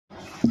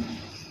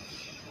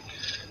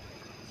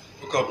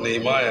book of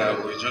Nehemiah,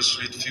 we just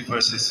read a few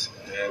verses.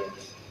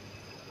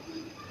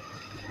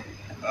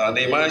 And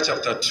Nehemiah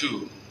chapter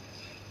 2.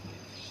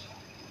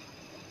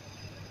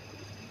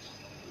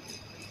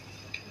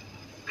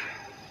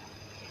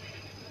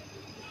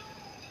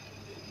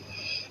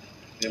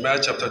 Nehemiah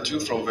chapter 2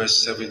 from verse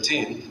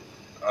 17.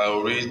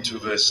 I'll read to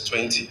verse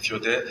 20 if you're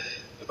there.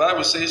 The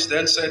Bible says,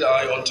 Then said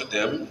I unto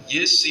them,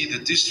 Ye see the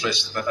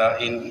distress that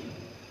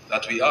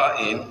we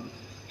are in,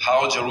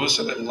 how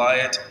Jerusalem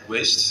lieth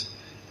waste,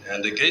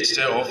 and the gates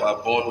thereof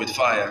are burned with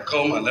fire.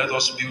 Come and let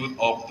us build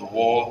up the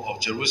wall of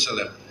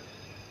Jerusalem,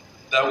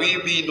 that we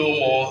be no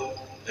more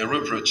a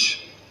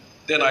reproach.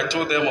 Then I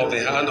told them of the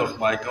hand of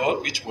my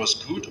God, which was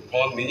good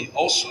upon me,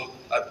 also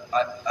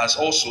as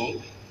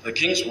also the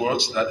king's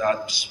words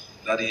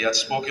that he had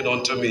spoken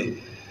unto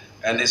me.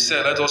 And they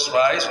said, Let us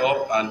rise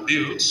up and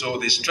build. So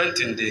they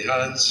strengthened their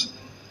hands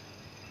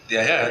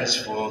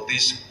for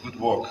this good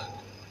work.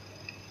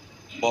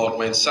 But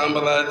when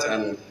Sanballat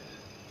and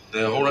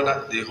the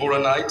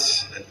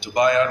Horonite, and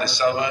Tobiah the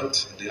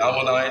servant, the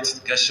Ammonite,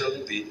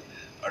 Geshem the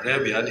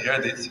Arabian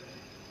heard it,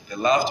 they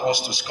laughed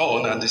us to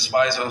scorn and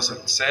despised us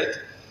and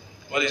said,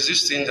 What is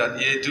this thing that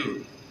ye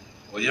do?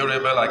 Will ye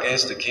rebel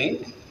against the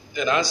king?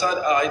 Then answered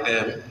I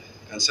them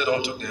and said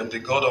unto them, The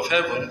God of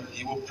heaven,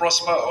 he will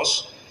prosper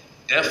us.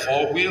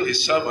 Therefore will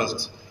his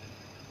servants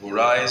will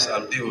rise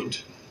and build.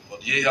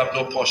 But ye have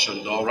no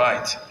portion, nor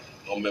right,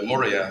 nor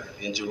memorial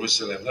in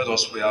Jerusalem. Let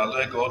us pray. Our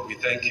Lord God, we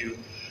thank you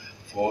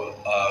for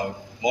our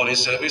morning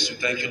service. We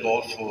thank you,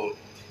 Lord, for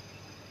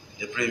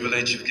the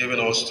privilege you've given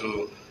us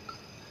to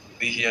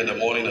be here in the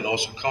morning and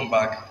also come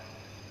back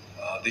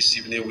this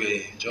evening.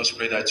 We just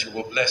pray that you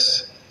will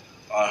bless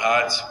our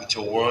hearts with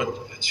your word,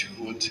 that you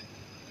would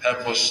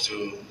help us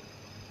to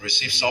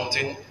receive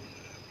something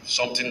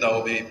that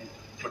will be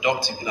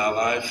productive in our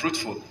life,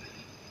 fruitful,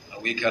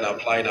 that we can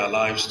apply in our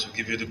lives to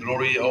give you the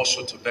glory,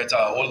 also to better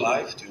our own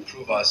life, to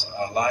improve our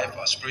life,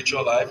 our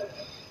spiritual life,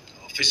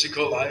 our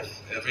physical life,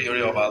 every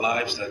area of our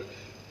lives, that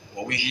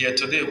what we hear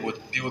today would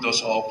build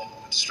us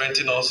up,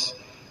 strengthen us,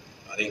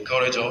 and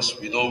encourage us.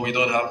 We know we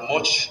don't have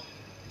much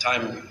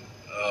time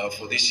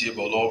for this year,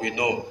 but Lord, we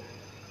know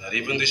that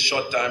even this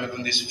short time,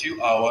 even these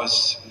few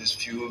hours, these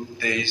few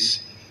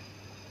days,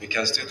 we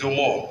can still do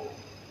more.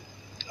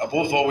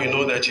 Above all, we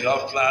know that you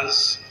have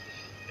plans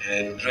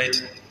and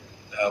great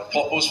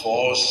purpose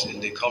for us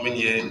in the coming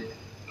year.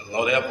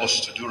 Lord, help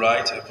us to do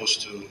right, help us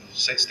to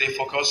stay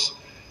focused,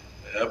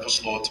 help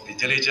us, Lord, to be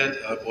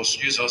diligent, help us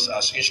use us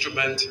as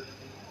instrument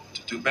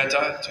to do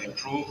better, to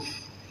improve,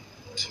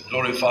 to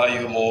glorify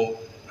you more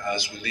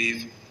as we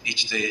live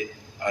each day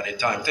at a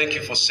time. Thank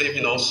you for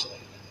saving us.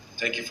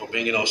 Thank you for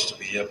bringing us to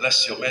be here.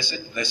 Bless your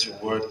message, bless your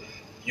word.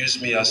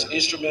 Use me as an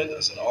instrument,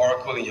 as an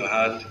oracle in your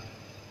hand.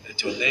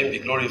 Let your name be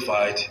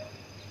glorified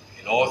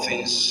in all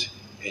things.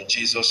 In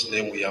Jesus'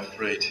 name we have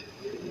prayed.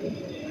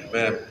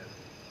 Amen.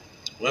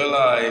 Well,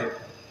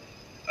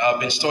 I've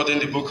been studying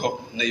the book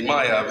of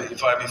Nehemiah.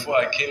 Before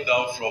I came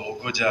down from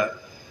Ogoja,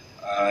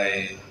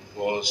 I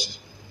was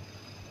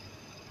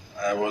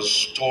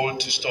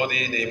told to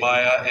study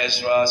Nehemiah,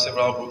 Ezra,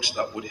 several books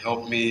that would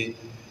help me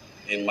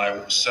in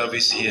my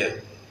service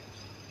here.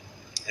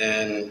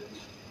 And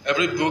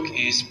every book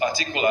is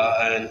particular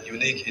and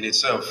unique in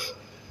itself.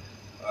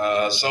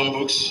 Some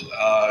books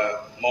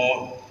are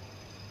more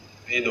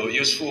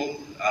useful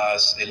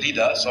as a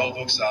leader. Some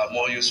books are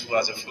more useful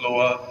as a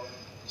follower.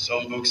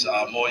 Some books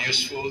are more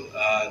useful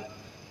and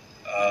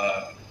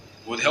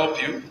would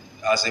help you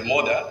as a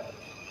mother,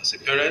 as a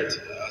parent,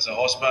 as a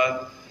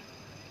husband.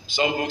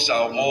 Some books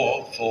are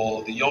more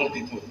for the young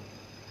people,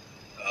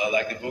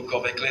 like the book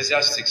of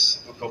Ecclesiastes,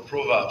 the book of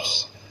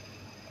Proverbs.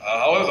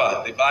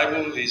 However, the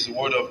Bible is the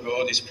word of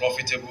God. It's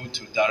profitable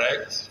to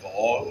direct for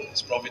all.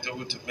 It's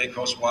profitable to make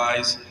us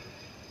wise.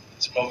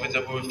 It's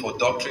profitable for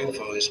doctrine,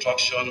 for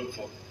instruction,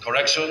 for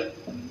correction.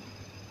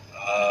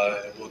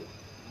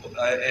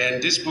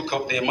 And this book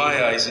of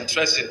Nehemiah is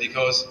interesting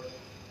because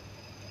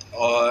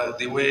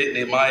the way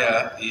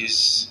Nehemiah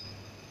is,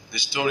 the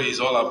story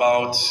is all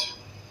about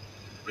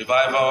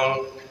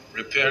revival,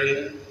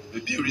 repairing,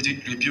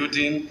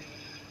 rebuilding,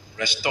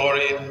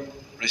 restoring,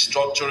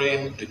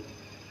 restructuring,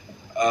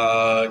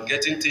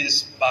 getting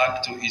things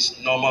back to its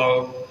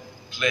normal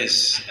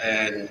place.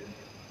 And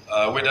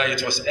whether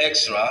it was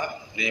Ezra,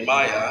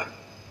 Nehemiah,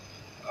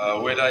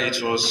 whether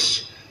it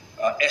was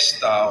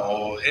Esther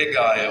or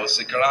Haggai or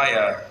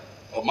Zechariah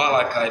or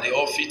Malachi, they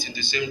all fit in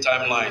the same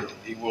timeline.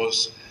 It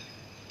was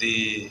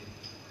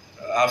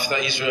after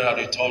Israel had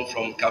returned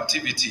from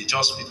captivity,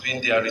 just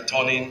between their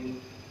returning,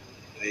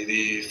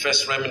 the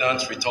first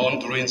remnant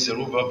returned during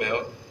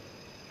Zerubbabel.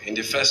 In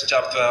the first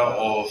chapter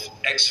of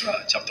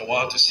Ezra, chapter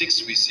 1 to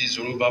 6, we see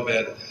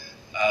Zerubbabel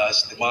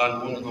as the man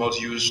whom God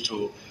used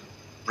to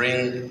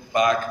bring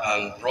back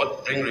and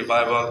bring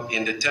revival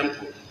in the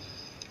temple.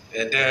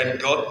 And then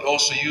God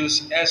also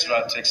used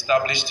Ezra to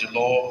establish the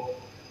law,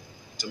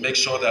 to make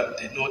sure that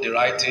they know the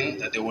right thing,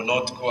 that they will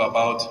not go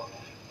about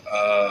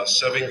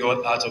serving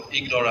God out of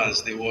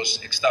ignorance. There was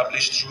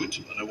established truth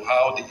on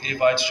how the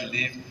Levites should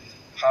live,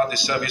 how the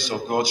service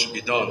of God should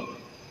be done.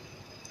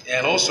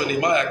 And also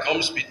Nehemiah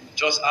comes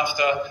just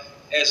after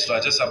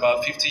Ezra, just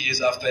about 50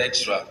 years after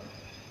Ezra.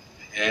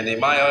 And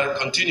Nehemiah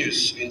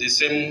continues in the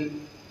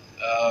same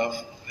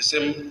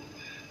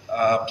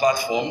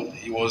platform.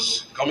 He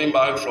was coming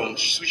back from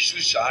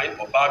Shushan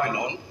or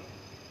Babylon,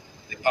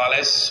 the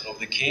palace of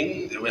the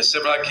king. There were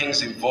several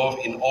kings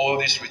involved in all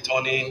this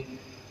returning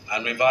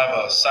and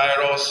revival.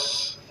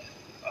 Cyrus,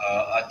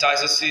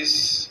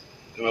 Artaxerxes,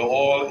 they were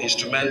all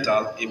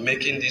instrumental in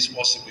making this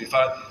possible. In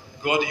fact,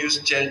 God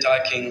used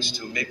Gentile kings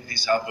to make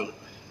this happen.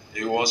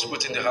 It was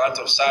put in the heart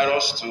of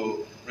Cyrus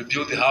to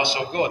rebuild the house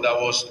of God that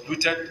was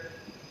looted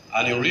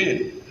and in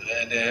ruin.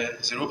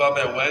 And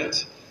Zerubbabel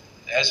went,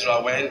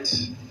 Ezra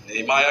went,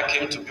 Nehemiah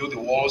came to build the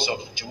walls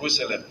of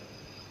Jerusalem.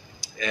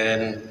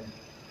 And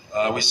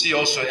we see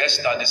also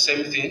Esther, the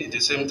same thing, in the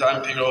same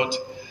time period.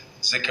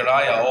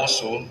 Zechariah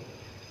also.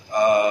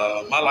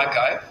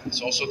 Malachi,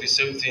 it's also the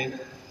same thing.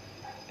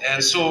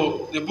 And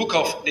so the book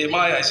of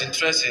Nehemiah is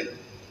interesting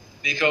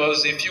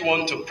because if you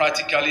want to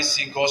practically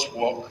see God's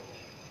work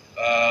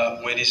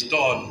when it's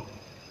done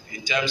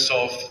in terms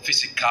of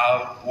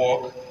physical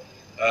work,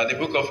 the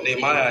book of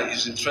Nehemiah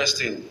is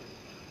interesting.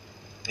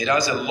 It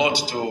has a lot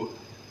to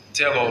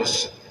tell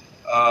us.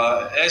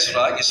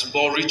 Ezra is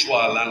more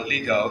ritual and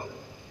legal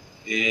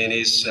in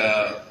his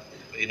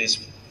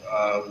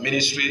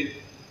ministry,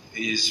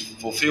 his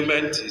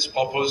fulfillment, his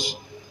purpose.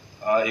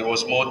 It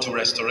was more to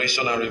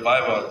restoration and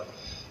revival.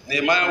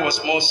 Nehemiah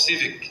was more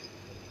civil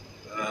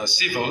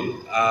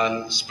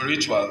and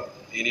spiritual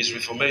in his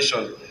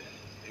reformation.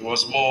 It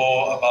was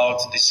more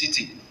about the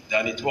city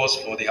than it was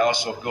for the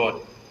house of God.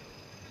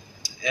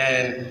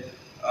 And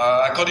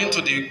according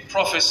to the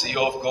prophecy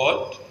of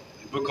God,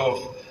 the book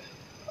of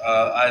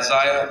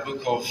Isaiah,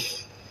 book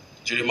of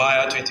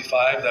Jeremiah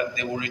 25, that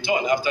they will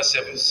return after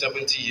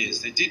 70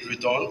 years. They did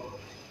return.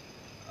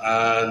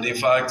 And in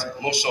fact,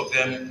 most of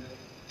them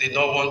did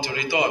not want to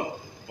return.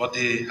 But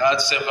they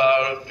had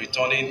several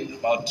returning,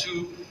 about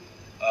two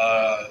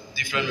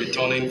different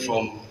returning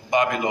from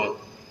Babylon.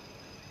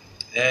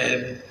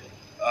 And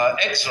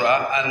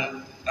Ezra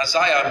and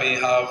Isaiah may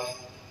have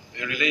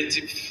a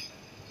relative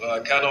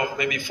kind of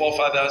maybe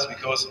forefathers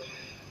because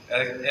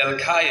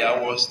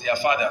Hilkiah was their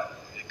father.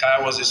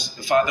 Hilkiah was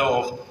the father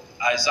of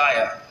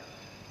Isaiah.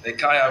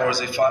 Hilkiah was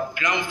the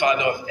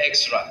grandfather of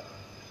Ezra.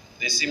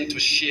 They seem to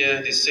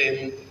share the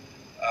same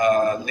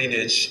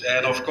lineage.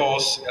 And of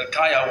course,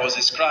 Hilkiah was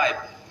a scribe,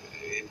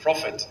 a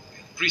prophet,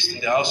 a priest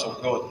in the house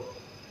of God.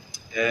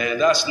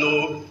 And that's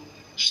no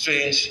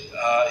strange.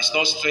 It's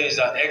not strange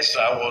that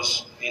Ezra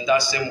was in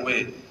that same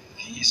way.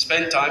 He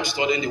spent time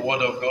studying the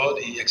Word of God.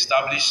 He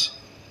established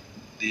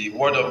the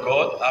Word of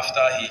God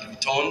after he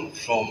returned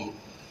from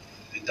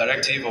the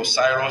directive of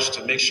Cyrus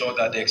to make sure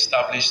that they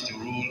established the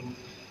rule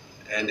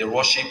and the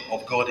worship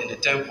of God in the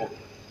temple.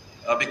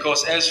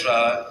 Because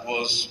Ezra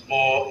was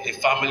more a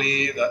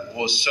family that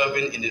was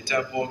serving in the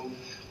temple,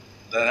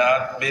 that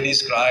had many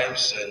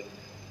scribes and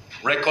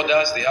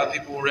recorders. They had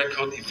people who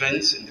record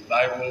events in the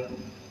Bible.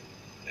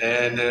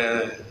 And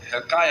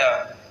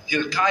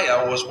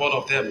Hilkiah was one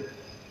of them.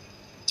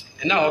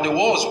 And now the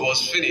walls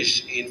was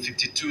finished in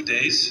 52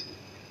 days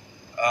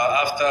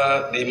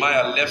after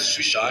Nehemiah left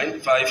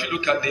Shushan. If you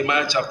look at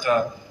Nehemiah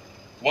chapter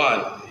 1,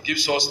 it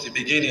gives us the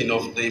beginning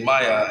of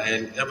Nehemiah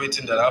and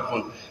everything that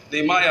happened.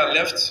 Nehemiah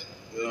left,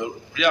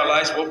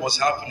 realized what was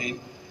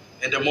happening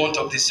in the month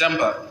of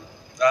December.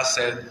 That's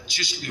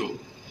Chisleu.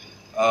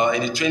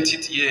 In the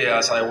 20th year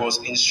as I was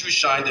in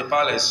Shushan, the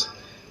palace.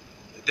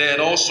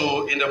 Then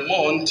also in the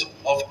month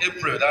of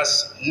April,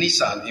 that's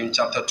Nisan in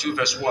chapter 2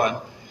 verse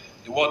 1.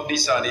 The word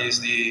Nisan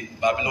is the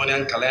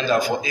Babylonian calendar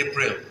for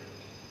April.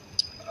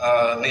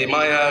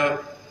 Nehemiah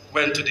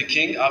went to the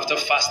king after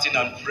fasting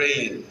and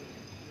praying.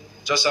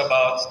 Just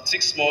about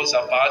 6 months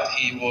apart,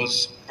 he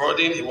was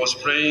burdened, he was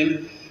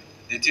praying.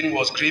 The thing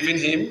was grieving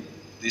him,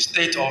 the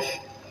state of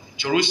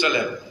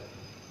Jerusalem,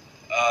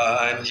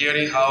 and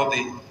hearing how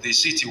the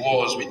city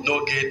was with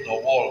no gate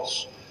nor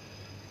walls.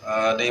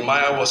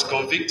 Nehemiah was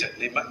convicted.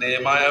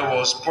 Nehemiah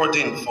was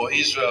burdened for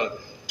Israel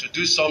to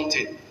do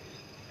something.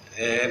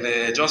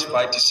 And just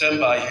by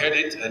December, he heard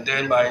it. And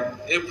then by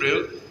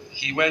April,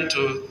 he went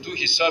to do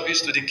his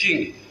service to the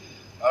king,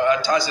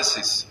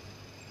 Artaxerxes.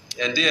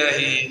 And there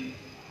he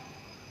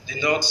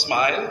did not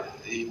smile.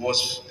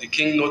 The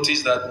king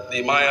noticed that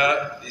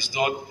Nehemiah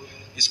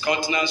his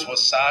countenance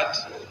was sad.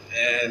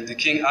 And the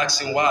king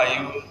asked him, why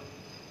are you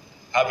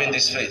having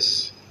this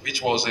face?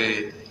 Which was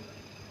a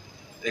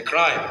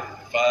crime,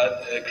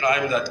 but a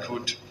crime that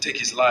could take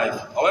his life.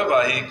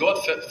 However,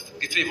 God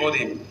favored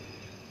him.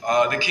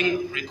 The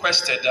king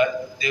requested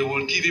that they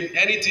will give him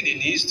anything he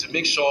needs to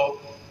make sure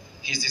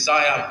his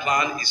desire and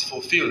plan is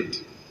fulfilled.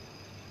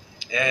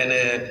 And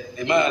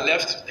Nehemiah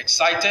left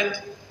excited,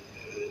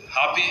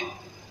 happy,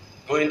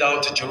 going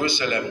down to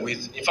Jerusalem.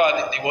 In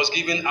fact, he was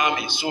given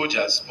army,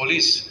 soldiers,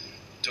 police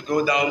to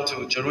go down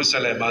to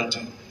Jerusalem and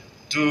to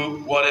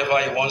do whatever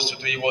he wants to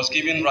do. He was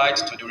given right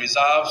to the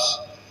reserves,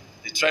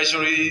 the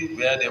treasury,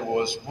 where there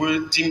was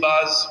wood,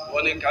 timbers,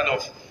 any kind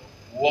of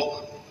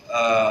work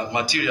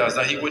materials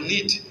that he would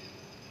need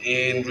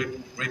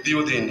in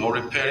rebuilding or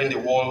repairing the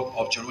wall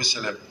of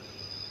Jerusalem.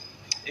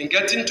 In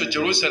getting to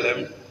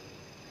Jerusalem,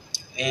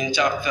 in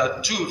chapter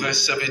 2,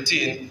 verse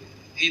 17,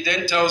 he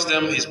then tells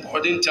them, his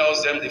burden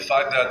tells them the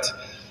fact that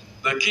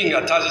the king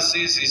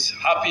Artaxerxes is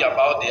happy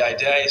about the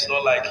idea. It's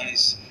not like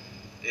it's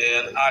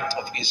an act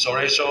of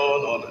insurrection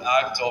or an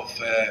act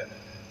of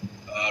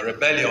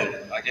rebellion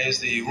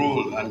against the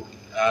rule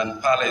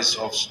and palace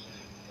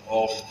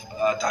of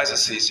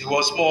Artaxerxes. It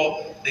was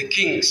more the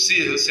king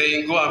still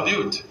saying, go and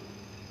build.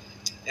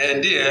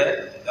 And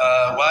there,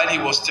 while he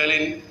was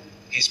telling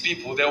his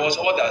people, there was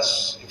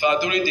others. In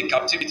fact, during the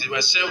captivity, there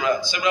were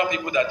several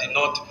people that did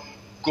not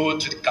go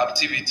to the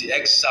captivity,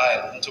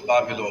 exile into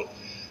Babylon.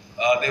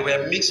 They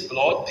were mixed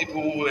blood,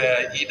 people who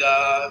were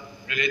either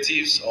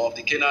relatives of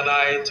the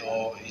Canaanite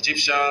or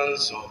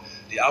Egyptians or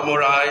the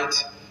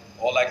Amorite,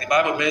 or like the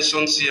Bible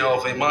mentions here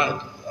of a man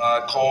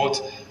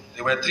called,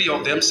 there were three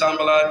of them,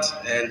 Sanballat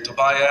and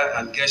Tobiah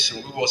and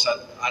Geshem, who was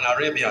an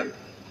Arabian.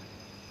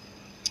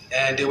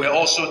 And they were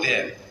also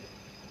there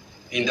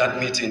in that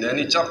meeting. And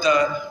in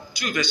chapter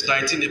 2, verse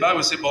 19, the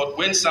Bible says, but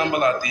when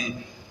Sanballat the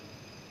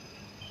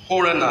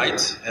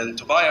Horonite and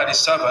Tobiah the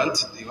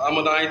servant, the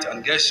Ammonite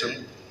and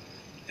Geshem,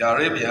 the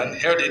Arabian,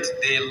 heard it,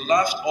 they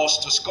laughed us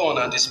to scorn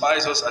and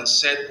despised us and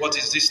said, what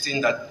is this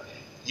thing that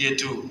ye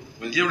do?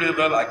 Will ye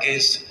rebel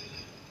against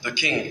the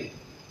king?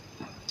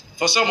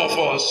 For some of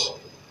us,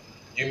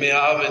 you may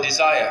have a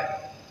desire.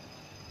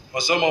 For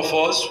some of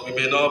us, we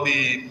may not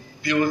be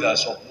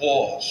builders of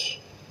walls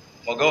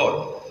for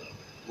God.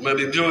 We may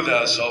be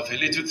builders of the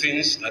little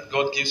things that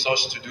God gives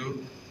us to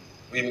do.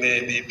 We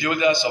may be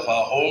builders of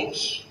our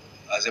homes,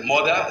 as a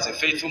mother, as a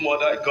faithful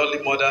mother, a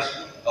godly mother,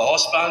 a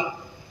husband.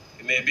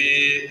 It may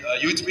be a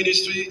youth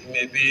ministry. It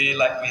may be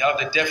like we have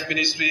the deaf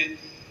ministry.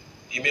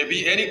 It may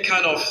be any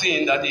kind of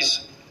thing that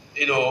is,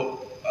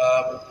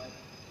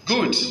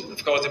 good.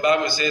 Of course, the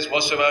Bible says,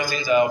 whatsoever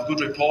things are of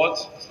good report,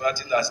 whatsoever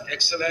things are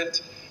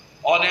excellent,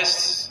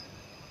 honest,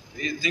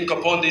 think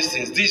upon these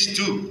things. These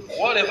two,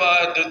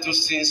 whatever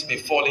those things may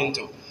fall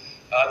into,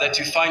 that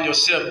you find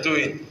yourself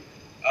doing,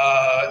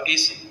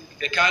 is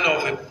a kind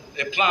of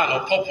a plan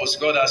or purpose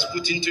God has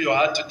put into your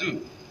heart to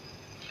do.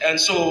 And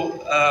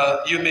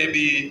so you may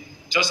be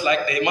just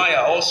like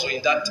Nehemiah also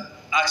in that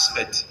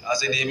aspect,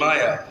 as a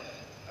Nehemiah,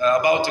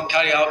 about to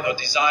carry out your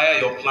desire,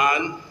 your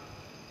plan.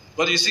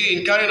 But you see,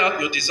 in carrying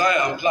out your desire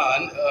and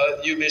plan,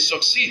 you may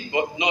succeed,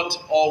 but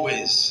not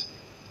always,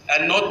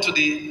 and not to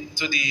the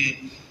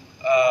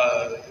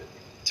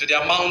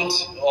amount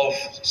of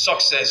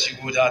success you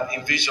would have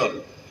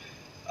envisioned.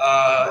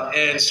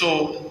 And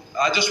so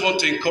I just want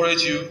to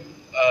encourage you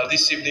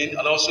this evening,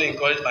 and also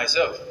encourage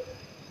myself,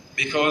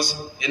 because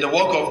in the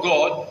work of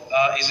God,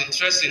 it's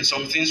interesting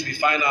some things we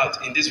find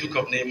out in this book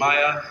of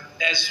Nehemiah,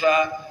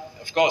 Ezra,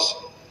 of course,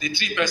 the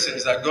three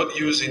persons that God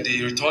used in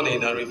the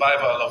returning and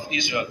revival of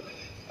Israel,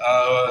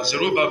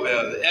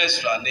 Zerubbabel,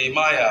 Ezra,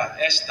 Nehemiah,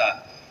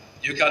 Esther.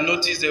 You can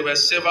notice there were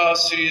several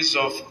series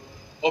of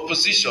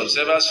opposition,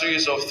 several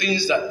series of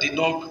things that did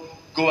not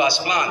go as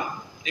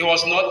planned. It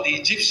was not the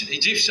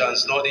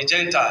Egyptians nor the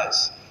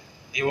Gentiles.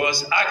 It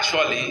was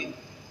actually,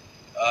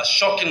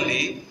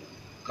 shockingly,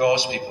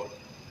 God's people.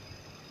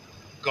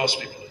 God's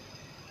people.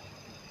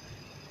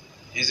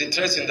 It's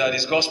interesting that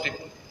it's God's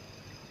people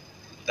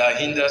that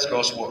hinders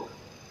God's work.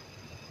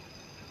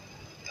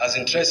 That's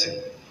interesting.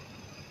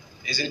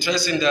 It's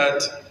interesting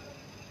that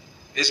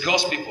it's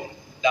God's people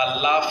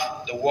that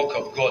laugh the work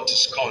of God to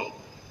scorn.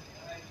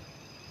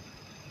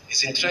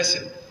 It's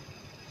interesting.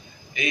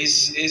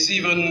 It's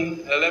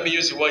even, let me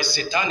use the word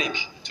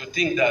satanic, to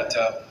think that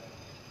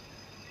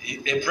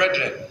a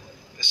brethren,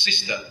 a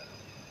sister,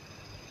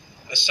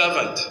 a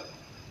servant,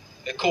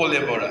 a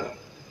co-laborer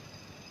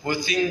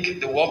will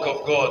think the work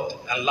of God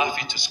and laugh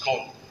it to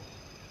scorn.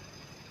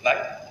 Like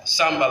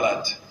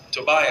Sanballat,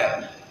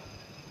 Tobiah,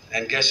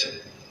 and Geshem.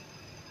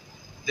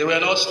 They were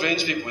not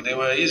strange people. They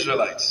were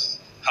Israelites.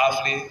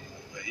 Halfly,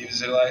 they were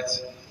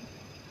Israelites.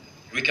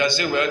 We can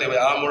say, well, they were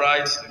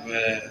Amorites, they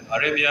were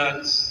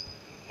Arabians,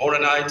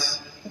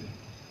 Horonites,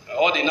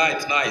 all the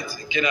ninth,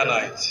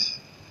 Canaanites.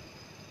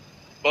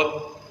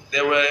 But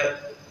there were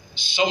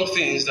some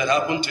things that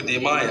happened to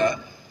Nehemiah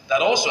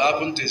that also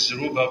happened to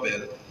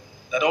Zerubbabel,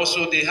 that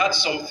also they had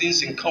some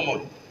things in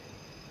common.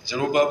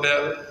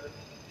 Zerubbabel,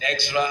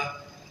 Ezra,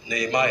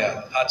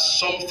 Nehemiah had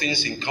some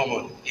things in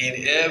common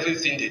in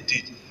everything they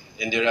did.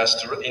 In the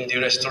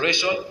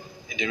restoration,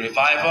 in the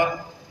revival,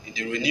 in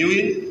the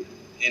renewing,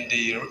 in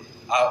the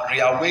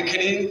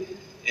reawakening,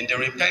 in the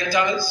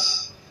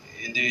repentance,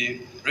 in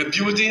the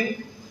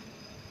rebuilding,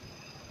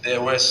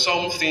 there were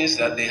some things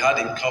that they had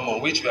in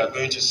common, which we are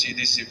going to see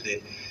this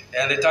evening.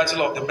 And the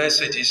title of the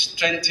message is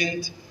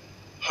Strengthened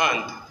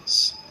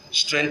Hands.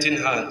 Strengthened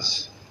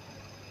Hands.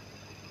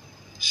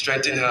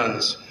 Strengthened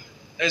Hands.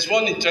 There's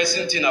one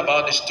interesting thing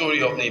about the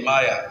story of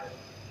Nehemiah.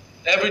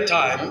 Every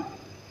time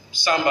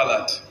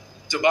Sanballat,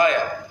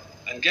 Tobiah,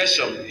 and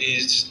Geshem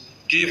is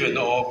given,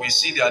 or we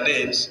see their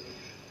names,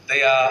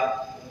 they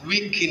are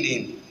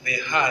weakening the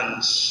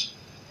hands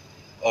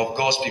of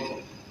God's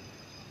people.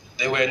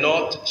 They were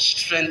not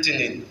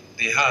strengthening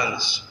the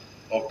hands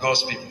of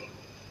God's people.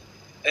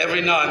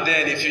 Every now and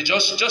then, if you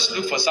just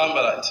look for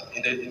Sanballat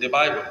in the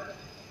Bible,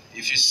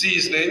 if you see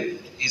his name,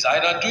 he's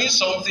either doing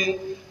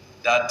something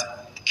that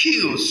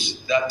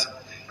kills, that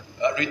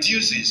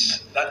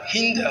reduces, that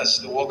hinders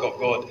the work of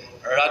God,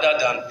 rather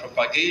than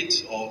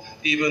propagate or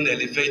even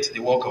elevate the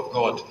work of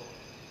God.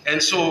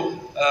 And so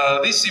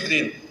this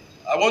evening,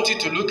 I want you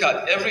to look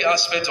at every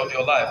aspect of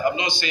your life. I'm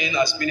not saying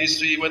as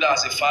ministry, whether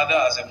as a father,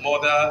 as a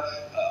mother,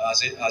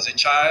 as a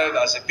child,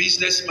 as a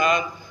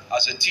businessman,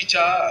 as a teacher,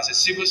 as a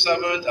civil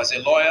servant, as a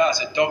lawyer, as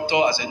a doctor,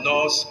 as a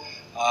nurse,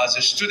 as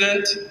a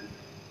student,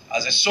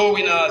 as a soul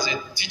winner, as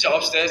a teacher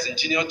upstairs in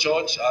junior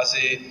church, as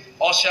a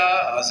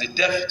usher, as a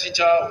deaf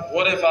teacher,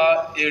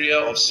 whatever area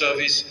of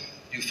service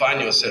you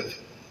find yourself.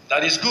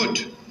 That is good.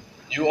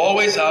 You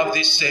always have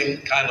this same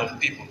kind of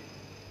people.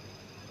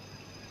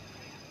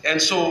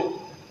 And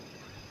so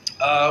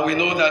we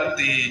know that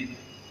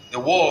the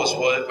wars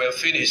were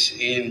finished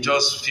in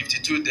just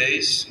 52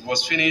 days. It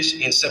was finished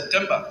in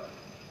September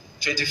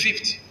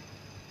 25th.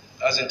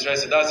 That's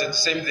interesting. That's the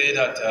same day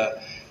that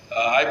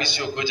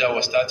IBC Ogoja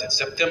was started,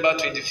 September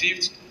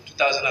 25th,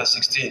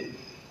 2016.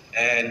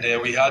 And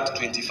we had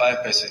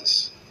 25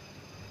 persons.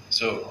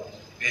 So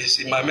it's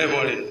in my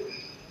memory.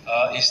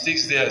 It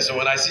sticks there. So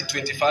when I see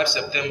 25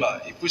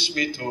 September, it pushed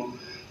me to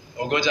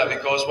Ogoja,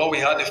 because what we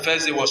had the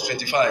first day was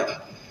 25.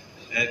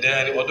 And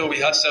then, although we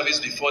had service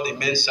before the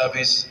main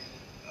service,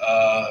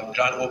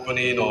 grand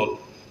opening or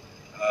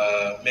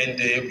main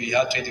day, we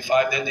had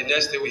 25. Then the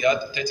next day we had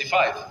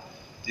 35,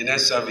 the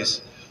next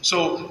service.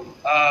 So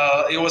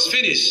it was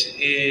finished.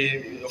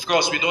 Of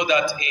course, we know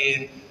that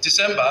in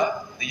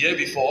December, the year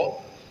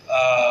before,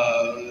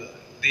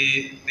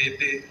 the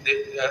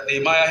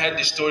Maya heard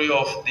the story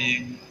of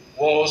the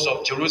walls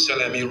of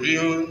Jerusalem in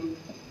ruin,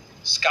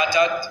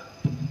 scattered.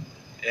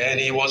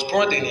 And he was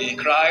burdened, he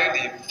cried,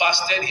 he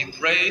fasted, he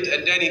prayed.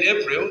 And then in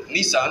April,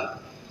 Nisan,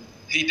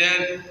 he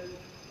then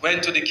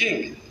went to the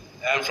king.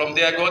 And from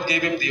there, God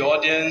gave him the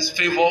audience,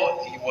 favor.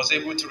 He was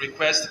able to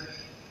request.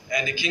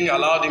 And the king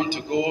allowed him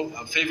to go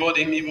and favored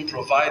him, even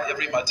provide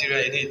every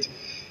material he needed.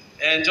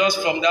 And just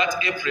from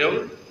that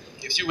April,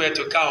 if you were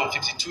to count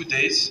 52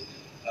 days,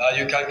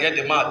 you can get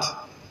the math.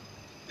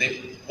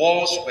 The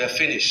walls were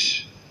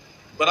finished.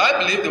 But I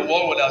believe the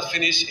wall would have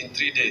finished in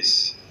 3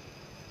 days.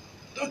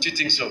 Don't you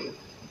think so?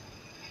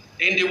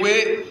 In the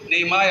way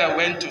Nehemiah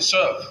went to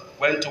serve,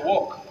 went to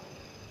work,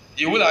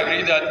 you will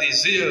agree that the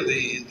zeal,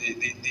 the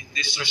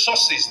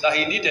resources that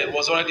he needed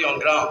was already on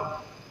ground.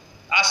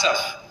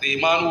 Asaph, the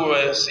man who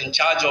was in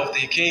charge of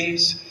the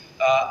king's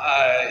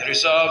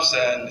reserves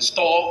and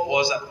store,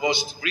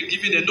 was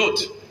given a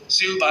note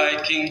sealed by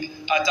King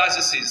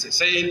Artaxerxes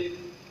saying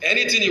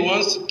anything he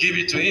wants, give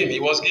it to him. He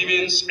was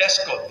given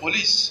escort,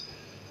 police.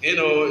 You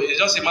know, you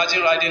just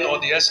imagine riding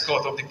on the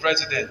escort of the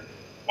president.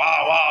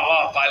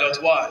 Wow,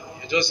 pilot one.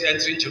 You're just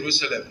entering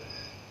Jerusalem.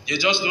 You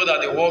just know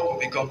that the work will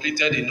be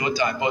completed in no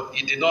time, but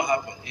it did not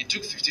happen. It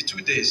took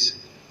 52 days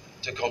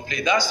to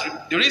complete. That's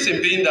the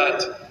reason being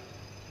that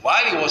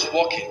while he was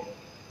working,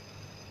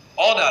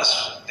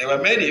 others, there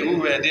were many who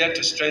were there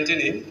to strengthen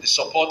him, the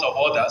support of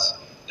others.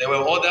 There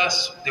were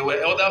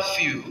other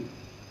few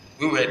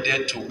who were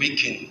there to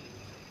weaken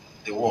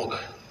the work.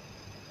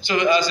 So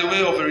as a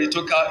way of a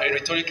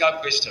rhetorical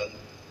question,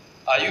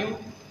 are you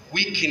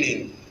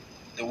weakening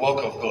the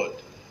work of God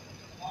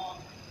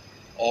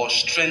or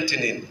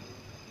strengthening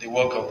the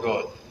work of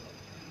God?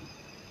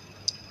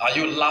 Are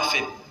you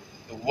laughing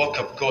the work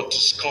of God to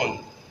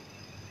scorn?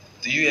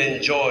 Do you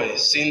enjoy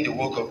seeing the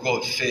work of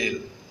God fail?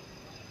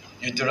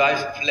 You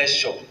derive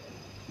pleasure.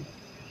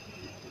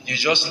 You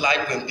just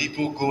like when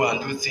people go and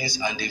do things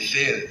and they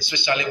fail,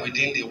 especially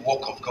within the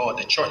work of God,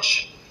 the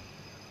church.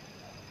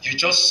 You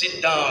just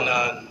sit down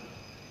and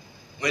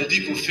when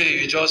people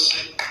fail,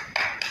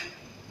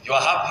 you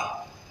are happy.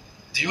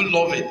 Do you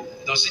love it?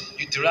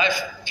 You derive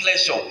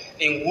pleasure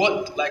in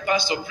what, like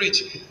Pastor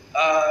preach?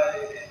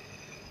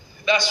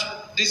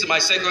 This is my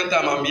second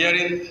time I'm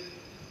hearing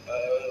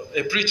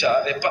a preacher,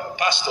 a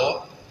pastor,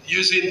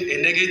 using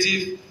a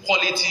negative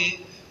quality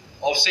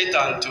of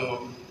Satan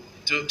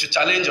to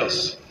challenge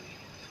us.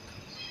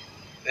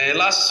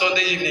 Last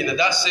Sunday evening,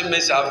 that same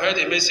message, I've heard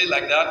a message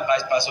like that by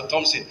Pastor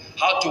Thompson,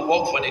 how to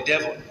work for the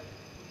devil.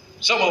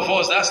 Some of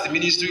us, that's the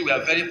ministry we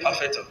are very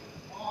perfect on.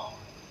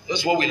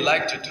 That's what we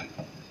like to do.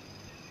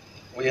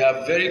 We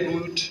are very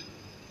good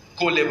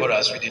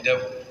co-laborers with the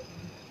devil.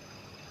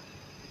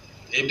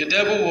 If the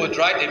devil would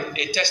write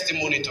a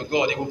testimony to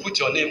God, he will put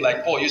your name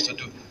like Paul used to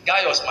do.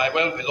 Gaius, my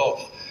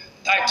well-beloved.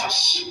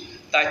 Titus,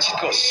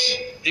 Tychicus.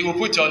 He will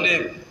put your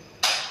name.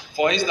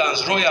 For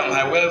instance, Roya,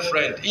 my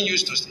well-friend. He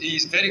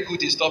is very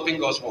good in stopping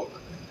God's work.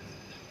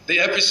 The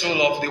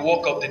episode of the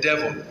work of the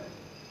devil.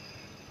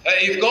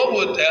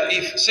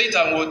 If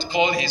Satan would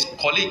call his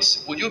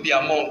colleagues, would you be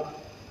among?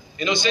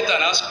 You know,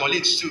 Satan has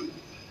colleagues too.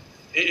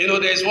 You know,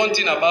 there's one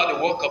thing about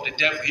the work of the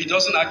devil. He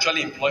doesn't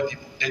actually employ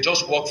people. They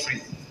just work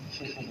free.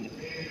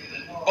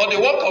 But the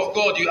work of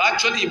God, you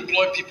actually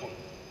employ people.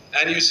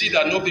 And you see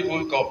that no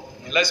people come,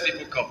 less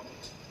people come.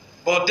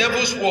 But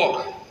devils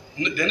work.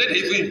 They don't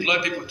even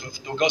employ people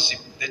to gossip.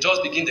 They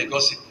just begin to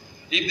gossip.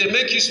 If they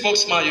make you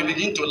spokesman, you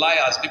begin to lie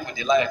as people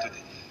they lie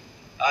today.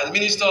 As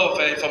Minister of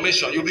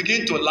Information, you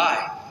begin to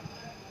lie.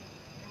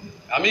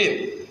 I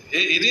mean,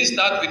 it didn't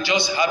start with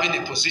just having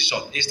a position.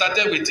 It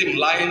started with him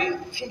lying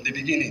from the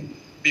beginning.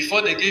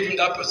 Before they gave him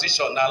that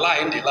position, now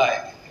lying, they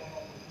lie.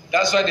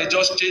 That's why they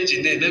just changed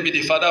the name. Maybe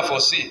the father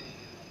foresee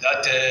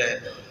that,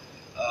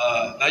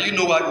 now you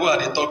know who are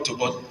they talk to,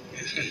 but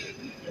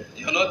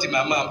you're not in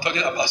my mind. I'm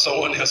talking about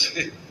someone else.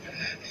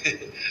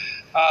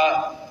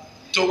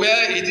 To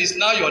where it is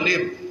now your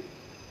name.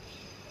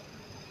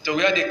 To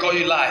where they call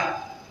you lie.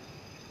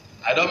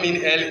 I don't mean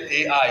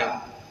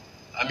L-A-I.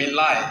 I mean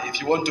lie. If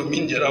you want to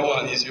mean the other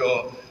one, is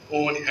your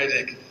own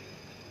headache.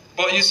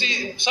 But you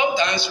see,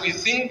 sometimes we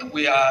think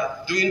we are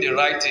doing the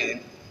right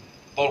thing,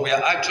 but we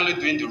are actually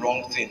doing the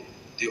wrong thing,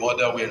 the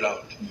other way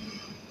around.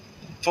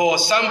 For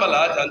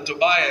Sanballat and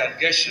Tobiah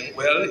and Geshem,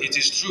 well, it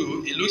is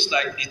true. It looks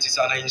like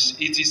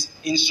it is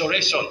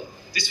insurrection.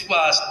 These people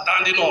are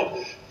standing up.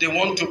 They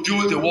want to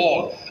build the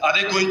wall. Are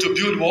they going to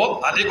build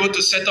wall? Are they going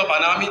to set up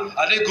an army?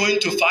 Are they going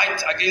to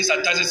fight against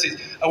Artaxerxes?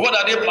 And what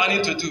are they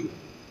planning to do?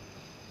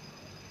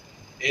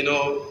 You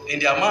know, in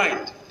their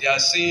mind, they are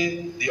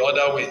seeing the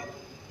other way.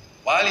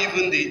 While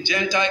even the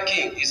Gentile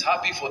king is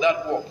happy for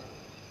that work,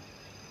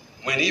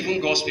 when even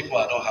God's people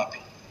are not happy.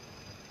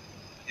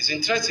 It's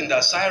interesting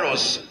that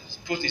Cyrus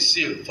put his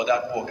seal for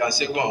that work and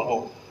said, go and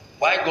work.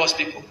 Why God's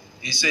people?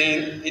 He's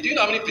saying, do you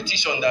know how many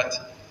petitions that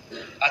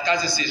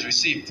Artaxerxes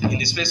received in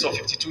the space of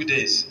 52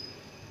 days?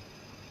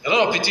 A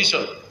lot of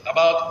petitions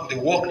about the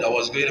work that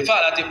was going. In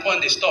fact, at a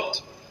point they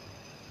stopped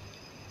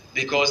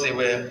because they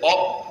were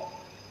up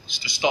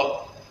to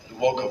stop the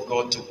work of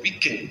God, to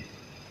weaken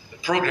the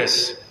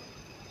progress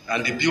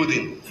and the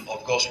building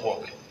of God's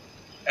work.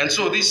 And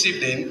so this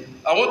evening,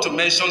 I want to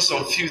mention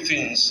some few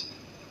things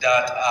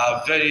that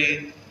are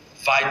very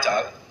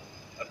vital,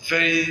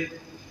 very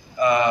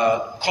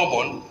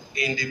common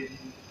in the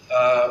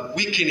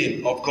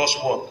weakening of God's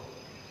work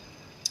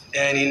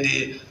and in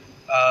the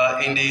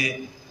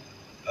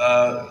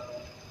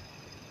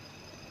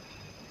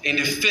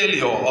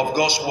failure of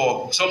God's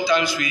work.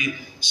 Sometimes we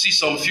see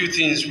some few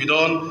things, we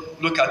don't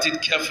look at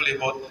it carefully,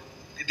 but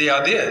they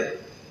are there.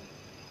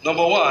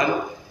 Number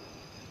one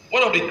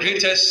of the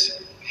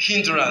greatest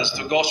hindrance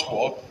to God's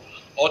work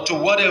or to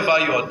whatever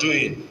you are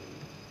doing,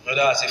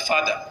 whether as a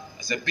father,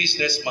 as a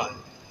businessman,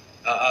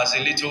 as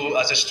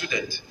a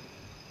student,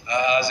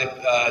 as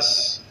a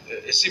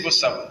civil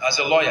servant, as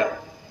a lawyer,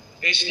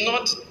 it's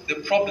not the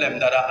problem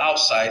that are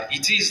outside,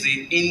 it is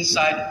the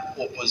inside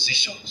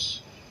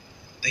oppositions.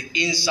 The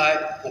inside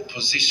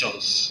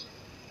oppositions.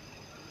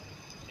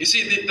 You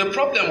see, the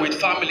problem with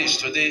families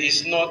today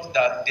is not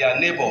that their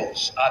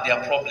neighbors are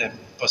their problem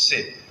per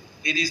se.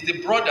 It is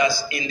the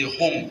brothers in the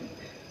home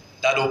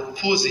that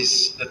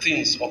opposes the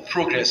things or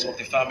progress of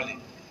the family.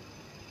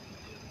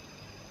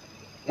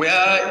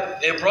 Where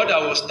a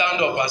brother will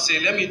stand up and say,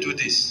 let me do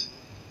this.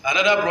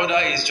 Another brother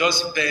is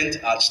just bent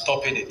at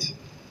stopping it.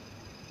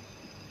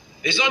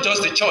 It's not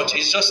just the church,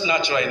 it's just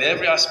natural. In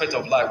every aspect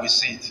of life we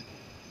see it.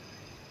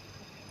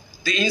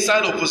 The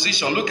inside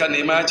opposition, look at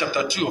Nehemiah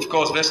chapter 2, of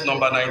course, verse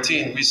number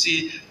 19. We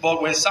see,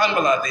 but when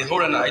Sanballat the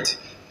Horonite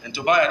and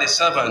Tobiah the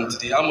servant,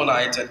 the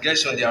Ammonite, and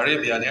Geshem the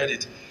Arabian heard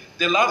it,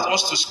 they laughed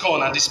us to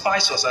scorn and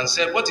despised us and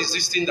said, what is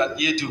this thing that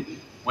ye do?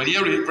 Will ye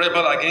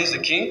rebel against the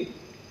king?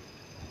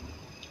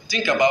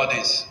 Think about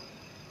this.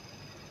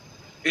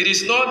 It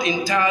is not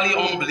entirely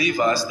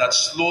unbelievers that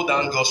slow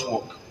down God's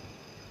work.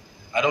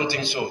 I don't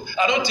think so.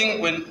 I don't think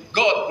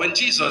when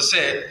Jesus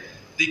said,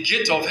 the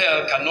gate of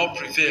hell cannot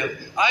prevail,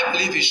 I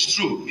believe it's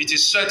true. It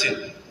is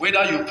certain.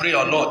 Whether you pray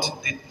or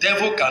not, the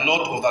devil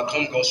cannot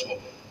overcome God's work.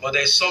 But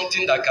there is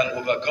something that can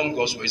overcome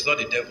God's work. It's not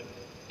the devil.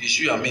 It's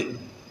you and me.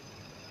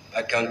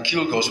 I can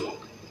kill God's work.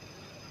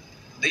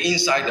 The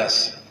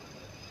insiders.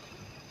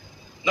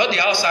 Not the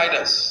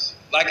outsiders.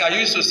 Like I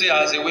used to say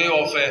as a way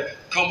of a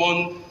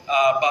common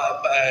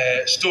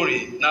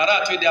story. Now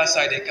rat with the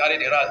outside, they carry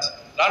the rat.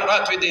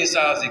 Rat with the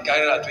inside, they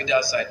carry rat with the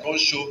outside. Don't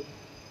show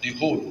the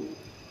hole.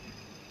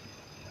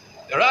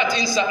 The rat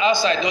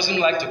outside doesn't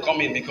like to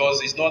come in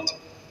because it's not,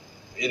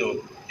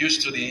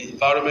 used to the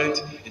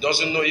environment. He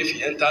doesn't know if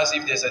he enters,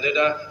 if there's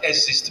another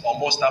exit or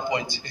muster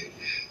point.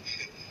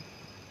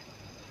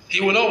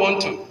 He will not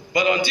want to.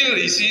 But until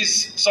he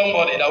sees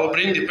somebody that will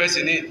bring the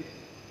person in,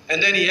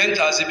 and then he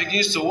enters, he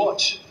begins to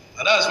watch.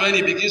 And that's when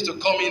he begins to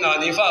come in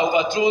and if I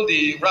overthrow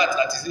the rat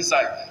that is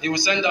inside, he will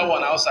send that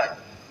one outside.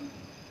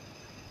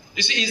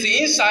 You see, it's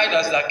the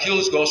insiders that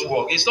kills God's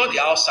work. It's not the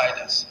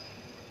outsiders.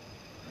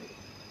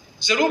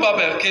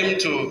 Zerubbabel came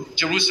to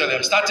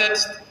Jerusalem, started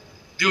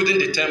building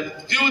the temple,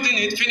 building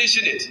it,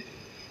 finishing it.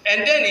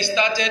 And then he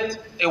started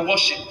a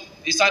worship.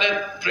 He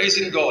started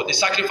praising God, the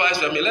sacrifice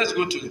for me. Let's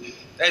go to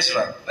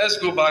Ezra. Let's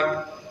go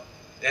back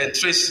and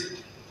trace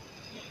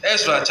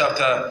Ezra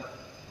chapter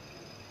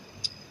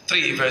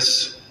 3,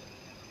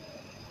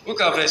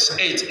 look at verse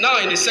 8. Now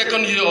in the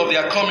second year of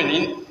their coming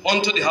in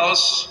unto the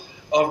house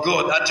of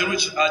God at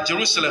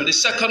Jerusalem, the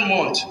second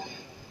month,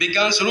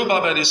 began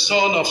Zerubbabel the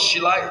son of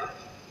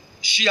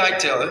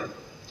Shealtiel,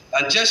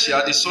 and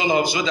Jeshua the son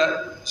of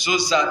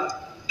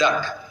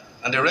Zozadak,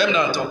 and the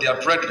remnant of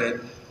their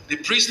brethren, the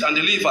priest and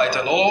the Levite,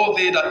 and all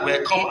they that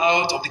were come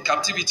out of the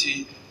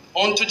captivity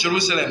unto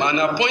Jerusalem, and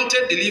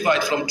appointed the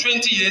Levite from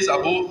 20 years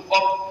old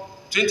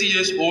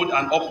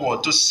and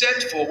upward, to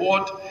set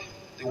forward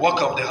the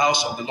work of the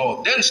house of the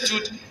Lord. Then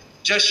stood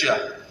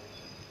Jeshua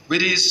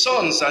with his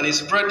sons and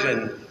his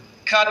brethren,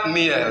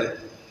 Kadmiel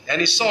and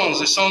his sons,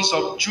 the sons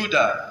of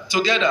Judah,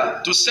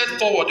 together to set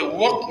forward the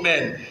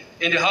workmen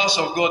in the house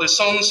of God, the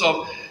sons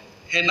of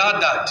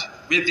Henadad,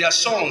 with their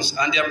sons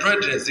and their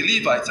brethren, the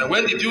Levites. And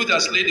when the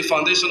builders laid the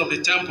foundation of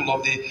the temple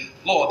of the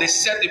Lord, they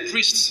set the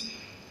priests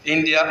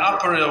in their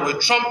apparel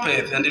with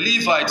trumpets, and the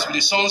Levites with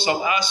the sons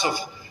of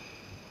Asaph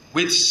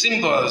with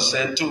cymbals,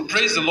 and to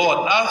praise the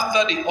Lord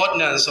after the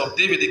ordinance of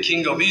David the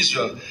king of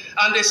Israel.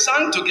 And they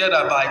sang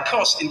together by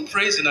chorus in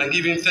praising and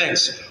giving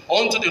thanks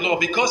unto the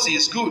Lord, because he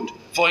is good,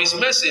 for his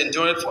mercy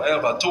endureth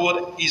forever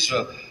toward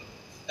Israel.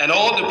 And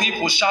all the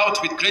people shout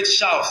with great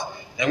shout,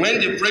 and when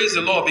they praise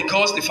the Lord,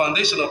 because the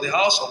foundation of the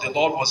house of the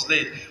Lord was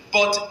laid.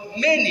 But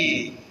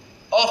many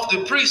of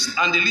the priests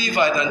and the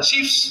Levite and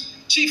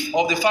chief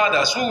of the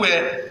fathers, who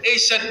were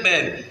ancient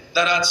men,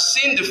 that had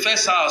seen the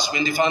first house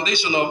when the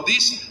foundation of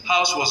this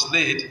house was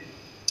laid,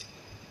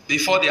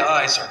 before their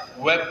eyes,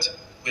 wept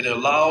with a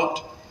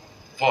loud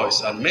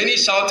voice. And many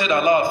shouted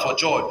aloud for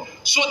joy,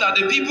 so that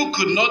the people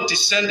could not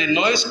discern the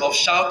noise of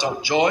shout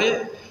of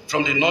joy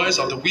from the noise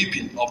of the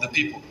weeping of the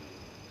people.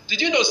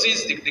 Did you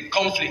notice the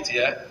conflict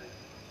here?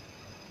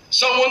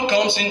 Someone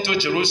comes into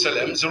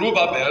Jerusalem,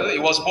 Zerubbabel. He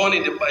was born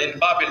in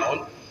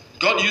Babylon.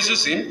 God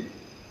uses him.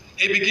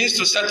 He begins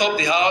to set up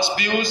the house,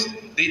 builds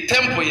the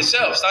temple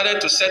himself,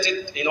 started to set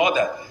it in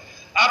order.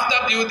 After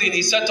building,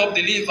 he set up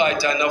the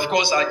Levite, and of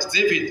course, as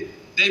David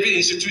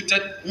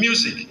instituted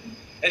music.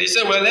 And he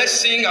said, well, let's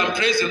sing and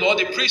praise the Lord.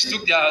 The priests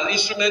took their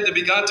instrument, they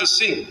began to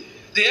sing.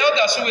 The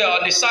elders who were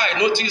on the side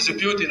noticed the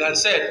building and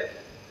said,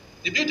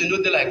 the building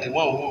not like the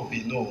one who will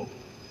be known.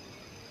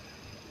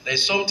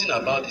 There's something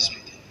about this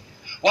building.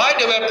 While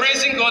they were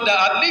praising God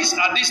that at least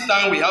at this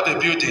time we have a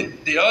building,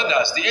 the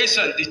elders, the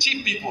ancient, the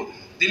chief people,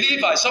 the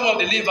Levites, some of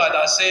the Levites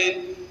are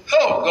saying,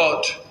 oh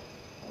God,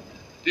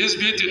 this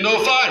building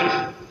no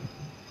fine.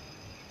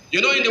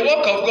 You know, in the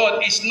work of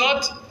God, it's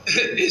not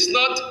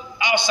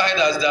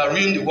outsiders that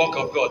ruin the work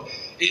of God.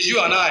 It's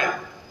you and I.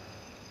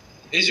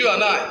 It's you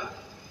and I.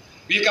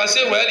 You can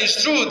say, well,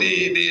 it's true,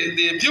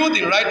 the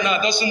building right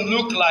now doesn't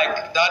look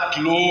like that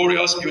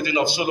glorious building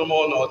of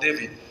Solomon or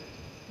David.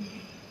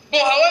 But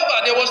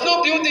however, there was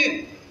no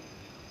building.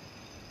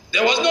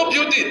 There was no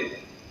building.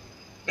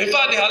 In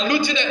fact, they had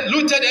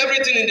looted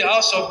everything in the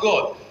house of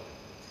God.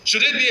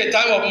 Should it be a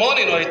time of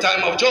mourning or a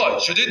time of joy?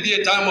 Should it be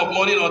a time of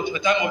mourning or a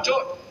time of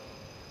joy?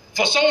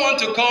 For someone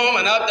to come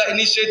and have that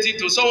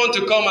initiative, for someone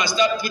to come and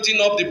start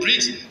putting up the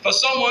bricks, for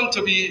someone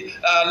to be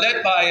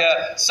led by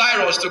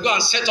Cyrus to go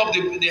and set up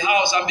the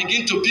house and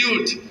begin to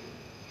build.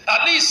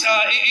 At least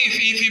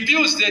if he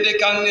builds there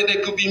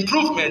could be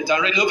improvement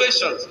and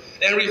renovations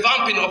and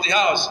revamping of the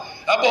house.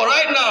 But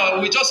right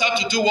now, we just have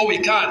to do what we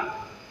can.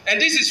 And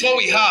this is what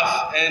we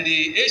have. And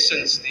the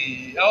ancients,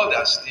 the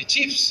elders, the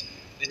chiefs,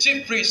 the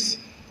chief priests,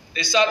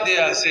 they sat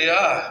there and say,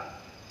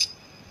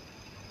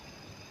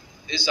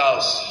 this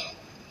house,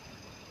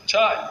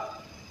 child,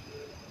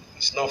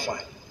 it's not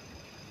fine.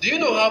 Do you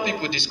know how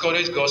people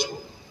discourage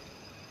gospel?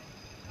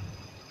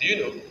 Do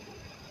you know?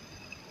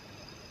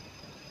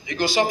 You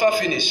go suffer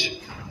finish.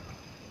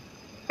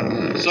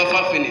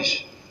 Suffer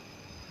finish.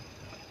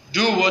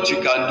 Do what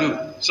you can do.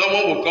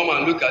 Someone will come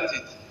and look at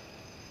it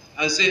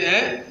and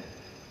say,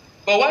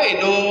 but why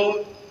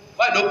no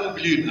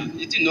public now?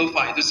 It is not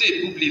fine. To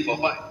say public for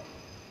fine.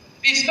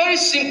 It's a very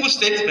simple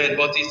statement,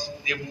 but it's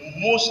the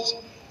most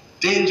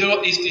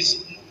dangerous.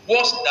 It's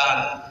worse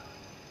than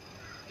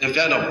a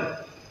venom.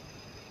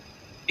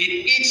 It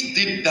eats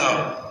deep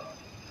down.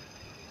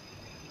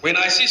 When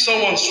I see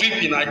someone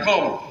sweeping, I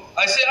come.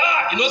 I say,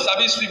 you know,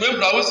 Sabi sweep. When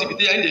Brahus is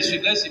there and they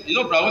sweep, let's sweep. You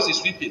know, Brahus is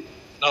sweeping.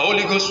 Now,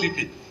 Holy Ghost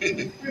sweeping.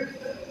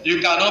 You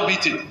cannot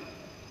beat it.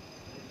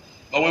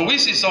 But when we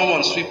see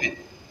someone sweeping,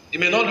 it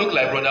may not look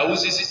like Brother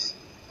Uzi's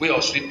way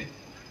of sweeping.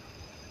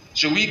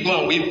 Should we go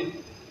and weep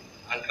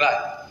and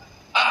cry?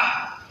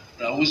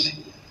 Brother Uzi,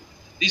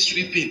 this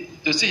sweeping.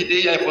 To say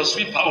they are for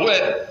sweep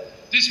well.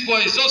 This boy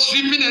is just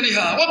sweeping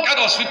anyhow. What kind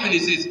of sweeping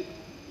is this?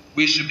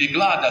 We should be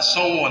glad that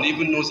someone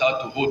even knows how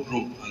to hold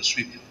broom and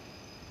sweep.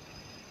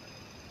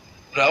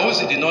 Brother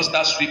Uzi did not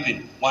start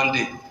sweeping one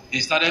day.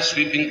 He started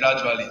sweeping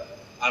gradually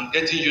and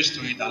getting used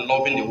to it and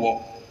loving the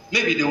work.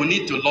 Maybe they will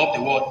need to love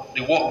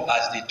the work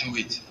as they do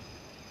it.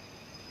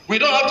 We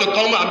don't have to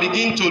come and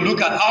begin to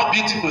look at how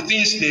beautiful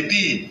things may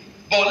be.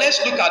 But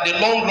let's look at the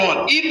long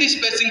run. If this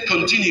person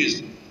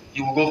continues,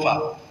 he will go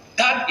far.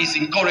 That is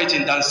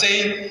encouraging than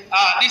saying,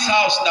 this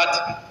house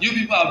that you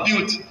people have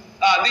built,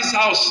 this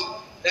house,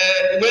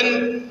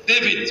 when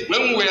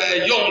we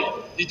were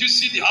young, did you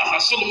see the house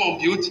that Solomon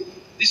built?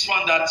 This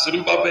one that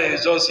Zerubbabel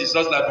is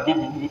just like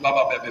building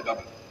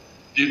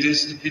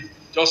stupid.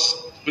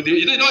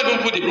 You don't even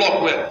put the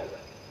block well.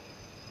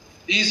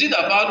 Is it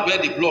about where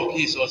the block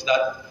is, or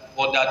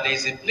that there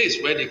is a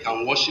place where they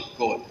can worship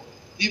God?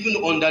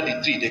 Even under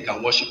the tree, they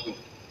can worship God.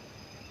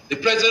 The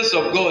presence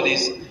of God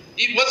was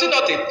it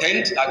not a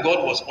tent that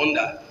God was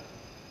under?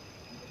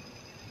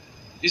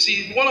 You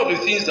see, one of the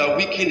things that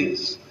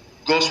weakens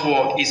God's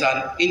work is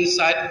an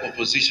inside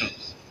opposition.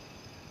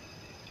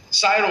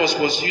 Cyrus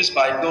was used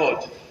by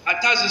God.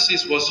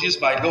 Artaxerxes was used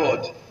by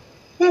God.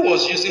 Who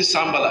was using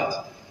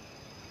Sanballat?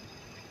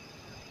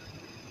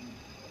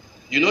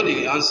 You know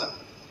the answer.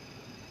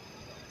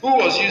 Who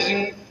was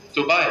using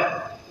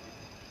Tobiah?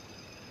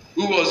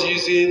 Who was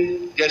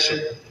using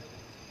Geshem?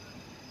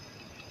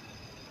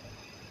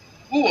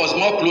 Who was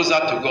more closer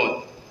to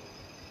God?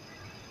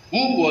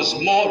 Who was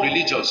more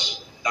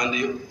religious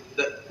than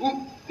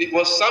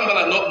was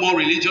Sanballat not more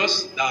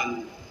religious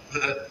than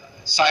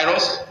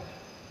Cyrus,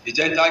 the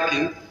Gentile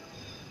king?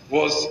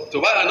 Was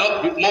Tobiah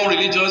not more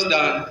religious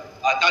than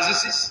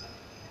Artaxerxes?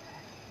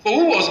 But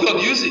who was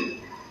God using?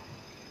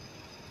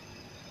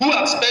 Who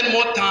had spent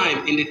more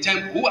time in the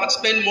temple? Who had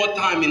spent more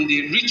time in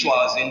the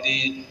rituals, in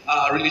the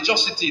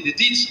religiosity, the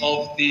deeds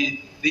of the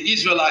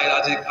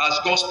Israelites as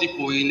God's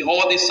people, in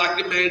all the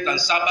sacrament and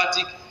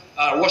Sabbatic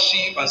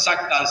worship and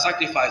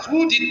sacrifice?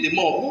 Who did the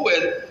more? Who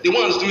were the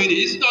ones doing it?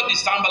 Is it not the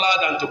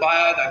Sanballat and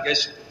Tobiah and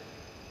Geshem?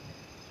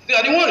 They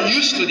are the ones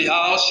used to the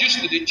house, used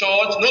to the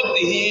church, know the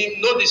hymn,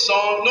 know the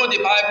song, know the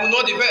Bible,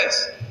 know the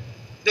verse.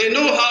 They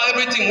know how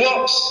everything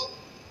works.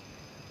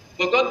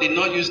 But God did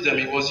not use them.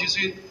 He was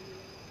using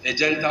a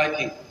Gentile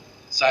king,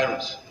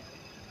 Cyrus,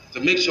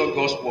 to make sure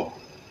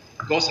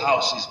God's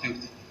house is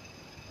built.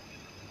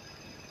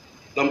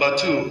 Number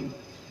 2,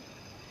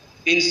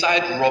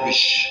 inside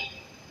rubbish.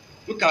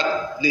 Look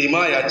at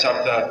Nehemiah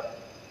chapter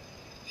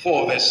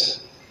 4,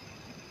 verse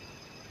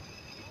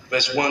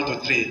 1 to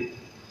 3.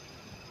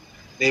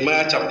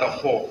 Nehemiah chapter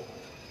 4,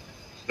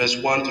 verse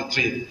 1 to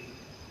 3.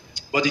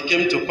 But it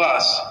came to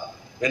pass,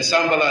 when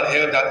Sanballat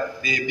heard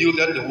that they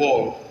builded the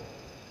wall,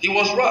 he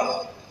was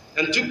wroth,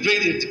 and took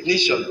great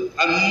indignation,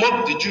 and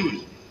mocked the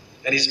Jews.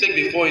 And he spake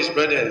before his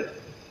brethren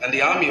and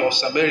the army of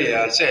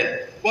Samaria, and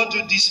said, What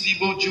do these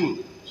feeble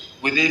Jews?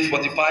 Will they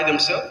fortify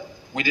themselves?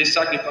 Will they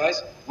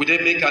sacrifice? Will they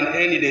make an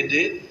end in a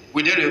day?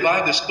 Will they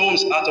revive the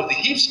stones out of the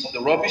heaps of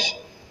the rubbish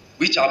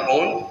which are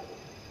burned?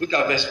 Look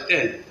at verse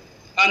 10.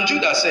 And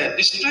Judah said,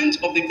 The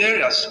strength of the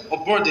bearers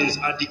of burdens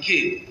are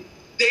decayed.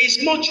 There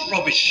is much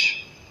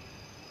rubbish,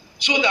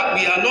 so that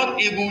we are not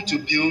able to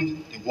build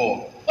the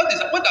wall.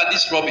 What are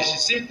these rubbish?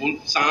 It's simple: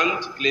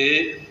 sand,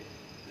 clay,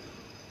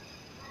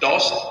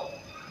 dust.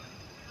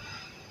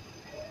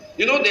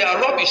 You know, there are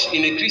rubbish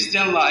in a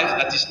Christian life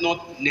that is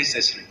not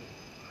necessary.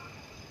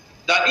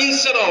 That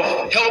instead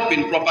of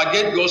helping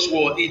propagate God's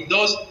word, it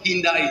does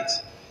hinder it.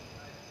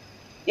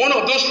 One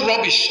of those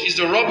rubbish is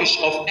the rubbish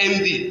of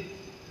envy.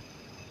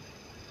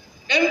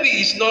 Envy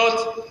is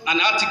not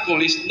an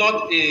article, it's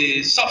not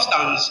a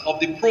substance of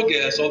the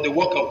progress of the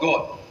work of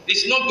God.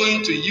 It's not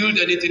going to yield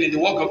anything in the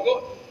work of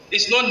God.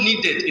 It's not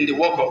needed in the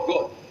work of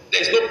God.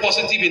 There's no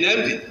positive in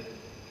envy.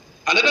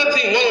 Another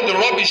thing, one of the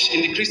rubbish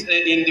in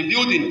the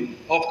building,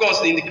 of course,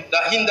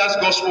 that hinders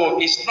God's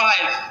work is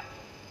strife.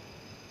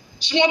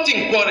 Small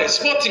thing quarrel,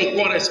 small thing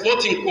quarrel,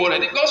 small thing quarrel.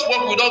 God's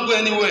work will not go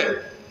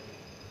anywhere.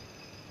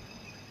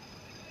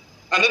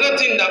 Another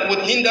thing that would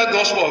hinder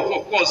God's work,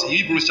 of course,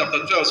 Hebrews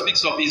chapter 12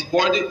 speaks of his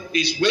burden,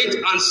 his weight,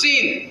 and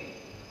sin.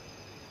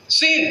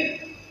 Sin.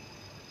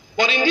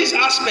 But in this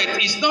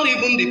aspect, it's not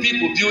even the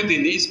people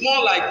building. It's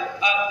more like,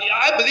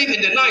 I believe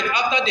in the night,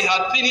 after they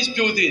had finished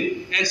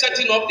building and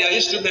setting up their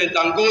instrument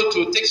and go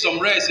to take some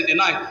rest in the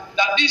night,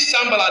 that this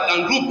Sanballat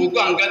and group will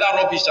go and gather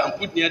rubbish and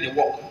put near the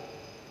work.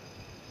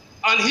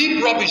 And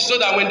heap rubbish, so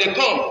that when they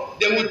come,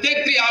 they will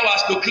take 3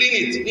 hours to clean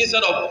it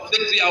instead of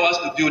take 3 hours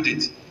to build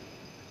it.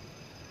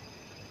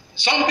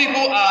 Some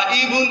people are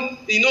even,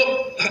 they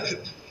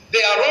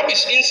are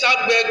rubbish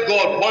inside where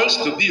God wants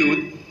to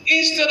build.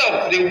 Instead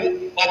of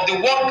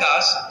the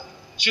workers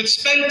should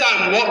spend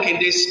time working,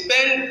 they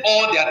spend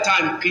all their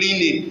time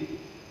cleaning.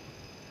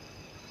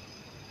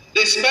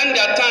 They spend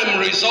their time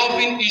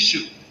resolving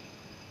issues.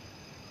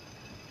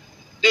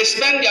 They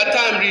spend their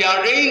time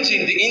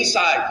rearranging the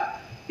inside.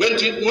 When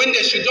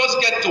they should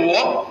just get to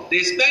work, they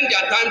spend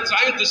their time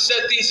trying to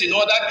set things in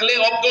order, clear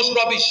up those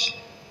rubbish.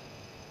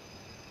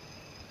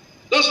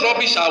 Those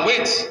rubbish are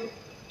weights.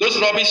 Those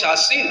rubbish are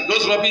sin.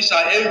 Those rubbish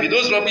are envy.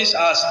 Those rubbish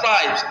are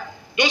stripes.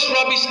 Those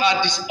rubbish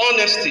are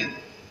dishonesty.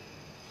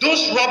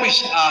 Those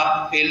rubbish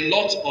are a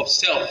lot of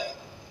self.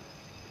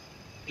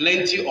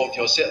 Plenty of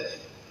yourself.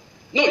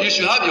 No, you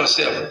should have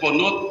yourself, but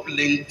not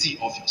plenty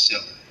of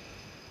yourself.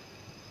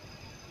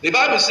 The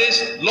Bible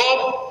says,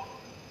 love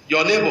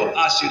your neighbor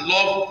as you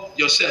love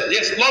yourself.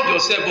 Yes, love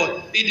yourself,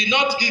 but it did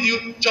not give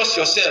you just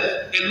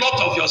yourself, a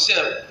lot of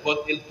yourself, but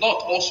a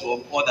lot also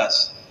of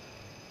others.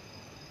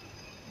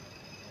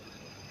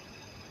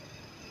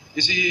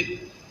 You see,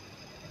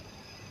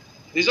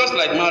 it's just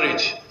like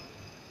marriage.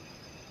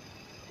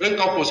 When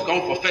couples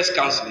come for first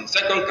counseling,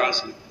 second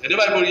counseling, they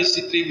never even reach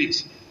 3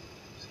 weeks.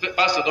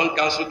 Pastor don't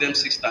counsel them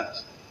 6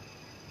 times.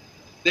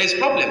 There's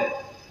problem.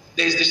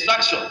 There's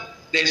distraction.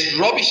 There's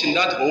rubbish in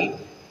that home.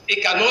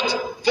 It cannot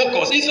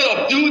focus. Instead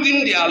of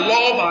building their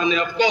love and,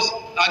 of course,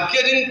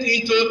 getting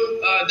into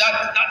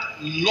that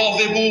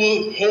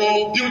lovable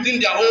home, building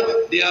their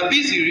home, they are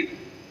busy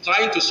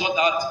trying to sort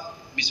out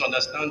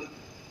misunderstanding.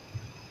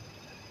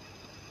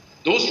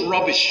 Those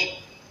rubbish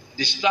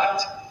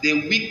distract, they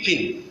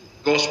weaken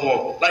God's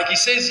work. Like he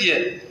says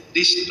here,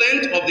 the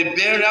strength of the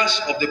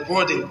bearers of the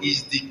burden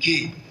is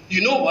decay.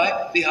 You know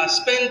why? They have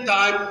spent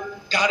time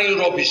carrying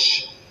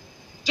rubbish.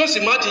 Just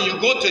imagine you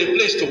go to a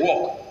place to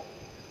work.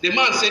 The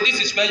man said,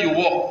 this is where you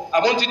work. I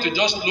want you to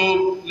just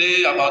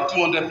lay about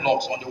 200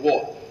 blocks on the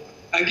wall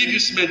and give you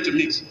cement to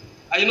mix.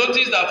 And you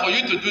notice that for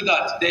you to do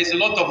that, there is a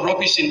lot of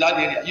rubbish in that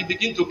area. You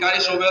begin to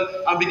carry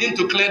shovel and begin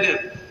to clear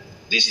them.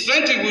 The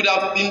strength you would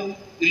have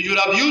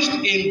used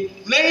in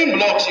laying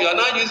blocks, you are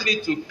now using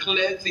it to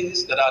clear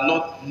things that are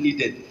not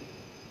needed,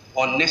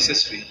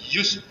 unnecessary,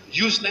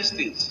 useless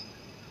things.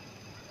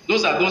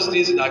 Those are those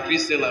things in our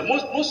Christian life.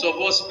 Most of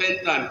us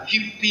spend time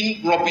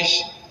keeping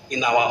rubbish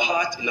in our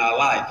heart, in our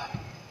life.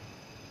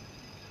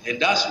 And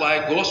that's why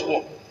God's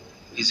work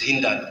is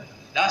hindered.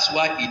 That's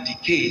why it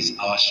decays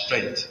our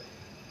strength.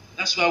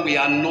 That's why we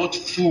are not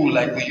full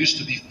like we used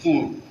to be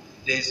full.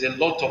 There is a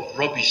lot of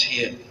rubbish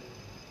here.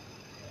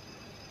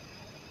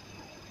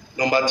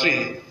 Number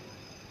 3,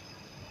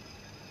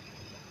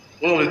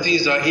 one of the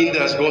things that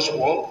hinders God's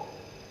work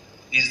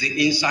is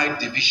the inside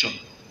division.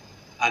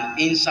 An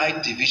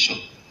inside division.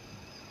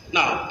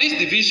 Now, this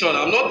division,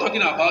 I'm not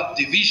talking about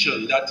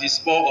division that is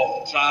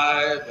more of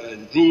tribe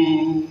and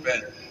group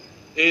and,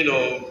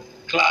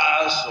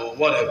 class or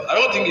whatever. I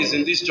don't think it's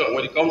in this church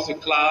when it comes to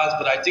class,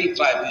 but I think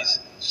tribe is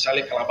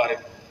Shale Kalabare.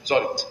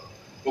 Sorry.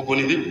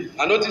 Ogoni people.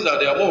 I notice that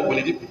there are more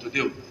Ogoni people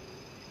today.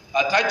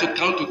 I try to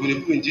count Ogoni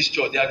people in this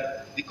church. They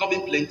are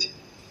becoming plenty.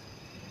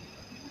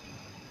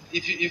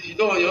 If you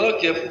don't, you're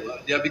not careful,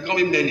 they are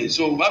becoming many.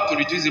 So we have to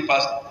reduce the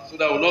pastor so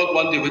that we'll not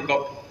one day wake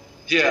up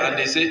here and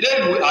they say,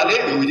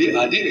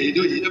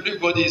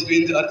 everybody is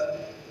doing that.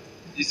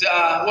 You say,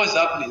 what's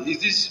happening? Is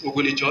this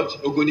Ogoni Church?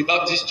 Ogoni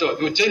Baptist Church?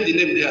 We'll change the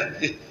name there.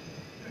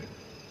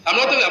 I'm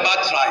not talking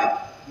about tribe.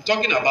 I'm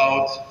talking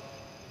about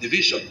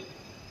division.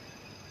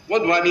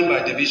 What do I mean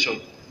by division?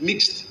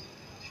 Mixed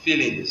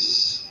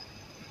feelings.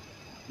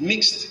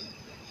 Mixed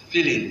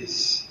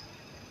feelings.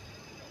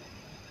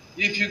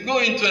 If you go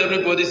into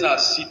everybody's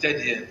house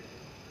seated here,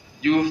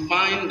 you will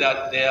find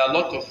that there are a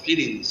lot of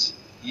feelings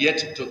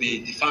yet to be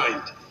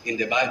defined in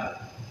the Bible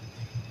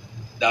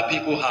that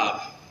people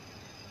have.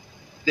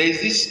 There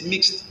is this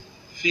mixed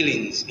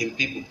feelings in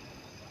people.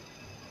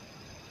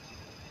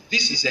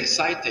 This is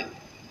excited.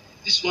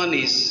 This one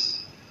is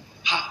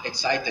half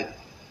excited.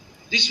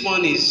 This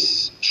one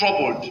is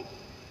troubled.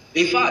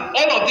 In fact,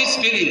 all of these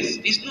feelings,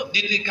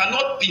 they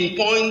cannot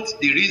pinpoint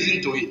the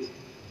reason to it.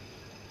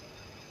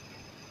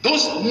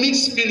 Those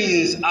mixed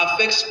feelings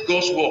affect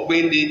God's work.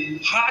 When the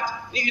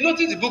heart, you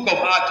notice the book of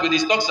Acts when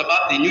it talks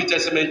about the New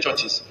Testament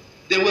churches,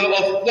 they were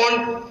of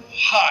one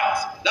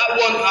heart. That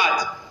one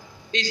heart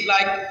is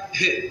like,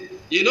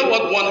 you know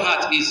what one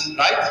heart is,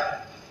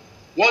 right?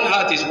 One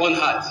heart is one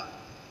heart.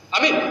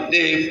 I mean,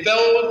 they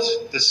felt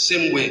the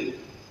same way.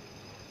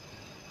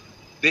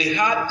 They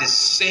had the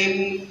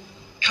same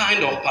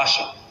kind of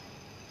passion.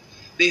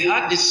 They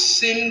had the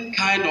same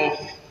kind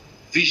of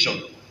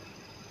vision.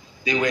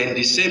 They were on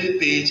the same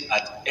page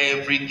at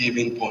every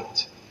given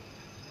point.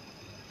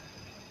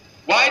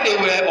 Why they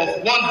were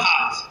of one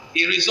heart,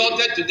 it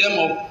resulted to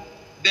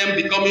them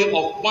becoming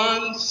of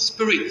one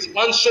spirit,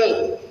 one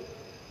soul.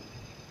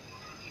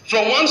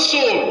 From one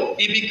soul,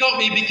 it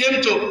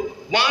became to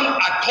one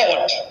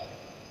accord.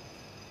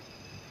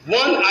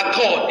 One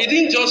accord. It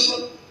didn't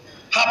just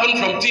happen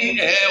from thin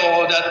air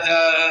or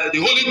that the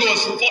Holy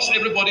Ghost forced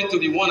everybody to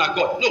be one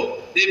accord. No,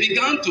 they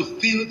began to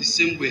feel the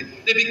same way.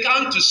 They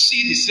began to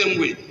see the same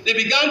way. They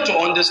began to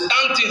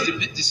understand things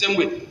the same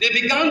way. They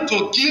began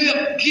to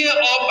gear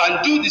up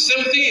and do the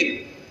same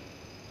thing.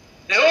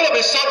 And all of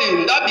a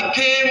sudden, that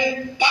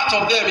became part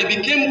of them.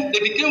 They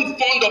became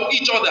fond of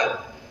each other.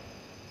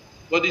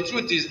 But the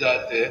truth is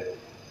that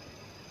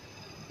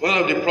one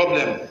of the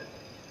problems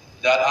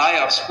that I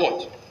have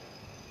spotted,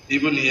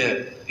 even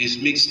here, is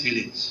mixed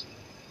feelings.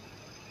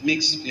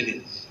 Mixed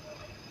feelings.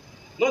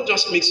 Not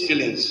just mixed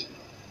feelings.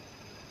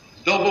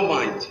 Double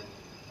mind.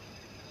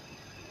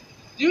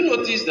 Do you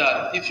notice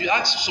that if you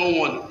ask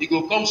someone, he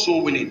will come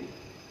soul winning.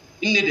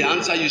 He need to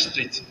answer you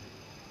straight.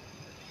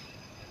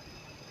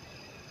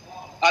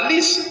 At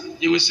least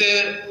he will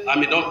say, I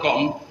may not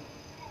come.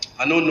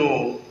 I don't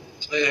know.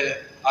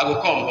 I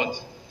will come,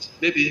 but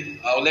maybe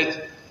I'll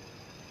let.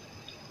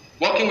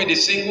 Working with the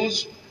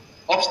singles,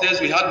 upstairs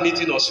we had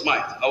meeting on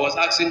Smite. I was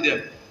asking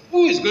them,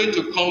 who is going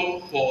to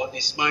come for the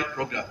Smite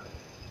program?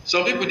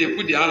 Some people, they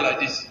put their hand like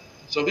this.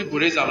 Some people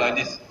raise them like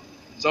this.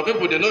 Some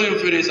people, they don't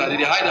even raise and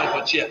they hide them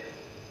for chair.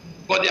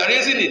 But they are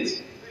raising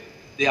it.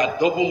 They are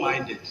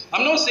double-minded.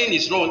 I'm not saying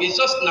it's wrong. It's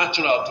just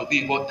natural to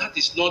be. But that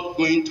is not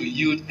going to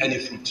yield any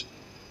fruit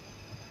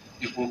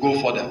if we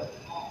go further.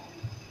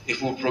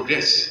 If we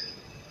progress.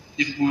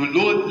 if we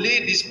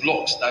lay these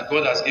blocks that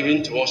God has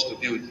given to us to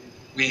build,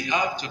 we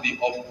have to be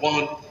of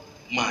one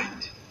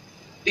mind.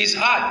 It's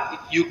hard.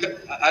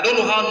 I don't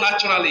know how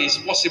naturally it's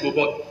possible,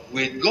 but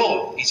with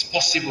God, it's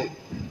possible.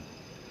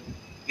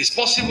 It's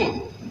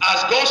possible.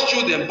 As God's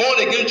children,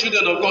 born again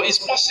children of God, it's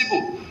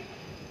possible.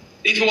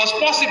 If it was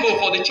possible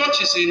for the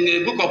churches in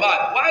the book of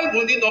Acts, why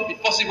would it not be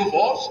possible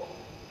for us?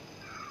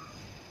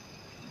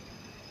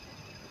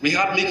 We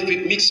have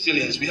mixed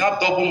feelings. We have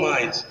double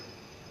minds.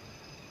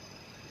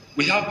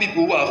 We have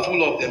people who are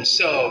full of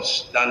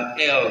themselves than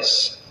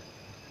else.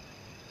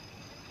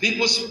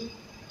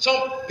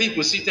 Some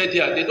people seated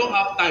here, they don't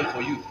have time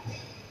for you.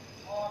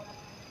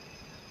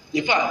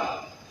 In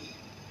fact,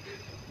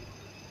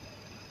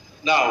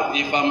 now,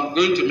 if I'm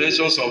going to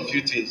mention some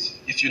few things,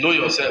 if you know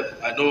yourself,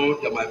 I know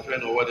you're my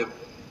friend or whatever,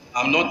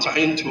 I'm not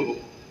trying to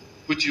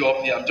put you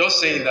up here. I'm just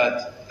saying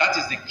that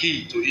is the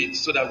key to it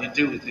so that we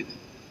deal with it.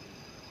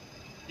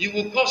 You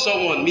will call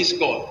someone miss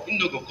call, he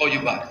no go call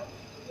you back.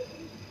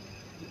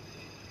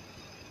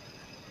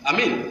 I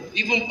mean,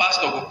 even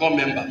pastor will call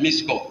member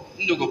miss call,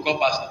 he no go call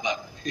pastor back.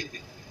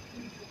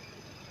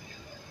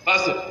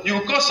 Pastor, you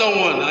will call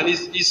someone and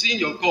he's seeing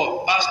your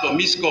call, pastor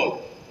miss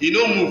call, he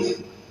no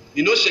move,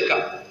 he no shake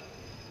up.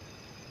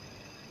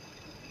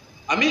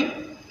 I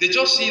mean, they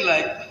just see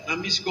like a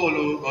miss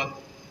call, but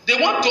they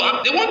want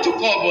to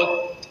call,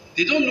 but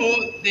they don't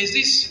know there's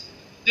this.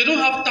 They don't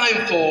have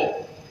time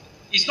for.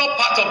 It's not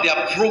part of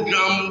their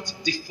programmed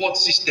default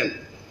system.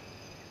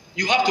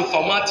 You have to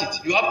format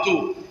it. You have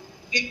to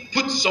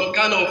put some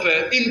kind of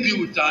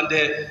inbuilt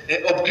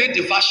and upgrade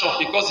the version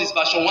because it's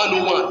version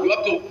 101. You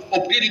have to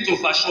upgrade it to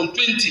version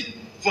 20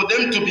 for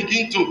them to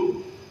begin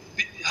to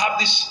have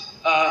this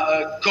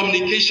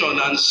communication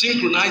and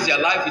synchronize their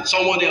life with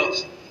someone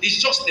else. It's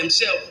just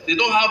themselves. They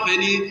don't have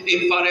any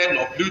infrared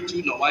nor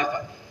Bluetooth nor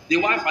Wi-Fi. The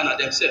Wi-Fi are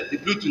themselves. The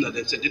Bluetooth are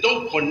themselves. They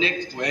don't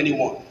connect to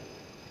anyone.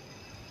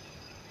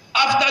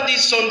 After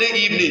this Sunday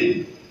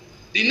evening,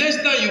 the next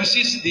time you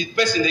see the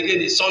person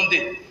again is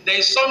Sunday. There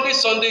is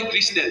Sunday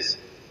Christians.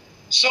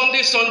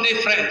 Sunday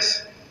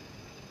friends.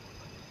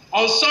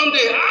 On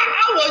Sunday,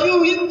 how are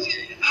you?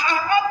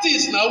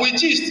 Artists now, we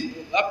gist.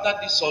 After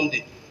this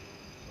Sunday,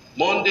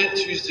 Monday,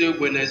 Tuesday,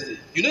 Wednesday.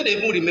 You know they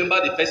even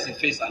remember the person's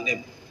face and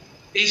name.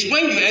 It's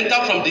when you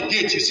enter from the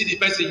gate, you see the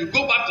person, you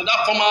go back to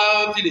that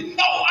former feeling.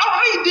 Oh, how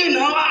are you doing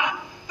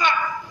now?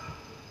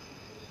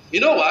 You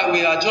know why?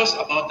 We are just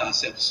about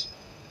ourselves.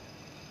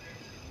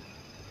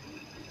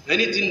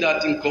 Anything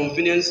that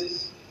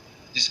inconveniences,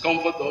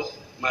 discomfort us,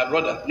 my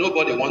brother,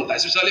 nobody wants that,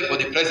 especially for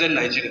the present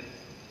Nigeria.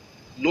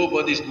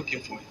 Nobody is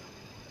looking for it.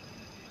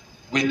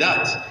 With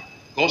that,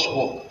 God's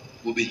work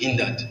will be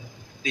hindered.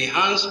 The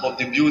hands of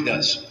the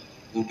builders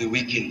will be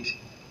weakened.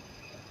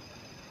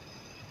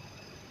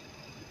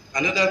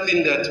 Another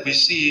thing that we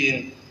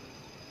see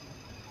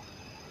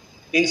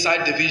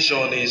inside the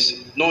vision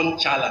is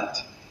nonchalant.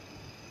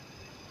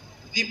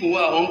 People who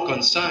are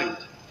unconcerned.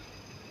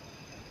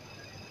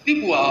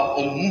 People are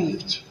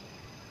unmoved.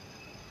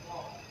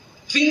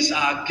 Things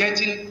are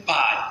getting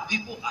bad.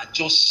 People are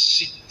just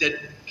seated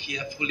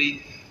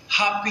carefully,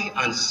 happy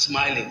and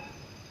smiling.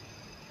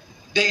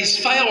 There is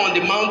fire on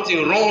the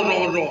mountain,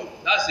 run.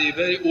 That's a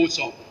very old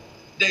song.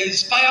 There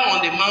is fire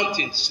on the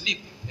mountain,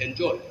 sleep,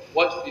 enjoy,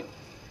 watch film.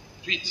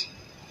 Tweet,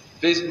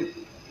 Facebook,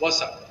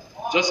 WhatsApp.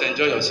 Just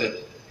enjoy yourself.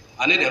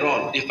 I need a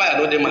run. The fire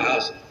not in my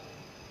house.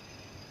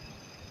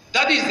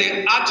 That is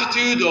the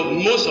attitude of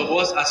most of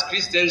us as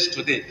Christians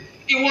today.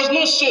 It was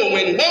not so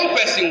when one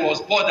person was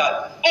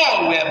bothered,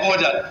 all were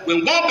bothered.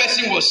 When one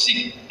person was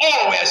sick,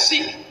 all were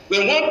sick.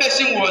 When one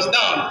person was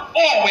down,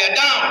 all were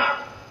down.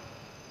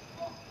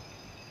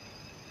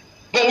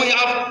 But we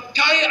have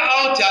carried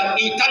out an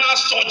internal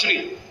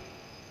surgery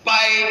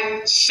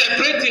by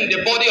separating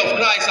the body of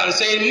Christ and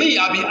saying, me,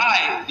 I be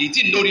I. It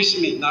didn't nourish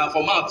me. Now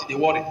from out, they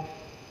worry.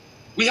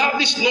 We have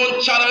this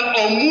nonchalant,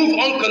 unmoved,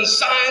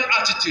 unconcerned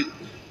attitude.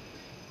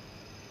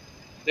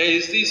 There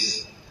is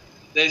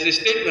a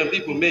statement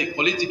people make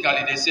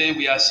politically. They say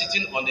we are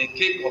sitting on a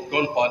cake of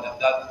gunpowder.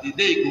 That the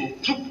day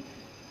it go, poof.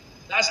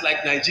 That's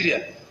like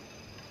Nigeria.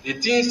 The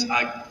things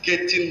are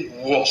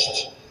getting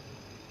worse.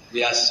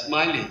 We are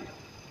smiling.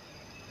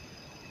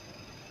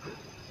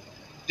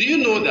 Do you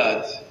know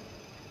that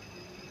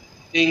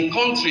in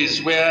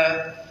countries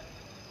where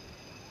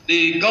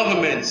the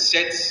government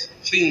sets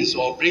things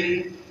or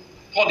bring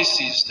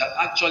policies that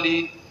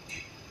actually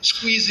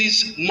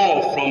squeezes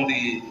more from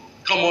the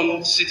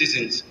common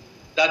citizens,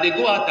 that they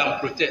go out and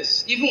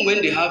protest, even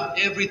when they have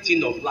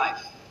everything of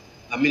life,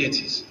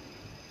 amenities.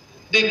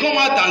 They come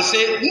out and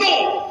say,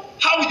 no,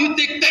 how will you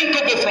take 10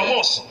 kobo from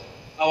us?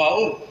 Our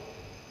own.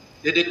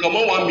 They come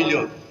on 1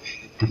 million.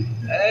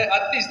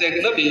 At least there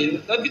cannot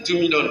be 2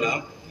 million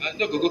now.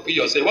 Don't go kill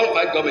yourself. One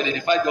fight government, they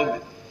fight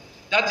government.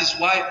 That is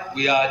why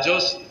we are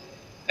just,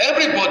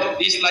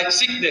 everybody is like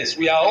sickness.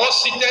 We are all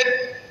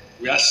seated,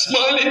 we are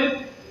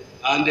smiling,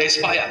 and there's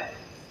fire.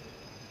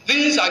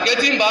 Things are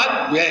getting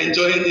bad, we are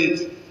enjoying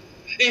it.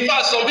 In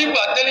fact, some people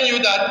are telling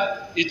you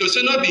that it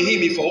will not be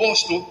him if for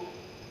us too.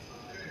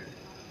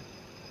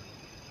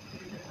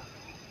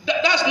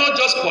 That's not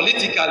just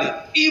politically.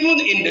 Even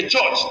in the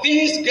church,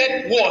 things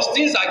get worse.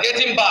 Things are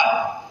getting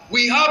bad.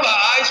 We have our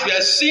eyes, we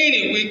are seeing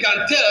it, we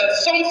can tell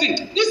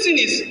something. This thing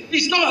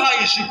it's not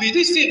how it should be.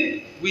 This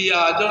thing, we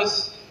are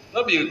just,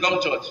 not be you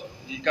come church,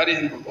 you carry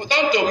him,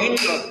 come to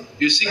him,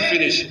 you sing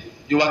finish,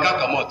 you waka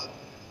comot.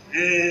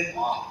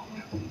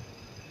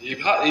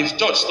 If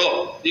church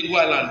stop, Igbo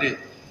Island day,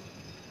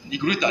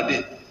 Igruta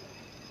day,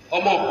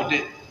 Omo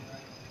day.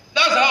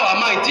 That's how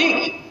our mind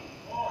think.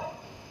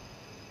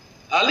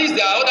 At least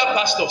there are other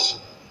pastors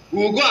who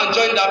will go and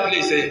join that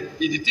place.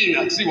 The thing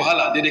and see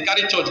wahala. They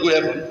carry church go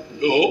heaven.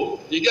 No,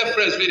 you get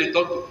friends where they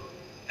talk to.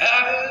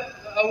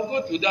 I will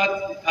go to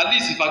that. At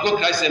least if I go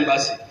Christ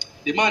Embassy,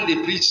 the man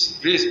they preach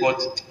grace,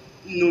 but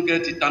no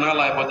get eternal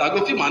life. But I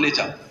go feel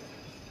manager.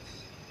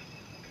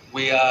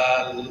 We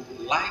are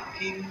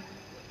liking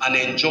and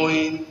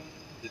enjoying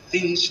the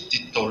things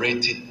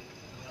deteriorating.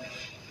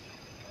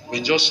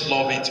 We just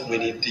love it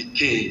when it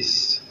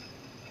decays.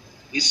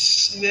 It's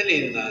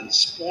smelling and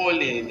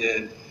spoiling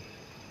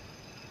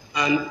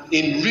and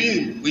in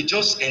ruin, we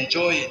just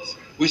enjoy it.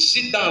 We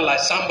sit down like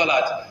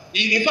Sambalat.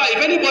 In fact,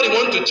 if anybody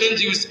wants to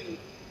change you,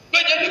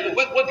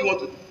 what do you want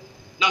to do?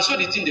 Now so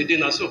the thing they did,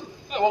 now so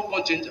I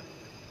want to change it.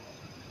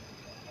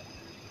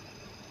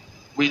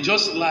 We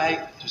just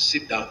like to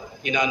sit down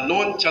in a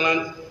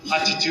nonchalant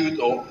attitude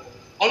or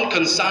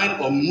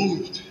unconcerned or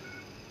moved.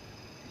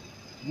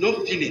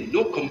 No feeling,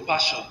 no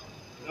compassion.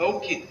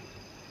 Okay.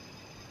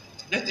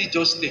 Let it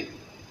just stay.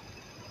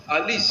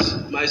 At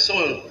least my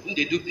son, when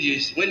they do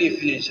PhD, when he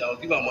finish, I'll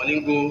give him money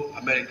go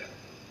America.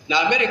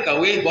 Now America,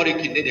 where body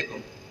kid they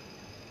come.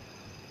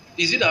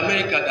 Is it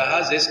America that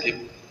has escape?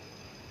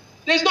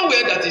 There's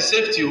nowhere that is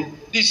safety.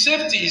 The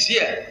safety is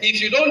here.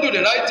 If you don't do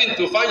the right thing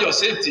to find your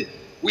safety,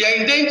 we are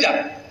in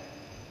danger.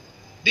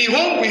 The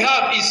home we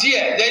have is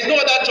here. There is no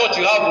other church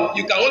you have.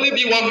 You can only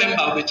be one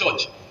member of the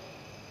church.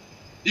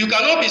 You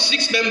cannot be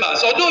 6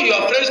 members. Although you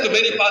are friends to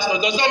many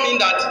pastors, does not mean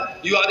that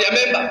you are their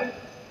member.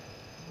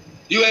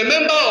 You are a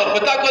member of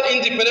Port Harcourt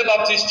Independent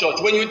Baptist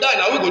Church. When you die,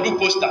 now we go do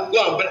poster.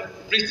 Go and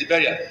preach the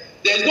burial.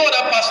 There is no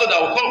other pastor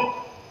that will come.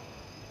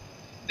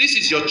 This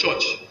is your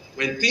church.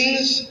 When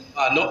things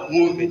are not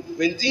moving,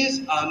 when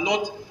things are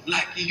not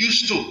like it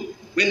used to,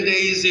 when there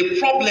is a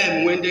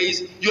problem, when there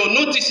is, you're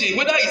noticing,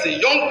 whether it's a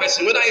young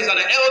person, whether it's an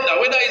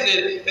elder, whether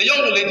it's a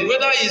young lady,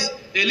 whether it's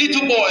a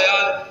little boy,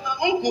 an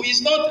uncle,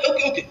 it's not,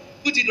 okay,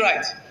 put it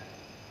right.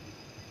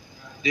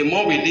 The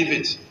more we leave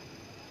it.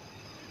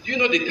 Do you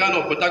know the kind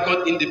of Port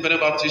Harcourt Independent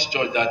Baptist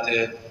Church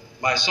that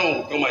my son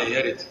will come and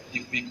inherit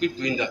if we keep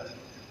doing that?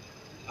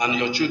 And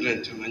your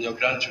children too, and your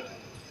grandchildren.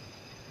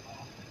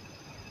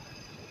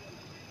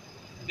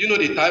 Do you know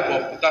the type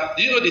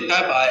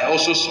I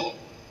also saw?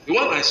 The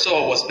one I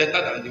saw was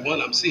better than the one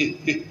I'm seeing.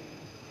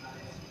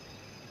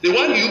 The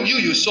one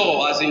you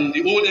saw, as in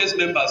the oldest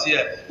members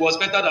here, was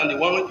better than the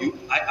one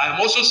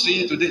I'm also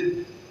seeing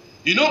today.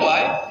 You know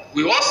why?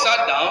 We all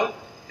sat down,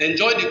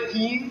 enjoyed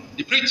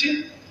the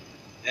preaching,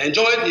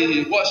 enjoyed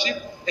the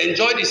worship,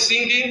 enjoyed the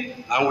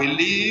singing, and we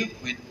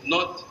leave with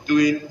not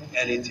doing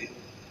anything.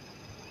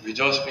 We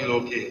just feel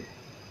okay.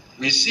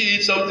 We see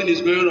it, something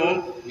is going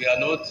on, we are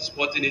not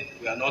spotting it,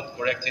 we are not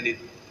correcting it,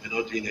 we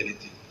are not doing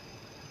anything.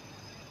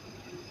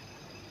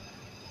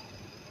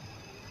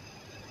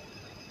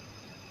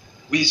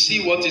 We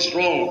see what is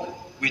wrong,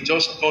 we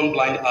just turn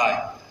blind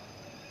eye.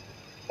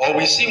 Or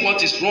we see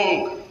what is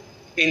wrong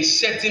in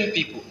certain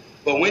people,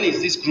 but when it's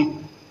this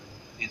group,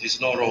 it is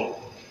not wrong.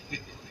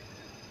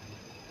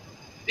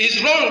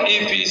 It's wrong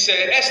if it's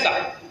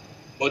Esther,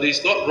 but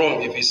it's not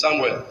wrong if it's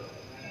Samuel.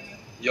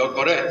 You're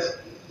correct.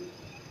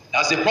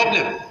 That's the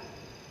problem.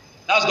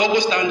 That's double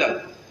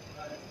standard.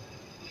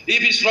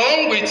 If it's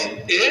wrong with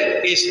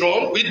A, it's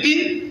wrong with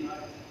B.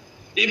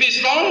 If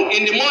it's wrong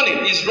in the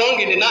morning, it's wrong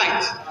in the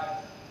night.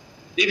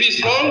 If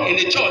it's wrong in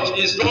the church,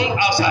 it's wrong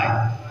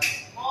outside.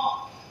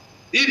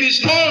 If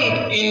it's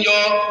wrong in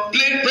your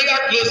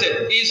prayer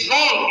closet, it's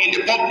wrong in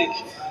the public.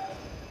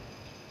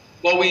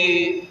 But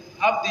we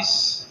have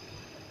this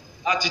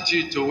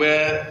attitude to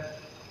where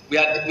we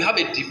have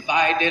a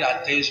divided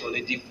attention,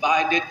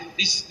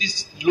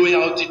 this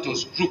loyalty to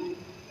group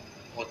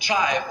or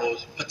tribe or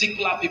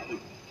particular people.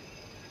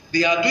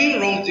 They are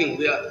doing wrong thing.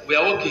 We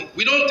are okay.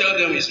 We don't tell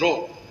them it's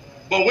wrong.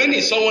 But when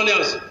it's someone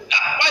else,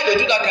 why they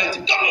do that kind of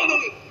thing? No.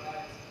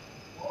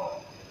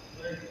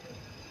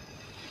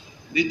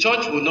 The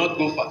church will not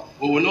go far.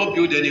 We will not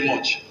build any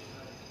much.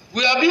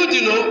 We are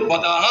building,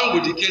 but our hand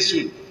will decay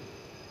soon.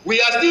 We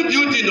are still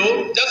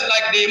building, just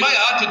like Nehemiah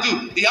had to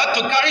do. He had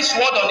to carry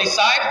sword on his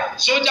side.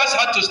 Soldiers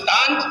had to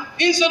stand.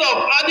 Instead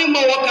of adding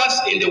more workers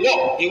in the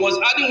war, he was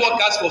adding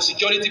workers for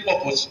security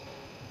purpose.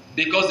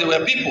 Because there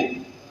were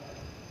people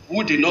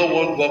who did not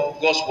want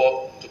God's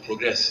work to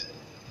progress.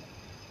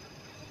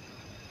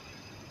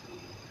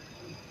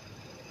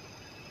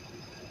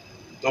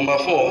 Number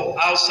 4,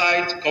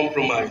 outside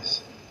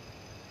compromise.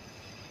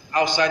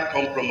 Outside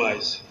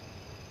compromise.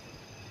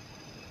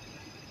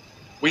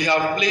 We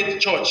have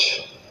played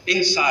church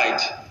inside,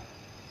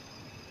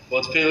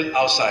 but failed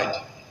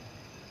outside.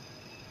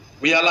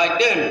 We are like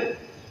them.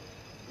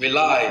 We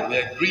lie, we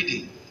are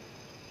greedy,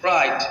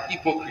 pride,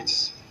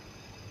 hypocrites.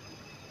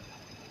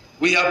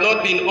 We have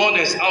not been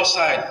honest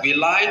outside. We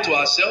lie to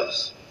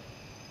ourselves.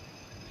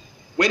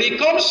 When it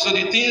comes to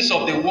the things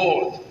of the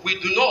world, we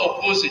do not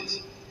oppose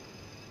it.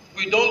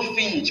 We don't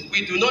flinch.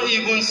 We do not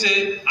even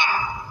say,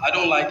 I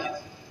don't like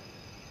it.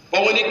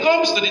 But when it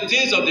comes to the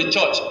things of the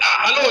church,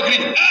 I don't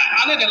agree.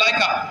 I don't like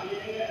her.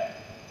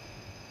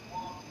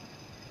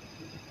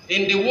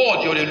 In the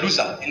world, you're a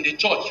loser. In the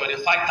church, you're a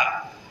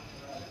fighter.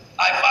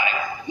 I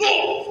fight.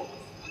 No.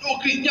 I don't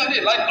agree. Me, I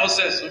don't like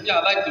nonsense. So me,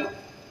 I like to.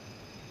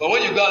 But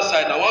when you go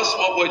outside, now one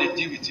small boy, they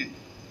deal with you.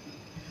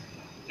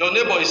 Your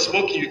neighbor is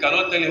smoking. You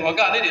cannot tell him,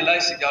 okay, I need a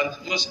light cigar.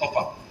 Just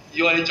offer.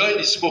 You are enjoying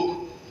the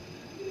smoke.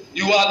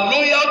 You are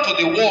loyal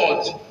to the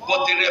world,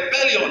 but the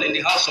rebellion in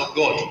the house of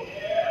God.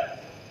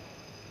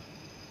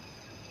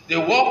 The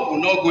work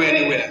will not go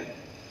anywhere.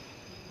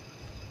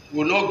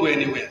 Will not go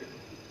anywhere.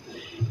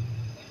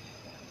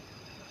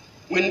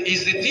 When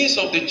it's the things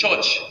of the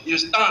church, you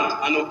stand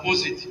and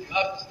oppose it. You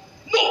have to,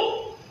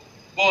 no.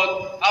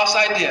 But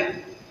outside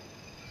there,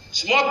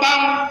 small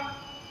bam,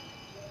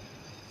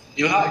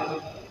 you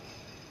hide.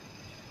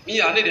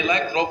 Me, I need to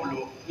like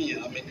trouble. Me,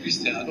 I'm a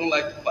Christian. I don't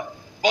like to fight.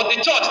 But the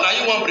church, now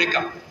you want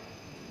breaker.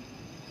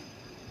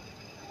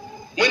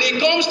 When it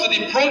comes to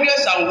the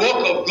progress and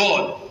work of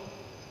God,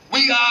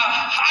 we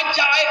are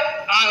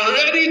agile and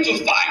ready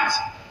to fight.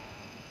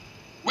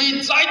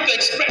 We try to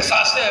express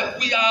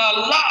ourselves. We are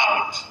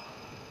loud.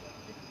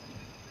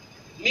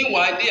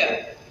 Meanwhile,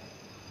 there,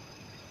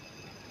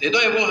 they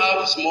don't even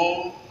have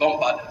small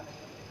gunpowder.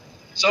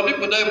 Some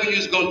people don't even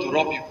use gun to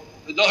rob you.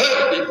 They don't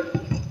hurt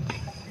people.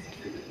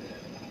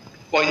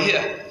 But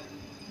here,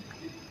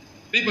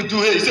 people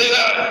do it. They say,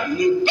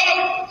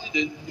 God,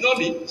 you know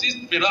me, since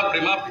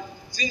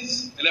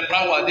the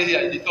brown were there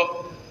here, they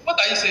talk. What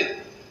are you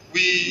saying?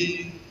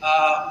 We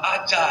are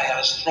agile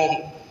and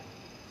strong.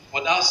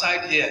 But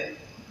outside here,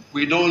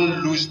 we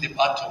don't lose the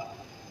battle.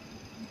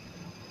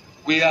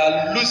 We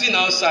are losing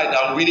outside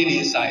and winning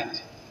inside.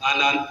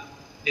 And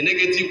a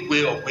negative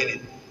way of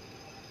winning.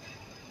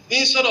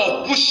 Instead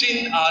of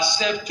pushing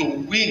ourselves to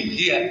win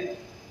here,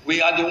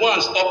 we are the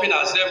ones stopping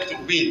ourselves to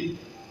win.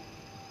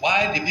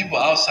 While the people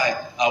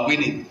outside are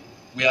winning,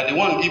 we are the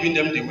ones giving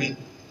them the win.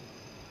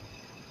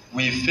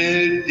 We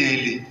fail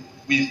daily.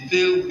 We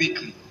fail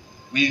weekly.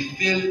 We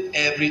fail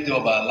every day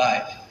of our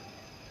life.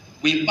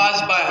 We pass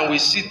by and we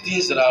see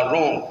things that are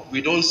wrong.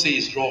 We don't say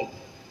it's wrong.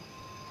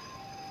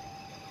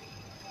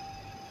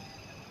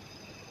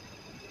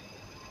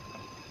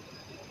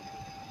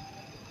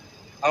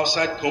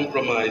 Outside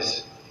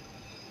compromise.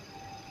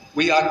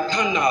 We are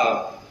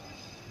carnal.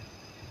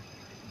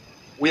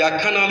 We are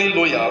carnally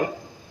loyal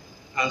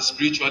and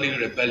spiritually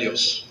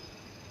rebellious.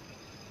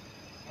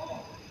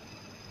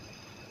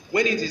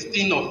 When it is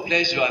thing of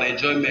pleasure and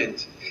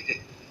enjoyment,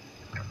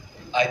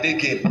 I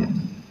take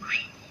him.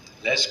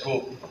 Let's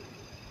go.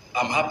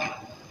 I'm happy.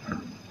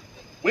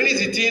 When it's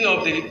the thing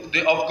of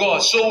the of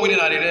God, so winning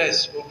at the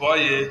rest. Oh boy,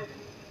 yeah.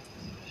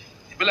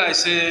 People like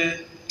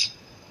say,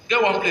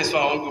 get one place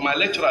where I want to go. My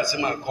lecturer say,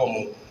 man, come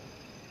on.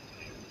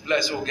 People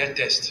like say, oh, get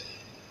test.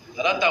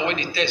 At that time when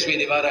the test we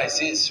never write,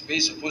 since we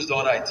supposed to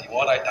write, you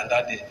won't write on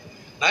that day.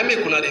 Now I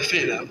make una dey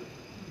fail.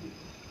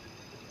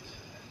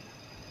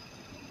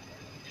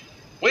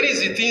 When it's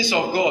the things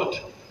of God,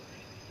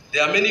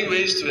 there are many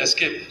ways to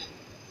escape.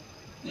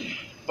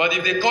 But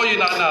if they call you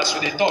now, so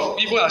they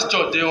talk. Even as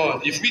church, they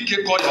on. If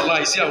Wike call your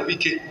line, see I'm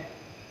Wike.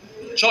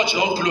 Church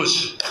don't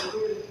close.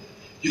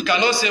 You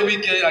cannot say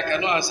Wike, I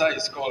cannot answer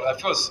his call.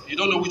 At first, you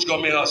don't know which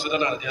government house, whether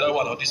the other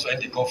one or this one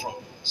they call from.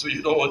 So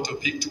you don't want to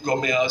pick two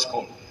government house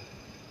call.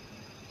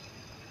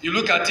 You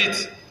look at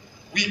it,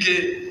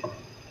 Wike.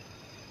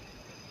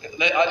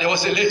 There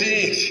was a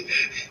lady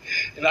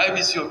in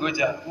IBC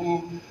Ogoja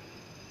who,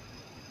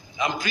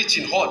 I'm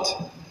preaching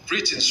hot,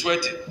 preaching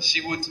sweating. She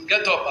would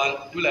get up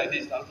and do like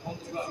this. And come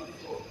to her.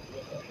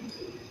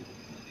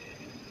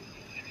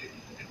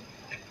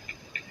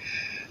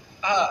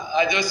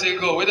 I just say,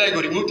 go, whether I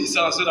go remove the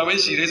sound so that when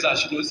she raises her,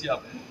 she knows here.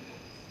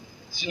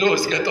 She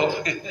knows, get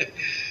up.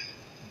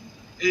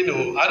 You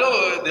know, I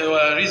know there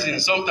were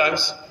reasons,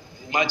 sometimes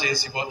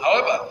emergency, but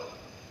however,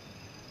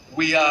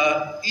 we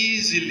are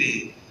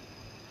easily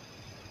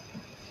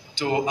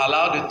to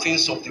allow the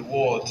things of the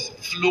world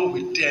flow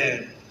with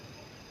them,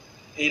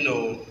 you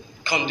know,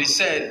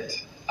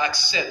 condescend,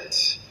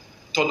 accept,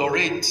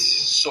 tolerate,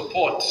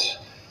 support,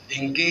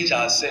 engage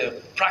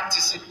ourselves,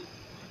 practice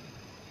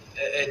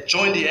it,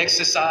 join the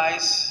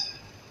exercise,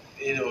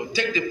 you know,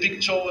 take the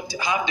picture,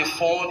 have the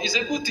fun. It's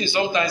a good thing.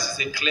 Sometimes it's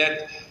a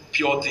clear,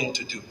 pure thing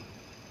to do.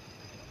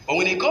 But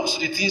when it comes to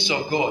the things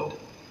of God,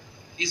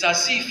 it's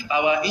as if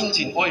our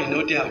engine, or you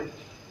know them.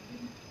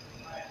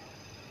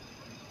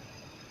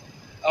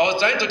 I was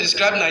trying to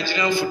describe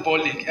Nigerian Football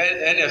League,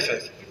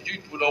 NFF. You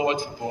people don't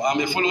watch football. I'm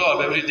a follower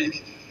of every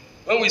league.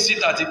 When we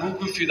sit at the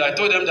Ibuku field, I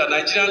told them that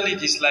Nigerian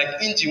league is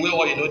like engine where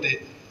all you know there.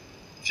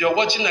 If you're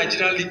watching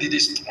Nigerian league, they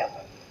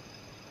stop.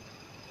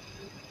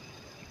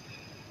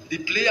 The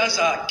players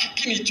are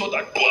kicking each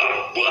other.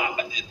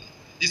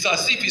 It's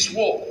as if it's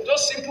war.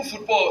 Just simple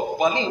football,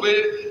 balloon,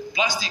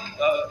 plastic,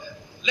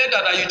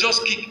 leather that you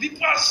just kick.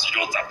 People are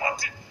serious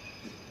about it.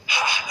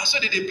 That's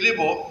why they play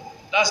ball.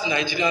 That's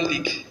Nigerian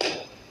league.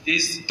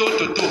 It's toe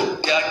to toe.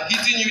 They are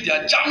hitting you, they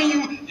are jamming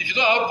you. If you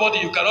don't have body,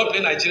 you cannot play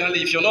Nigerian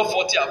league. If you're not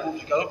 40 above,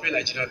 you cannot play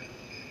Nigerian league.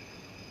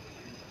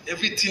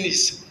 Everything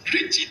is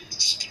rigid,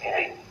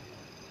 strong.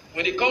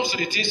 When it comes to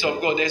the things of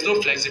God, there is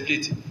no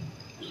flexibility.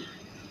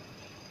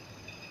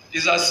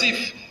 It's as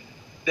if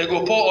they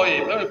go pour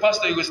oil. When the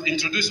pastor will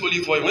introduce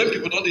olive oil, when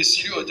people don't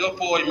see you, just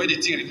pour oil, make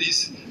the thing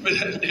release. Make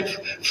them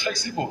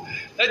flexible.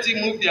 Let it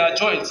move their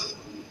joints.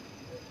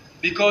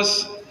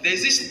 Because there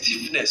is this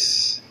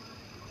stiffness.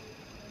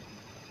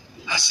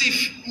 As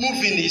if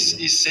moving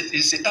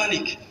is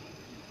satanic.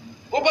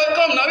 Oh, but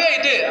come now, where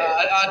are they?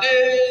 Are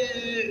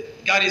they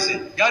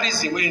garrison?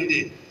 Garrison, where are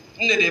they?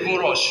 They even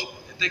rush.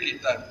 They take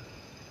it time.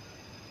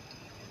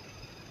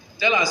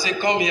 Tell and say,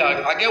 come here.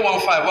 I get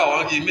 1.5. I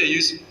want to give me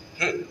use.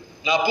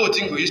 Now, poor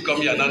thing go use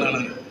come here. No.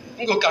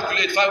 I'm go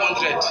calculate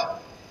 500,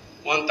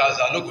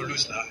 1,000. I no go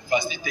lose now. If I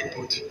still take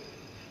both.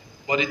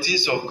 But the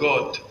things of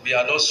God, we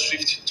are not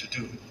swift to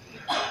do.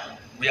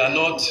 We are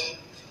not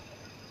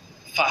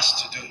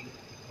fast to do.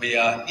 We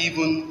are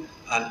even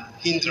an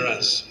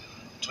hindrance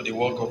to the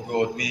work of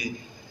God.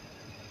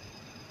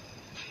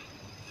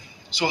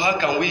 So how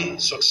can we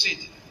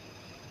succeed?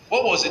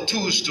 What was the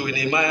tools to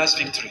Nehemiah's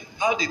victory?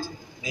 How did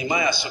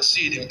Nehemiah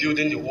succeed in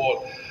building the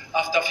wall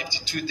after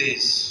 52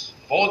 days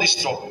of all these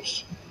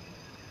struggles?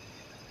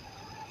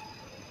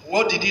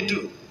 What did he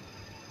do?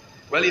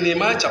 Well, in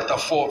Nehemiah chapter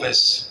 4,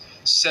 verse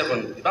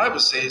 7, the Bible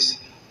says,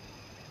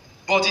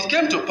 but it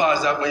came to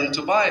pass that when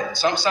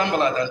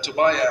Sanballat and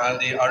Tobiah and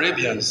the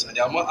Arabians and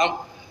the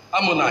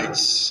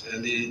Ammonites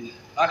and the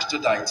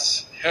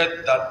Ashdodites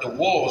heard that the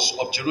walls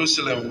of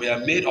Jerusalem were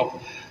made up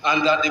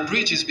and that the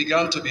bridges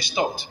began to be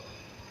stopped,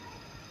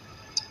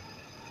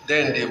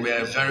 then they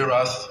were very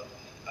wrath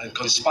and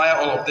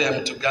conspired all of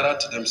them to gather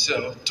to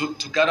themselves,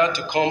 to gather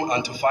to come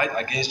and to fight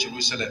against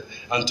Jerusalem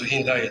and to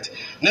hinder it.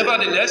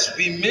 Nevertheless,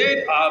 we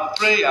made our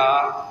prayer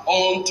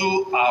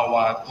unto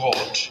our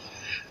God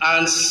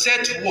and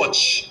set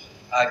watch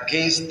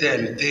against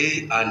them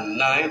day and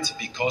night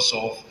because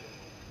of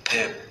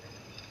them.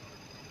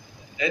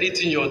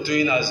 Anything you're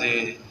doing as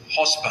a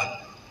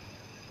husband,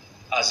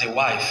 as a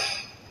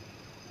wife,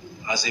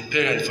 as a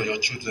parent for your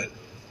children,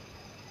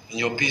 in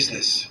your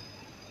business,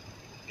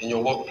 in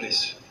your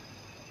workplace,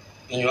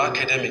 in your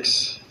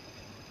academics,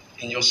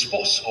 in your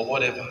sports or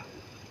whatever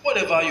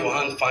your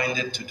hand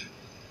findeth to do,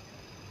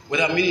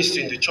 whether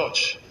ministry in the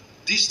church,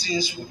 these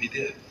things will be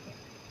there.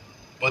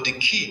 But the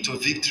key to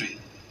victory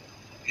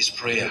is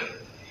prayer.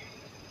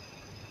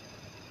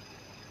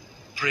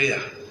 Prayer.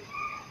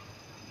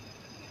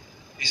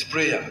 Is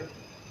prayer.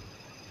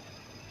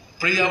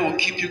 Prayer will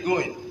keep you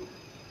going.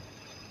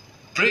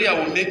 Prayer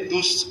will make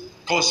those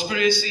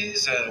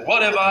conspiracies and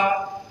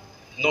whatever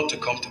not to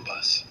come to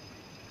pass.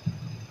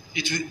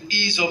 It will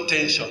ease up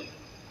tension.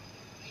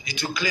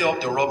 It will clear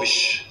up the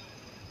rubbish.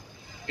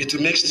 It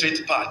will make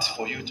straight path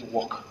for you to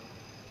walk.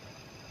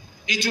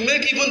 It will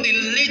make even the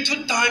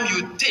little time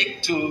you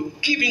take to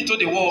give into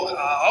the work.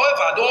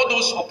 However, all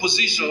those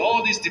opposition,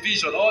 all this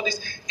division, all these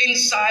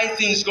inside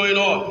things going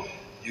on,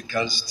 you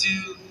can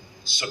still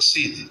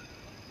succeed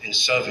in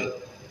serving,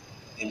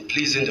 in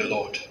pleasing the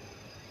Lord.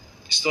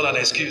 It's not an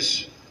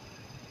excuse.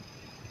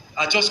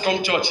 I just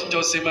come church,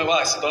 just say my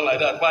wife sit down like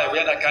that. Why?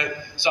 Where that kind?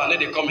 So I know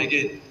they come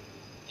again.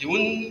 You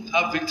won't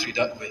have victory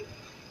that way.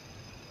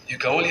 You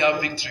can only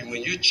have victory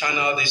when you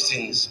channel these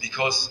things,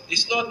 because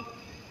it's not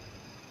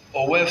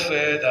a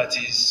welfare that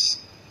is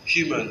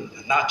human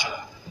and natural.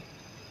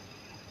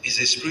 It's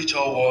a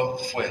spiritual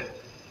warfare.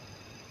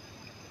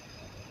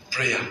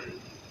 Prayer.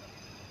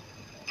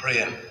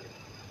 Prayer.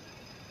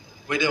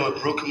 Whether a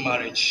broken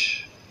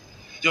marriage,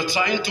 you're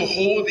trying to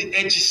hold the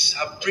edges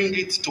and bring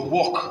it to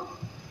work.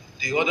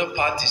 The other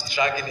part is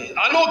dragging it.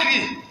 I don't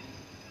agree.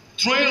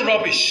 Throwing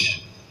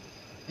rubbish.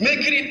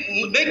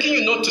 Making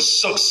you not to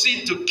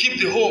succeed to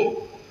keep the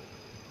home.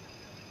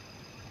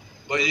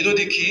 But you know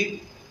the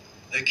key?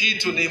 The key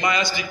to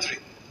Nehemiah's victory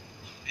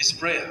is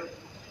prayer.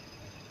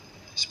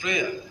 It's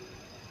prayer.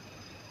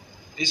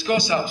 It's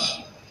God's house.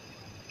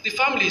 The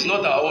family is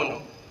not our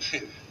own.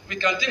 We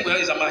can think, well,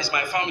 it's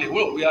my family.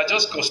 Well, we are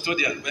just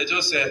custodians. We're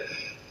just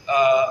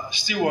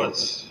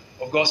stewards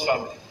of God's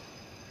family.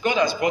 God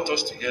has brought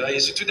us together. He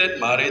instituted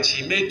marriage.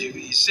 He made you.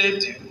 He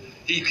saved you.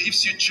 He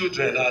gives you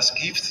children as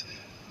gifts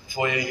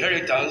for your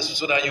inheritance,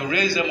 so that you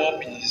raise them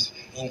up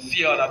in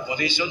fear and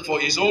admonition for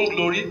His own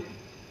glory.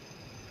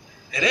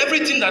 And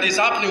everything that is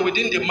happening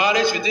within the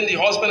marriage, within the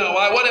husband and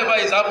wife, whatever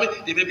is happening,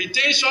 there may be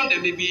tension,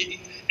 there may be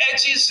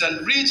edges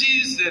and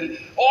ridges and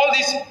all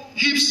these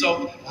heaps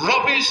of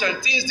rubbish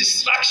and things,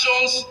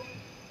 distractions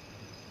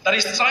that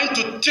is trying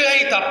to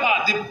tear it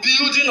apart, the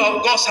building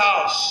of God's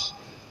house.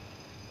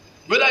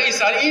 Whether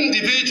it's an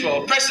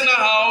individual, personal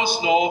house,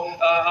 or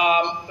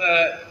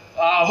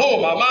our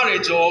home, our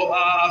marriage, or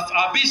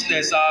our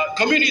business, our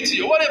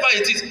community, or whatever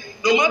it is,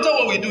 no matter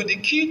what we do, the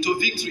key to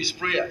victory is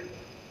prayer.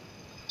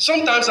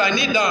 Sometimes I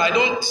kneel down, I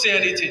don't say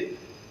anything.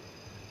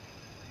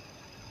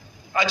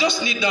 I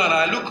just kneel down,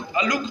 I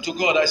look to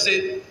God, I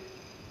say,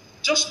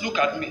 just look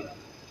at me.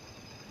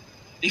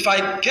 If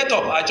I get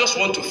up, I just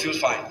want to feel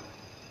fine.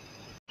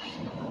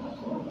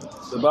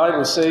 The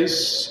Bible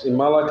says in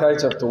Malachi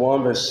chapter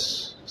 1,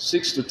 verse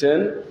 6 to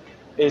 10,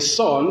 a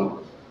son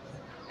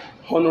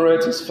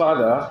honoreth his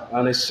father,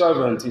 and a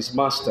servant his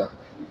master.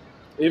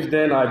 If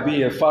then I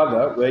be a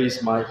father, where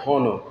is my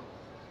honor?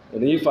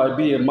 And if I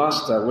be a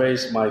master, where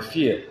is my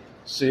fear?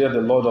 Saith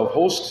the Lord of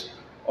hosts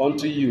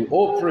unto you,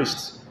 O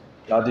priests,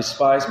 that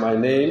despise my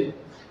name.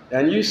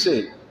 And you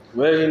say,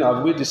 wherein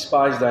have we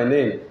despised thy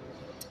name?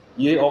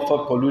 Ye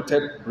offer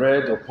polluted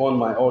bread upon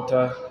my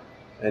altar,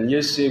 and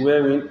ye say,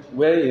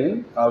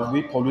 wherein have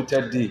we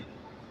polluted thee?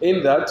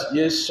 In that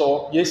ye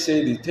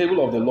say, the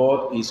table of the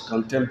Lord is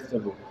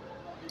contemptible.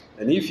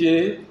 And if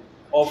ye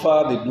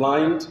offer the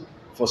blind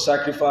for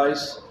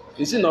sacrifice,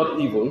 is it not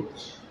evil?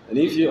 And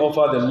if ye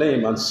offer the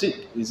lame and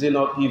sick, is it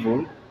not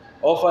evil?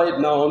 Offer it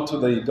now unto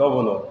the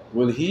governor.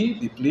 Will he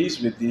be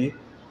pleased with thee,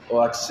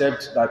 or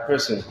accept thy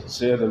person,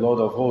 saith the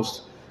Lord of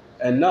hosts?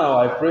 And now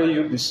I pray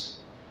you,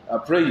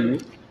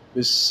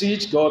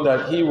 beseech God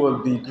that he will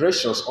be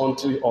gracious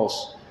unto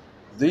us.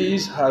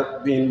 These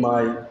have been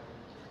by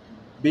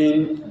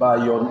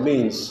your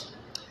means.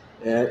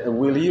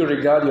 Will ye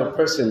regard your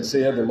person,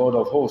 saith the Lord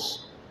of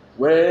hosts?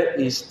 Where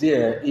is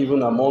there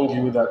even among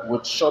you that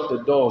would shut the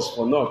doors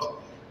for naught?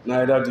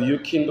 Neither do you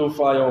kindle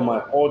fire on my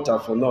altar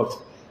for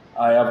naught.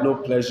 I have no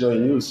pleasure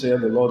in you,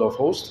 saith the Lord of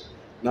hosts.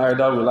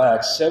 Neither will I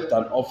accept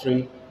an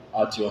offering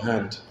at your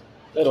hand.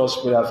 Let us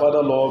pray. Our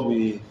Father, Lord,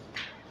 we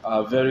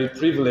are very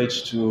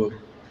privileged to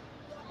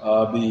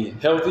be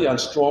healthy and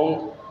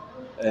strong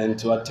and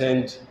to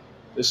attend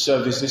the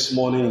service this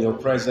morning in your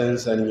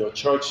presence and in your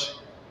church.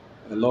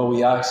 And Lord,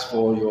 we ask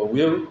for your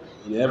will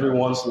in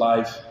everyone's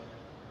life.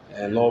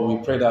 And Lord, we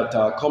pray that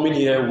our coming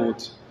here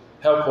would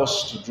help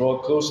us to draw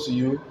close to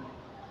you,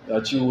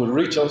 that you will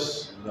reach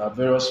us in our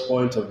various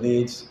points of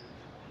needs.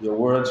 Your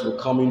words will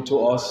come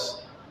into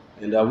us,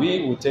 and that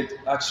we will take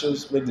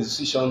actions, make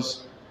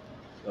decisions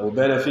that will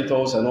benefit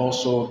us and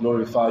also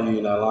glorify you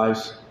in our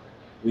lives.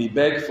 We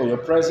beg for your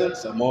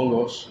presence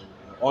among us,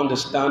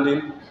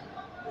 understanding,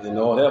 and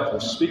Lord, help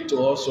us. Speak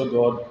to us, oh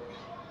God,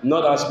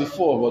 not as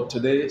before, but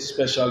today,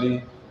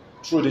 especially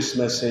through this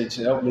message.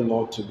 Help me,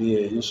 Lord, to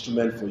be an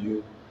instrument for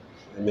you,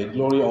 and may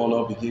glory and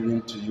honor be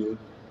given to you.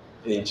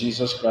 In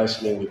Jesus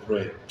Christ's name we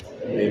pray.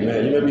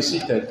 Amen. You may be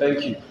seated.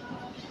 Thank you.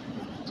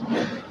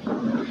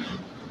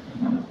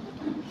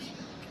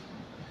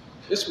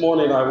 This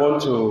morning I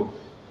want to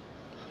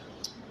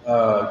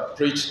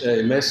preach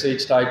a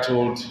message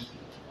titled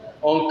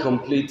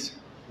Incomplete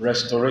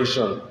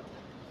Restoration.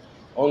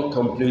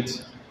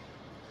 Incomplete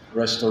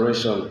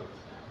Restoration.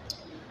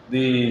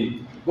 The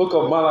book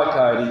of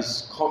Malachi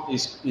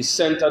is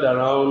centered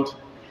around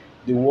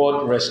the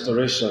word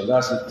restoration.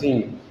 That's the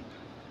theme,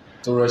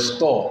 to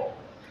restore.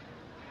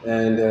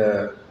 And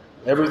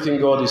everything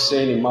God is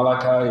saying in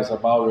Malachi is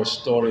about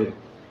restoring.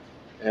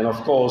 And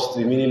of course,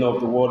 the meaning of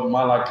the word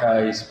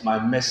Malachi is my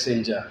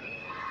messenger.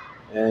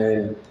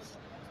 And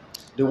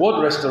the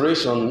word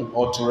restoration,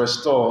 or to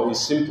restore, is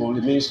simple.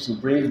 It means to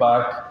bring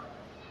back,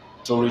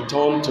 to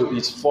return to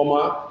its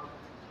former,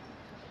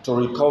 to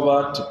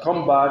recover, to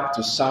come back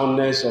to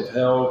soundness of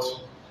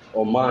health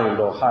or mind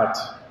or heart,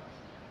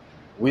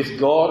 with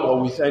God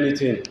or with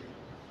anything.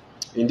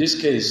 In this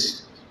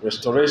case,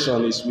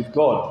 restoration is with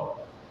God.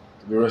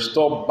 To be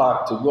restored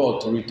back to God,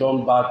 to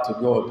return back to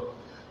God,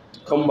 to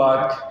come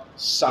back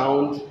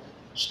sound,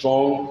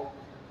 strong,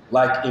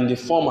 like in the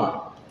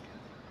former.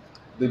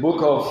 The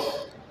book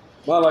of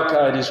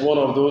Malachi is one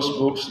of those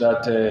books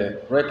that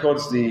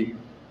records the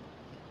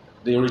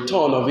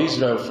return of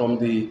Israel from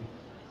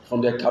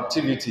their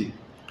captivity.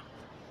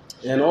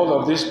 And all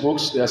of these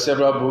books, there are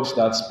several books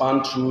that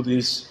span through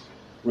this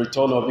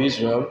return of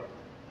Israel,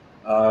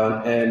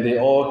 and they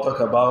all talk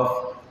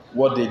about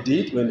what they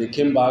did when they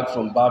came back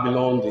from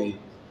Babylon, the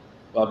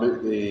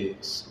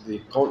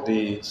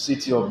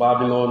city of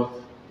Babylon,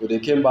 when they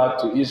came back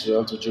to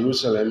Israel, to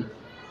Jerusalem,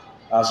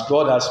 as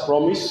God has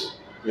promised.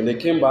 When they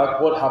came back,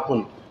 what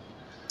happened?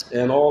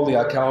 And all the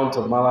accounts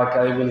of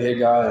Malachi, even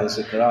Haggai and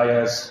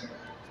Zechariah,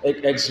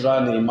 Ezra,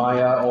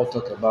 Nehemiah, all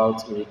talk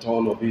about the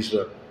return of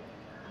Israel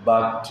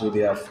back to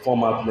their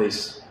former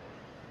place.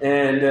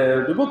 And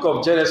the book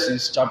of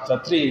Genesis, chapter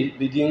 3,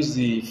 begins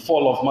the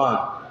fall of man.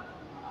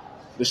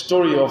 The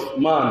story of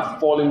man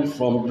falling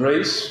from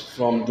grace,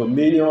 from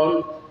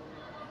dominion,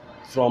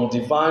 from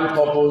divine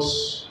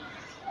purpose,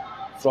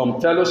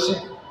 from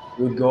fellowship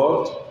with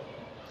God,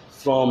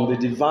 from the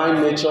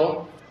divine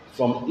nature,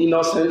 from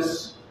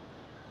innocence.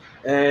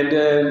 And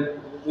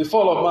the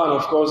fall of man,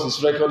 of course,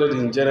 is recorded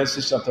in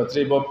Genesis chapter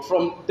 3. But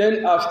from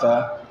then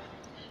after,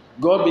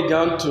 God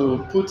began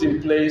to put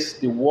in place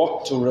the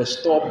work to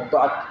restore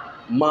back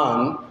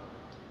man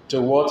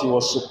to what he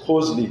was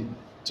supposedly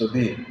to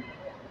be.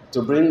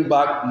 To bring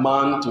back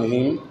man to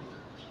him,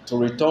 to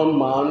return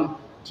man,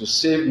 to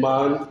save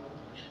man,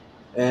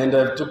 and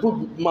to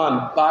put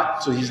man back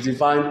to his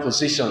divine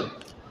position.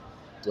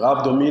 to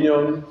have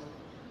dominion,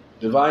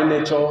 divine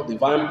nature,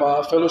 divine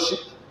power, fellowship,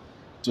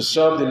 to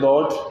serve the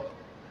Lord,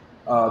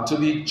 to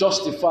be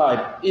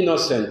justified,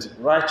 innocent,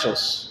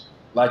 righteous,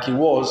 like he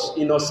was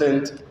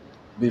innocent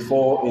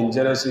before in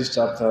Genesis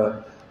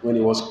chapter when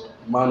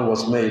man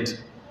was made.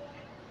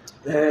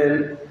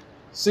 And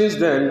since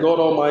then, God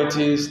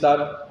Almighty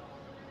started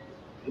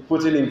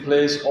putting in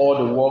place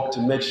all the work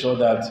to make sure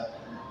that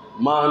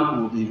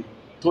man will be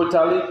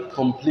totally,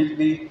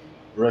 completely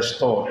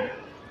restored.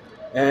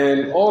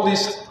 And all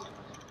these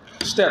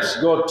steps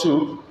God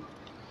took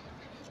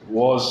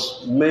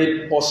was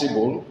made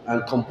possible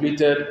and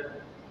completed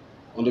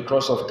on the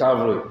cross of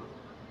Calvary.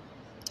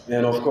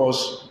 And of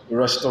course, the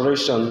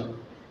restoration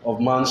of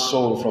man's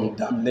soul from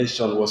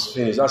damnation was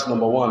finished. That's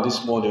number one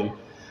this morning.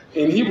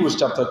 In Hebrews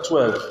chapter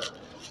 12,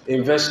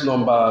 in verse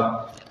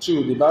number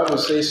 2, the Bible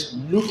says,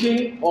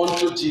 looking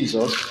unto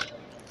Jesus,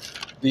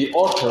 the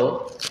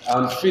author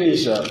and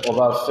finisher of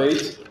our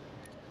faith,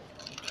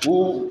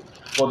 who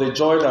for the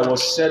joy that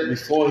was set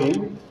before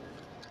him,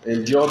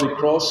 endured the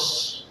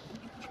cross,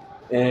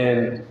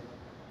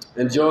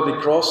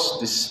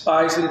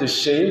 despising the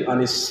shame,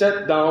 and is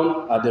set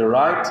down at the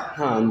right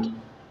hand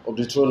of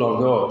the throne of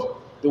God.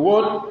 The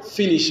word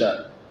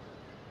finisher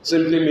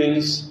simply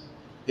means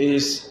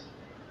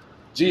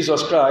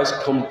Jesus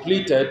Christ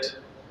completed,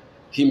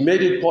 he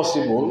made it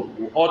possible,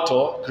 the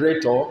author,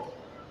 creator,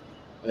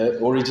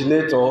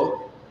 originator,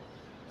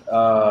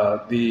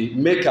 the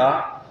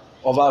maker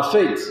of our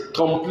faith,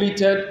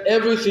 completed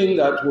everything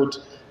that would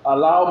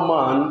allow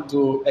man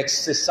to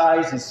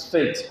exercise his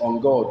faith on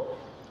God.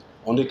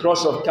 On the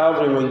cross of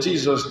Calvary, when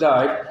Jesus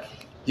died,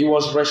 he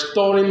was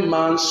restoring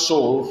man's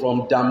soul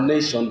from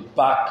damnation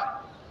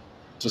back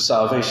to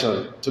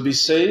salvation, to be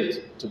saved,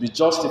 to be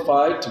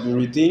justified, to be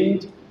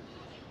redeemed,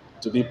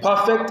 to be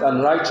perfect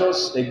and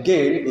righteous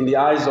again in the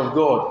eyes of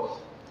God.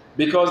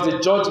 Because the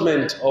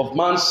judgment of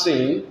man's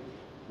sin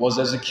was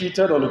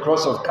executed on the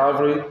cross of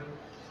Calvary,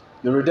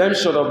 the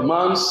redemption of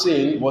man's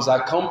sin was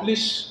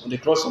accomplished on the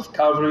cross of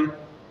Calvary,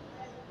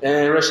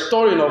 and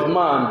restoring of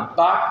man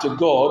back to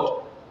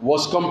God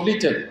was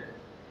completed.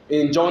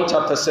 In John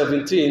chapter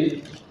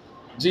 17,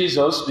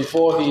 Jesus,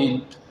 before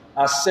he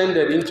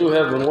ascended into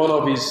heaven, one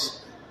of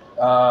his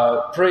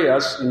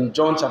prayers in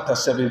John chapter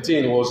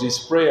 17 was his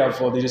prayer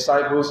for the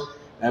disciples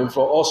and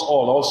for us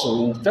all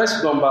also. In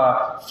verse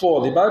number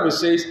 4, the Bible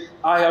says,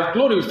 I have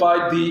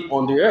glorified thee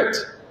on the earth.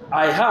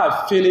 I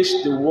have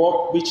finished the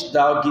work which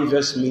thou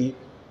givest me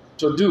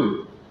to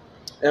do.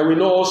 And we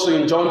know also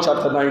in John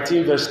chapter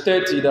 19, verse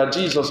 30, that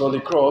Jesus on the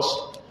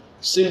cross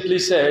simply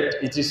said,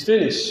 it is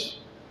finished.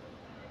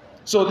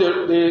 So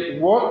the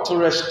work to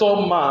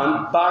restore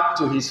man back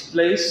to his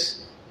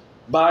place,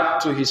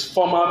 back to his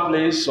former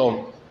place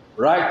of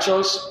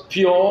righteous,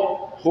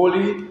 pure,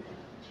 holy,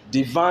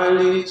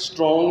 divinely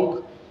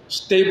strong,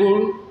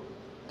 stable,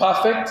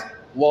 perfect,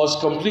 was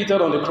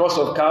completed on the cross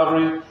of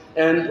Calvary.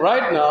 And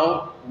right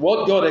now,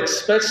 what God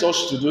expects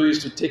us to do is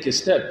to take a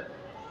step.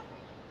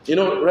 You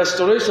know,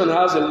 restoration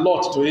has a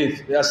lot to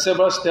it. There are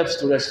several steps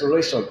to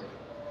restoration.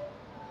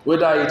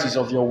 Whether it is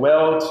of your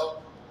wealth,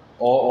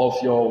 or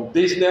of your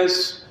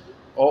business,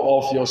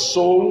 or of your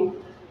soul,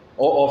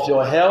 or of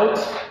your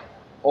health,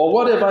 or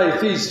whatever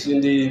it is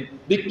in the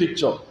big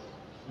picture.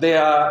 There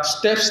are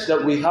steps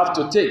that we have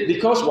to take.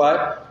 Because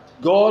why?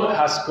 God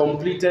has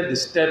completed the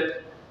steps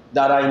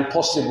that are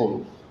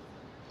impossible,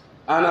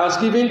 and has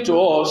given to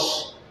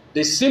us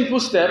the simple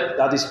step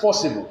that is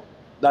possible,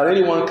 that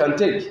anyone can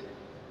take.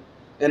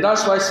 And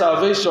that's why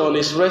salvation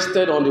is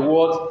rested on the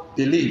word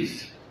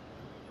believe.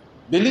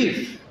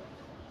 Believe.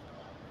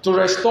 To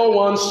restore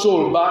one's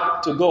soul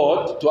back to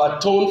God, to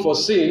atone for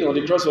sin on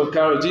the cross of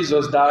Calvary,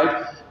 Jesus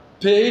died,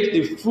 paid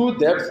the full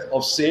depth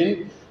of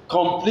sin,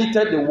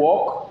 completed the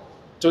work.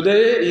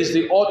 Today is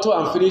the author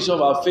and finisher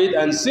of our faith,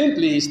 and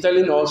simply is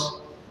telling us,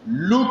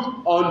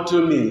 look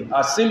unto me.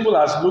 As simple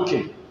as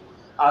looking,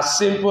 as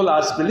simple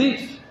as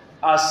belief,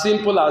 as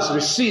simple as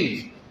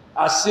receive,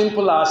 as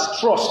simple as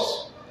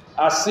trust,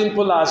 as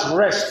simple as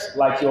rest,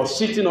 like you're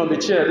sitting on the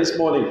chair this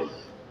morning.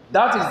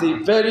 That is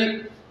the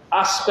very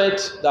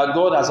aspect that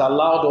God has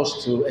allowed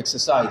us to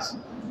exercise.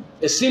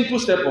 A simple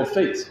step of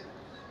faith.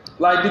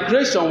 Like the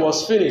creation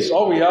was finished,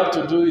 all we have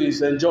to do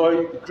is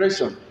enjoy the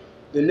creation,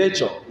 the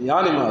nature, the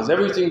animals,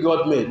 everything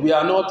God made. We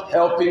are not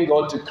helping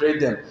God to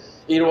create them.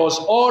 It was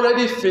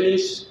already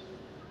finished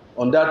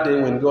on that day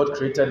when God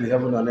created the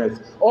heaven and earth.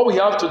 All we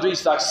have to do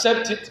is to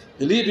accept it,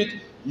 believe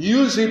it,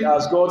 use it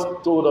as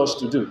God told us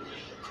to do.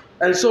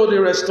 And so the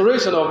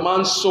restoration of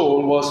man's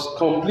soul was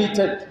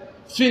completed,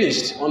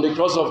 finished on the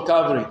cross of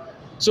Calvary.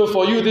 So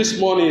for you this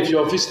morning, if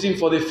you're visiting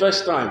for the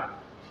first time,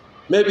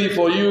 maybe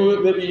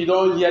you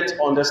don't yet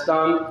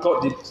understand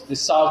the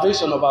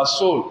salvation of our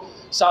soul.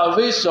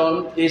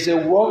 Salvation is a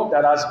work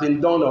that has been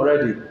done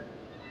already.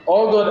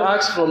 All God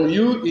asks from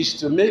you is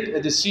to make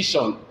a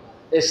decision,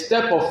 a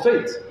step of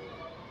faith,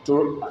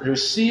 to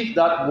receive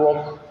that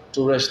work,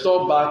 to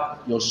restore back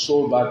your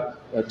soul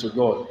back to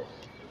God.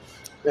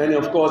 And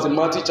of course, in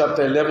Matthew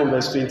chapter 11,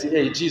 verse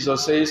 28,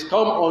 Jesus says,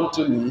 come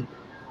unto me,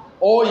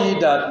 all ye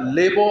that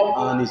labor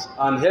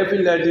and heavy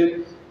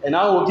laden, and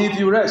I will give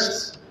you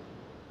rest.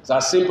 It's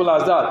as simple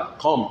as that.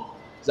 Come.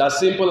 It's as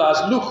simple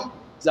as look.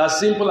 It's as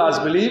simple as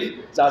believe.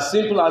 It's as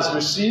simple as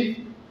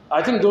receive.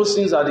 I think those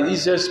things are the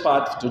easiest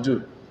part to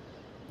do.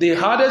 The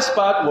hardest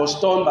part was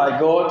done by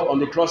God on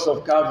the cross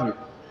of Calvary.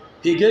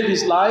 He gave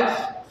his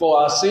life for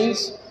our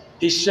sins.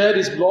 He shed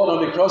his blood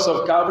on the cross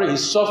of Calvary. He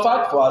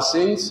suffered for our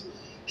sins.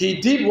 He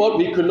did what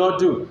we could not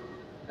do,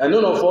 and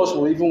none of us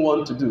will even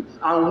want to do,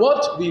 and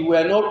what we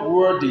were not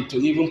worthy to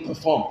even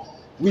perform.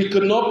 We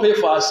could not pay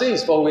for our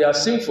sins, for we are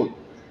sinful.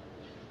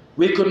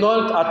 We could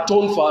not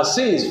atone for our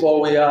sins,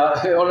 for we are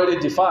already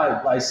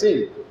defiled by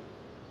sin.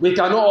 We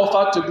cannot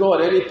offer to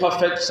God any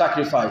perfect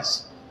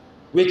sacrifice.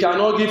 We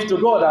cannot give to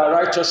God our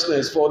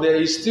righteousness, for there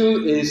is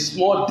still a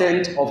small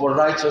dent of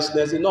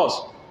righteousness in us.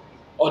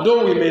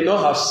 Although we may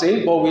not have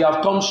sinned, but we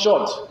have come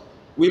short.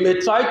 We may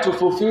try to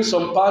fulfill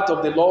some part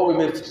of the law. We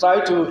may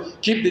try to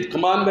keep the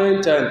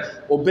commandment and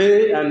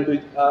obey and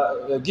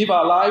give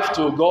our life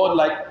to God,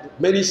 like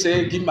many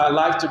say, give my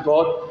life to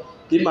God,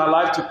 give my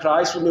life to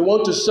Christ. We may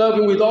want to serve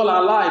him with all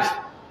our life.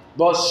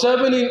 But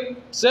serving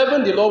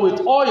the Lord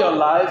with all your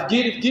life,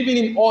 giving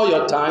him all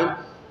your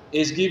time,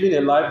 is giving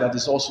a life that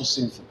is also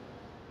sinful.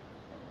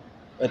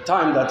 A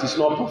time that is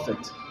not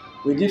perfect.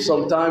 We give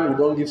some time, we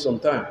don't give some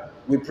time.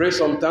 We pray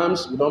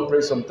sometimes, we don't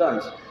pray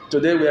sometimes.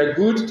 Today we are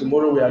good,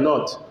 tomorrow we are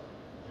not.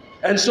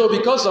 And so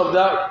because of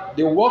that,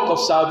 the work of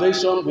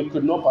salvation, we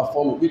could not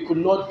perform it. We could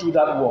not do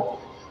that work.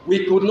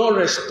 We could not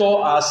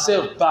restore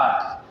ourselves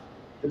back.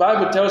 The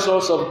Bible tells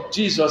us of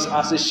Jesus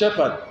as a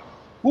shepherd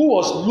who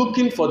was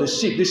looking for the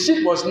sheep. The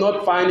sheep was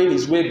not finding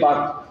his way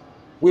back.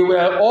 We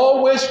were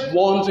always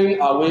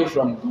wandering away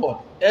from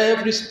God.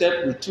 Every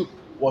step we took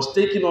was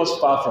taking us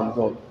far from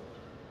God.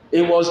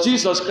 It was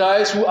Jesus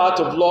Christ who, out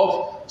of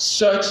love,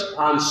 searched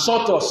and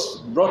sought us,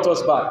 brought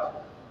us back.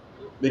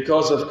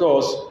 Because, of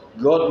course,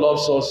 God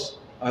loves us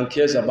and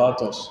cares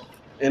about us.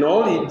 And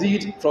all he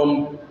did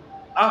from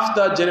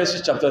after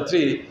Genesis chapter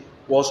 3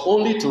 was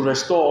only to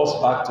restore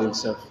us back to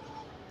himself.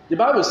 The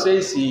Bible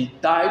says he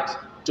died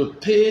to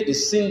pay the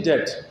sin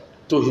debt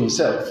to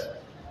himself.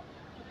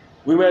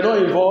 We were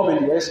not involved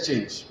in the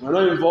exchange. We were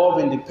not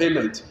involved in the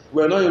payment.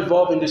 We were not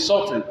involved in the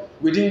suffering.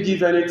 We didn't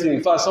give anything.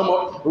 In fact,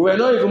 we were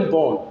not even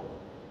born.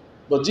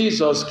 But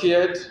Jesus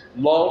cared,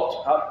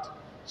 loved,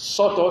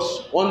 sought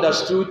us,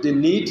 understood the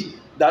need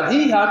that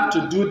he had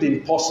to do the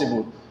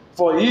impossible.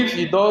 For if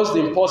he does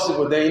the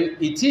impossible, then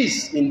it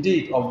is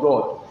indeed of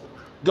God.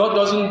 God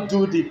doesn't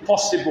do the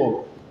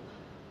possible.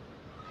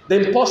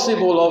 The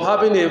impossible of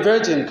having a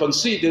virgin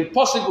conceive, the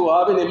impossible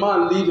of having a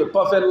man live a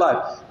perfect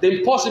life, the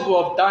impossible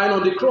of dying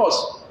on the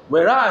cross,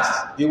 whereas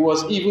he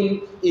was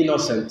even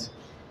innocent.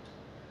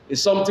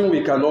 It's something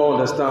we cannot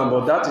understand,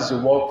 but that is the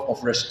work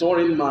of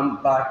restoring man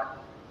back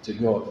to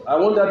God. I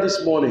wonder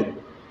this morning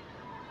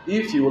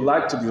if you would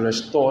like to be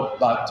restored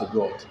back to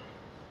God.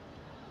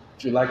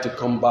 If you'd like to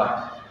come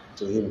back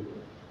to him.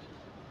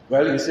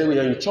 Well, you say we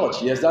are in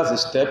church. Yes, that's a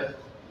step.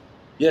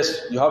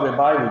 Yes, you have a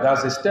Bible.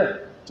 That's a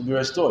step to be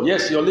restored.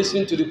 Yes, you're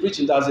listening to the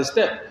preaching. That's a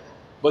step.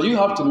 But you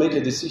have to make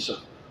a decision.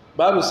 The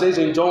Bible says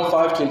in John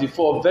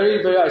 5:24,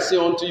 very, very I say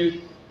unto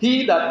you,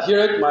 he that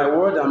heareth my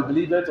word and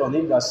believeth on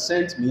him that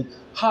sent me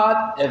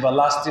had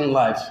everlasting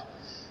life,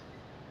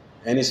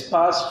 and is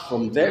passed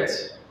from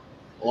death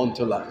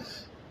unto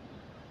life.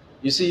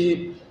 You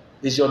see,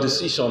 it's your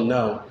decision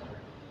now.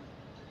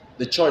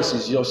 The choice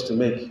is yours to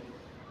make.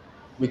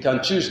 We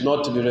can choose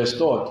not to be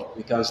restored.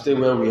 We can stay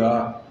where we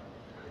are.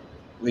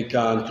 We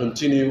can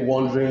continue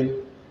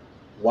wandering,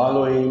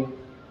 wallowing,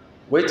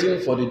 waiting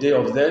for the day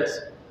of death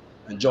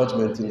and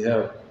judgment in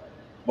hell.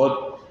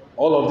 But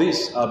all of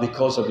these are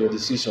because of your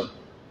decision.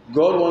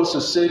 God wants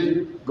to save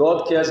you.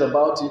 God cares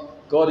about you.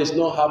 God is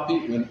not happy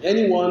when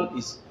anyone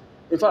is.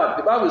 In fact,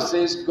 the Bible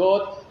says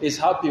God is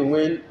happy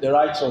when the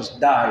righteous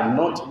die,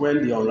 not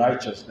when the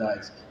unrighteous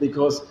dies,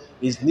 because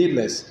it's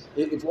needless.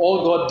 If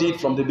all God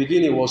did from the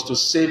beginning was to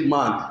save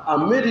man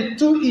and made it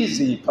too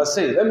easy per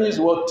se, let me use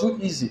the word too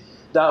easy,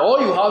 that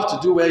all you have to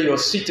do where you're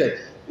seated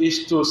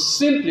is to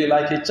simply,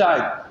 like a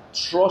child,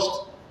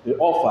 trust the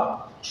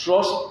offer,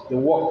 trust the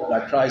work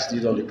that Christ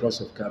did on the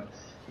cross of Calvary,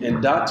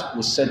 and that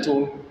will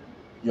settle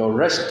your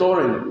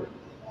restoring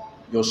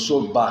your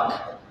soul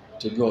back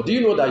to God. Do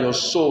you know that your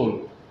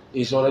soul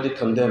is already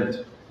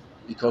condemned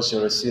because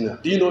you're a sinner?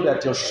 Do you know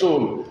that your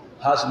soul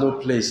has no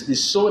place? The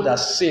soul that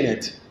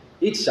sinneth,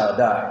 it shall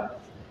die.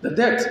 The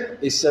death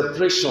is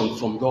separation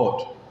from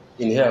God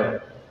in hell.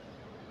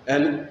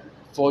 And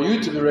for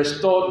you to be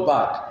restored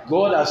back,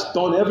 God has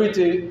done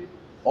everything.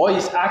 All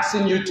he's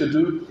asking you to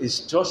do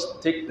is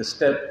just take the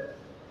step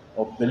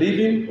of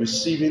believing,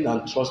 receiving,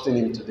 and trusting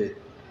him today.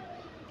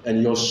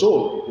 And your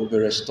soul will be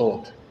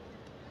restored.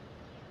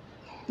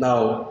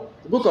 Now,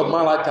 the book of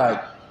Malachi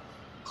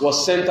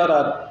was centered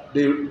at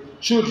the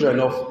children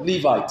of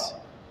Levites,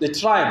 the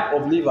tribe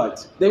of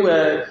Levites. They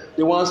were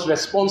the ones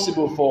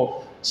responsible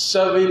for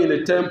serving in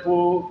the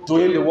temple,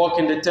 doing the work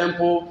in the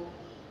temple.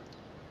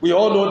 We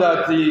all know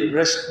that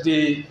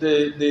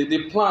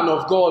the plan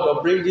of God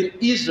of bringing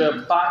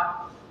Israel back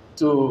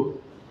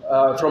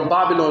from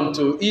Babylon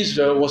to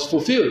Israel was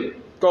fulfilled.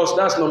 Because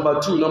that's number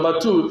two. Number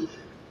two,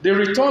 the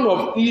return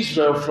of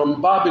Israel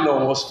from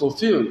Babylon was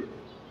fulfilled.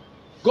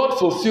 God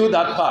fulfilled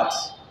that part,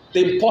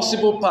 the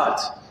impossible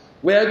part,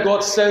 where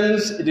God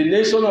sends the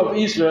nation of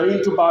Israel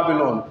into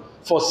Babylon.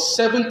 For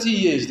 70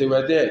 years they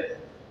were there,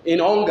 in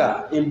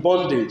hunger, in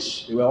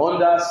bondage. They were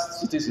under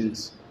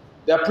citizens.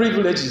 Their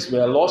privileges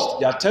were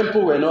lost. Their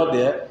temple were not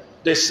there.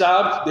 They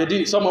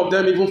served. Some of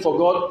them even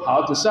forgot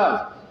how to serve.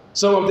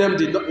 Some of them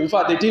did not. In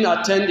fact, they didn't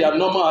attend their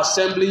normal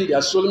assembly,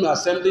 their solemn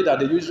assembly that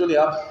they usually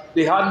have.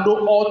 They had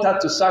no altar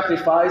to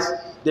sacrifice.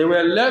 They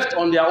were left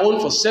on their own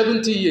for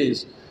 70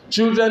 years.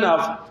 Children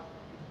have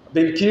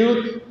been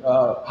killed,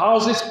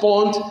 houses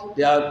burned.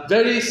 Their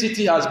very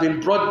city has been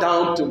brought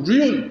down to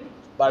ruin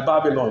by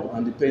Babylon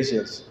and the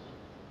Persians.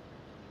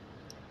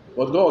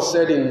 What God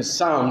said in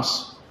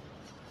Psalms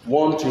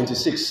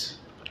 126.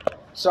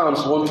 Psalms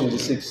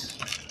 126.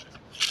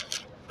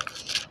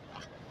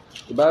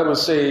 The Bible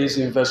says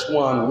in verse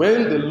 1,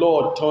 when the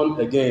Lord turned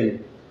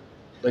again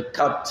the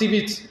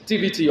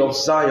captivity of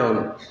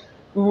Zion,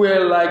 we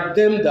were like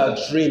them that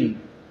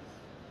dream.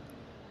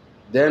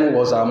 Then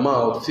was our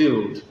mouth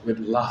filled with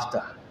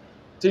laughter.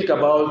 Think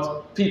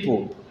about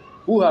people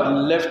who had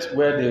left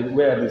where they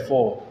were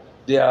before,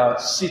 their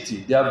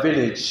city, their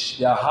village,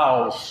 their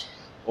house,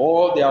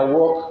 all their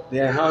work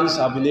their hands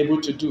have been able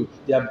to do,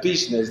 their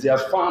business, their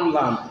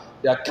farmland,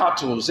 their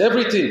cattle,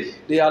 everything.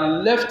 They had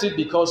left it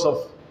because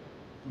of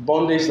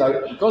bondage,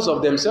 because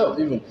of themselves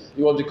even.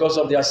 It was because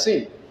of their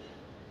sin.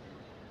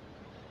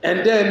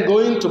 And then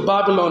going to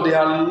Babylon, they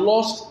had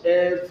lost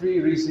every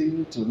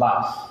reason to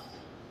laugh.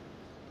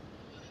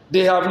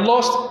 They have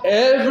lost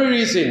every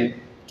reason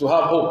to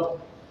have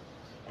hope.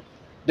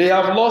 They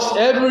have lost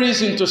every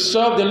reason to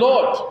serve the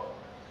Lord.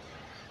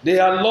 They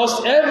have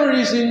lost every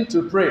reason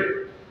to pray.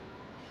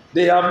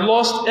 They have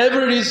lost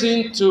every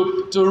reason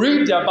to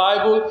read their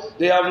Bible.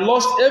 They have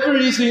lost every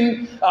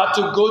reason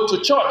to go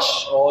to church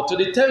or to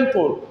the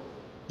temple.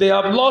 They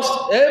have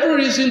lost every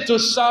reason to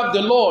serve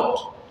the Lord.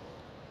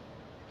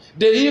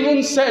 They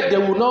even said they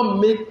would not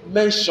make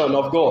mention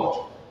of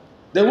God.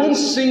 They wouldn't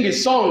sing a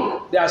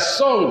song. Their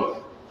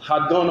song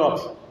had gone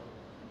up.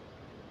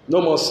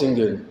 No more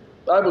singing.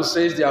 The Bible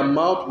says their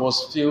mouth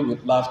was filled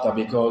with laughter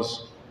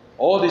because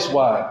all this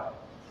while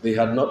they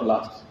had not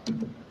laughed.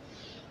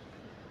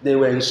 They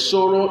were in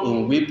sorrow,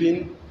 in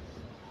weeping.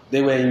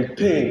 They were in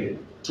pain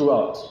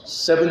throughout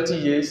 70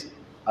 years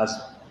as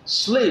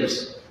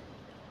slaves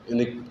in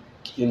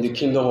the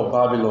kingdom of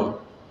Babylon.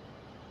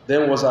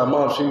 Then was our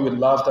mouth filled with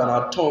laughter and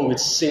our tongue with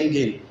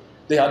singing.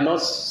 They had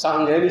not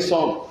sung any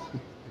song.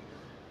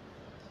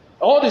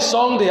 All the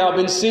songs they have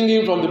been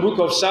singing from the book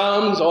of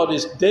Psalms, all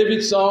these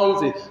David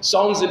songs, the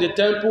songs in the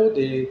temple,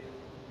 the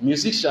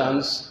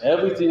musicians,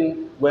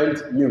 everything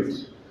went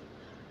mute.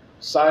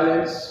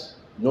 Silence,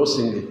 no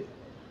singing.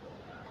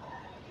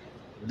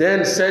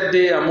 Then said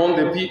they among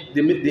the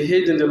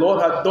heathen, the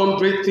Lord had done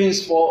great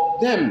things for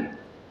them.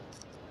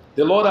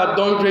 The Lord had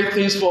done great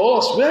things for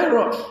us.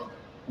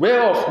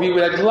 Whereof we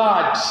were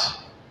glad.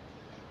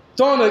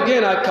 Turn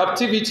again our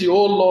captivity,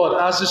 O Lord,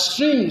 as the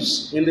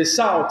streams in the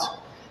south.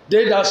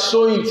 They that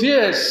sow in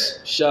tears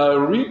shall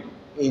reap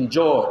in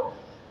joy.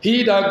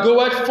 He that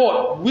goeth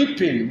forth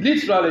weeping.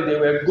 Literally, they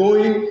were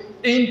going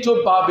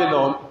into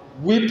Babylon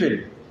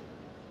weeping.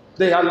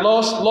 They had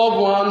lost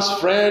loved ones,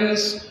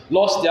 friends,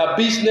 lost their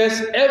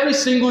business, every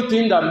single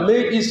thing that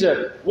made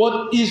Israel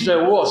what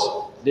Israel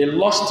was. They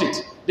lost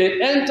it.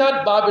 They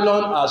entered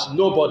Babylon as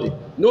nobody.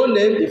 No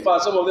name. In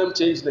fact, some of them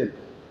changed name.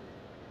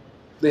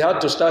 They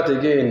had to start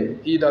again.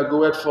 He that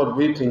goeth forth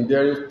weeping,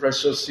 bearing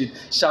precious seed,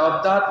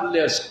 shall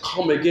doubtless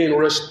come again,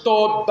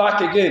 restored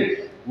back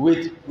again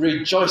with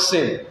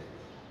rejoicing,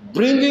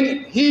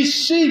 bringing his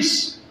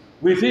sheaves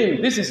with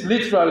him. This is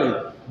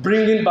literally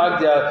bringing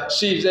back their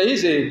sheaves. There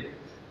is a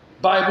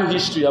Bible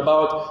history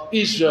about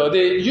Israel.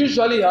 They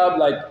usually have,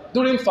 like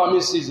during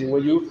farming season,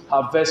 when you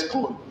harvest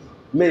corn,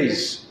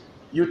 maize,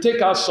 you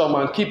take out some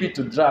and keep it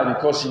to dry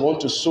because you want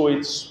to sow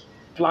it,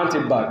 plant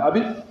it back.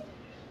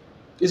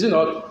 Is it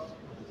not?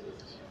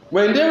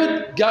 When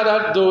they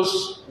gathered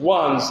those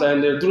ones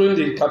and during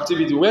the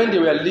captivity, when they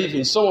were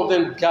leaving, some of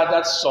them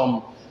gathered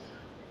some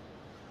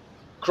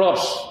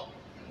crops,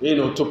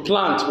 to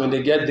plant when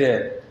they get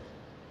there.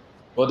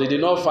 But they did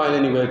not find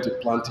anywhere to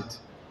plant it.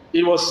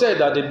 It was said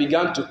that they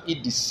began to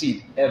eat the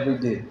seed every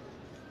day.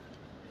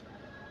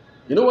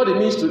 You know what it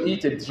means to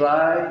eat a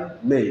dry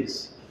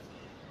maize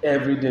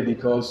every day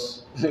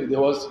because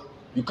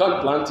you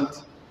can't plant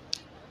it.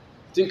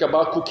 Think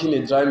about cooking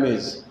a dry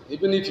maize.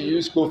 Even if you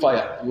use coal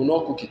fire, you will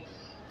not cook it.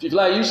 If you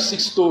use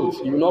 6 stoves,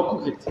 you will not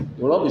cook it. It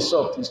will not be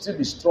soft. It will still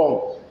be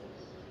strong.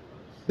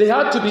 They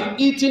had to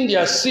be eating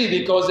their seed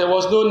because there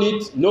was no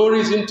need, no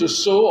reason to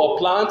sow or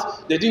plant.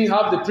 They didn't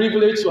have the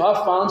privilege to have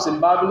farms in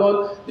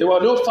Babylon. There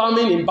were no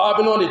farming in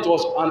Babylon. It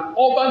was an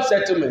urban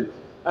settlement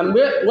and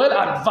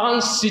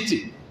well-advanced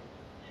city.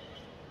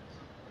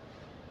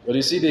 But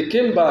you see, they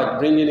came back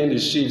bringing in the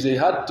sheep. They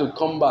had to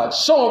come back.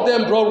 Some of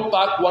them brought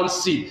back one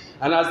seed.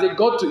 And as they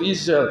got to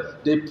Israel,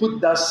 they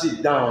put that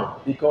seed down,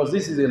 because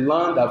this is a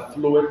land that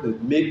floweth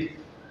with milk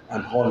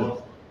and honey.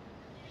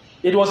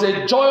 It was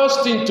a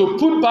joyous thing to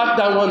put back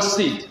that one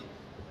seed.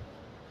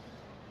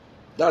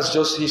 That's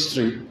just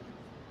history.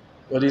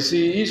 But you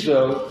see,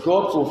 Israel,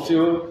 God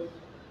fulfilled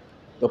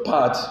the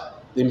part,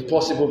 the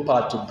impossible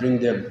part, to bring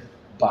them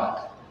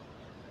back.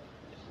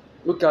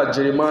 Look at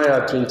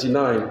Jeremiah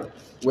 29,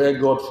 where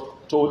God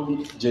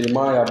told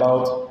Jeremiah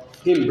about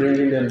him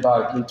bringing them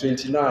back. In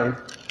 29,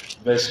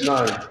 verse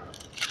 9.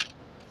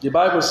 The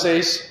Bible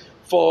says,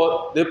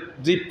 For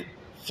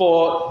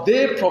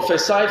they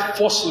prophesied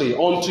falsely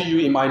unto you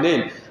in my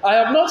name. I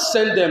have not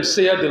sent them,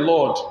 saith the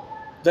Lord.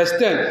 Verse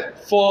 10.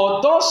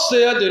 For thus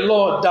saith the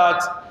Lord,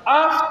 that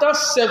after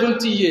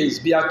 70 years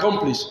be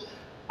accomplished,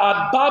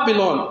 at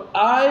Babylon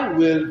I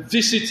will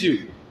visit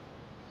you,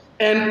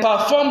 and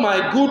perform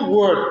my good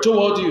word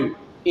toward you,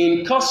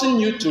 in causing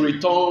you to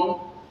return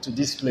to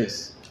this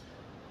place.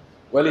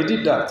 Well, he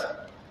did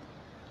that,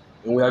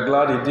 and we are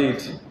glad he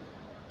did.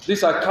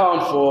 This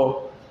account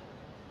for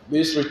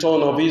this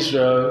return of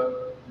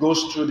Israel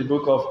goes through the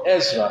book of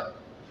Ezra,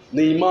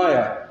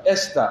 Nehemiah,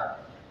 Esther,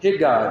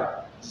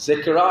 Haggai,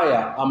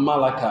 Zechariah, and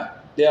Malachi.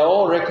 They are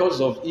all records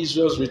of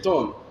Israel's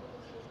return.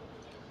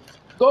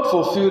 God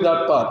fulfilled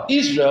that part.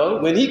 Israel,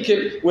 when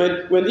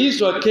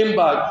Israel came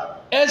back,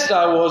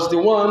 Ezra was the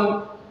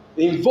one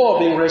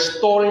involved in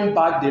restoring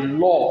back the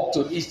law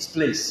to its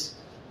place.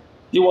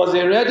 He was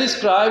a ready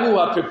scribe who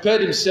had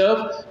prepared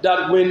himself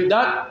that when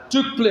that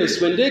took place,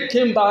 when they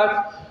came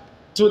back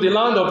to the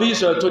land of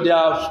Israel, to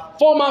their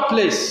former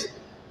place,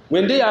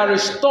 when they are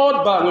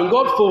restored back, when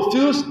God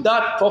fulfills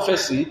that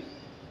prophecy,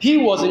 he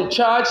was in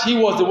charge. He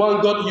was the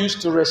one God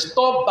used to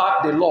restore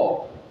back the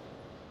law.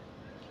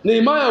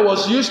 Nehemiah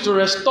was used to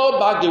restore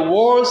back the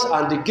walls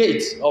and the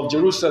gates of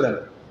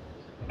Jerusalem.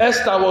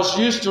 Esther was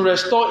used to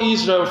restore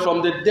Israel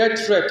from the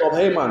death threat of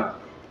Haman.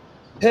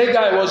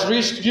 Haggai was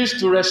used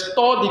to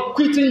restore the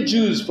quitting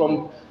Jews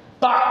from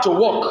back to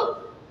work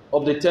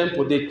of the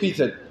temple they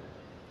quitted.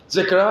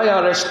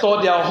 Zechariah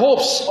restored their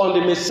hopes on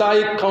the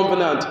Messiah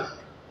covenant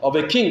of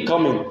a king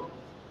coming.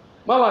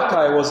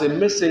 Malachi was a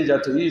messenger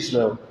to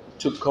Israel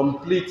to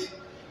complete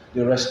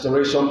the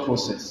restoration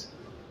process.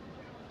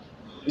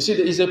 You see,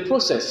 there is a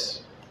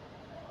process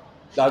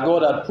that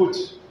God had put.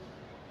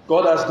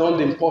 God has done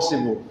the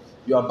impossible.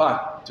 You are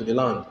back to the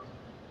land.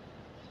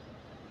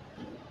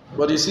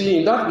 But you see,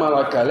 in that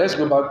Malachi, let's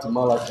go back to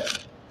Malachi.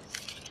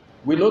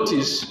 We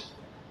notice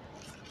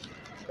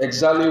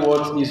exactly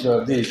what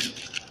Israel did.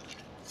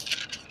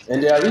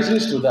 And there are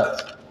reasons to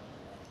that.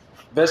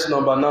 Verse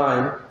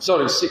number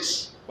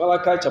 6.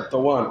 Malachi chapter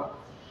 1.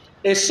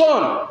 A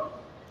son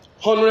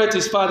honoreth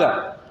his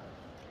father,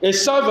 a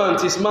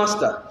servant his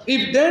master.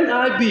 If then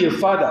I be a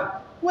father,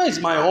 where is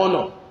my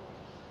honor?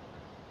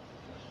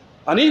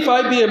 And if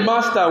I be a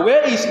master,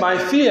 where is my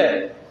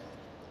fear?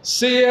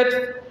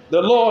 Saith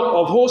the Lord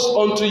of hosts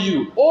unto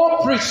you,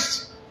 O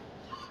priests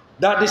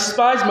that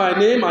despise my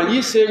name, and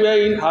ye say,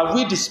 wherein have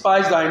we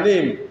despised thy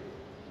name?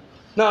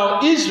 Now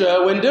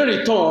Israel, when they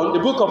return, the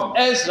book of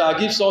Ezra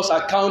gives us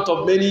account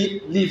of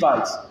many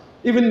Levites.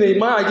 Even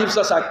Nehemiah gives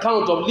us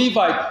account of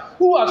Levites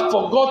who had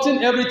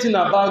forgotten everything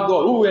about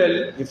God, who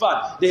were, in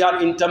fact, they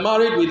had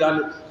intermarried with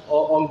an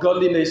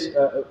ungodly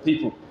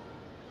people.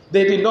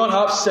 They did not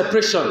have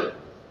separation.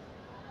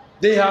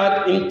 They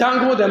had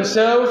entangled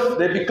themselves.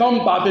 They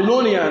become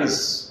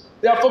Babylonians.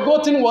 They have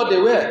forgotten what they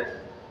were.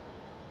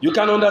 You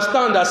can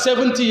understand that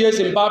 70 years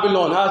in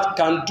Babylon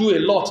can do a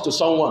lot to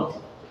someone.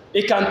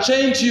 It can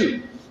change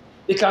you.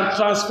 It can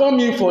transform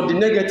you for the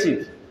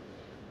negative.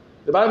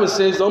 The Bible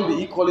says don't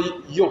be equally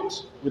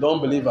yoked with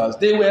unbelievers.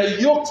 They were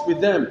yoked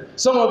with them.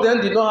 Some of them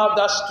did not have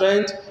that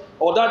strength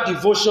or that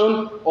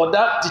devotion or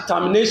that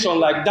determination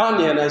like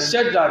Daniel and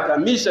Shadrach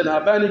and Meshach and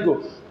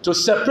Abednego to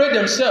separate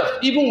themselves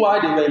even while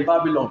they were in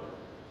Babylon.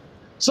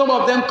 Some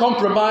of them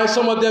compromised,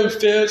 some of them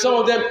failed, some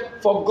of them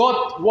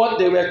forgot what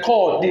they were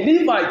called. The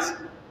Levites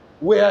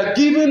were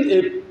given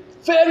a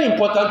very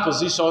important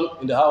position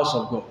in the house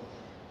of God.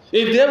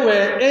 If there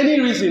were any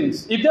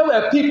reasons, if there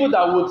were people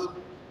that would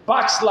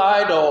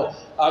backslide or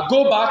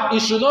go back,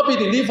 it should not be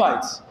the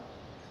Levites.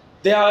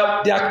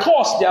 Their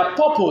cause, their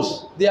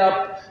purpose,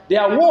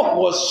 their work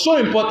was so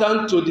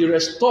important to the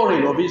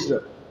restoring of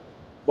Israel.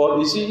 But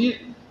you see,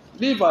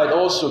 Levite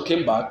also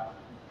came back.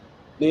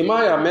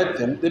 Nehemiah met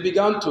them. They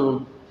began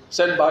to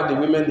send back the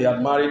women they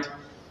had married.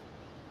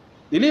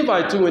 The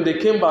Levites too, when they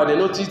came back, they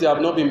noticed they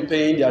have not been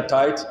paying their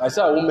tithe. I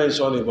said I won't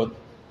mention it, but it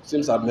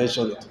seems I've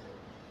mentioned it.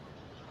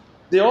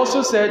 They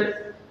also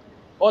said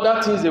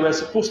other things they were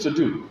supposed to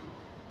do.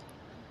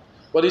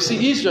 But you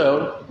see,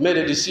 Israel made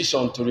a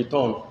decision to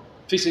return.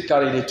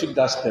 Physically, they took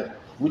that step.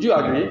 Would you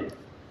agree?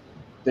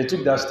 They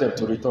took that step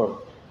to return.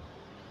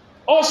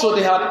 Also,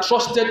 they had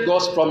trusted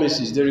God's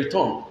promises. They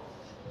returned.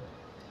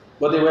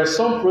 But there were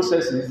some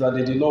processes that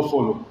they did not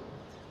follow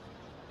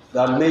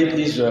that made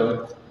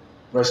Israel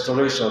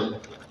restoration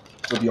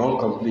to be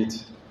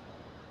incomplete.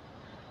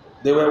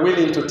 They were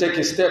willing to take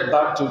a step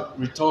back to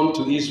return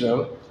to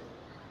Israel,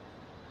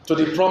 to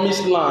the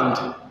promised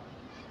land.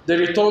 They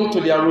returned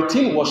to their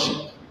routine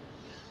worship.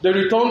 They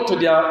returned to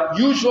their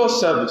usual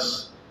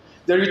service.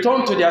 They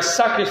returned to their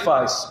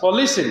sacrifice. But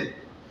listen,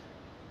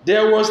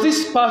 there was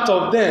this part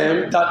of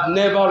them that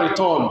never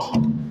returned.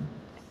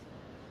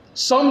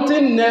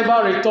 Something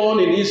never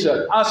returned in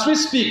Israel. As we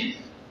speak,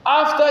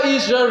 after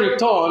Israel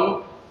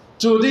returned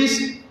to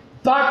this,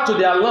 back to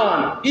their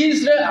land,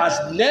 Israel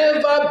has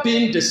never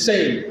been the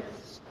same.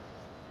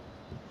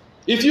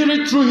 If you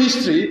read through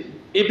history,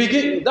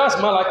 that's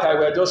Malachi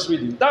we're just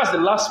reading. That's the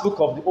last book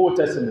of the Old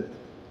Testament.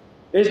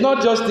 It's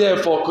not just there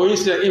for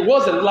coincidence. It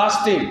was the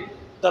last thing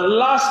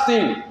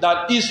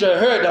that Israel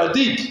heard or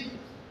did.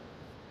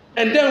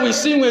 And then we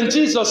see when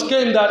Jesus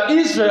came that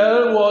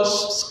Israel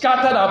was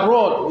scattered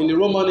abroad in the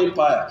Roman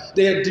Empire.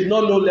 They did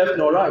not know left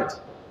nor right.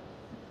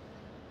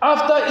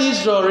 After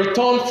Israel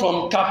returned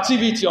from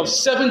captivity of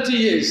 70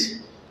 years,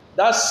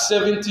 that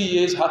 70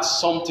 years had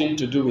something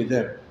to do with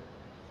them.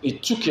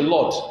 It took a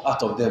lot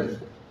out of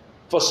them.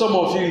 For some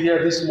of you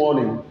here this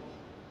morning,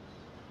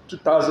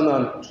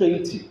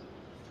 2020,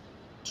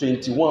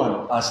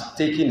 21 has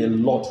taken a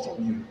lot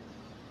from you.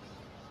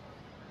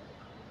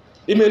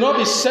 It may not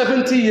be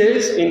 70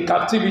 years in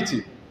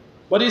captivity,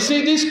 but you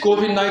see, this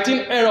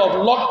COVID-19 era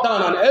of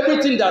lockdown and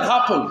everything that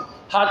happened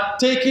had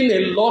taken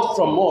a lot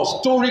from us.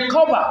 To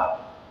recover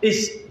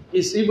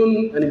is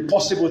even an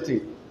impossible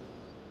thing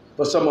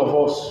for some of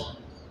us.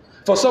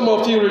 For some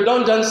of you,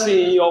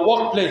 redundancy in your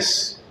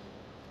workplace,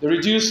 the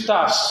reduced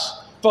staffs.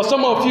 For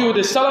some of you,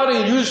 the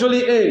salary you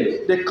usually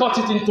earn, they cut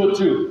it into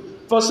two.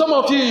 For some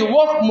of you, you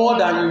work more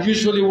than you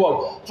usually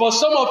work. For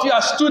some of you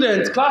as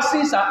students,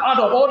 classes are out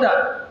of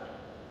order.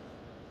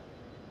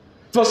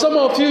 For some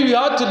of you, you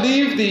had to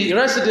leave the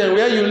residence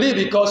where you live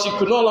because you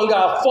could no longer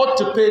afford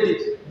to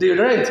pay the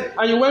rent,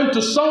 and you went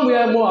to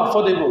somewhere more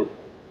affordable.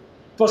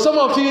 For some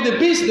of you, the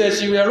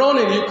business you were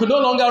running, you could no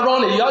longer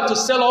run it. You had to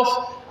sell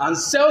off and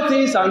sell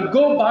things and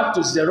go back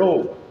to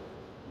zero.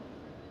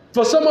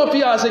 For some of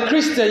you as a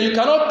Christian, you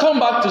cannot come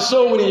back to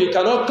soul winning. You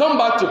cannot come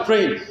back to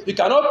praying. You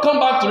cannot come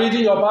back to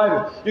reading your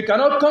Bible. You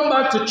cannot come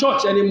back to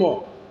church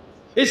anymore.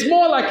 It's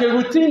more like a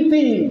routine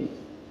thing.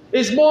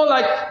 It's more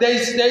like there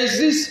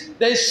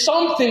is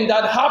something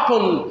that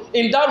happened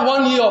in that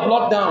 1 year of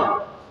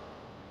lockdown.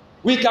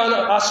 We can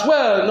as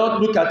well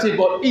not look at it,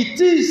 but it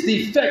is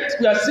the effect.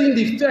 We are seeing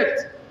the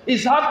effect.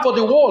 It's hard for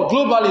the world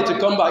globally to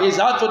come back. It's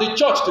hard for the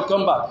church to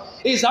come back.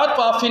 It's hard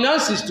for our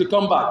finances to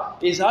come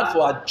back. It's hard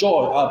for our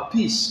joy, our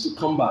peace to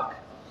come back.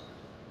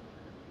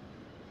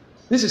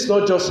 This is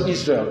not just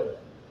Israel.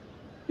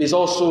 It's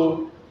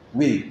also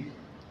we.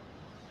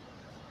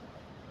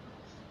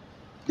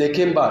 They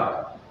came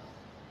back.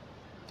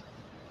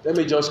 Let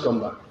me just come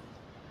back.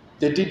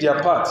 They did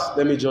their part.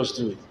 Let me just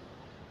do it.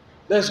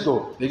 Let's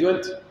go. They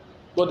went.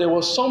 But there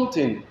was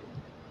something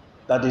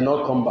that did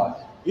not come back.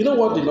 You know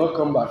what did not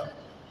come back?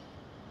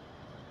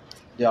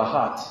 Their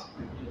heart.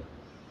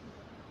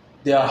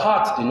 Their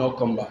heart did not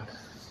come back.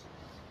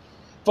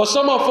 For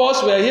some of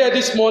us, we are here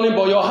this morning,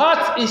 but your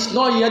heart is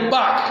not yet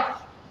back.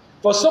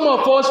 For some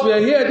of us, we are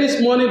here this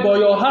morning, but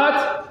your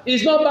heart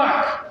is not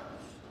back.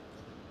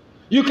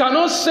 You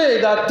cannot say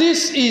that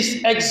this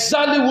is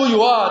exactly who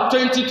you are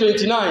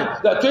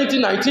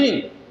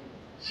 2019.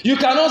 You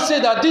cannot say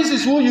that this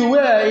is who you were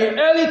in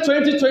early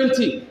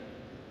 2020.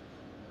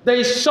 There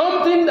is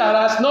something that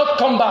has not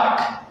come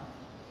back.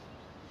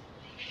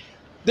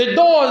 The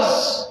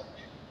doors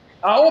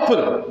are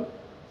open.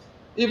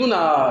 Even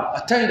our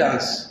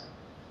attendance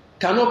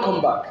cannot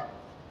come back.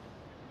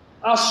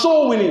 Our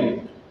soul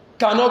winning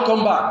cannot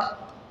come back.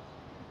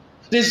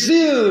 The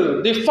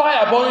zeal, the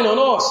fire burning on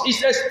us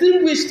is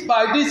extinguished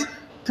by this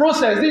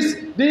process,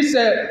 this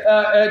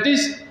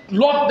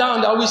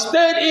lockdown that we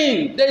stayed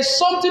in. There is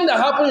something that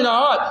happened in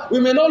our heart. We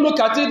may not look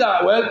at it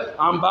that, well,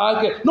 I'm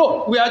back.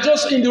 No, we are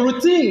just in the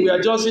routine. We are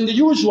just in the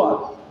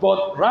usual.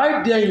 But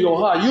right there in your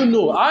heart, you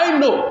know, I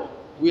know,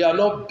 we are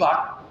not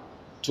back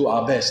to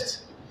our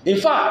best. In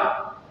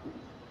fact,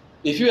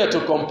 if you were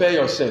to compare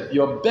yourself,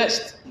 your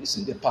best is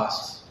in the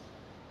past.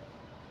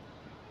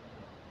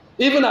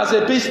 Even as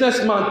a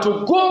businessman,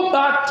 to go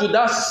back to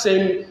that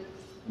same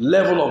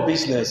level of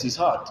business is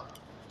hard.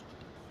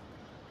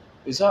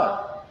 It's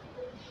hard.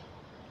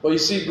 But you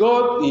see,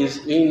 God is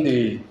in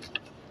the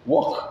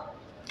work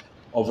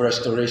of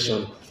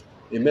restoration.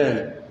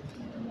 Amen.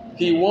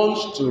 He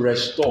wants to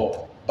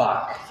restore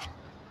back.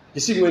 You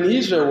see, when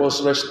Israel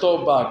was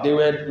restored back, they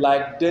were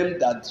like them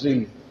that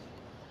dream.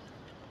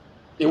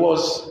 It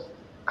was,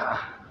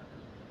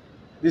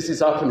 this is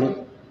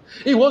happening.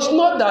 It was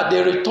not that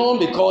they returned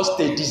because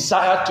they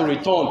desired to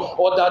return,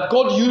 or that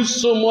God used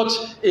so much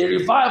a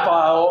reviver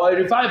or a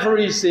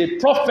revivalist, a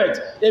prophet,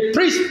 a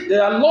priest. They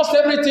had lost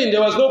everything. There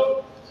was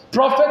no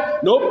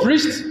prophet, no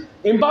priest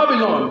in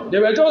Babylon. They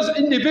were just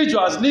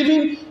individuals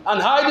living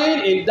and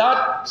hiding in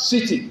that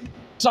city,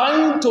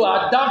 trying to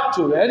adapt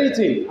to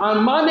anything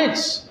and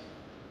manage.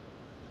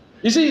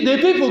 You see, the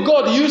people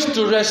God used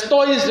to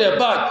restore Israel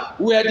back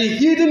were the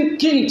hidden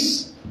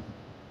kings.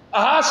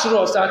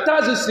 Ahasuerus,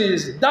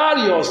 Artaxerxes,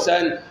 Darius,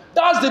 and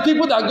that's the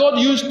people that God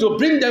used to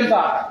bring them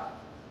back.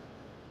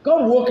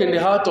 God worked in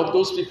the heart of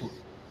those people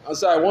and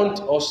said, I want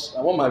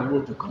my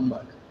people to come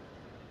back.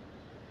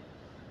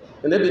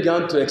 And they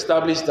began to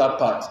establish that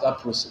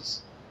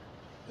process.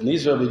 And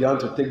Israel began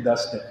to take that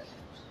step.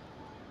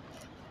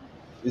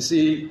 You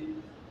see,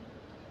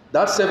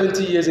 that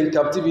 70 years in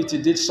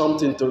captivity did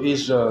something to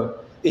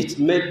Israel. It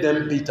made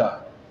them bitter.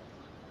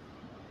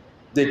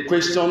 They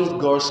questioned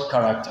God's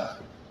character.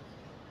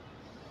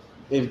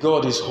 If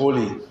God is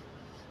holy,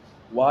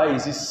 why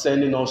is he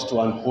sending us to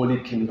an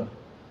unholy kingdom?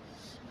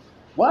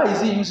 Why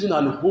is he using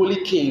an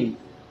unholy king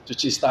to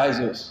chastise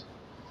us?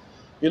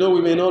 We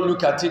may not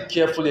look at it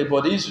carefully,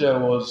 but Israel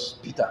was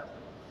bitter.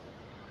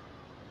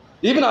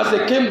 Even as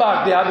they came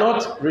back, they had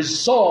not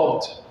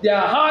resolved. Their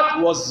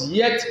heart was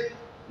yet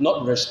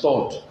not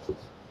restored.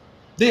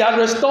 They had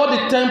restored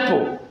the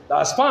temple.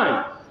 That's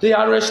fine. They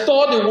had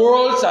restored the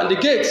walls and the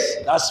gates.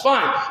 That's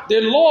fine. The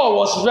law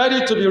was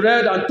ready to be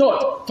read and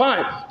taught.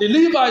 Fine. The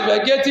Levites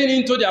were getting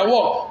into their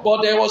work.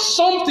 But there was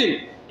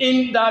something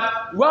in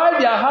that while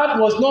their heart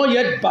was not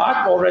yet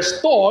back or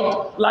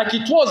restored like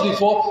it was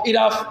before, it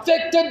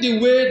affected the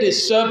way they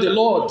served the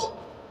Lord.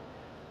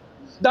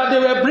 That they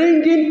were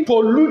bringing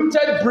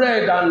polluted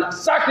bread and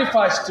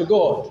sacrifice to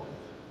God.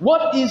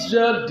 What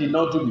Israel did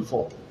not do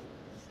before.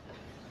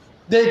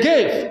 They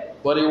gave,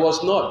 but it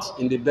was not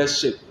in the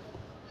best shape.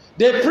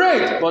 They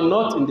prayed, but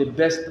not in the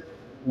best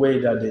way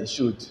that they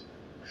should.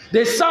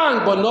 They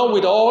sang, but not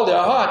with all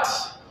their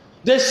hearts.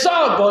 They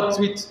served, but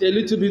with a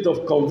little bit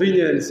of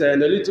convenience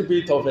and a little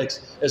bit of a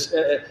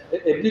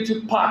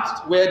little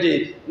part where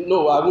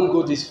no, I won't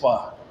go this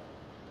far.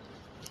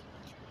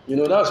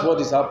 That's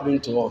what is happening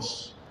to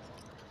us.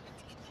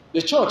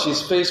 The church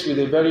is faced with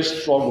a very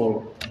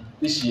struggle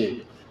this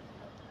year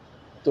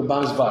to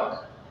bounce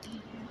back.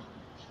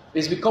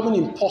 It's becoming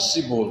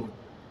impossible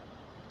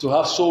to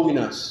have soul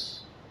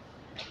winners.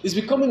 It's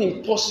becoming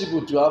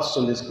impossible to have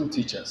Sunday school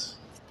teachers.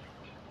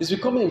 It's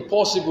becoming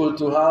impossible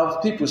to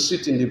have people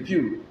sit in the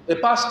pew. A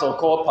pastor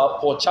called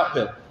Paul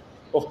Chappell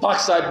of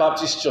Parkside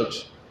Baptist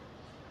Church,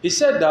 he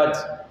said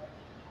that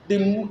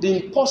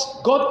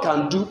God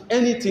can do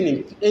anything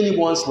in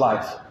anyone's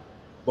life,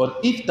 but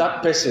if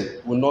that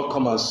person will not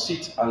come and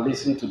sit and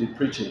listen to the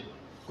preaching,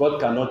 God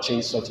cannot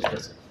change such a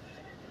person.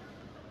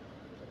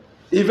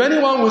 If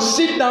anyone will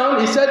sit down,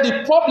 he said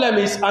the problem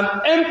is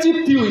an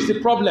empty pew is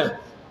the problem.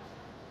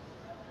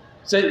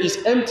 Say it's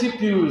empty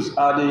pews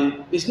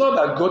it's not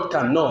that God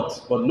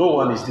cannot, but no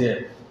one is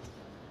there.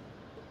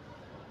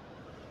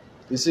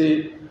 You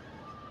see,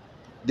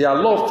 their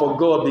love for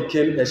God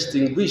became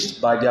extinguished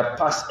by their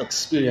past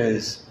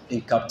experience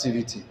in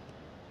captivity.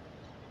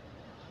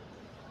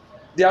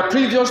 Their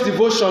previous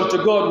devotion to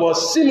God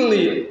was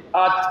seemingly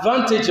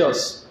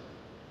advantageous.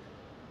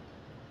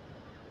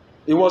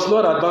 It was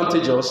not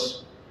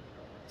advantageous,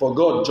 for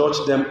God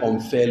judged them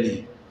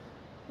unfairly.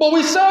 But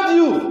we serve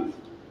you.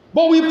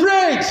 But we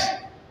prayed.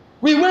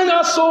 We went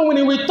out soul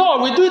winning. We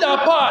thought we did our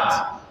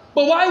part.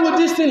 But why would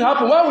this thing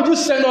happen? Why would you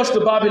send us to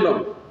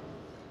Babylon?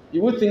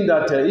 You would think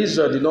that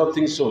Israel did not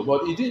think so,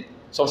 but he did.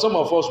 So some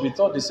of us, we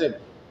thought the same.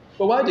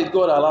 But why did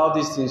God allow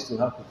these things to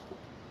happen?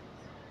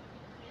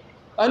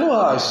 I know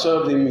how I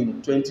served him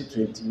in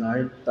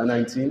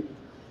 2019.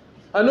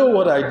 I know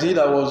what I did.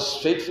 I was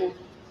faithful.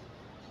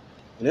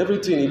 And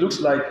everything, it looks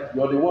like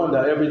you're the one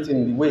that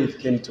everything, the wave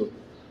came to.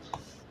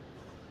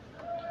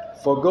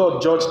 For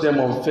God judged them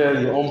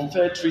unfairly,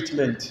 unfair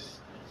treatment.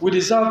 We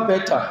deserve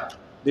better.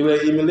 They were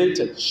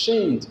humiliated,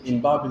 shamed in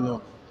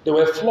Babylon. They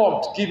were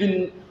flogged,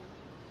 given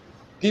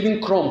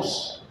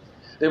crumbs.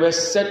 They were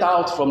set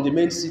out from the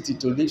main city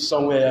to live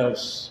somewhere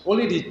else.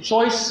 Only the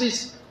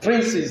choicest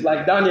princes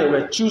like Daniel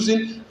were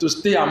choosing to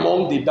stay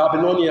among the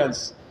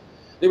Babylonians.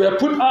 They were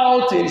put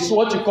out in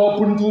what you call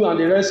Bundu and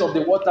the rest of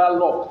the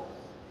waterlogged.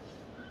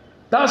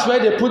 That's where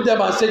they put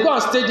them and say, go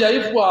and stay there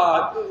if you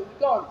are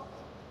God.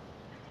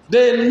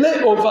 They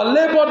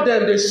over-labored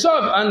them, they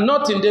served and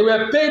nothing. They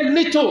were paid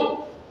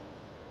little.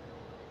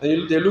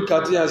 And they look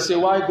at it and say,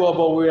 why God?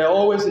 But we are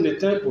always in the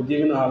temple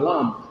giving our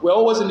lamb. We're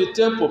always in the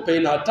temple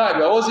paying our tithe.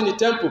 We're always in the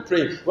temple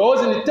praying. We're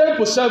always in the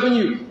temple serving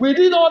you. We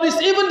did all this,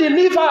 even the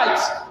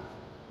Levites.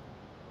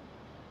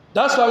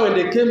 That's why when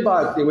they came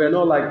back, they were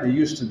not like they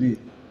used to be.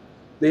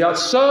 They had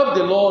served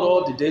the Lord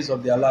all the days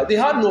of their life. They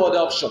had no other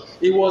option.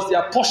 It was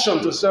their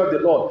portion to serve the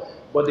Lord.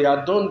 But they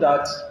had done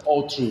that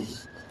all through.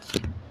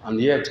 And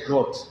yet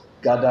God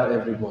gathered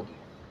everybody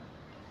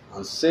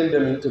and sent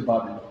them into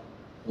Babylon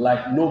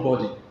like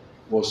nobody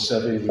was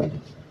serving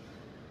him.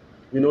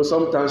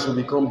 Sometimes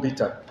we become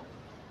bitter.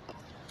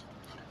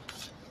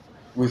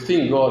 We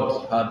think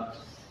God had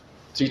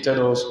treated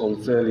us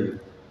unfairly.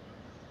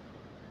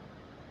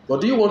 But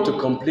do you want to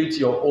complete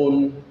your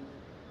own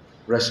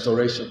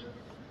restoration?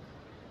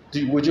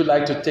 Would you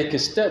like to take a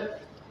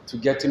step to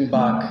getting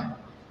back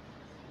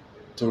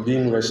to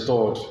being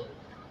restored?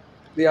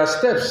 There are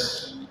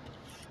steps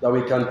that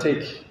we can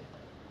take.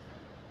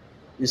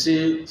 You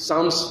see,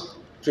 Psalms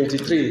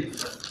 23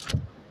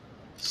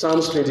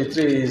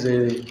 is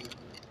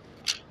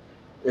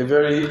a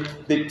very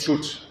big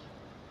truth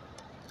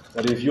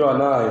that if you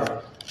and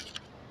I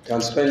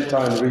can spend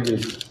time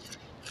reading,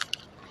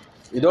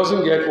 it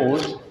doesn't get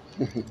old.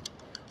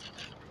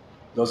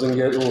 Doesn't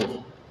get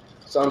old.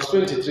 Psalms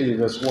 23,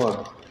 verse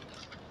 1.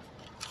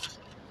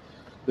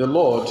 The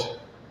Lord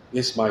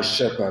is my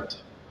shepherd.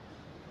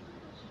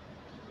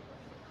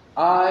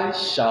 I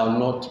shall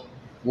not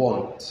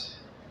want.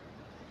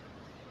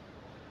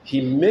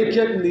 He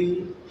maketh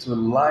me to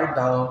lie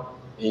down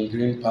in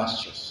green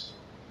pastures.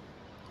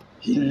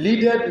 He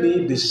leadeth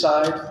me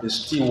beside the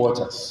still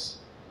waters.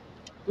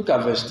 Look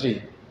at verse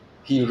 3.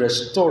 He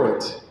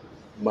restoreth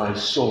my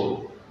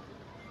soul.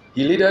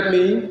 He leadeth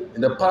me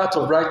in the path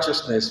of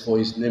righteousness for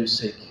his name's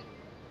sake.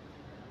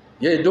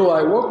 Yea, though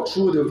I walk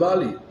through the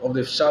valley of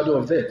the shadow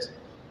of death,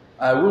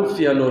 I will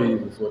fear no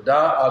evil, for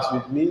thou art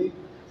with me,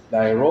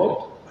 thy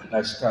rod and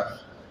thy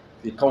staff,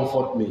 they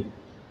comfort me.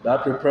 Thou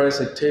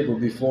preparest a table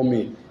before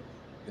me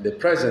in the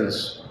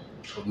presence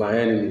of my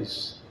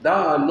enemies.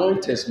 Thou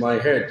anointest my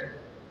head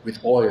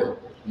with oil,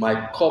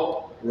 my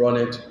cup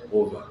runneth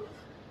over.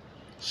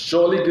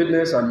 Surely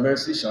goodness and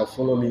mercy shall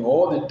follow me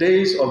all the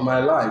days of my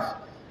life,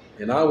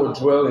 and I will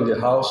dwell in the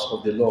house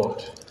of the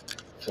Lord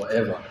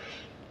forever.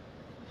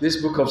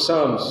 This book of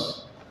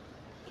Psalms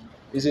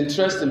is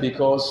interesting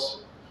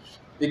because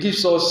it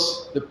gives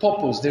us the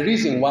purpose, the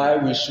reason why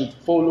we should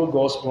follow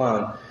God's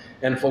plan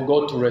and for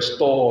God to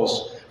restore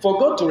us. For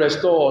God to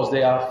restore us,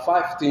 there are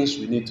 5 things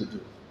we need to do.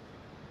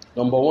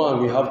 Number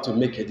 1, we have to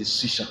make a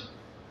decision.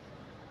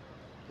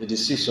 A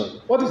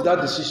decision. What is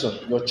that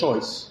decision? Your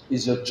choice.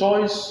 It's your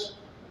choice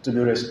to be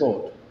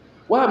restored.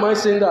 Why am I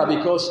saying that?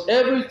 Because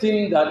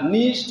everything that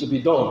needs to be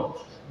done,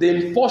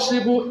 the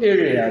impossible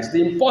areas,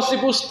 the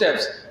impossible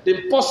steps,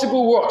 the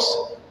impossible works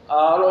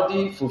are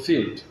already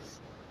fulfilled.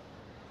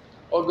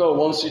 All God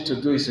wants you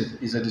to do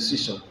is a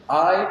decision.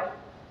 I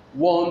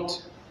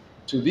want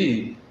to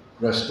be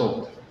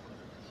restored.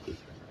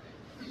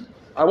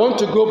 I want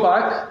to go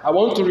back. I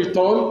want to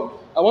return.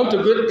 I want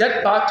to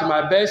get back to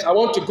my best. I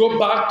want to go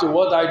back to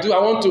what I do. I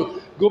want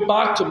to go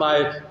back to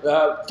my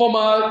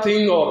former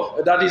thing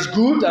or that is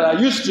good that I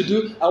used to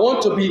do. I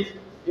want to be,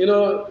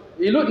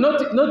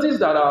 notice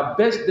that our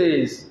best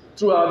days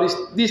throughout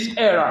this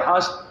era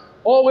has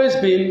always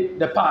been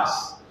the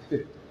past.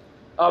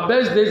 Our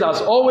best days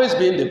has always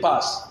been the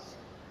past.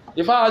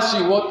 If I ask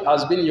you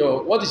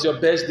what is your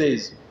best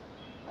days?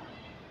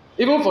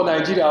 Even for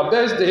Nigeria, our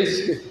best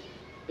days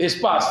is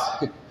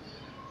past.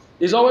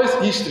 It's always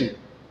history.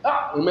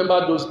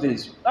 Remember those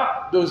days.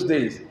 Those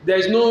days. There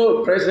is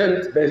no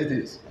present best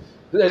days.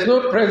 There is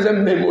no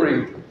present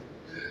memory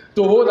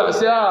to hold and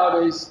say,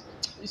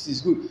 this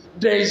is good.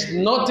 There is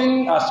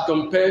nothing as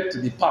compared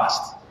to the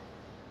past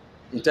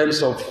in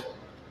terms of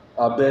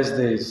our best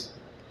days.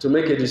 To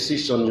make a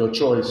decision, your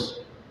choice.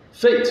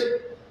 Faith,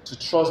 to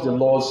trust the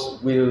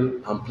Lord's will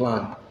and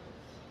plan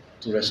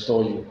to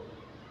restore you.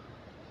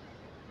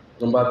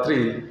 Number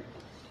 3,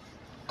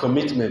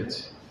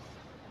 commitment.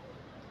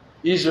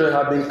 Israel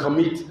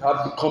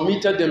had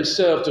committed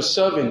themselves to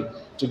serving,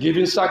 to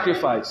giving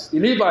sacrifice. The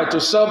Levites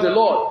to serve the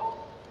Lord.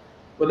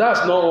 But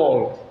that's not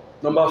all.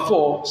 Number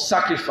 4,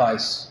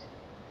 sacrifice.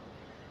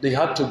 They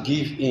had to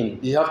give in.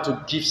 They have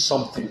to give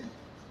something.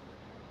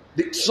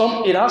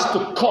 It has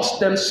to cost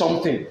them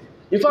something.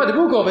 In fact, the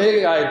book of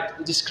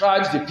Haggai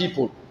describes the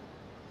people,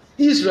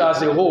 Israel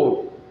as a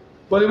whole.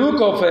 But the book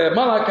of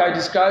Malachi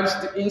describes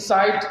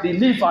inside the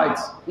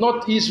Levites,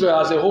 not Israel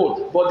as a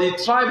whole, but the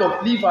tribe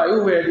of Levi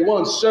who were the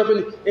ones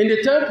serving in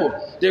the temple.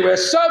 They were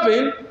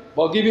serving,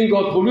 but giving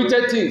God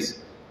polluted things.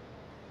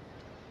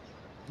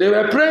 They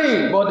were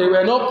praying, but they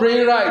were not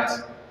praying right.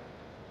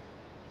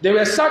 They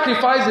were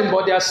sacrificing,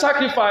 but their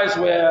sacrifice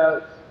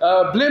were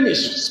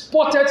blemished,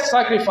 spotted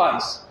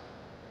sacrifice.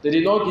 They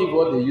did not give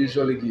what they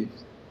usually give.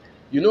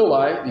 You know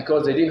why?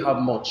 Because they didn't have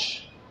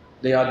much.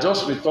 They had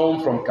just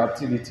returned from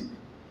captivity.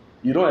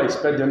 You don't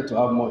expect them to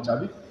have much,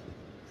 have you?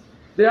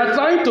 They are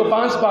trying to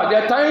bounce back. They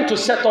are trying to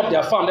set up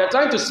their farm. They are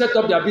trying to set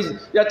up their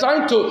business. They are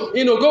trying to,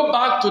 go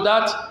back to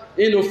that,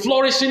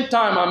 flourishing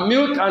time and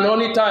milk and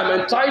honey time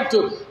and try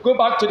to go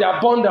back to their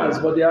abundance,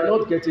 but they are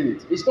not getting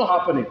it. It's not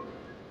happening.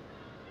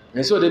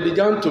 And so they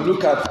began to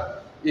look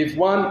at if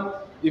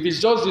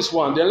it's just this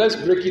one, then let's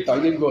break it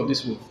and give God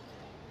this one.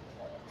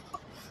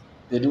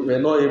 They were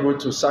not able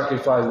to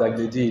sacrifice like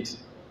they did.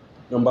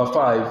 Number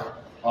 5,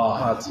 our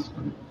heart.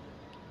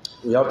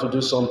 We have to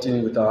do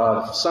something with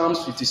our heart.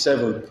 Psalms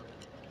 57.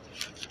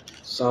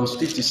 Psalms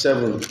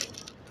 57.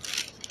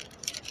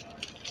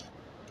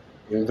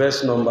 In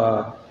verse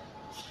number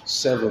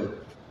 7.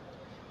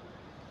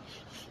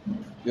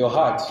 Your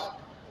heart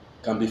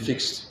can be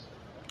fixed.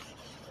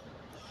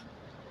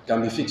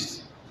 Can be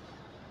fixed.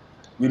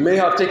 We may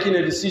have taken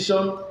a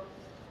decision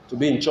to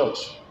be in church.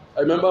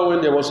 I remember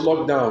when there was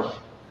lockdown.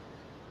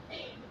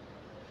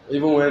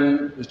 Even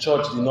when the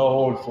church did not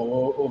hold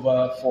for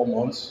over 4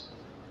 months.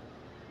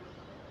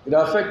 It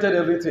affected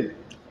everything.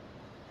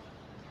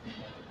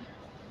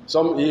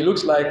 It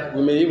looks like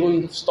we may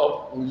even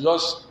stop. We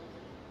just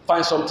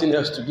find something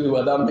else to do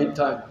at that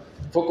meantime.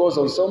 Focus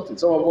on something.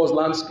 Some of us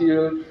learn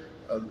skill,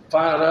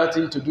 find another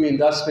thing to do in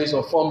that space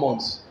of 4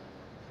 months.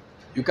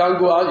 You can't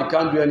go out, you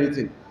can't do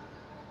anything.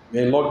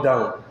 You're in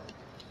lockdown.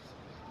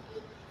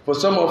 For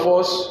some of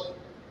us,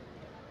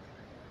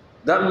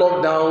 that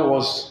lockdown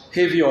was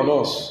heavy on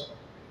us.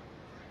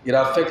 It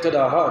affected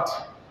our heart.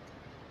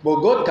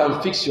 But God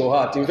can fix your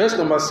heart. In verse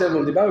number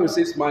 7, the Bible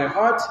says, my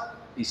heart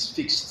is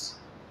fixed.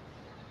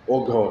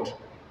 Oh God,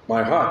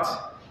 my heart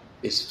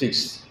is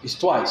fixed. It's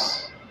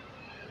twice.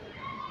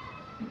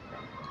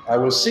 I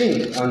will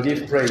sing and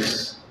give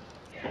praise.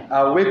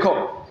 I'll wake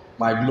up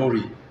my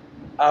glory.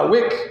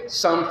 Awake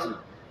something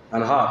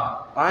and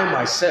harp. I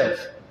myself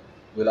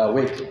will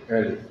awake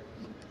early.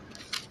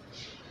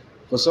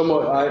 For some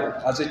of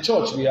as a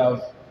church, we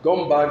have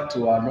gone back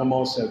to our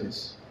normal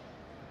service.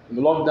 In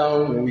the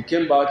lockdown, when we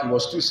came back, it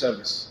was 2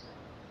 services.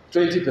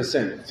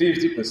 20%,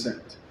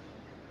 50%.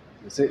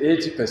 They say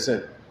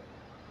 80%.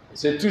 They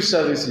say 2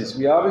 services.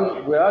 We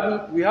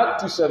had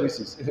 2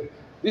 services.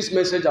 This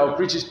message, I'll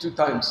preach it 2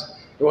 times.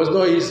 It was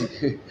not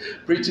easy.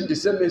 Preaching the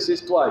same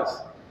message twice.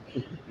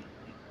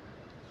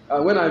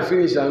 And when I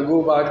finish and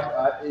go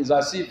back, it's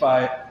as if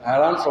I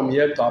ran from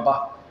here to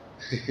Abba.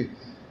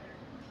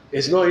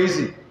 It's not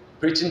easy.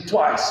 Preaching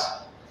twice.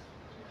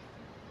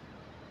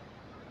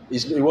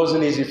 It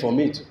wasn't easy for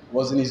me. It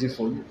wasn't easy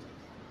for you.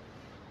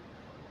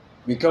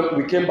 We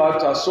came back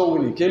to our soul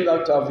winning, came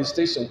back to our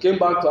visitation, came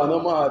back to our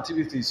normal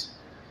activities.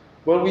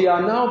 But we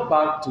are now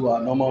back to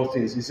our normal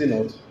things, is it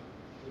not?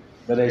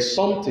 But there is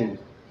something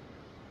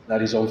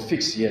that is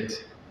unfixed yet.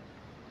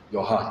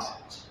 Your heart.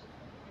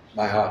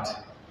 My heart.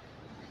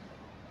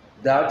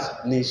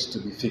 That needs to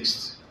be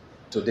fixed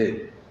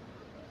today.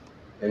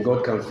 And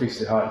God can fix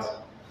the heart.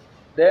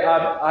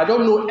 I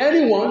don't know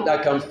anyone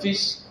that can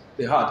fix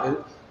the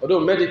heart.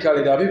 Although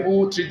medically there are people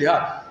who treat the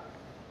heart.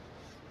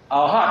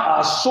 Our heart,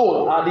 our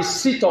soul, are the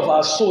seat of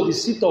our soul, the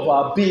seat of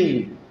our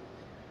being.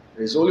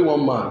 There is only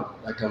one man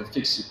that can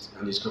fix it,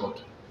 and it's God.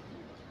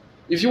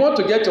 If you want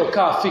to get your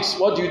car fixed,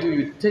 what do?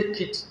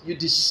 You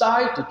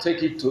decide to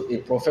take it to a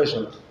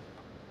professional.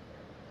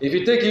 If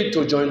you take it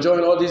to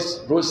join all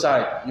this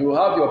roadside, you will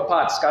have your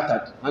parts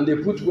scattered, and they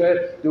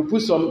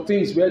put some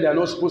things where they are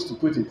not supposed to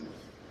put it.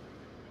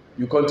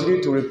 You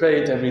continue to repair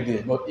it every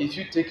day. But if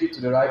you take it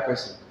to the right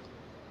person,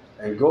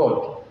 and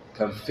God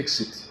can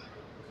fix it.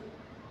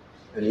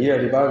 And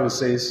here the Bible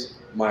says,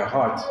 my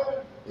heart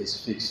is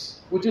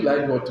fixed. Would you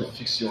like God to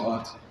fix your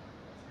heart?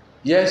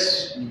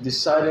 Yes, you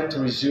decided to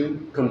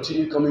resume,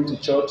 continue coming to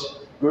church,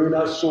 going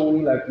out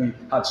sowing like we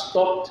had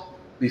stopped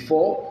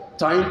before,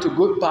 trying to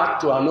go back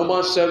to our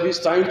normal service,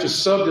 trying to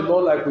serve the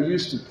Lord like we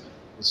used to.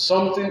 But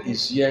something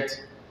is yet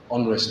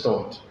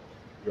unrestored.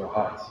 Your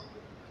heart.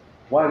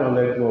 Why not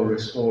let God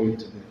restore it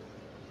today?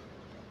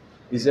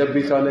 Is there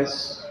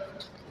bitterness?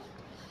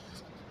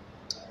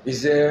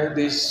 Is there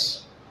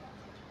this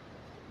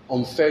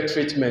unfair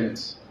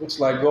treatment? Looks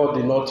like God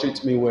did not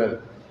treat me well.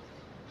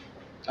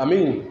 I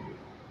mean,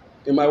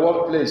 in my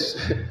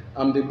workplace,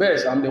 I'm the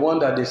best. I'm the one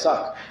that they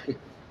sack.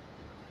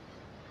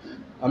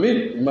 I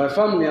mean, in my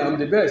family, I'm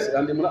the best.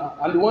 I'm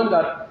the one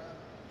that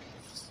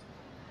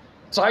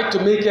tried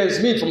to make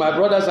ends meet for my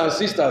brothers and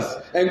sisters.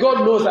 And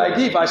God knows I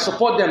give. I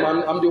support them.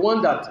 I'm the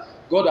one that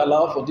God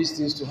allowed for these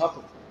things to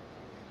happen.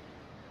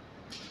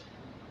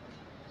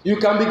 You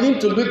can begin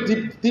to look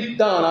deep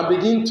down and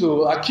begin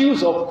to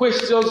accuse or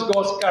question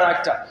God's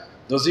character.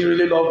 Does he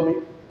really love me?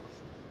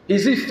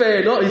 Is he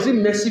fair? No? Is he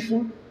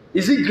merciful?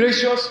 Is he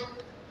gracious?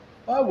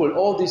 Why will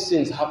all these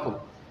things happen?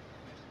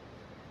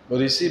 But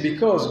you see,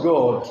 because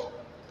God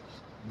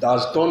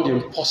has done the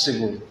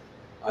impossible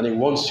and he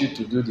wants you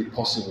to do the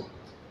possible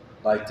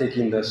by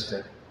taking that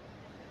step.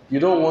 You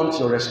don't want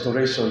your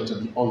restoration to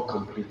be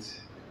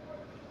incomplete.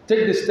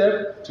 Take the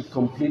step to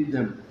complete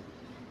them.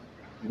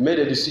 You made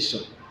a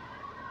decision.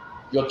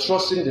 You're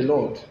trusting the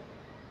Lord.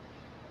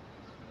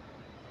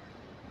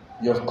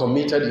 You have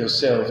committed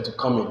yourself to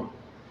coming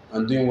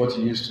and doing what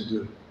you used to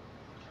do.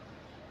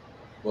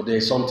 But there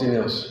is something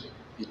else.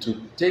 It will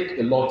take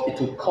a lot.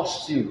 It will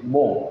cost you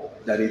more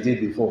than it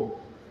did before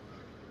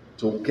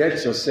to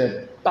get yourself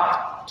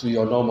back to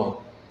your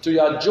normal, to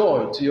your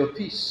joy, to your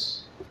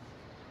peace,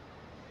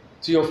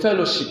 to your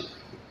fellowship,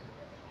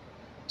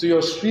 to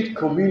your sweet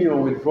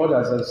communion with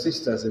brothers and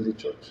sisters in the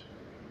church.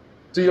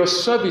 To your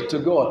service to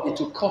God, it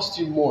will cost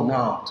you more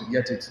now to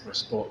get it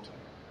restored.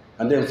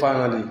 And then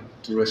finally,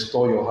 to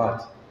restore your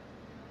heart.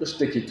 Just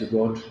take it to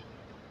God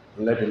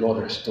and let the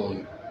Lord restore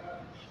you.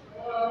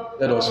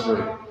 Let us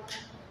pray.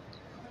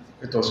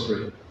 Let us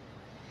pray.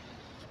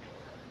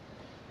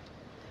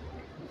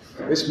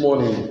 This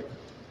morning,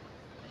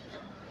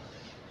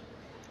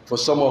 for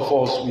some of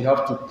us, we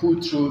have to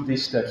pull through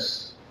these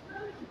steps.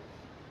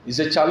 It's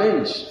a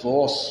challenge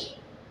for us.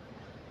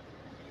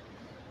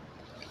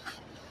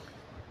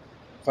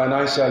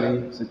 Financially,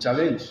 it's a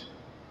challenge.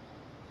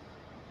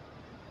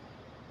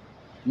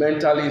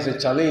 Mentally, it's a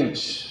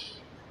challenge.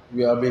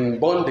 We have been in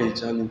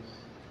bondage and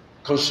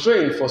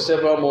constrained for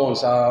several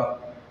months.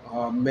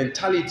 Our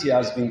mentality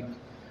has been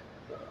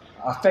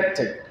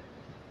affected.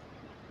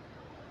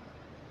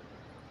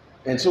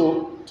 And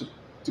so,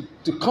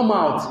 to come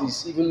out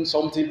is even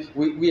something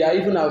we are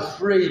even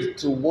afraid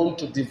to want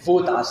to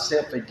devote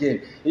ourselves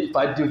again. If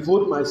I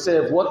devote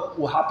myself, what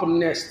will happen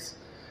next?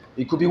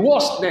 It could be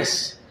worse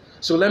next.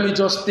 So let me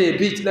just stay a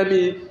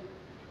bit.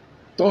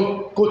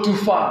 Don't go too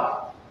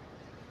far.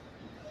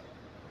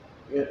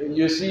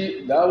 You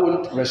see, that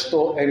won't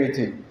restore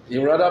anything. It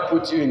will rather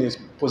put you in a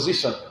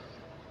position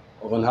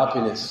of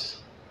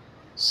unhappiness,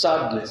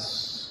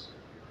 sadness,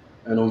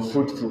 and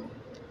unfruitful,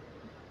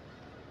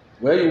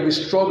 where you'll be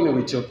struggling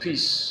with your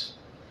peace,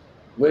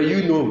 where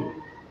you know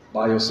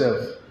by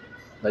yourself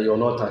that you're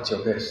not at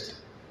your best.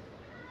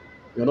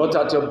 You're not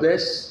at your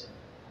best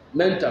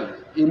mentally,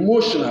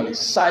 emotionally,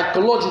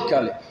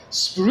 psychologically,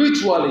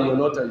 spiritually, you're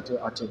not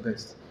at your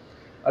best.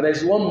 And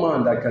there's one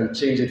man that can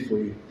change it for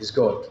you. It's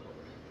God.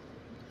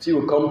 If you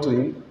will come to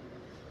him,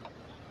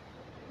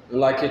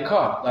 like a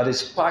car that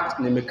is parked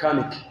in a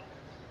mechanic,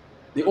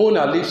 the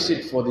owner leaves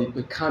it for the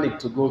mechanic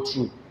to go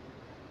through.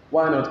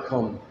 Why not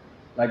come?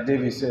 Like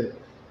David said,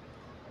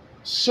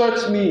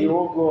 search me,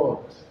 O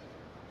God,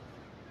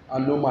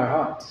 and know my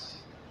heart.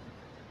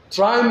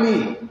 Try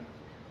me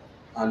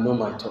and know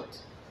my thought.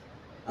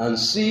 And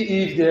see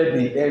if there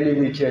be any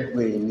wicked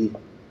way in me.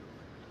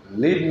 And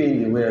lead me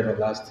in the way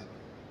everlasting.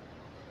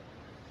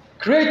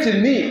 Create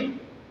in me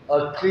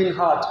a clean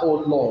heart, O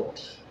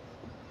Lord.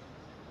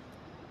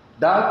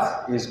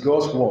 That is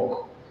God's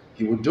work.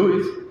 He will do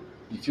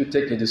it if you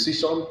take a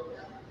decision,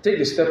 take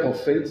the step of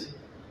faith,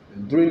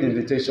 and during the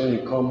invitation you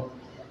come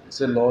and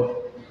say, Lord,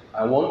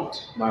 I want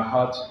my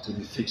heart to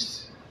be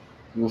fixed.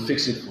 He will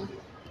fix it for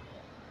you.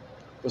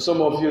 For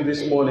some of you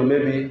this morning,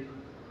 maybe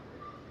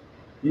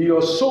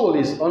your soul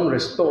is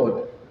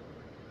unrestored.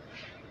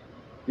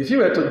 If you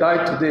were to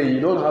die today, you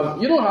don't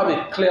have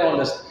a clear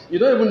understanding. You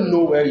don't even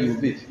know where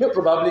you'll be.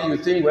 Probably you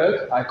think,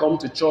 well, I come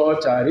to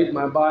church, I read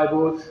my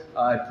Bible,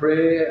 I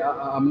pray,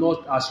 I'm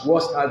not as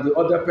worse as the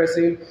other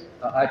person,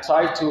 I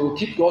try to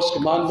keep God's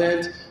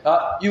commandments.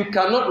 You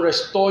cannot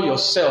restore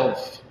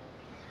yourself.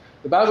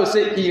 The Bible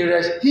says,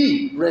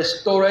 He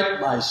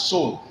restored my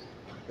soul.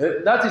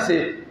 That is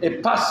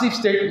a passive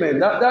statement.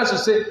 That's to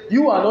say,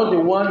 you are not the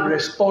one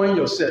restoring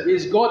yourself.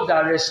 It's God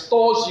that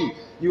restores you.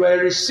 You are a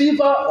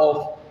receiver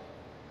of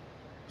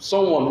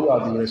someone who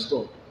has been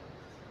restored.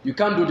 You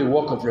can't do the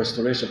work of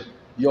restoration.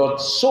 Your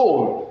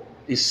soul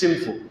is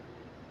sinful.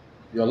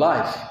 Your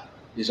life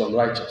is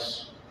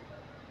unrighteous.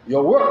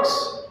 Your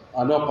works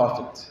are not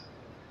perfect.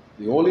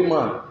 The only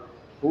man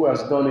who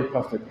has done it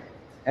perfectly.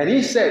 And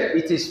he said,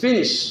 it is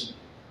finished.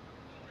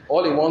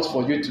 All he wants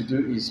for you to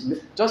do is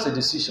just a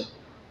decision.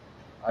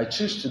 I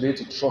choose today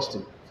to trust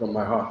him from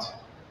my heart.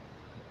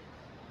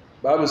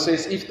 The Bible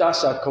says, if thou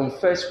shalt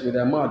confess with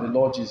thy mouth the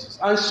Lord Jesus,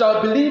 and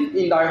shalt believe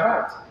in thy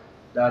heart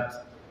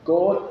that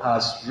God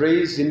has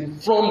raised him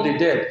from the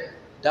dead,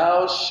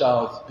 thou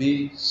shalt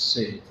be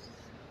saved.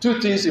 Two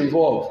things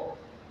involved,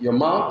 your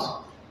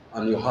mouth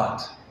and your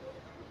heart.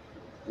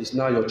 It's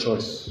now your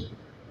choice.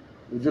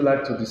 Would you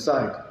like to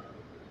decide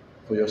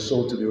for your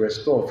soul to be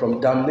restored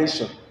from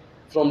damnation,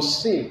 from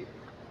sin,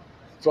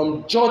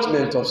 from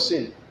judgment of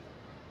sin,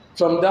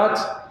 from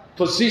that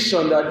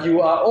position that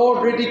you are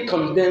already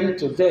condemned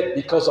to death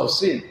because of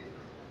sin?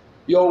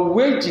 Your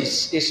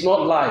wages is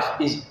not life,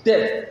 it's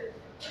death.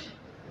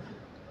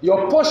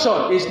 Your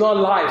portion is not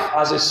life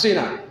as a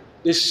sinner.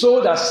 The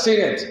soul that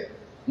sinneth,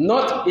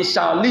 not it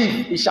shall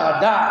live, it shall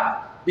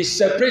die, be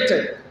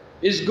separated.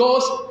 It's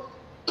God's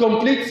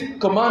complete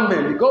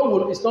commandment.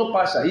 God is not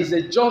partial, He's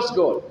a just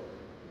God.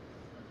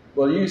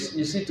 But you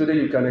see, today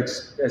you can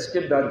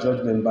escape that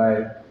judgment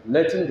by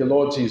letting the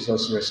Lord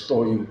Jesus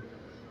restore you,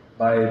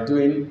 by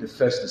doing the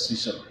first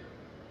decision,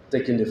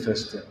 taking the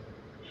first step.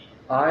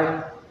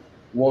 I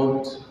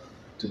want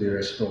to be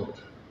restored.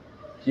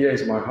 Here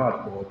is my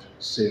heart, Lord,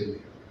 save me.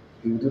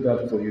 He will do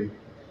that for you.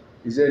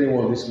 Is there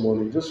anyone this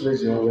morning? Just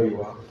raise your hand where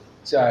you are.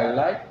 Say, I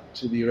like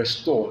to be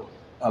restored.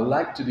 I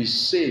like to be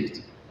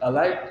saved. I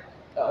like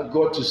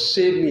God to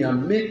save me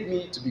and make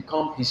me to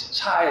become His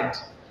child,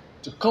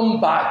 to come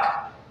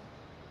back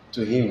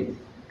to Him.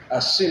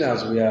 As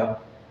sinners, we have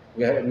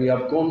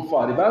gone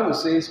far. The Bible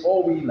says,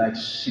 all we like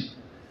sheep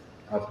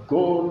have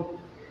gone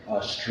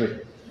astray.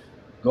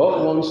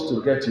 God wants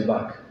to get you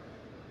back.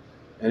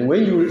 And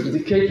when you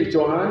indicate with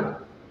your hand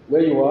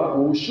where you are,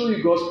 we will show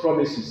you God's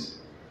promises.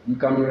 You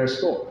can be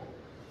restored.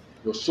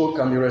 Your soul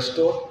can be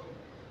restored.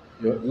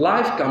 Your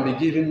life can be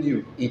given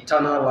you.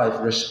 Eternal life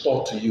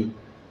restored to you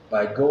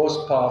by God's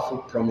powerful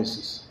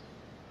promises.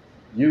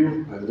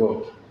 You and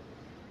God.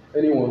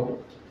 Anyone,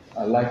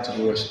 I'd like to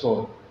be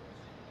restored.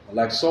 I'd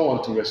like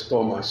someone to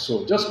restore my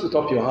soul. Just put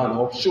up your hand.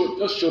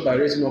 Just show by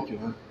raising up your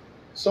hand.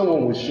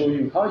 Someone will show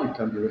you how you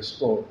can be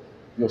restored,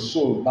 your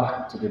soul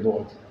back to the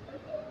Lord.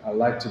 I'd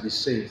like to be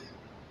saved.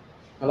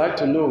 I'd like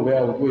to know where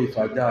I will go if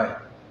I die.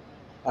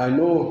 I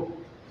know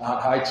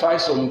I try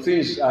some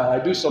things, I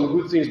do some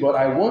good things, but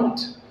I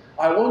want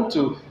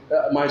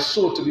my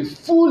soul to be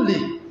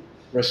fully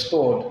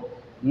restored,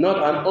 not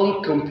an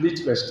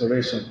incomplete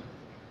restoration.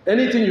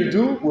 Anything you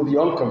do will be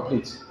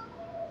incomplete.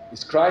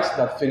 It's Christ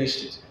that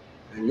finished it,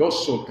 and your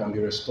soul can be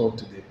restored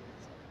today.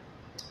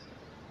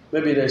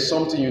 Maybe there's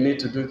something you need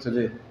to do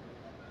today.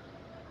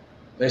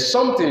 There's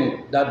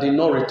something that did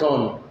not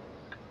return.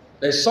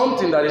 There's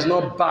something that is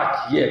not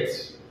back yet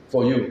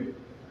for you.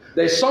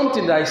 There's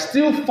something that is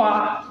still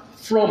far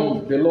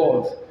from the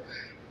Lord.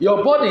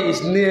 Your body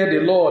is near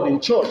the Lord in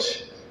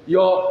church.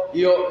 Your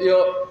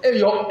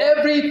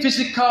every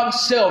physical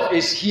self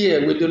is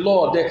here with the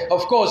Lord.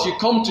 Of course, you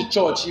come to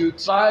church, you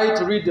try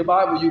to read the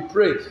Bible, you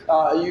pray,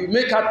 you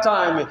make a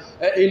time,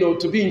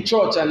 to be in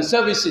church and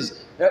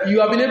services.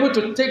 You have been able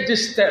to take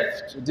this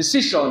step,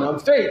 decision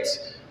and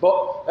faith,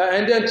 but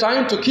and then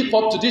trying to keep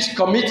up to this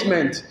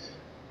commitment.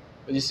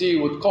 But you see,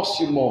 it would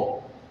cost you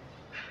more.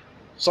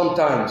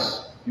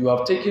 Sometimes you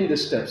have taken the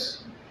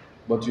steps,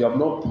 but you have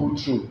not pulled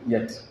through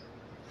yet.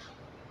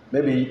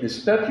 Maybe the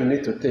step you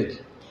need to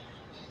take,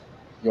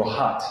 your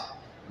heart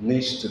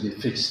needs to be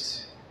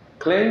fixed,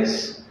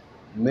 cleansed,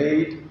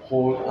 made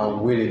whole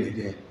and willing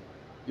again.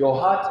 Your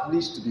heart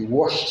needs to be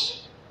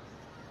washed.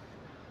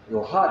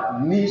 Your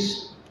heart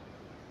needs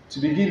to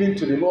be given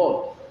to the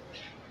Lord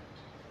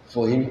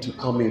for Him to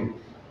come in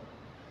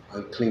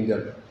and clean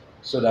them,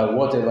 so that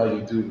whatever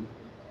you do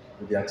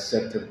will be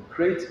acceptable.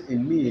 Create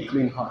in me a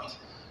clean heart.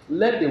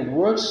 Let the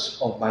words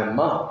of my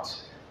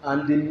mouth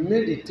and the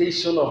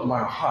meditation of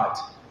my heart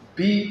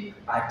be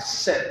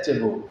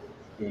acceptable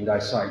in thy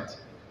sight.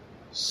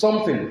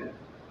 Something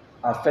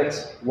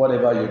affects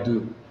whatever you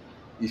do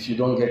if you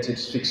don't get it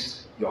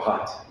fixed, your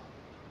heart.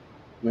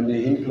 When the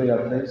hymn player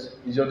plays,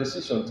 it's your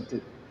decision to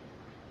take.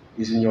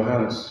 It's in your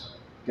hands.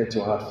 Get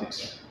your heart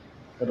fixed.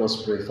 Let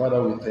us pray.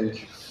 Father, we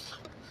thank you.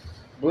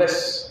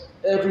 Bless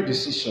every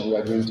decision we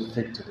are going to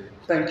take today.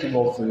 Thank you,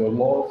 Lord, for your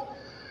love.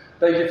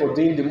 Thank you for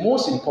doing the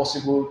most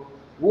impossible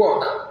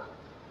work.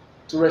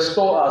 To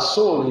restore our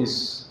soul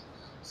it's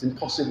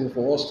impossible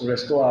for us to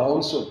restore our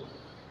own soul.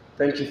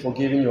 Thank you for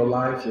giving your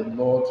life, your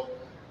blood,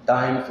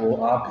 dying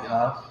for our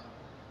behalf,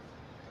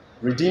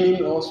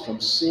 redeeming us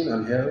from sin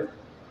and hell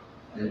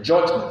and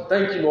judgment.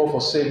 Thank you, Lord,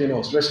 for saving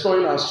us,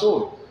 restoring our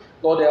soul.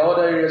 Lord, there are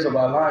other areas of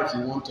our life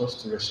you want us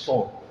to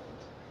restore.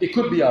 It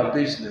could be our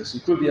business,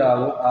 it could be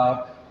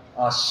our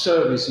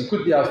service, it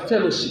could be our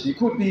fellowship, it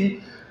could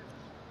be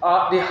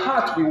the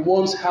heart we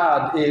once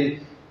had, a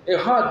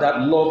heart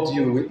that loved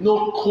you, with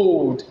no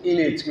cold in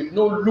it, with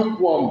no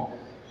lukewarm,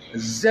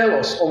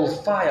 zealous,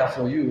 on fire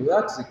for you.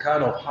 That's the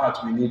kind of heart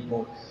we need,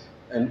 Lord.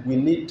 And we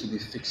need to be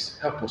fixed.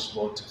 Help us,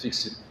 Lord, to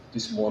fix it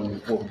this morning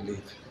before we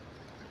leave.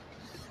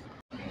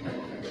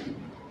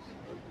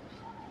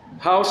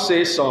 How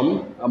say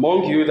some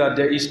among you that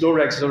there is no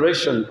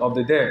resurrection of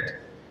the dead?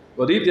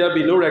 But if there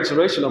be no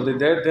resurrection of the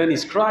dead, then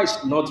is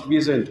Christ not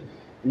risen?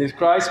 And if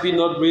Christ be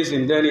not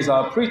risen, then is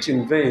our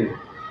preaching vain,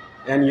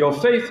 and your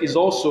faith is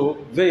also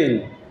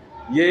vain.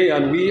 Yea,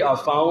 and we are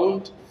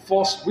found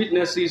false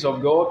witnesses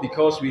of God,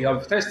 because we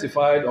have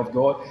testified of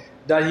God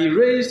that He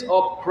raised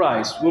up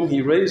Christ, whom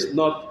He raised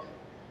not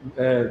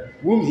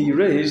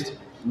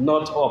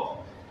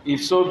up.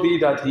 If so be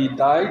that He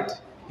died,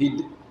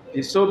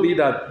 if so be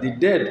that the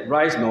dead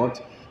rise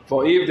not.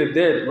 For if the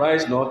dead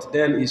rise not,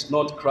 then is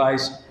not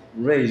Christ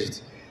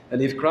raised.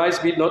 And if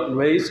Christ be not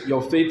raised,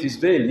 your faith is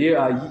vain. Ye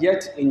are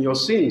yet in your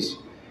sins.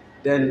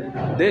 Then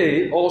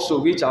they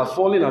also which are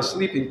fallen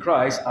asleep in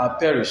Christ are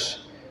perished.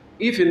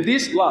 If in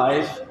this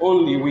life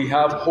only we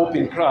have hope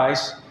in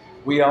Christ,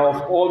 we are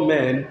of all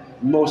men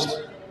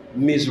most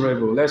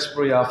miserable. Let's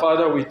pray. Our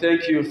Father, we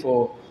thank you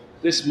for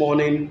this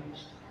morning.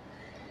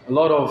 A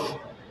lot of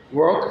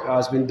work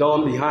has been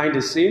done behind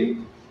the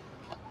scene.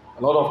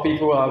 A lot of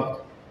people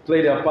have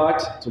played their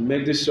part to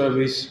make this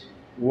service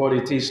what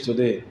it is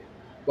today.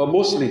 But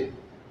mostly,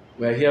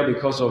 we're here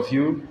because of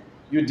you.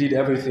 You did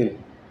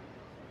everything.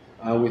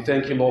 And we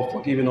thank you, Lord,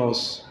 for giving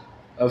us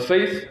a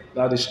faith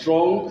that is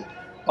strong,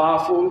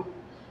 powerful,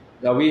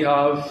 that we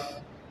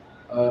have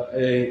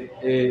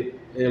a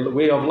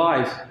way of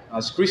life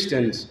as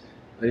Christians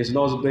that is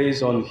not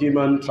based on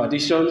human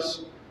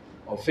traditions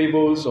or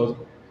fables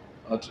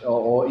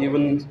or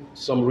even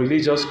some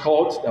religious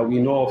cults that we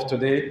know of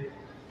today.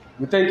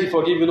 We thank you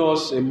for giving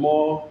us a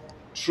more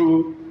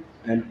true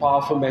and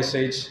powerful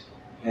message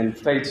and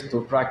faith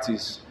to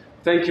practice.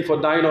 Thank you for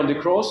dying on the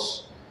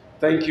cross.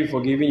 Thank you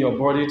for giving your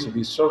body to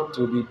be served,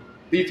 to be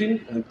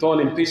beaten and torn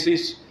in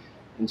pieces,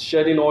 and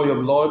shedding all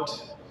your blood,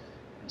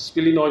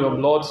 spilling all your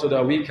blood so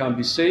that we can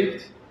be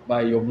saved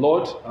by your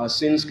blood. Our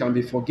sins can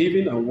be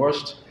forgiven and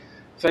washed.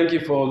 Thank you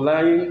for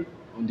lying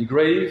on the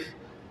grave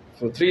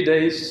for 3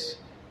 days,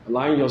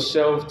 allowing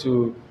yourself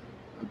to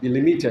be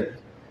limited,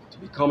 to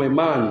become a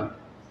man,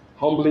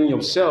 humbling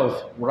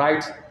yourself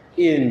right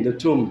in the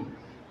tomb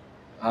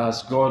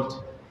as God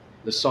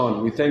the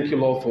Son. We thank you,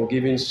 Lord, for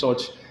giving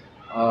such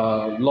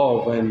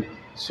love and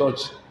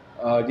such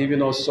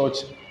giving us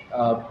such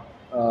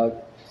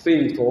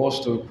thing for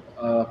us to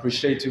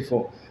appreciate you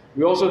for.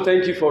 We also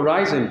thank you for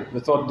rising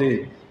the third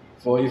day.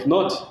 For if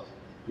not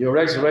your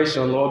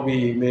resurrection, Lord,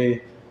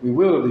 we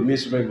will be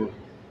miserable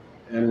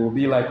and will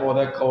be like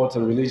other cults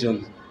and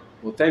religions.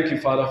 Well, thank you,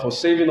 Father, for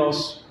saving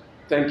us.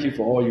 Thank you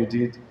for all you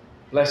did.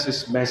 Bless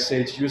this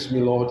message. Use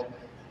me, Lord.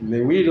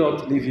 May we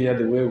not leave here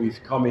the way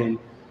we've come in,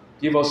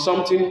 Give us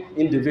something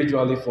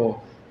individually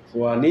for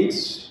our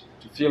needs,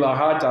 to fill our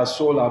heart, our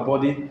soul, our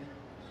body,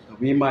 that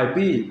we might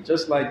be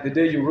just like the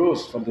day you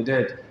rose from the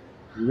dead,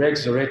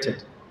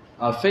 resurrected,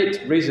 our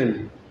faith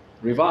risen,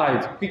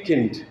 revived,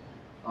 quickened,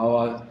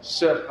 our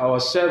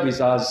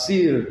service, our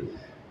zeal,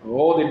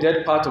 all the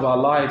dead part of our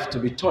life to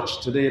be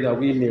touched today, that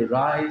we may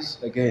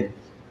rise again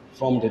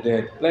from the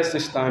dead. Bless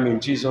this time in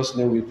Jesus'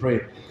 name we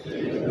pray.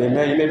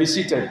 Amen. You may be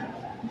seated.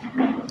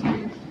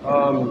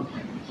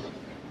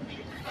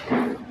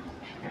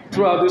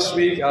 Throughout this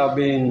week, I've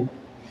been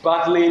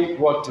battling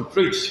what to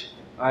preach.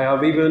 I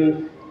have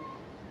even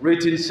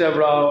written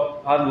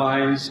several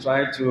outlines,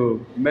 tried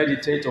to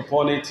meditate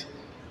upon it,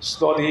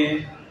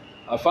 study.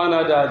 I found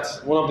out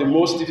that one of the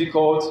most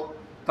difficult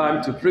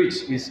time to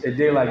preach is a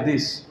day like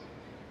this,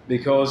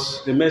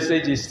 because the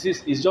message is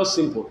just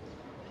simple.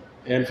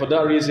 And for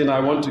that reason, I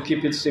want to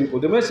keep it simple.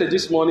 The message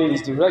this morning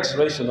is the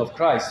resurrection of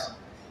Christ.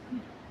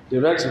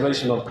 The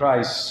resurrection of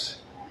Christ.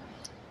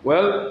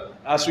 Well,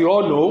 as we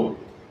all know,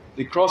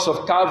 the cross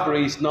of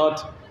Calvary is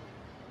not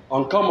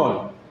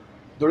uncommon.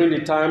 During the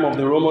time of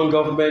the Roman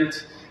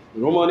government, the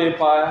Roman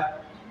Empire,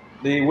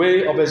 the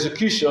way of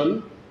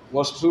execution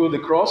was through the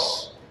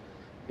cross.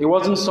 It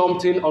wasn't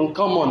something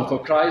uncommon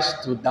for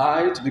Christ to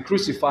die, to be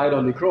crucified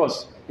on the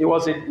cross. It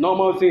was a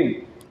normal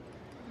thing.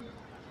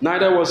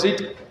 Neither was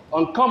it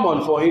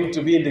uncommon for him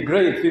to be in the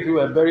grave. People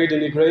were buried in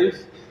the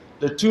grave.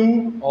 The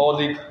tomb or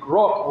the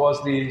rock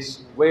was the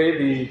way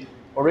the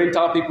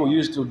Oriental people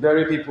used to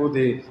bury people.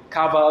 They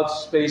carve out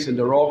space in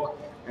the rock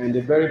and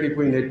they bury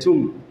people in a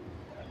tomb.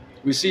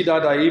 We see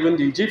that even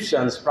the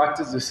Egyptians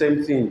practiced the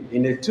same thing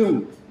in a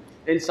tomb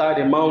inside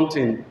a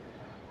mountain.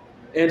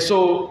 And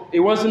so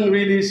it wasn't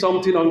really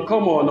something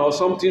uncommon or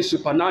something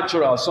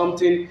supernatural,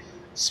 something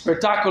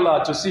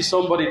spectacular to see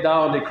somebody die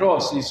on the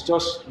cross. It's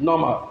just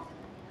normal.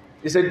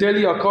 It's a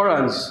daily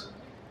occurrence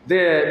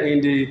there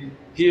in the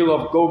hill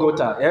of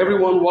Golgotha.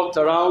 Everyone walked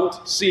around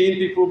seeing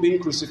people being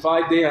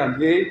crucified day and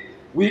day,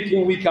 week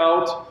in, week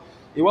out.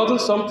 It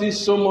wasn't something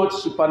so much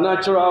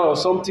supernatural or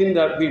something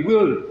that we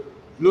will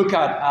look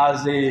at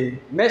as a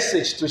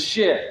message to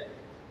share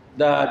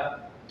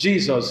that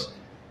Jesus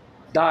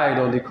died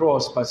on the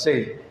cross per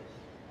se.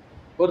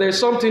 But there's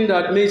something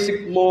that makes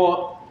it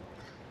more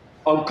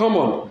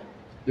uncommon,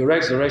 the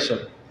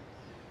resurrection.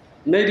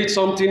 Made it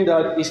something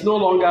that is no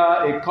longer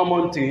a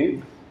common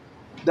thing,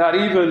 that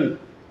even,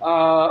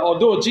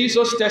 although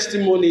Jesus'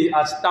 testimony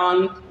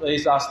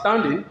is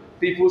outstanding,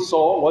 people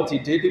saw what he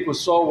did, people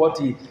saw what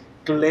he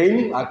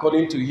claimed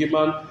according to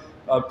human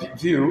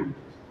view,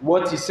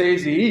 what he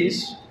says he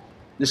is,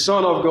 the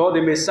Son of God,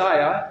 the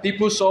Messiah.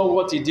 People saw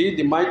what he did,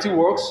 the mighty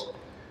works.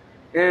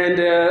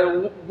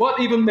 And what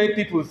even made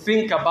people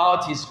think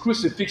about his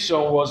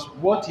crucifixion was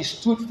what he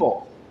stood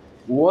for,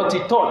 what he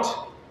taught,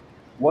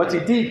 what he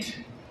did.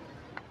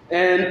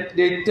 And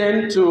they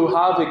tend to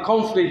have a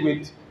conflict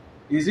with,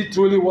 is it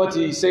truly what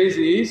he says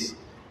he is?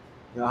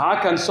 How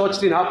can such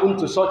thing happen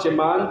to such a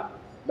man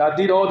that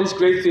did all these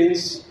great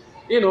things?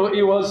 It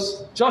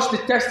was just the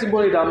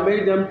testimony that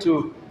made them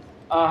to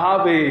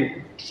have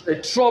a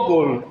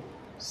trouble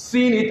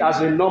seeing it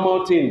as a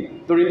normal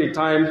thing during the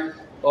time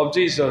of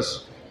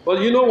Jesus.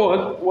 But you know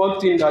what? One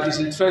thing that is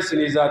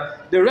interesting is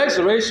that the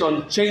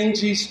resurrection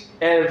changes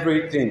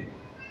everything.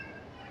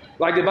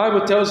 Like the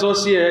Bible tells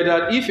us here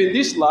that if in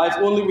this life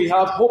only we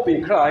have hope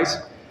in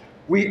Christ,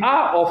 we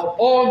are of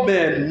all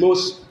men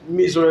most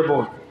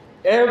miserable.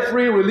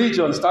 Every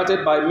religion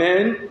started by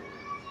men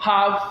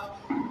have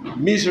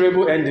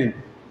miserable ending.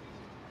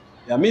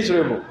 They are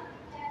miserable.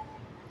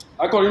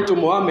 According to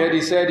Muhammad,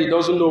 he said he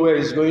doesn't know where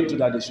he's going to,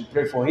 that they should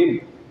pray for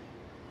him.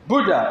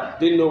 Buddha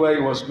didn't know where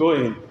he was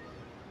going.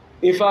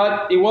 In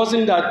fact, it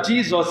wasn't that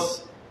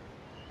Jesus'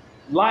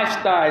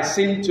 lifestyle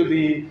seemed to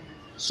be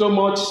so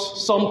much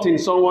something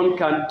someone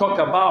can talk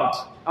about.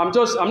 I'm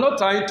not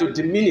trying to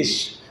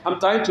diminish. I'm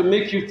trying to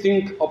make you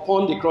think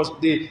upon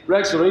the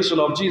resurrection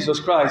of Jesus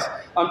Christ.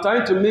 I'm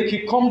trying to make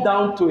you come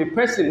down to a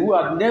person who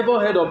had never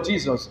heard of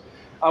Jesus.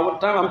 I'm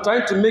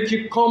trying to make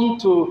you come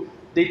to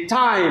the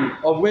time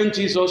of when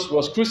Jesus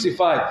was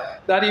crucified.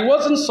 That it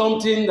wasn't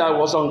something that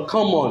was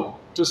uncommon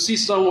to see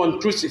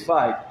someone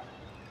crucified.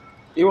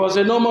 It was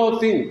a normal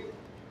thing,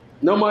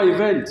 normal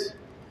event.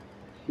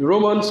 The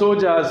Roman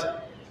soldiers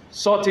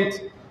sought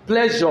it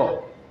pleasure,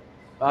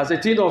 as a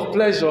thing of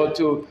pleasure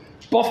to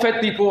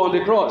buffet people on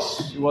the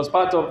cross. It was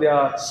part of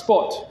their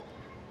sport.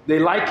 They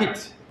like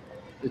it.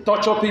 They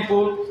torture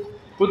people,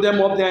 put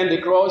them up there in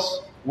the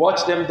cross,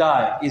 watch them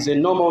die. It's a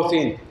normal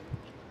thing.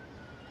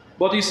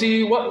 But you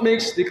see, what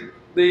makes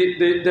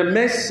the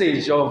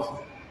message of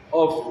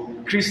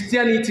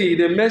Christianity,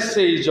 the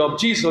message of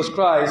Jesus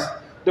Christ,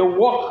 the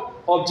work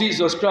of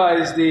Jesus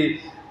Christ, the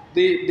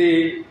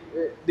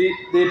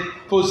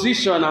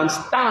position and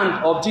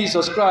stand of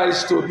Jesus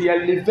Christ to be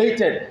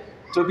elevated,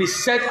 to be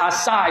set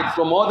aside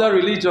from other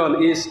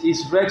religion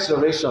is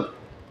resurrection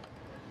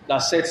that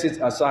sets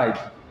it aside.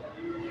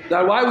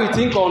 That's why we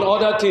think on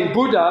other things.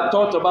 Buddha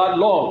taught about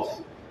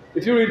love.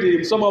 If you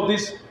read some of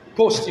these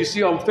posts you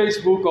see on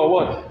Facebook or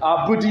what,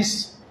 are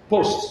Buddhist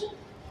posts.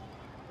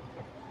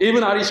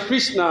 Even Hare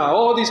Krishna,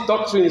 all these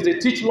doctrines, they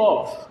teach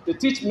love, they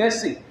teach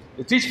mercy,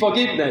 they teach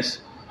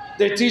forgiveness,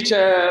 they teach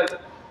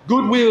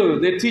goodwill,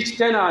 they teach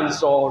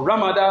tenants or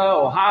Ramadan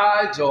or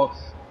Hajj or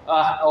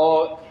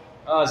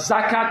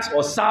Zakat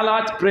or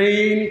Salat,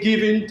 praying,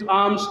 giving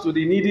alms to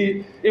the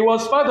needy. It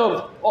was part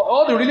of,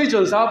 all the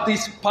religions have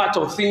this part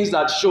of things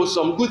that show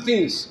some good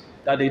things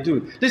that they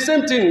do. The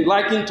same thing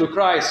likened to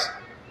Christ.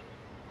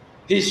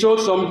 He showed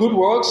some good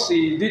works,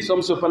 he did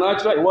some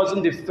supernatural. He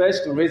wasn't the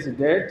first to raise the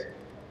dead.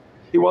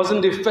 He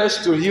wasn't the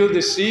first to heal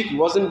the sick. He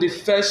wasn't the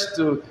first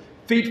to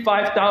feed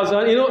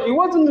 5,000. It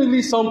wasn't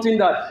really something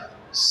that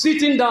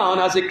sitting down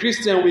as a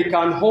Christian we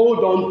can hold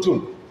on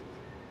to.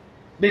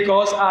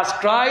 Because as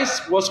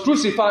Christ was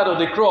crucified on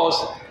the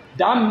cross,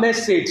 that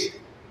message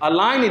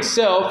aligned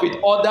itself with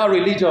other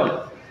religion.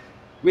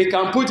 We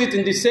can put it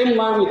in the same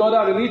line with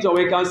other religion.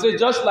 We can say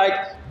just like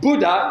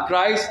Buddha,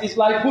 Christ is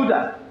like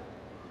Buddha.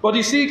 But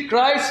you see,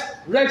 Christ's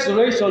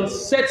resurrection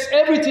sets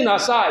everything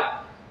aside.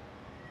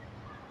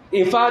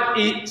 In fact,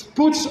 it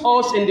puts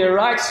us in the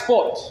right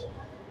spot.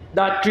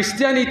 That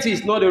Christianity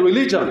is not a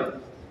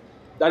religion.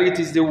 That it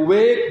is the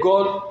way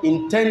God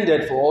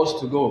intended for us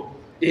to go.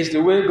 It's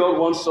the way God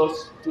wants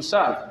us to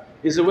serve.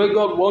 It's the way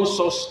God wants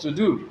us to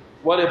do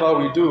whatever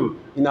we do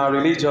in our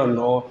religion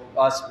or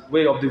as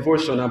way of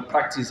devotion and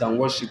practice and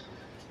worship.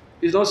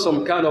 It's not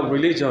some kind of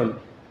religion.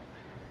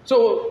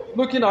 So,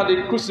 looking at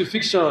the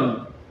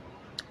crucifixion,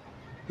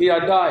 he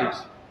had died.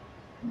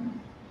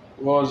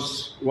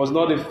 Was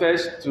not the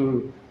first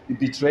to be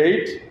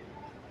betrayed.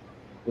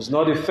 Was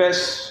not the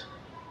first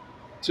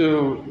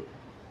to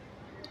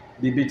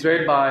be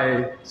betrayed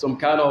by some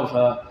kind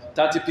of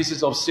 30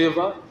 pieces of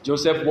silver.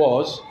 Joseph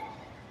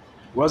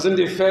wasn't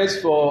the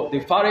first for the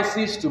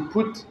Pharisees to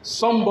put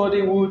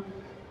somebody who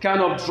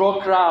kind of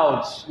draw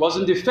crowds.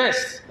 Wasn't the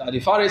first that the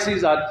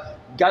Pharisees had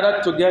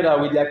gathered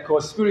together with their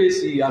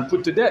conspiracy and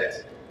put to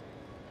death.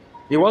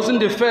 He wasn't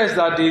the first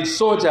that the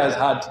soldiers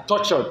had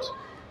tortured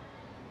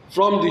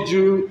from the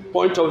Jew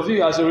point of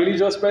view as a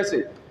religious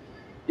person.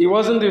 He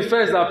wasn't the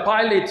first that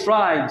Pilate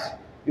tried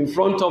in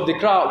front of the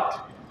crowd.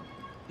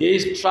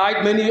 He's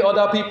tried many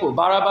other people.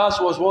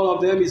 Barabbas was one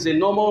of them. It's a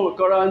normal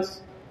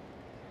occurrence.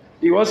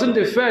 He wasn't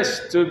the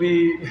first to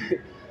be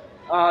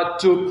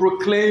to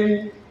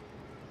proclaim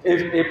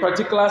a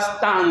particular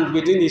stand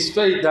within his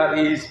faith that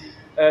he's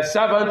a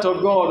servant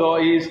of God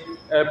or he's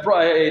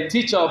a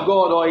teacher of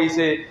God or he's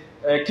a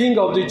king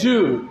of the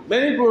Jew.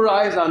 Many people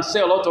rise and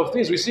say a lot of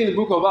things. We see in the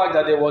book of Acts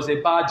that there was a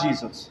bad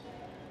Jesus.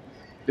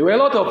 There were a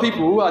lot of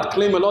people who had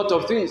claimed a lot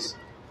of things.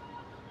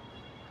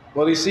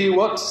 But you see,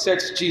 what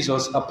sets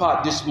Jesus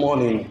apart this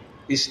morning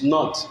is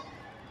not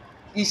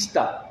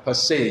Easter per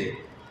se,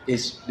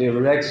 it's the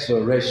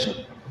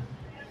resurrection.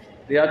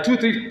 There are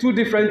two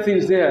different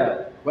things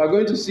there. We are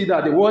going to see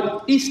that the word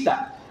Easter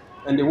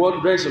and the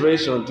word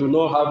resurrection do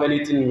not have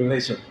anything in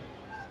relation.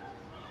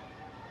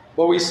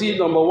 But we see,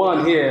 number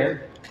one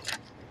here,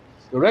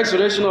 the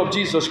resurrection of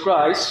Jesus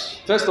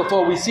Christ. First of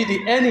all, we see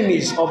the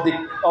enemies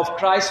of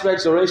Christ's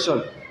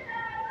resurrection.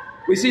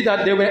 We see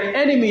that there were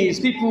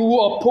enemies, people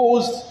who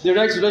opposed the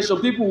resurrection,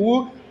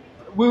 people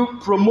who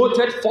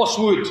promoted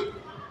falsehood.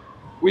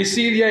 We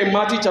see here in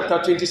Matthew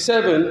chapter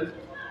 27,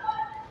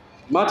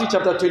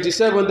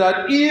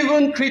 that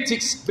even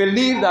critics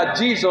believed that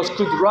Jesus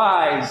could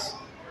rise,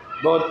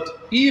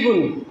 but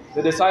even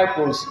the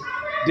disciples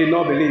did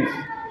not believe.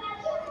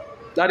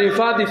 That in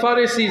fact the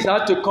Pharisees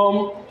had to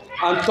come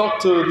and talk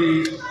to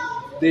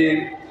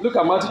the look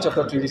at Matthew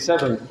chapter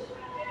 27.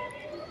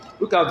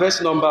 Look at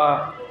verse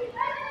number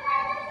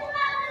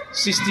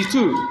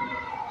 62.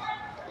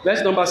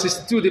 Verse number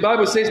 62, the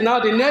Bible says, now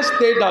the next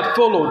day that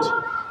followed,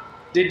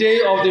 the day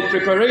of the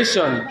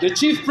preparation, the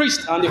chief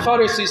priests and the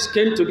Pharisees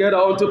came together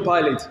unto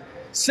Pilate,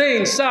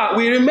 saying, Sir,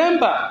 we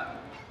remember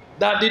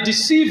that the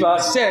deceiver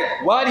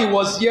said, while he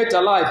was yet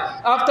alive,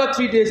 after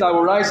 3 days I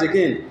will rise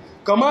again.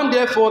 Command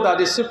therefore that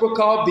the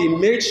sepulchre be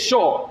made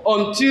sure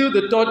until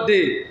the third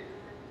day.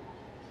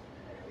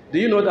 Do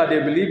you know that they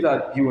believe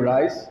that he will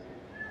rise?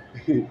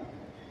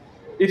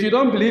 If you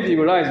don't believe he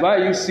will rise, why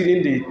are you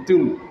sealing the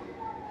tomb?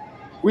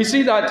 We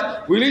see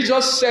that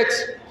religious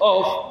sects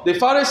of the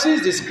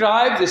Pharisees, the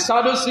scribes, the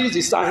Sadducees,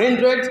 the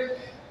Sanhedrin,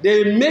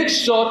 they make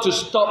sure to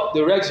stop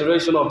the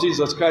resurrection of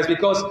Jesus Christ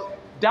because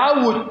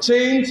that would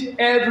change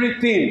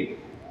everything.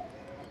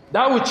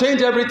 That would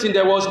change everything.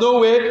 There was no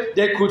way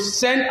they could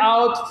send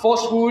out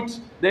falsehood.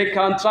 They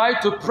can try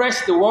to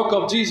press the work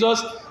of Jesus.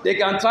 They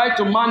can try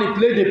to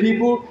manipulate the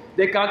people.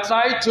 They can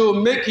try to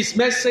make his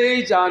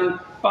message and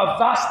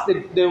perverse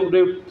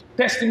the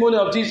testimony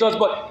of Jesus.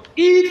 But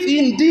if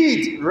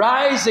indeed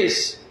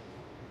rises,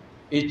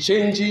 it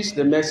changes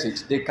the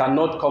message. They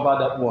cannot cover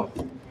that one.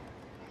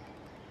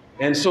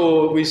 And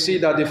so we see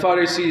that the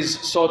Pharisees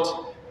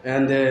sought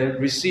and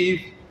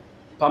received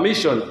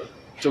permission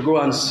to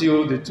go and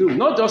seal the tomb.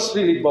 Not just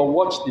seal it, but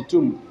watch the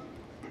tomb.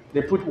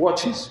 They put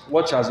watchers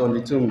on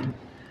the tomb.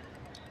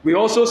 We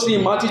also see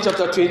in Matthew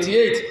chapter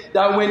 28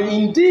 that when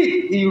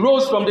indeed he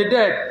rose from the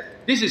dead,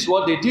 this is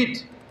what they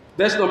did.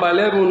 Verse number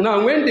 11.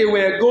 Now when they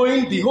were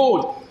going,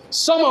 behold,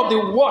 some of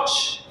the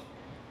watch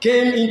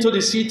came into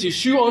the city,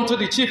 shew unto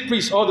the chief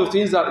priests all the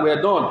things that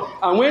were done.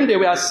 And when they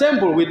were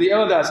assembled with the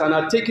elders and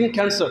had taken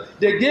counsel,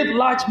 they gave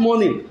large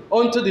money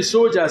unto the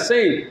soldiers,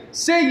 saying,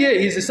 Say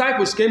ye, his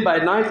disciples came by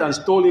night and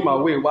stole him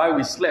away while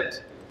we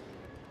slept.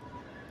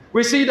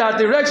 We see that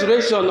the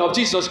resurrection of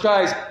Jesus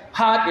Christ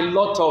had a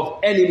lot of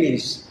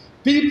enemies.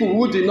 People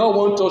who did not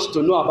want us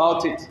to know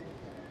about it.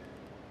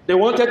 They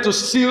wanted to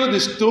seal the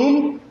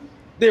tomb.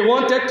 They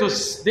wanted to,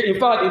 in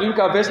fact, if you look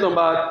at verse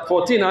number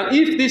 14, and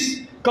if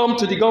this come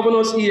to the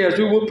governor's ears,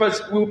 we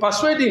will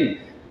persuade him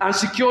and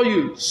secure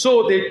you.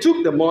 So they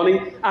took the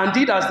money and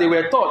did as they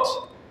were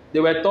taught. They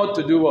were taught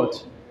to do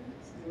what?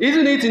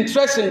 Isn't it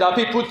interesting that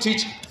people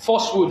teach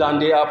falsehood and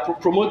they are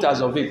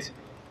promoters of it?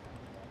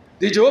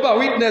 The Jehovah's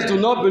Witnesses do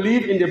not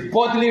believe in the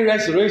bodily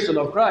resurrection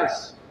of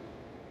Christ.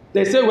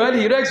 They say, well,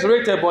 he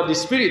resurrected, but the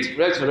spirit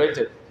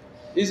resurrected.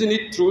 Isn't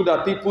it true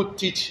that people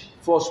teach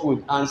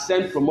falsehood and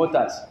send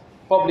promoters,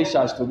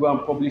 publishers to go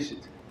and publish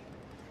it?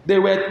 They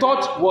were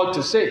taught what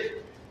to say.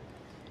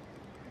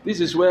 This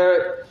is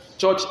where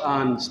church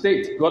and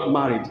state got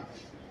married.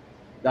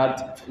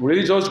 That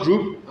religious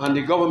group and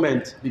the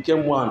government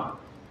became one.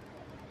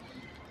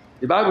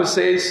 The Bible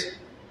says,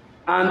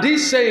 and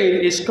this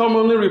saying is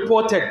commonly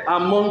reported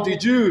among the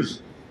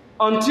Jews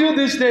until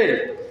this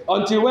day.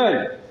 Until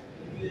when?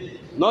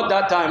 Not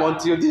that time,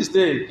 until this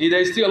day. There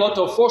is still a lot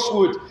of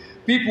falsehood.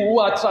 People who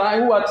are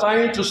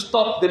trying to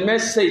stop the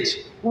message,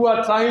 who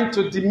are trying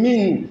to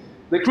demean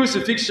the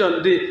crucifixion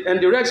and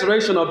the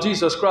resurrection of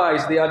Jesus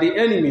Christ. They are the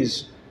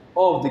enemies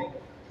of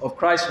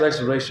Christ's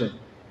resurrection.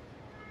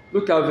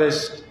 Look at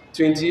verse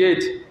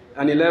 28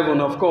 and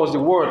 11. Of course, the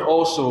word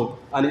also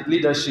and its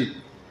leadership.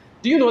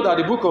 Do you know that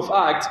the book of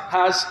Acts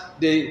has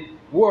the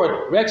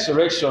word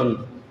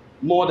resurrection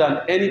more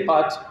than any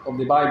part of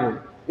the Bible?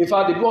 In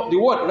fact, the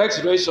word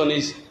resurrection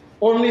is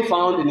only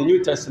found in the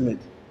New Testament.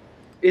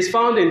 It's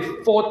found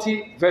in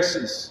 40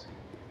 verses.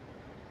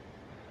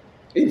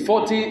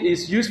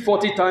 It's used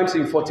 40 times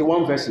in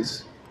 41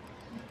 verses.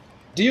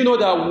 Do you know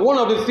that one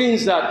of the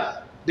things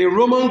that the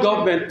Roman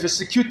government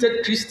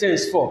persecuted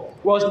Christians for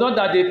was not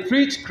that they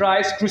preached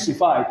Christ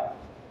crucified,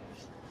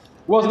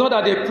 was not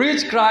that they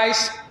preached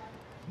Christ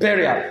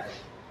burial,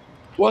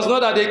 was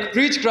not that they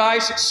preached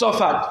Christ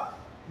suffered,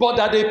 but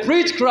that they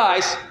preached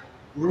Christ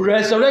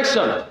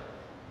resurrection.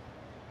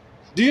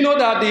 Do you know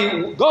that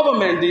the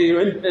government,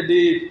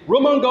 the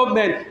Roman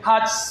government,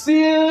 had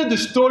sealed the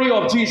story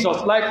of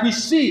Jesus? Like we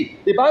see,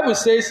 the Bible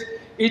says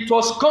it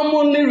was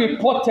commonly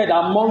reported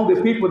among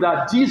the people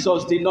that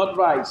Jesus did not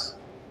rise.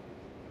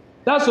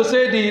 That's to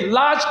say, the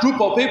large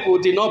group of people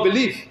did not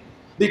believe.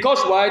 Because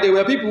why? They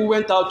were people who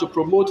went out to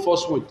promote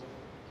falsehood.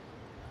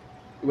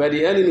 They were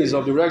the enemies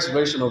of the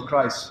resurrection of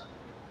Christ.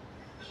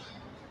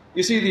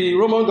 You see, the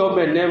Roman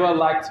government never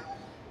liked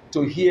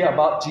to hear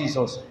about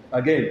Jesus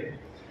again.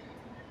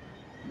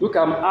 Look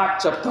at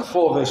Acts chapter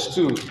 4 verse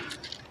 2.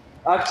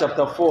 Acts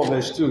chapter 4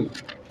 verse 2.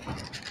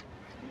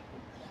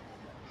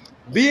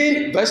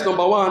 Being, verse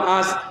number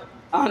 1,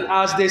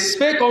 as they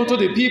spake unto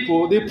the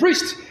people, the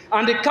priests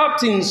and the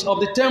captains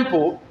of the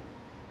temple,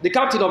 the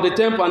captain of the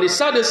temple and the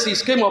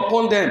Sadducees came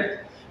upon them,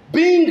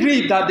 being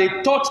grieved that they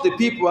taught the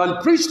people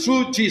and preached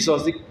through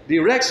Jesus the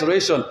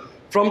resurrection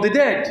from the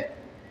dead.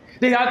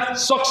 They had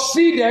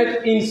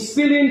succeeded in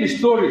sealing the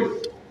story.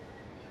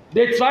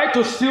 They tried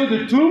to seal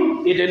the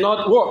tomb, it did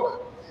not work.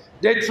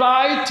 They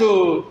tried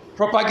to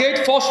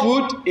propagate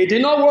falsehood, it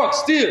did not work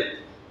still.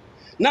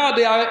 Now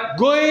they are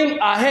going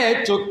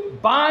ahead to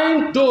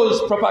bind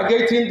those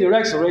propagating the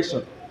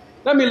resurrection.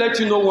 Let me let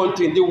you know one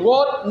thing. The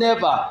world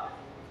never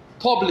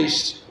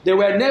published. They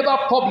were never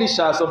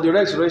publishers of the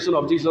resurrection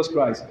of Jesus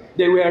Christ.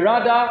 They were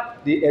rather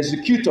the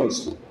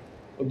executors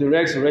of the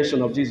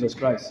resurrection of Jesus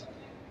Christ.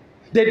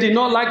 They did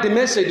not like the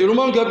message. The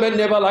Roman government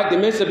never liked the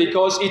message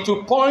because it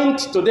would point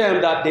to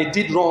them that they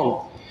did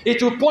wrong.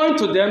 It will point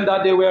to them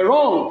that they were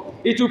wrong.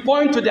 It will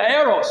point to their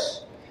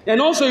errors. And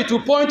also it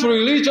will point to a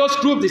religious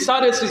group, the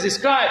Sadducees,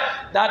 described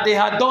that they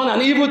had done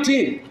an evil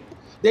thing.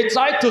 They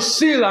tried to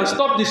seal and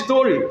stop the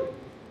story.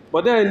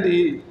 But then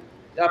the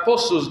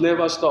apostles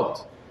never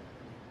stopped.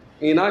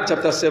 In Acts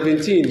chapter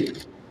 17,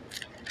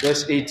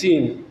 verse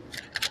 18,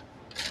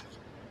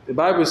 the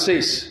Bible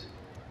says,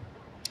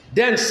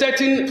 then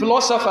certain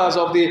philosophers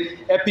of the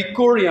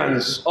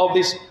Epicureans, of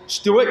the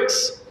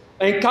Stoics,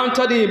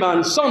 encountered him,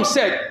 and some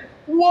said,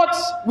 what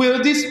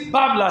will this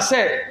babbler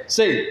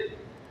say?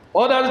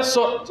 Other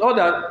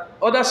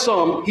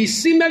some, he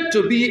seemed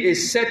to be a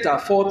setter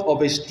forth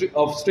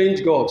of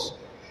strange gods,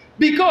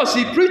 because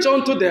he preached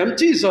unto them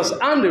Jesus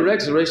and the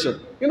resurrection.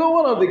 You know,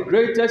 one of the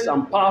greatest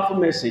and powerful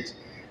messages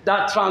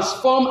that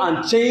transformed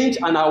and changed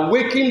and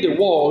awakened the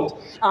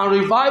world and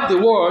revived the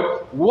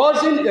world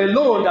wasn't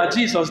alone that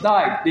Jesus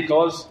died,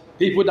 because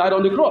people died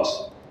on the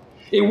cross.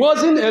 It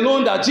wasn't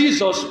alone that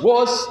Jesus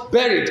was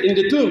buried in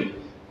the tomb,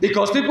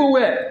 because people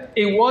were.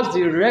 It was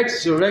the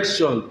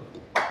resurrection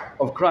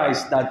of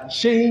Christ that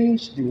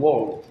changed the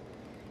world,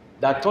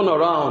 that turned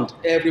around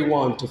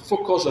everyone to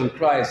focus on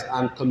Christ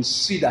and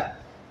consider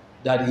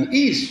that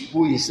he is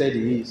who he said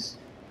he is.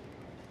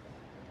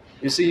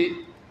 You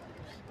see,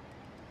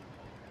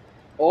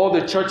 All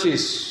the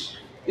churches,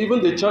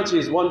 even the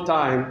churches one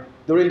time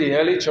during the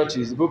early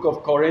churches, the book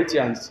of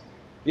Corinthians,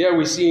 here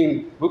we see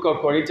in book of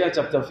Corinthians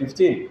chapter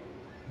 15,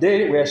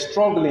 they were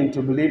struggling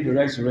to believe the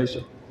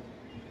resurrection.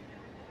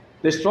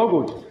 They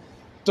struggled.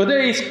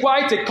 Today it's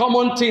quite a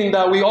common thing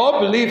that we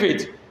all believe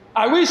it.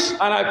 I wish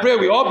and I pray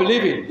we all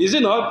believe it. Is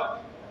it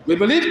not? We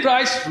believe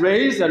Christ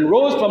raised and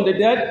rose from the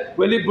dead.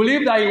 We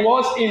believe that he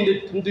was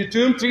in the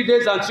tomb 3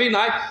 days and 3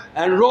 nights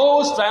and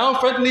rose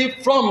triumphantly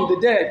from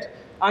the dead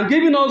and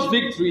giving us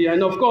victory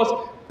and of course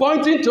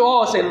pointing to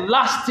us a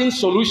lasting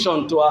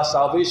solution to our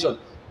salvation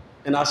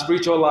and our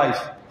spiritual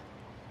life.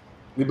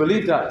 We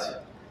believe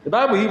that. The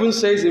Bible even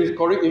says in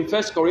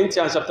 1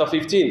 Corinthians chapter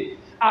 15,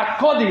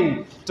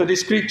 according to the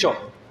scripture.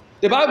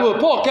 The Bible,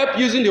 Paul kept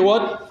using the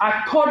word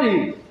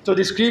according to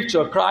the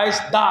scripture.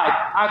 Christ died.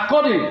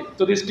 According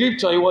to the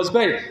scripture, he was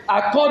buried.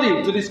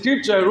 According to the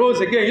scripture, he rose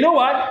again. You know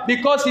why?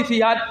 Because if he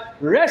had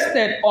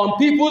rested on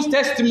people's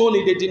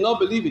testimony, they did not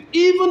believe it.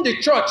 Even the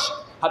church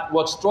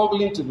was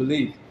struggling to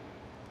believe.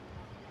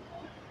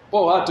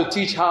 Paul had to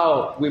teach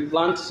how we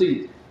plant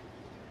seed.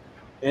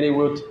 And it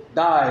would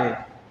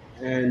die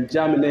and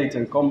germinate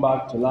and come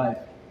back to life.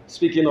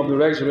 Speaking of the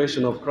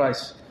resurrection of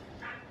Christ.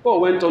 Paul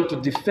went on to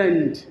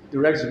defend the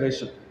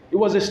resurrection. It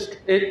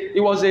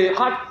was a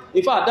hard,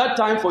 in fact, at that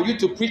time for you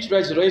to preach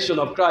resurrection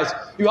of Christ,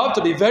 you have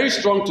to be very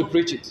strong to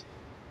preach it.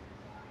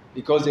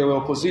 Because there were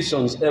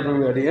oppositions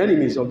everywhere, the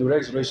enemies of the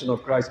resurrection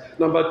of Christ.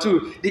 Number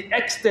 2, the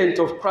extent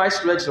of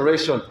Christ's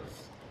resurrection.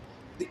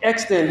 The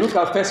extent, look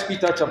at 1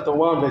 Peter chapter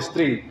 1 verse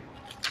 3.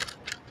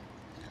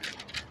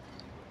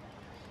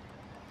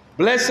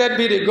 Blessed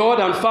be the God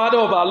and Father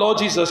of our Lord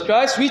Jesus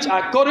Christ, which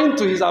according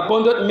to his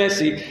abundant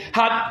mercy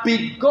hath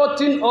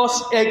begotten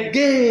us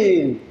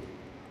again,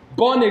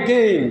 born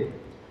again,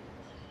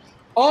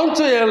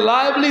 unto a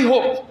lively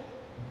hope,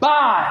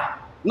 by,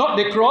 not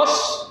the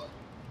cross,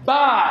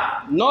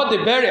 by, not the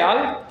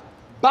burial,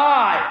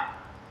 by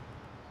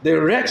the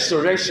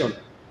resurrection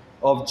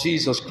of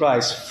Jesus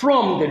Christ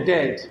from the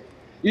dead.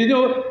 You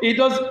know,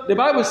 the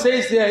Bible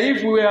says there,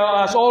 if we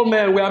are as all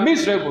men, we are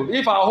miserable.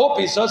 If our hope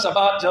is just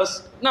about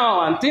just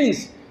now and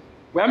things,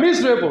 we are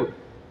miserable.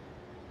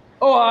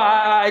 Oh,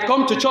 I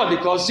come to church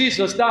because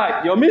Jesus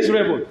died. You're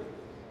miserable.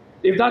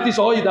 If that is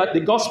all that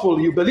the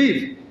gospel you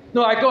believe.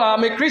 No,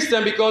 I'm a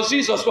Christian because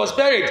Jesus was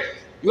buried.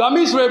 You are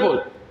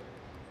miserable.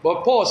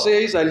 But Paul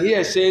says, and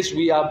here says,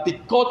 we are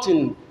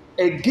begotten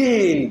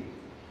again,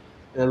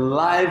 a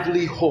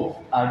lively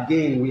hope.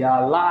 Again, we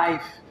are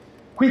alive,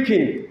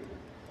 quickened.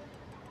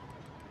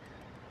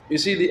 You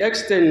see, the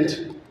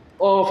extent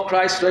of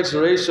Christ's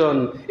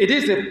resurrection, it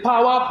is the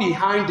power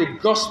behind the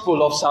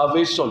gospel of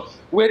salvation.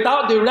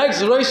 Without the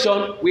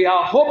resurrection, we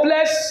are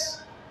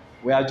hopeless.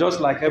 We are just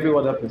like every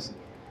other person.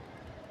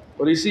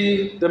 But you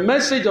see, the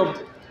message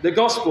of the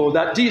gospel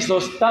that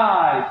Jesus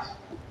died,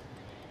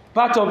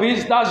 part of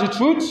it, that's the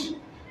truth.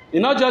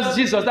 It's not just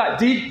Jesus died.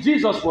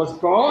 Jesus was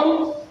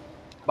born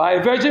by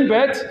a virgin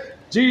birth.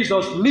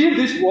 Jesus lived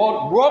this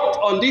world, walked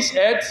on this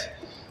earth,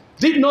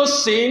 did not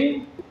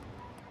sin,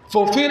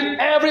 fulfilled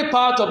every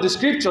part of the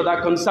scripture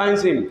that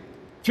concerns him,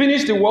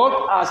 finished the work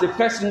as a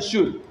person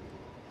should,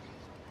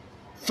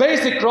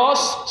 faced the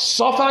cross,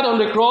 suffered on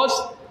the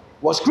cross,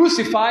 was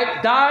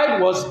crucified,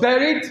 died, was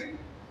buried,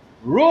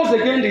 rose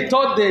again the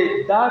third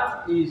day.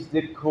 That is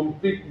the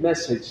complete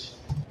message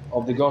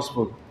of the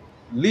gospel.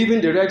 Living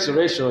the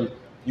resurrection,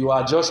 you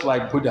are just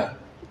like Buddha,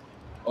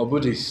 or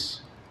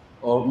Buddhists,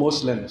 or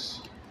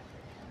Muslims,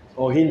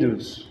 or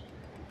Hindus,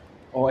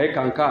 or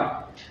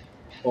Ekankar,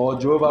 or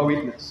Jehovah's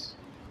Witness.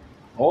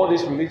 All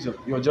this religion,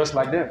 you're just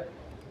like them.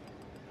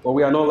 But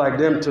we are not like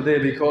them today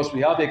because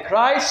we have a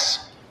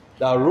Christ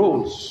that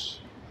rose.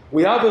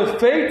 We have a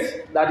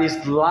faith that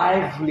is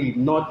lively,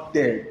 not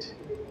dead.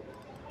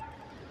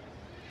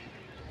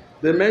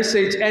 The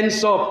message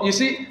ends up. You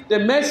see, the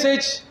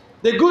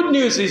good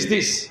news is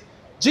this.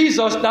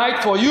 Jesus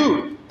died for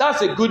you.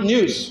 That's a good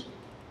news.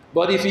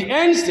 But if he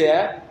ends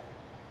there,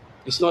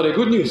 it's not a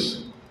good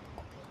news.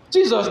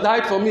 Jesus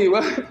died for me.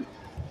 Well,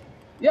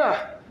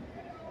 yeah.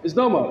 It's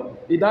normal.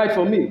 He died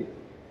for me.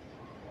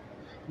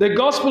 The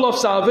gospel of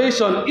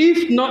salvation,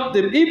 if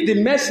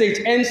the message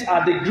ends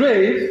at the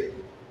grave,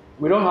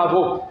 we don't have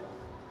hope.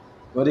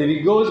 But if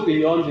it goes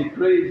beyond the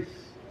grave,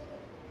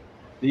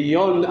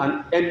 beyond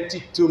an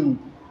empty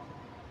tomb,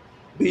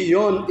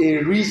 beyond a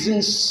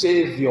risen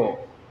Savior,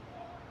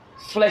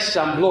 flesh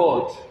and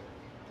blood,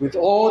 with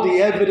all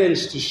the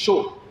evidence to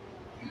show,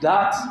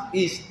 that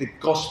is the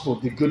gospel,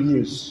 the good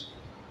news.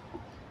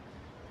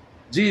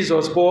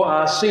 Jesus bore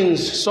our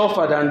sins,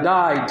 suffered and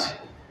died.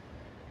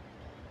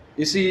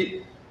 You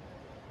see,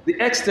 the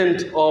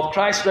extent of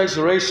Christ's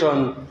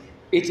resurrection,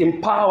 it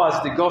empowers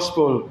the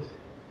gospel.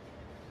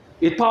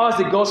 It powers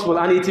the gospel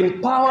and it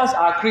empowers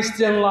our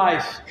Christian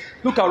life.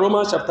 Look at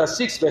Romans chapter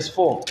 6 verse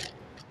 4.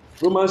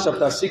 Romans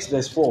chapter 6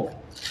 verse 4.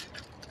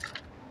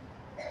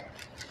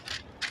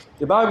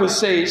 The Bible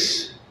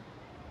says,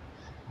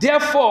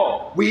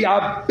 therefore we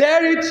are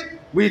buried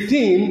with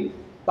him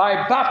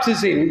by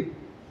baptism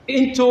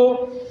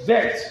into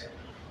death,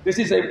 This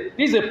is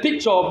a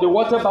picture of the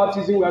water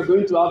baptism we are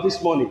going to have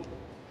this morning.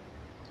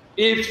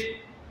 If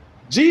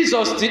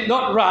Jesus did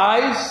not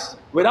rise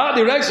without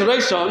the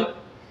resurrection,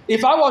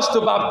 if I was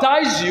to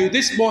baptize you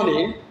this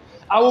morning,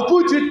 I will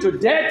put you to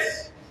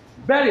death,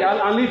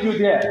 burial, and leave you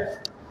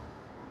there.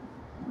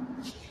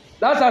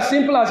 That's as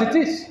simple as it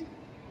is.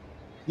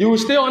 You will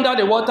stay under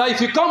the water.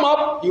 If you come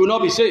up, you will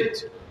not be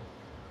saved.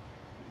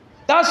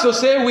 That's to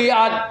say we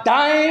are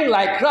dying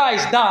like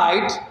Christ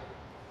died.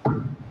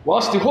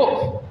 What's the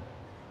hope?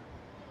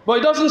 But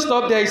it doesn't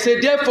stop there. He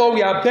said, therefore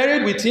we are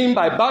buried with him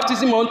by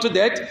baptism unto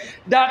death,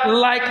 that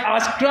like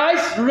as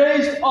Christ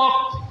raised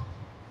up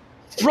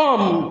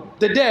from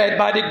the dead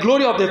by the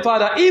glory of the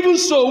Father, even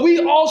so we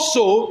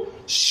also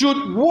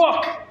should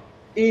walk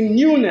in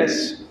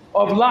newness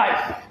of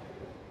life.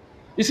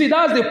 You see,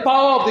 that's the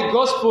power of the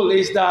gospel,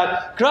 is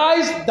that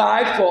Christ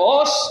died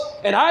for us,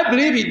 and I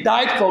believe he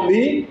died for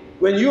me.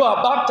 When you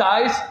are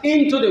baptized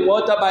into the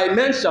water by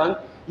immersion,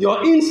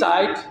 your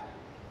inside,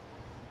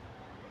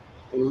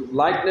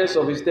 likeness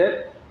of his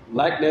death,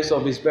 likeness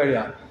of his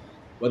burial.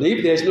 But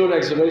if there is no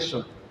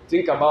resurrection,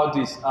 think about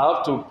this. I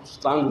have to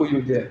strangle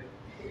you there.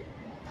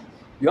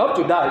 You have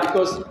to die,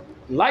 because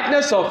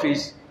likeness of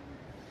his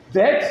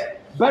death,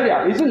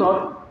 burial, is it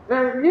not?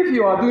 If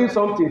you are doing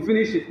something,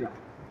 finish it now.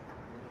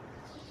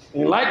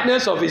 In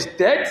likeness of his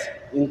death,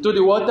 into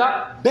the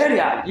water,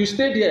 burial, you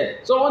stay there.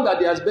 Someone that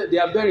they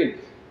are burying,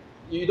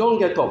 you don't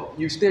get up,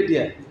 you stay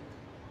there.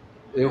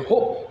 The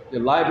hope, the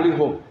lively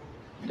hope,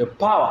 the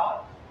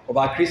power of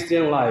our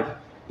Christian life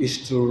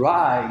is to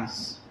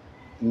rise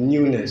in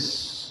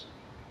newness,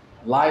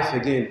 life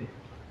again,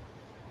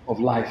 of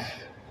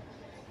life,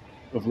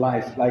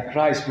 like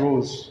Christ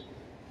rose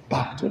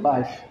back to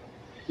life.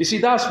 You see,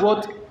 that's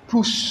what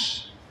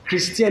pushes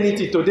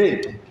Christianity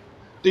today.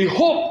 The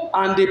hope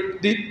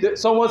and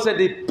someone said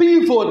the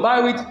pivot by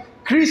which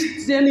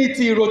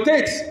Christianity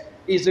rotates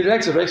is the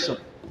resurrection.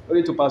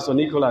 According to Pastor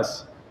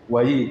Nicholas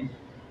Wahi.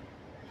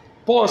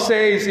 Paul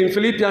says in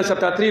Philippians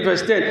chapter 3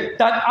 verse 10,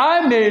 that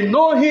I may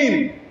know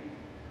him.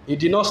 He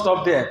did not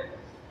stop there.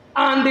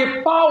 And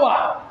the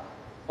power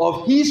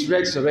of his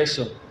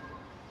resurrection.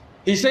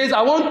 He says,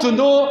 I want to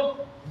know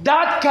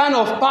that kind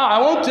of power.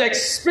 I want to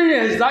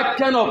experience that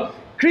kind of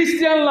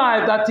Christian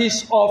life that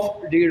is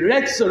of the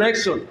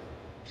resurrection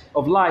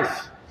of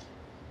life.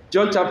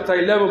 John chapter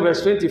 11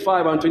 verse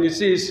 25 and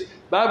 26,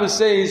 Bible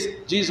says,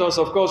 Jesus,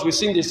 of course, we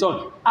sing the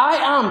song, I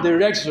am the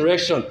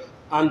resurrection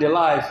and the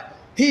life.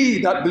 He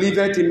that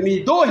believeth in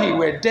me, though he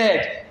were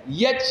dead,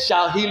 yet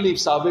shall he live.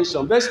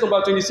 Salvation. Verse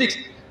number 26,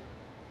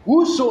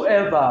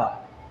 whosoever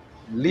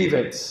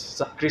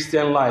liveth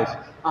Christian life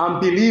and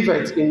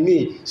believeth in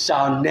me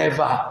shall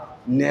never,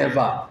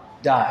 never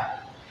die.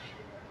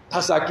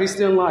 That's our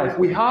Christian life.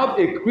 We have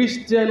a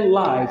Christian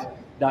life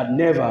that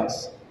never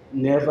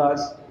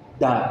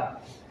die.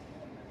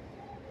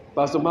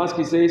 Pastor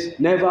Mansky says,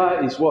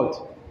 never is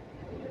what?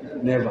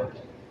 Never.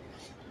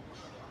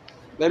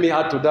 Let me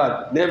add to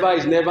that. Never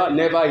is never,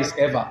 never is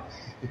ever.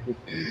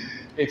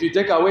 If you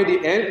take away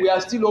the end, we are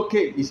still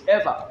okay. It's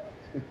ever.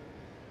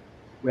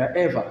 We are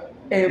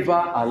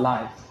ever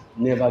alive,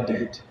 never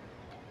dead.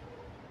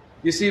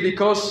 You see,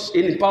 because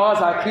it empowers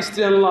our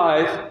Christian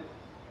life,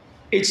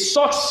 it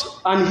sorts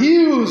and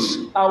heals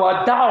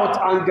our doubt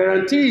and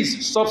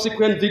guarantees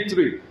subsequent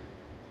victory.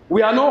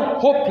 We are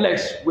not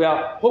hopeless, we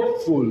are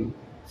hopeful,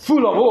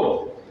 full of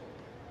hope.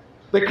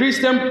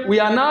 We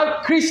are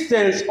now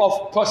Christians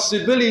of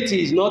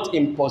possibilities, not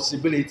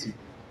impossibility.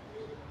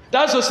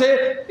 That's to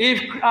say,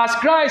 if as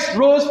Christ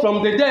rose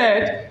from the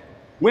dead,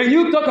 when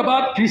you talk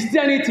about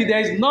Christianity, there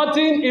is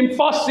nothing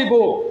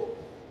impossible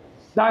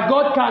that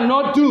God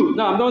cannot do.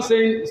 Now, I'm not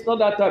saying, it's not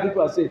that type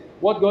people are saying,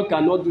 what God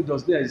cannot do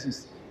does not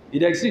exist.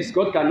 It exists.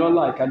 God cannot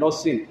lie, cannot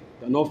sin,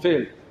 cannot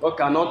fail. God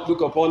cannot look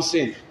upon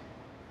sin.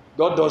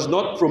 God does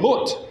not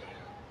promote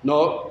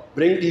nor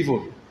bring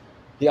evil.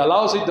 He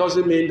allows it,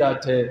 doesn't mean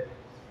that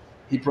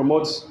he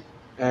promotes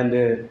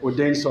and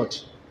ordains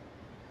such.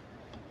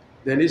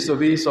 There needs to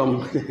be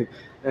some,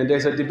 and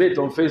there's a debate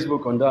on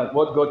Facebook on that.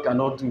 What God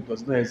cannot do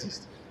does not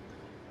exist.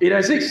 It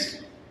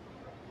exists.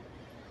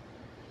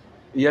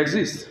 It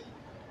exists.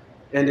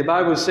 And the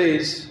Bible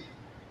says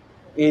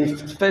in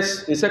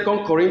 2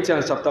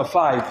 Corinthians chapter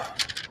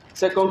 5,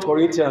 2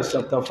 Corinthians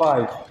chapter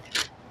 5,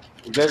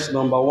 verse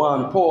number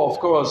 1, Paul, of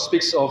course,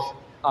 speaks of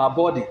our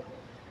body,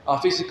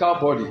 our physical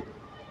body.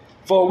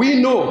 For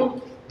we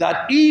know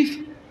that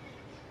if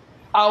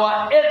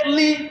our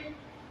earthly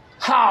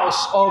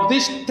house of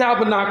this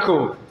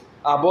tabernacle,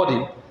 our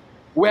body,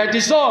 were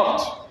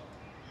dissolved,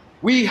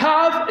 we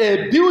have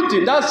a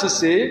building, that's to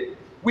say,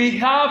 we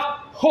have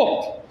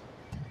hope.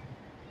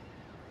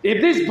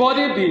 If this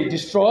body be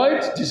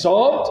destroyed,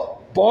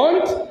 dissolved,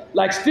 burnt,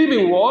 like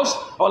Stephen was,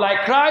 or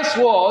like Christ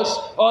was,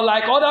 or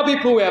like other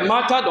people were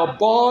martyred or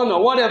burned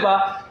or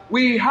whatever,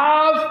 we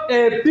have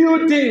a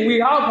building, we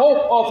have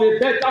hope of a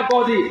better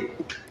body.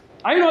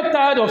 Are you not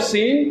tired of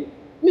sin?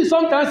 Me,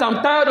 sometimes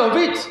I'm tired of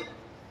it.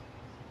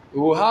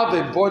 We will have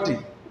a body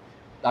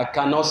that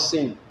cannot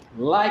sin,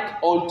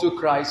 like unto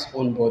Christ's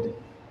own body.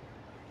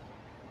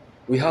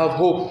 we have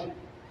hope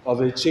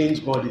of a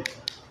changed body.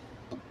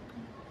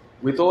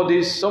 With all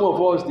this, some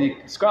of us, the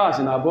scars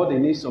in our body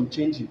need some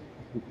changing.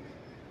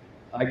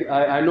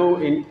 I know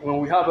when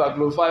we have our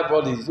glorified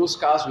bodies, those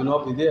scars will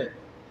not be there.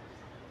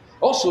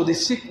 Also, the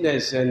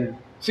sickness and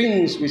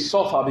things we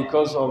suffer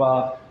because of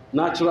our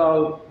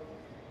natural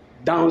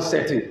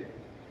downsetting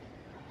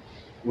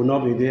will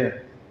not be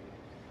there.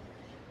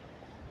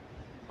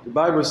 The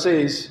Bible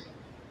says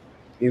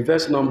in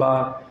verse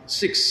number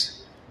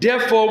 6,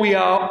 therefore we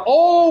are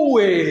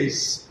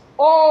always,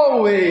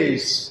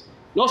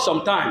 not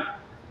sometime.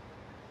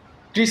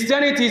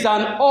 Christianity is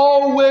an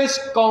always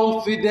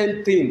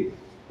confident thing.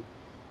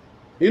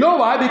 You know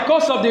why?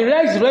 Because of the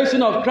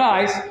resurrection of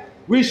Christ,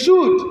 we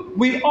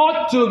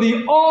ought to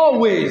be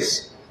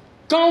always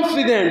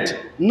confident,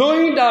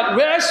 knowing that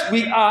whereas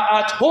we are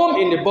at home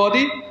in the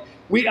body,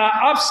 we are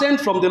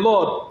absent from the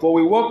Lord, for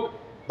we walk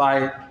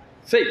by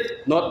faith,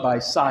 not by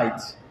sight.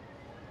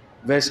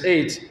 Verse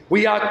 8,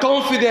 we are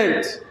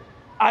confident.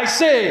 I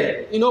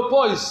say,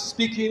 Paul is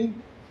speaking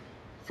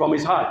from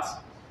his heart.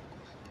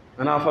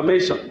 An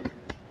affirmation.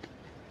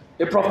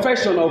 A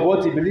profession of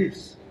what he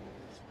believes.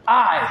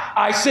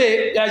 I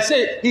say,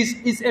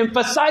 he's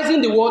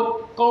emphasizing the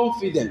word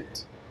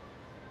confident.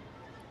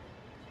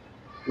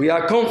 We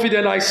are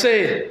confident, I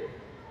say,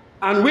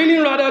 and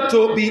willing rather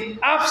to be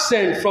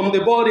absent from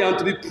the body and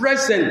to be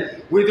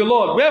present with the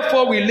Lord.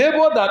 Wherefore we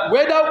labor that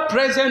whether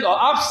present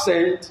or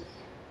absent,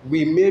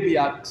 we may be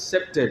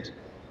accepted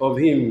of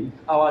him.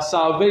 Our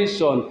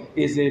salvation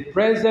is a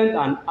present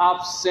and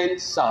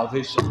absent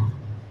salvation.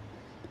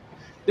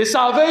 The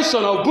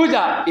salvation of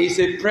Buddha is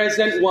a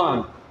present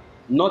one,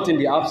 not in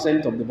the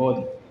absence of the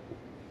body.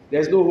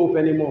 There's no hope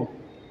anymore.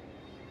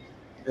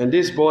 And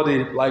this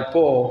body, like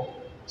Paul,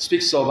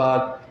 speaks of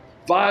a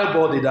vile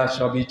body that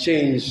shall be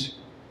changed.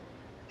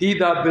 He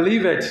that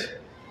believeth.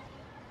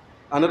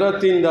 Another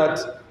thing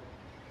that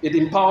it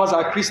empowers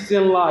our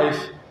Christian life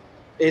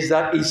is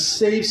that it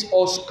saves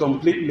us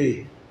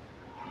completely.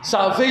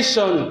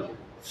 Salvation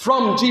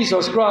from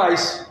Jesus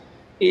Christ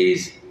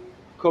is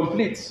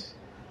complete.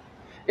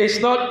 It's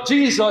not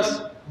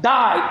Jesus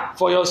died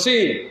for your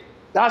sin.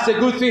 That's a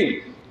good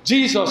thing.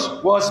 Jesus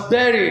was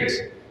buried.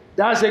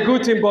 That's a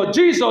good thing. But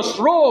Jesus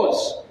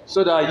rose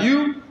so that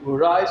you will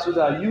rise, so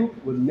that you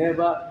will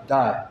never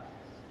die.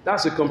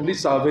 That's a complete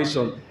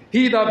salvation.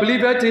 He that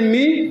believeth in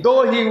me,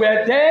 though he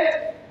were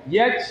dead,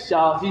 yet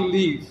shall he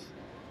live.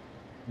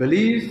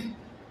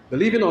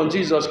 Believing on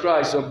Jesus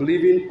Christ, or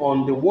believing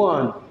on the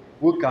one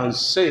who can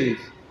save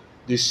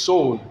the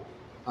soul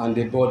and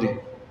the body.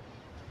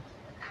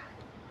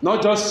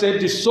 Not just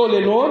save the soul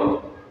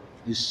alone,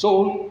 the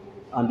soul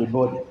and the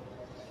body.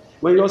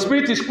 When your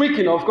spirit is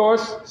quickened, of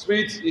course,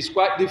 spirit is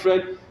quite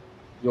different.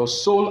 Your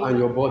soul and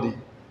your body.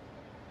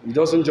 It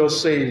doesn't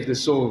just save the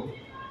soul.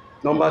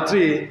 Number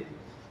 3,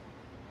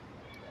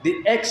 the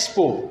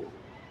expo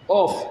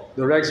of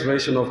the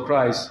resurrection of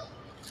Christ.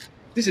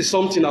 This is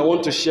something I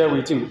want to share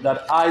with you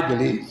that I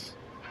believe.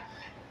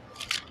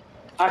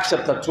 Acts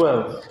chapter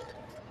 12.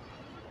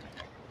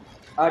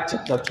 Acts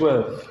chapter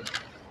 12.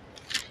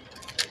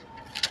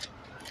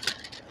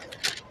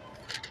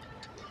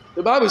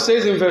 The Bible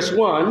says in verse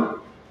 1,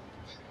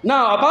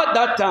 now about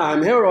that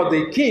time, Herod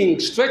the king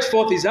stretched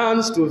forth his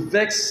hands to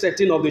vex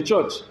certain of the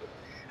church,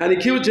 and he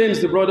killed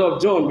James the brother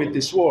of John with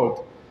the sword.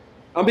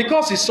 And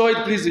because he saw it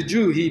pleased the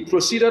Jew, he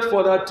proceeded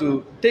further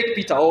to take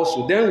Peter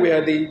also. Then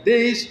were the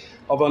days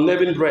of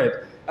unleavened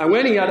bread. And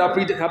when he had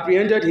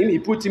apprehended him, he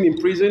put him in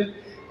prison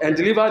and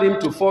delivered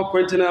him to 4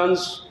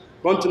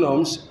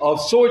 quaternions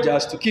of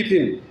soldiers to keep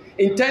him,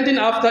 intending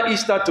after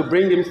Easter to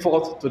bring him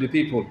forth to the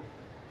people.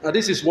 Now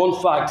this is one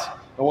fact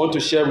I want to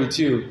share with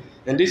you.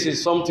 And this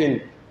is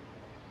something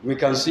we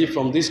can see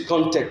from this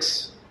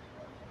context.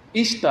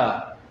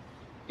 Easter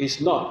is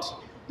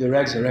not the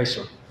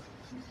resurrection.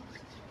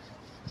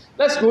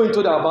 Let's go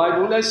into the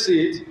Bible. Let's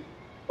see it.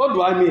 What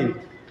do I mean?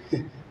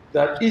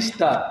 That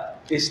Easter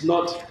is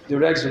not the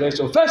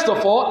resurrection. First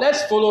of all,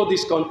 let's follow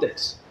this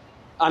context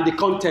and the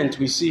content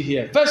we see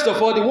here. First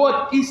of all, the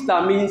word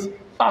Easter means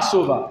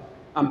Passover.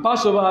 And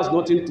Passover has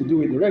nothing to do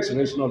with the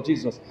resurrection of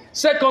Jesus.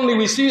 Secondly,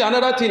 we see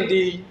another thing,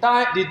 the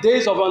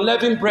days of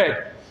unleavened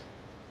bread.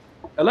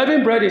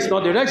 Unleavened bread is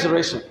not the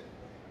resurrection.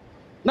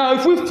 Now,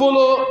 if we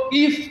follow,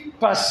 if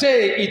per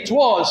se it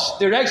was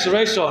the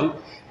resurrection,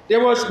 there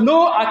was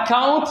no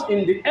account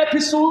in the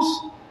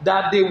epistles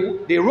that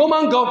the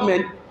Roman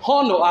government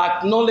honor or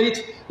acknowledge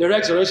the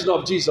resurrection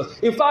of Jesus.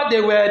 In fact,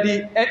 they were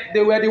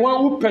the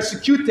one who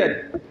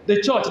persecuted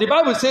the church. The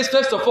Bible says,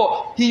 first of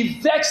all, he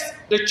vexed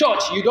the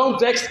church. You don't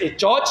vex a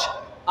church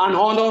and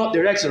honor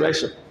the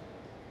resurrection.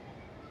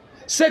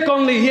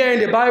 Secondly, here in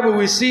the Bible,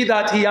 we see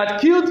that he had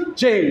killed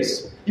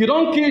James. You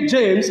don't kill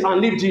James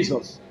and leave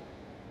Jesus.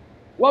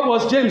 What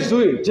was James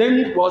doing?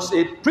 James was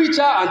a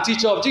preacher and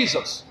teacher of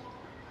Jesus.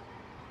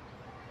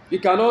 You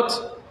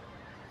cannot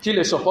kill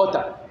a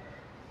supporter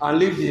and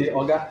leave the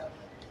organ.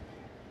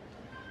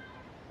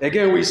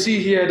 Again, we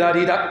see here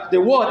that the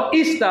word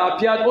Easter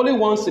appeared only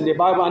once in the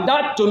Bible. And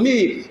that, to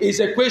me, is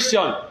a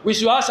question we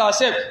should ask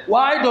ourselves.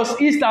 Why does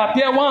Easter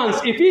appear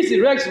once if it's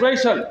the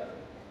resurrection?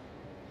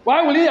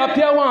 Why will it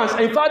appear once?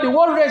 In fact, the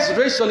word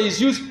resurrection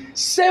is used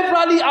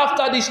severally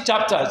after these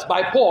chapters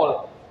by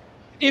Paul.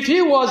 If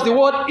he was the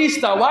word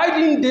Easter, why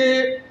didn't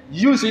they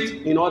use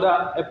it in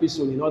other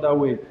episodes, in other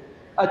way?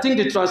 I think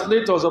the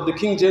translators of the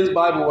King James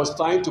Bible was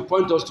trying to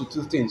point us to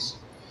two things.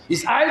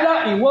 It's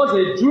either it was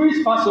a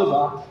Jewish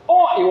Passover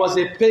or it was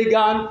a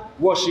pagan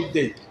worship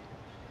day.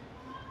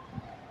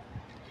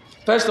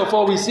 First of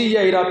all, we see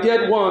here it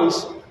appeared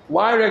once,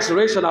 while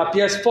resurrection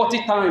appears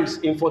 40 times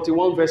in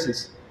 41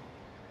 verses.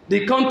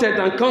 The content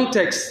and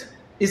context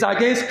is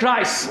against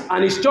Christ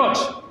and his church.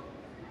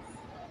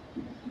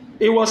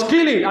 It was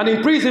killing and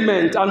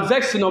imprisonment and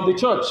vexing of the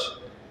church.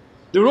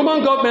 The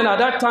Roman government at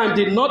that time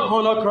did not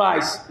honor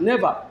Christ.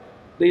 Never.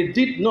 They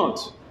did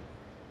not.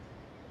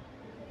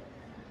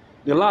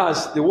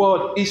 The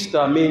word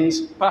Easter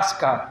means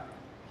Pascha,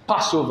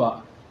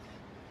 Passover.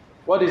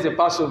 What is the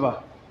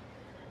Passover?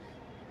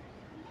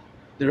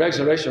 The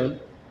resurrection.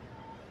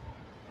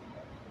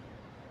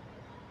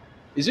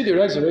 Is it the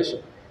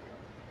resurrection?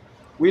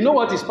 We know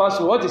what is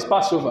Passover. What is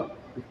Passover?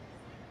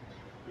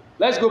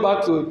 Let's go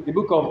back to the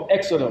book of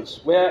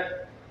Exodus,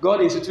 where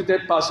God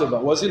instituted Passover.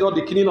 Was it not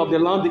the killing of the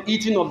lamb, the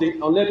eating of the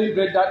unleavened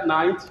bread that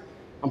night,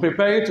 and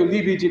preparing to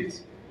leave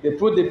Egypt? They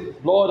put the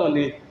blood on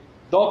the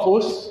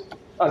doorposts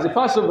as a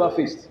Passover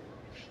feast.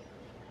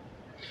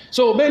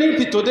 So many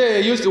people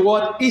today use the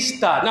word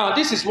Easter. Now,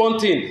 this is one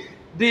thing.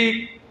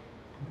 The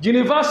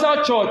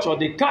Universal Church or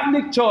the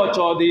Catholic Church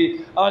or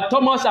the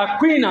Thomas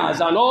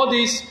Aquinas and all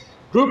these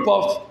group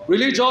of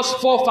religious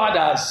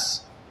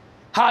forefathers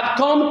had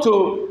come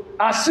to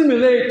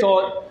assimilate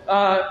or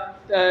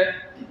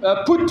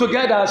put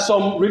together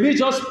some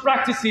religious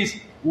practices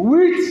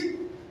with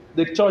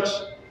the church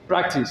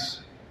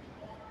practice.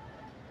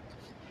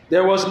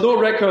 There was no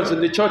records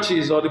in the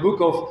churches or the book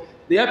of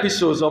the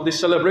episodes of the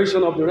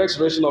celebration of the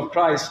resurrection of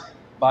Christ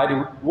by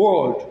the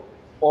world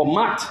or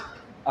marked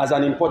as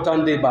an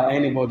important day by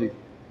anybody.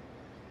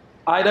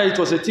 Either it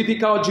was a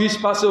typical Jewish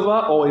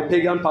Passover or a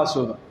pagan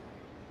Passover.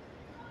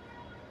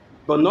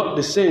 But not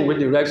the same with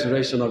the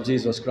resurrection of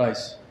Jesus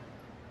Christ.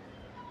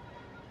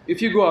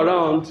 If you go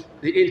around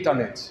the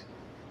internet,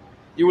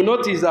 you will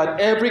notice that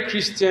every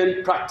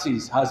Christian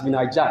practice has been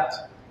hijacked,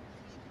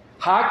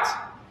 hacked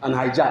and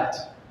hijacked.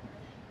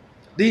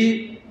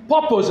 The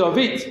purpose of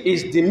it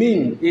is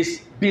demeaned,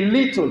 is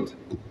belittled.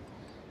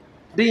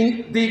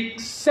 The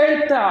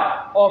center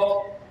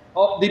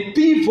of the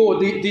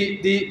pivot,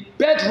 the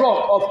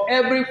bedrock of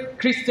every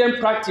Christian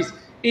practice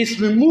is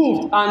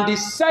removed and the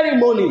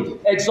ceremony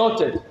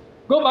exalted.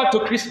 Go back to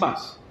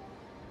Christmas.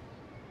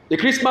 The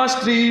Christmas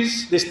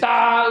trees, the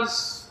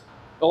stars,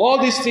 all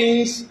these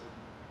things,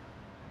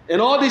 and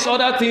all these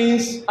other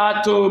things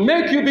are to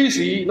make you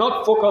busy,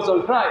 not focus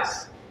on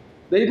Christ.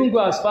 They even go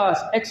as far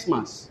as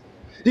Xmas.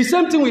 The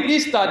same thing with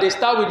Easter. They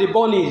start with the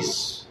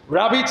bunnies,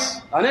 rabbits,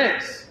 and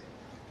eggs.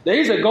 There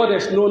is a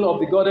goddess known of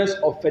the goddess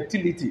of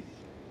fertility.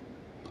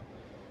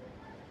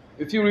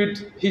 If you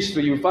read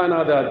history, you find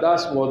out that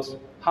that's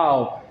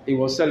how it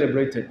was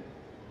celebrated.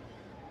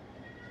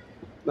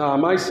 Now,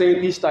 am I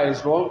saying Easter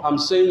is wrong? I'm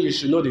saying you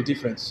should know the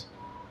difference.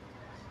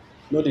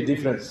 Know the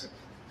difference.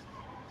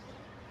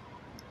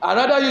 I'd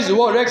rather use the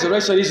word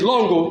resurrection, it's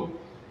long,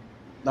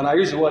 than I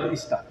use the word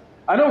Easter.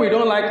 I know we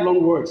don't like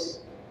long words.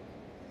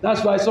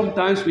 That's why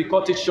sometimes we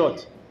cut it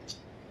short.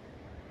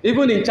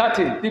 Even in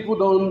chatting, people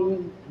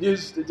don't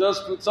use, they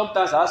just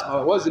sometimes ask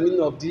her, what's the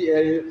meaning of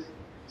DA?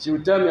 She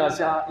will tell me, I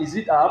say, is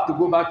it I have to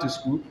go back to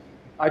school?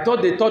 I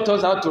thought they taught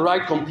us how to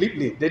write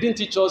completely. They didn't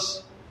teach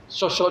us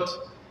short.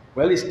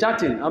 Well, it's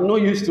chatting. I'm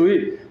not used to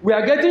it. We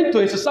are getting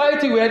to a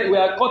society where we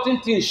are cutting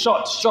things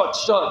short,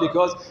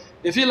 because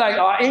they feel like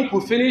our ink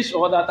will finish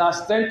or that our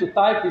strength to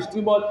type is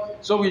too much,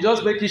 so we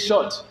just make it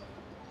short.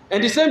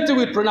 And the same thing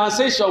with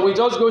pronunciation, we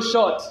just go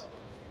short.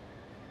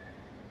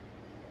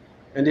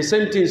 And the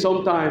same thing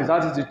sometimes,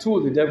 that is the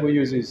tool the devil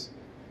uses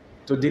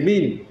to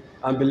demean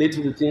and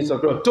belittle the things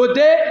of God.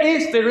 Today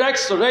is the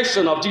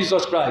resurrection of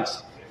Jesus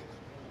Christ.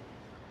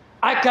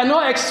 I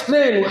cannot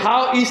explain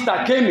how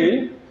Easter came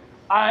in.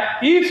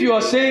 If you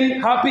are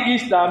saying Happy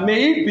Easter,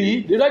 may it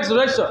be the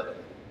resurrection.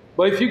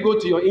 But if you go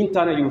to your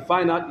internet, you will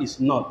find out it's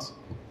not.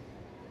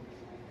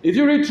 If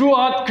you read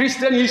throughout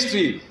Christian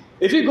history,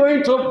 if you go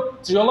into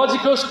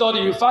theological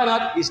study, you find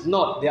out it's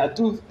not. They are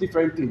two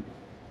different things.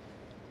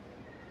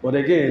 But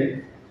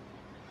again,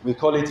 we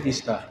call it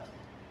Easter.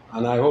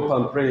 And I hope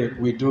and pray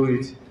we do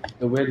it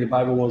the way the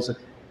Bible wants it.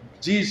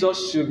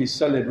 Jesus should be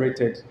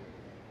celebrated.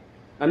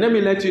 And let me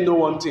let you know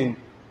one thing.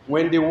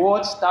 When the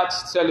world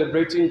starts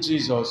celebrating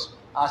Jesus,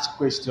 ask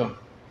question.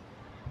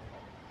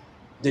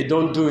 They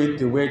don't do it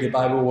the way the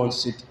Bible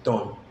wants it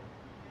done.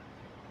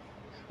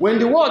 When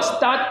the world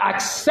starts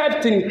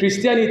accepting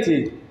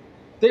Christianity,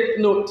 take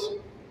note,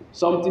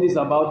 something is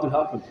about to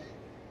happen.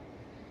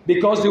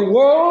 Because the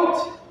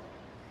world,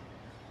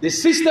 the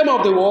system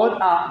of the world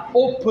are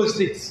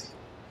opposites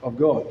of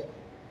God.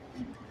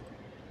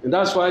 And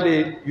that's why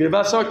the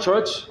Universal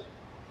Church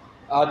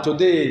are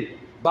today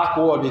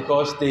backward,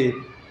 because they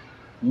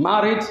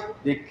married,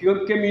 they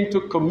came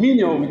into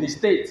communion with the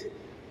state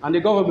and the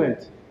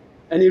government.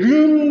 And it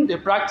ruined the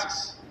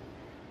practice.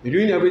 It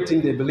ruined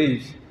everything they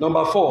believe.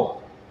 Number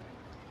 4,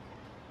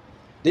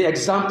 the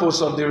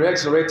examples of the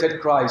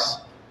resurrected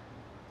Christ.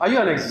 Are you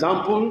an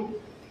example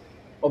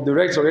of the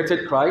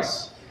resurrected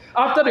Christ?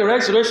 After the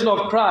resurrection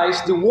of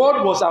Christ, the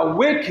world was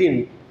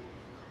awoken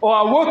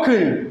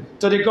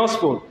to the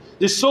gospel.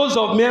 The souls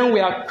of men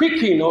were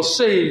quickened or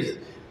saved,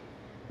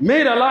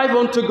 made alive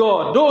unto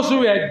God. Those who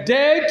were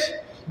dead,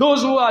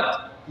 those who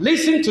had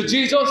listened to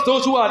Jesus,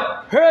 those who had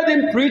heard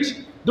him preach,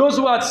 those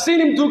who had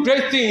seen him do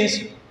great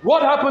things.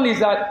 What happened is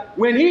that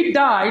when he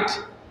died,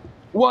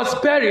 was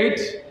buried,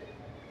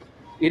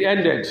 it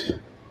ended.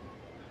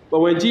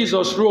 But when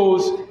Jesus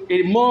rose,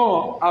 it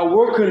more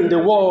awokened the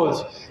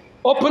world,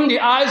 opened the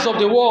eyes of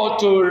the world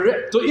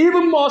to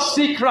even more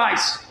see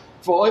Christ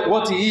for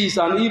what he is,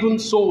 and even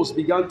souls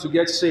began to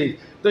get saved.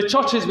 The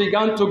churches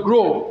began to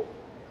grow.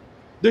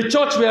 The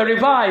church were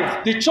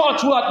revived. The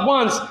church who at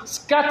once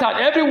scattered,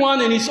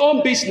 everyone in his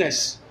own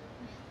business.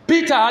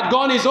 Peter had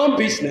gone his own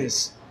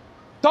business.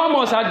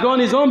 Thomas had gone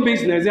his own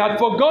business. He had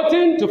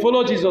forgotten to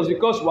follow Jesus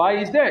because why?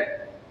 He's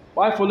dead.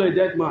 Why follow a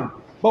dead man?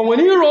 But when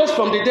he rose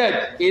from the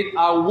dead, it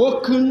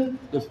awoken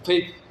the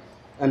faith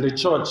and the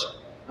church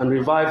and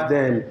revived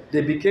them.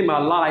 They became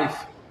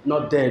alive,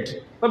 not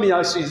dead. Let me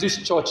ask you, is this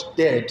church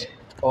dead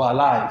or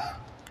alive?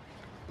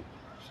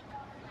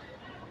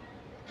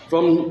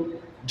 From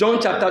John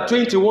chapter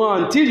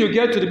 21 till you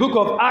get to the book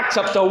of Acts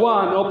chapter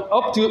 1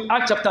 up to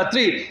Acts chapter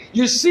 3,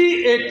 you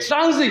see a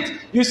transit,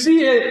 you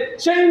see a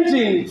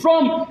changing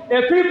from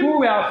a people who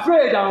were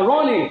afraid and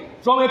running,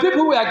 from a people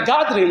who were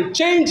gathering,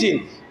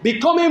 changing,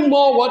 becoming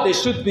more what they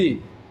should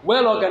be.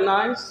 Well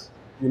organized,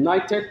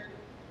 united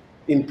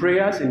in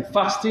prayers, in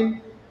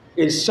fasting,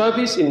 in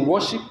service, in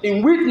worship,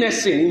 in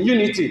witnessing, in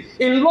unity,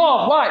 in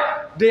love.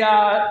 Why? They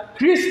are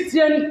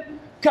Christian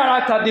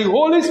character. The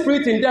Holy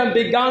Spirit in them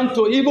began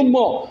to even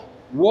more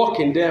walk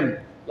in them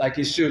like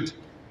it should.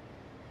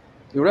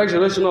 The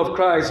resurrection of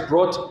Christ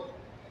brought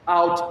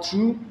out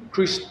true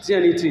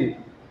Christianity.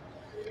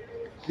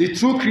 The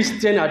true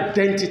Christian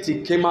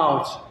identity came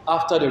out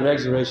after the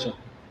resurrection.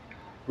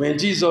 When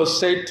Jesus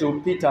said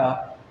to Peter,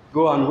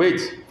 "Go and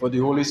wait for the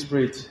Holy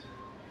Spirit,"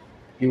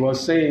 he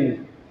was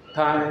saying,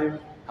 time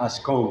has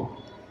come.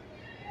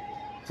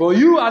 For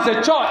you as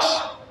a church,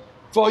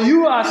 for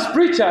you as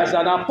preachers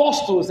and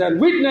apostles and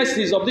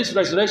witnesses of this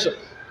resurrection,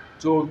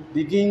 to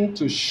begin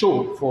to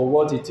show for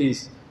what it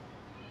is.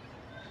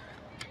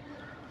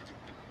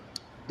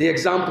 The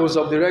examples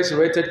of the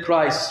resurrected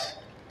Christ.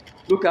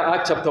 Look at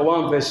Acts chapter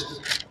 1 verse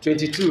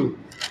 22.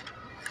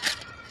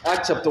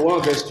 Acts chapter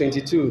 1 verse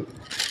 22.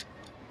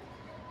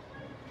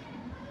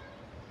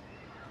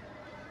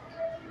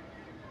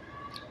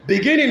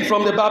 Beginning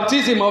from the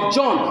baptism of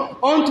John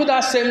unto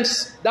that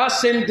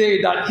same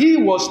day that he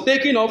was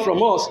taken up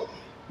from us,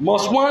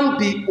 must one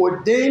be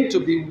ordained to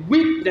be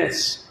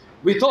witness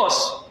with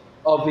us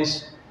of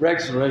his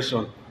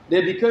resurrection.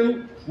 They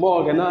became more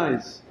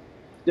organized.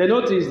 They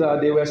noticed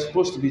that they were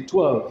supposed to be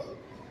 12.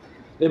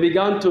 They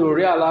began to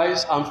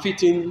realize and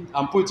fitting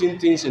and putting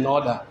things in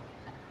order.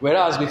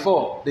 Whereas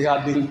before, they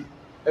had been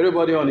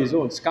everybody on his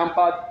own,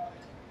 scampered,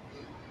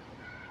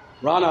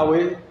 ran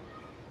away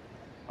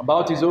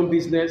about his own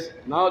business.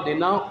 Now they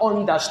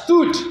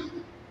understood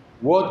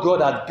what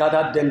God had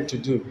gathered them to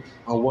do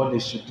and what they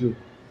should do.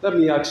 Let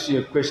me ask you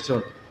a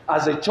question.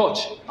 As a church,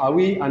 are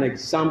we an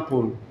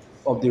example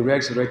of the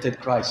resurrected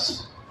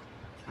Christ?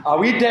 Are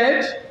we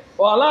dead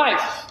or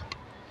alive?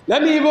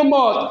 Let me even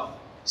more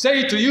say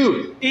it to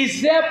you.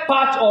 Is there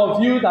part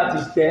of you that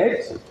is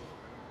dead?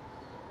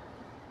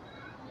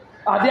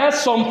 Are there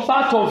some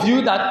part of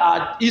you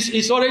that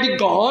is already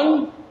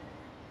gone?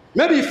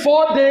 Maybe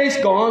 4 days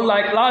gone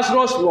like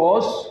Lazarus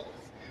was.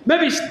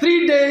 Maybe it's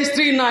 3 days,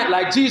 3 nights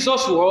like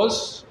Jesus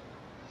was.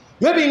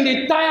 Maybe in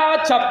the entire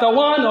chapter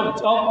 1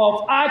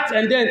 of Acts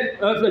and then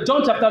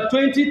John chapter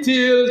 20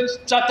 till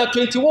chapter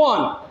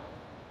 21.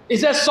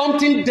 Is there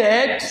something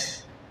dead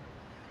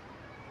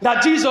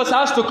that Jesus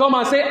has to come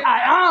and say,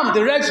 I am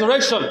the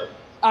resurrection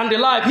and the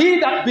life. He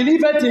that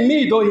believeth in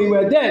me, though he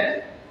were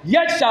dead,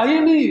 yet shall he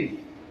live.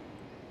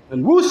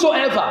 And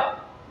whosoever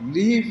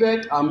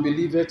liveth and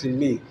believeth in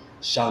me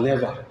shall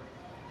never.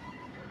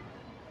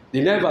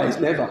 The never is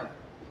never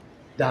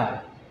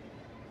die.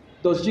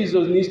 Does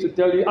Jesus need to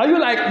tell you? Are you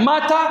like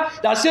Martha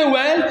that say,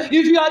 well,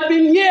 if you had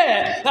been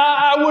here,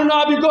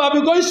 I'll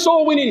be going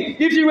soul winning.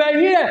 If you were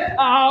here,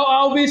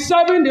 I'll be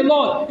serving the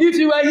Lord. If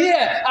you were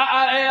here,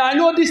 I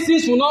know these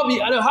things will not be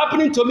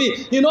happening to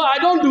me. I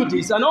don't do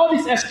this. And all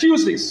these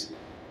excuses.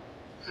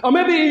 Or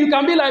maybe you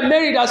can be like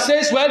Mary that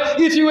says, well,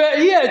 if you were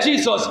here,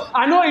 Jesus,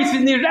 I know it's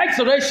in the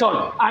resurrection.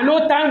 I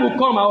know time will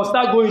come, I will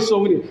start going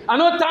soul winning. I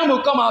know time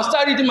will come, I'll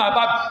start reading my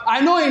Bible. I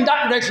know in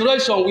that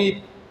resurrection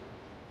we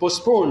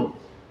postpone.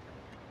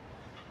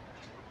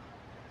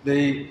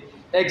 The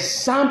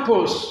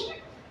examples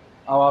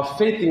our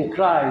faith in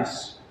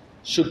Christ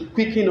should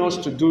quicken us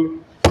to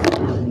do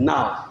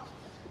now.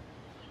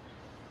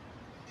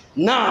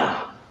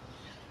 Now,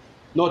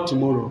 not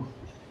tomorrow.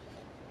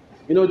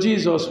 You know,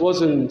 Jesus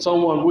wasn't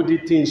someone who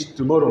did things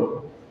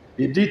tomorrow.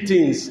 He did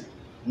things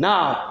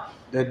now.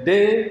 The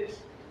day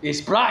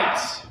is bright.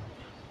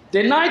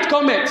 The night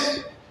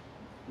cometh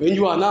when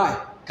you and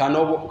I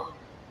cannot walk.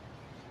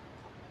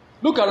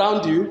 Look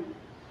around you.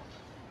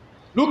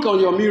 Look on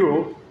your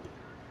mirror.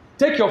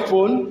 Take your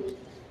phone.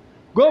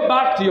 Go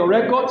back to your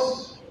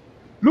records.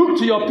 Look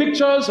to your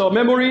pictures or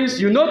memories.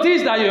 You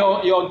notice that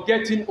you're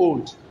getting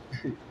old.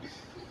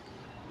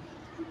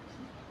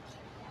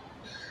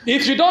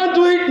 If you don't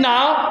do it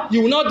now,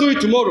 you will not do it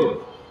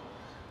tomorrow.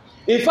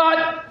 In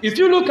fact, if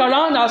you look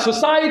around our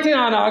society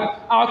and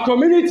our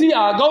community,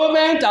 our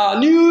government, our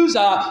news,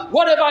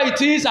 whatever it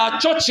is, our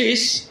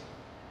churches,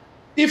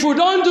 if we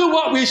don't do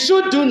what we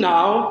should do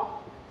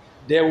now,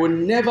 there will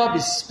never be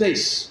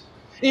space.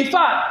 In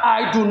fact,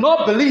 I do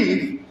not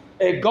believe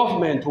a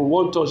government will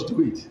want us to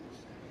do it.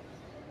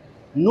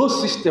 No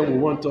system will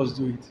want us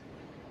to do it.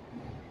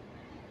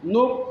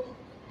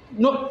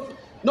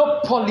 No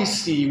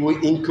policy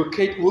will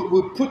inculcate,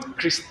 will put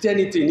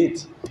Christianity in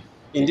it,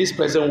 in this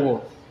present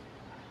world.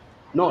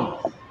 None.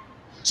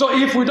 So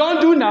if we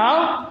don't do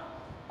now,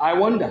 I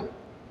wonder,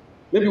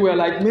 maybe we're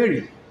like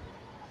Mary.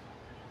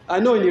 I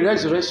know in the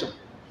resurrection,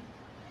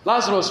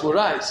 Lazarus will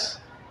rise.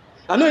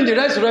 I know in the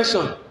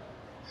resurrection,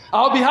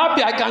 I'll be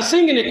happy. I can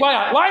sing in the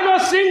choir. Why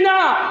not sing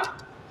now?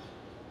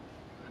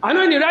 I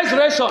know in the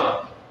resurrection,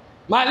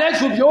 my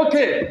legs will be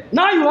okay.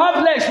 Now you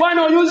have legs. Why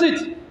not use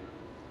it?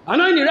 I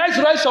know in the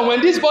resurrection,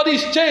 when this body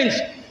is changed,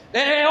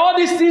 all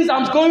these things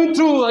I'm going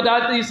through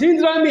that is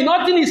hindering me,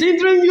 nothing is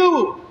hindering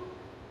you.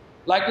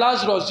 Like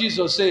Lazarus,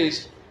 Jesus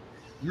says,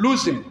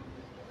 lose him.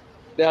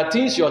 There are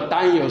things you're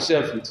tying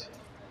yourself with.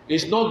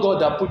 It's not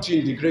God that put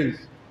you in the grave.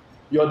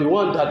 You're the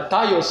one that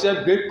tie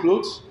yourself grave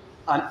clothes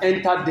and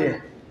enter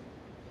there.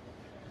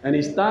 And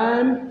it's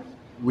time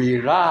we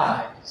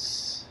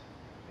rise.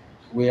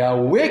 We are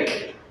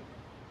awake.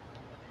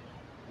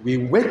 We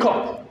wake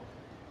up.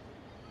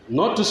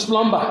 Not to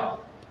slumber.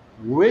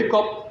 Wake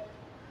up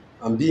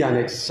and be an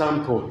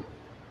example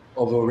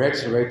of a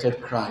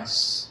resurrected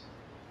Christ.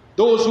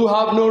 Those who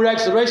have no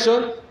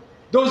resurrection,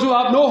 those who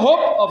have no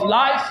hope of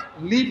life,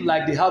 live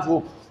like they have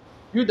hope.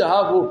 You that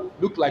have hope,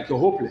 look like you're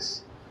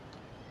hopeless.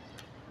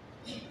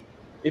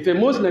 If a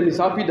Muslim is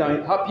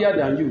happier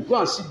than you, go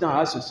and sit down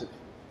and ask yourself,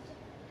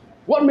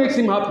 what makes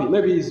him happy?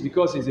 Maybe it's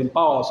because he's in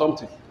power or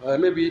something.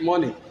 Maybe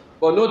money.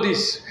 But know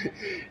this.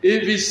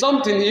 If it's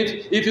something,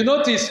 if you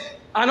notice,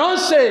 an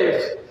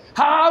unsaved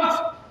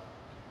have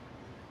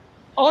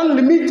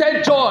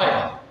unlimited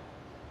joy.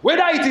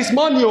 Whether it is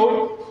money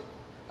or,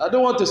 I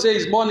don't want to say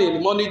it's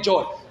money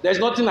joy. There's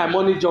nothing like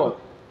money joy.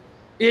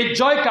 If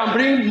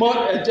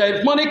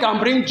money can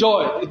bring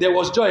joy, there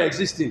was joy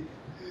existing.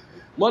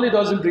 Money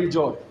doesn't bring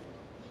joy.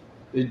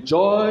 The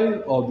joy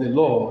of the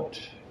Lord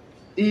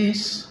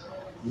is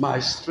my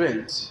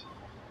strength.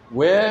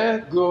 Where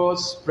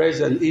God's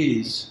presence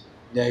is,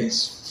 there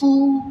is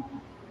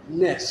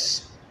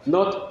fullness,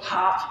 not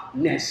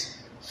halfness.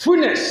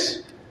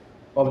 Fullness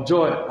of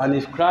joy. And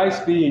if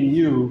Christ be in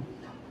you,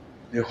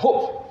 the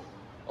hope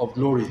of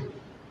glory.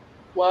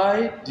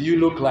 Why do you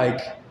look like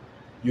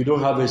you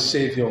don't have a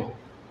Savior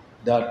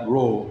that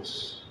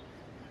rose?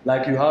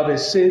 Like you have a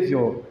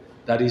Savior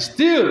that is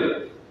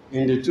still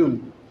in the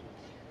tomb.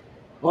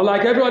 Or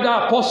like every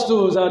other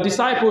apostles and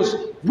disciples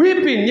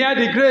weeping near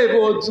the grave.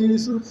 Oh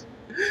Jesus.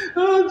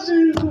 Oh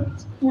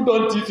Jesus. Who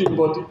don't thief him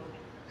body?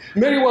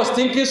 Mary was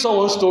thinking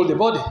someone stole the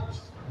body.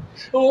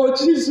 Oh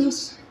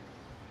Jesus.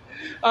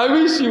 I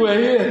wish you were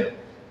here.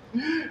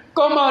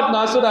 Come out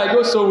now so that I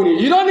go soul winning.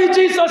 You don't need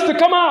Jesus to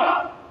come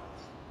out.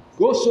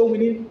 Go soul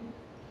winning.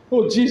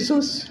 Oh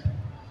Jesus.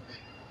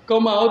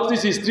 Come out.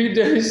 This is 3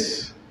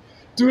 days.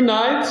 2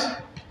 nights.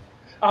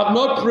 I've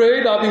not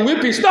prayed. I've been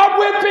weeping. Stop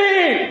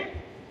weeping.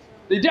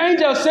 The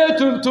angel said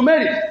to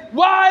Mary,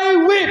 why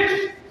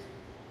weep?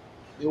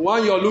 The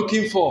one you're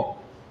looking for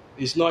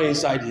is not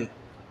inside here.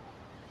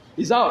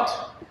 He's out.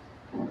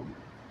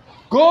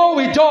 Go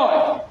with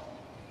joy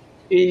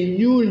in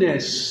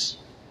newness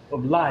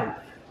of life.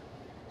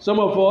 Some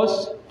of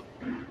us,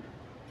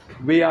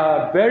 we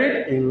are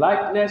buried in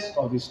likeness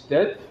of his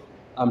death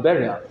and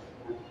burial.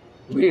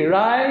 We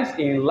rise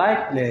in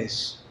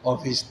likeness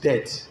of his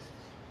death.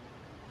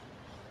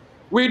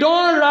 We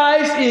don't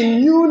rise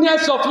in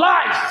newness of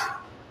life.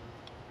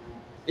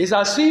 It's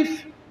as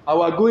if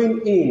our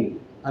going in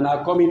and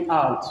our coming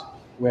out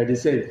were the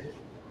same.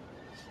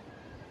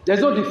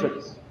 There's no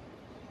difference.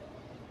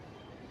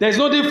 There's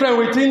no difference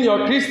within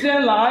your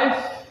Christian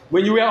life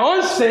when you were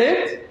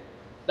unsaved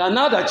than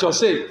now that you're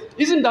saved.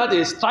 Isn't that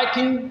a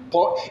striking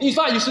point? In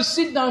fact, you should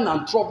sit down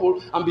and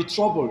be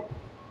troubled.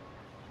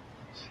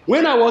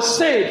 When I was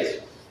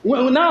saved,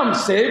 now I'm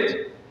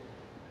saved,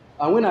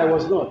 and when I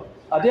was not,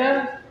 are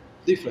there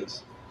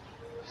differences?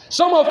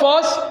 Some of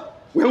us,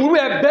 when we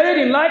were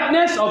buried in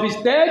likeness of his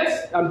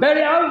death and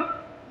burial,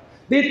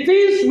 the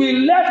things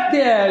we left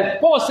there,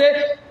 Paul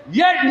said,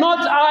 yet not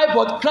I,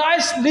 but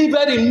Christ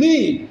liveth in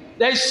me.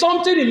 There is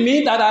something in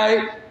me that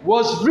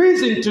was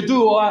reason to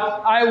do, or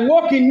I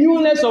walk in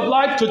newness of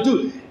life to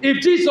do.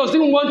 If Jesus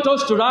didn't want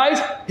us to rise,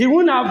 he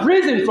wouldn't have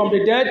risen from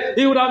the dead.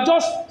 He would have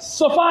just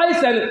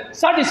sufficed and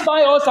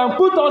satisfied us and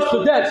put us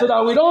to death so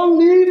that we don't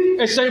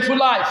live a shameful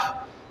life.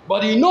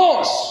 But he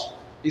knows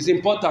it's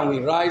important we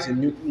rise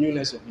in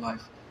newness of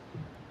life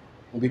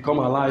and become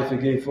alive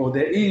again. For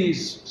there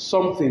is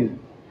something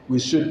we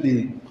should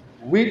be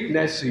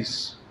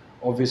witnesses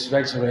of his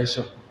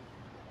resurrection.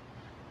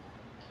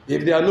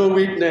 If there are no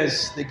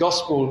witness, the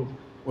gospel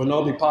will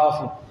not be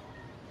powerful.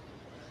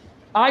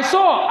 I've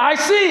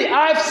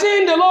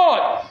seen the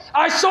Lord.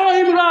 I saw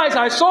him rise.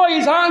 I saw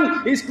his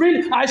hand, his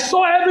print. I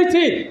saw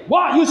everything.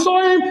 What? You saw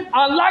him?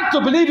 I'd like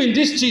to believe in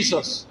this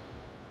Jesus.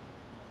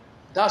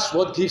 That's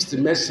what gives the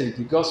message,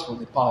 the gospel,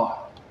 the power.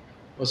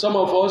 For some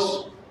of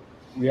us,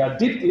 we are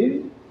deep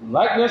in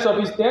likeness of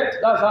his death.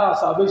 That's how our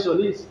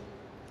salvation is.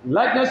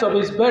 Likeness of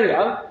his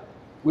burial.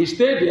 We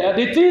stay there.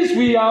 The things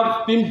we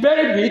have been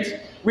buried with,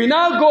 we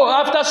now go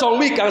after some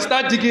week and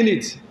start digging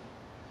it.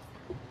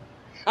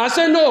 And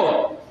say,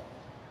 no,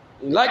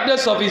 in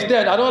likeness of his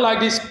death, I don't like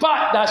this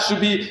part that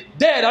should be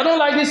dead. I don't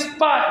like this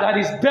part that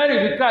is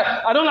buried with Christ.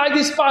 I don't like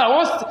this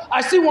part.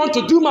 I still want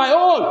to do my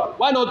own.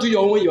 Why not do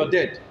your own when you're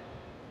dead?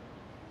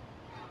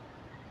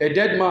 A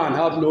dead man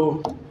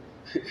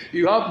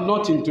you have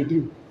nothing to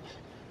do.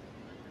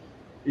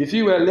 If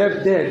you were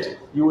left dead,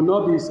 you will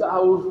not be,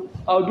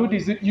 I'll do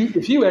this.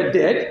 If you were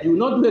dead, you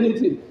will not do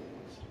anything.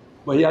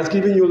 But he has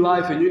given you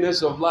life, a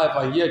newness of life,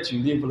 and yet you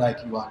live like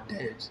you are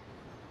dead.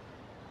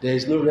 There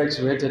is no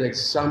resurrected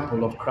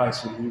example of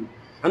Christ in you.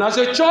 And as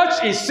a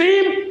church, it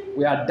seems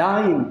we are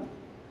dying.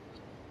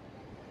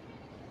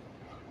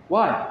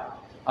 Why?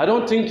 I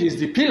don't think it's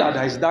the pillar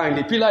that is dying.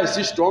 The pillar is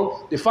still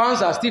strong. The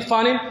fans are still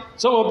fanning.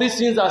 Some of these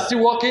things are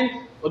still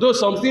working. Although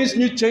some things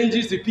need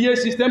changes, the PA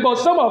system. But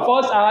some of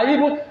us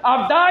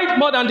have died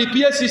more than the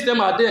PA system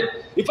are dead.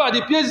 In fact,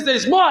 the PA system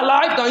is more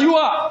alive than you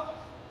are.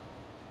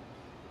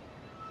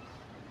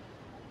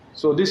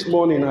 So this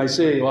morning I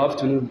say, or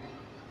afternoon,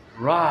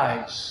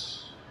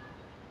 rise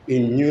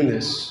in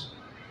newness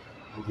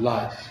of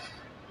life.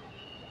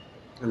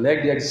 And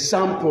let the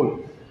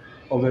example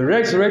of a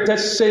resurrected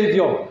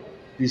Savior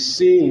be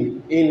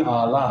seen in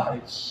our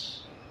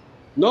lives.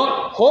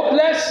 Not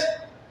hopeless,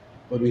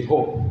 but with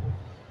hope.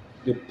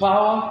 The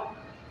power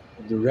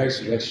of the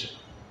resurrection.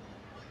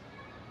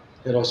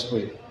 Let us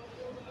pray.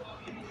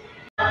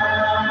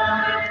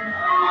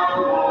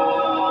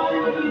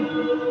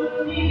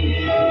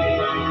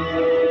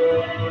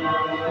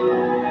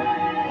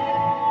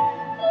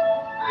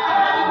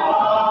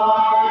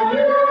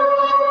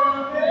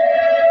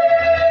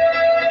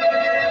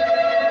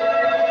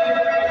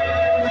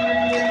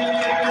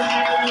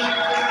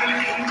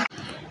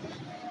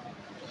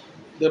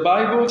 The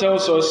Bible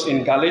tells us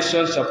in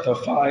Galatians chapter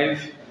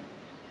 5,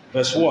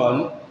 verse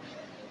 1,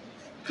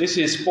 this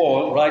is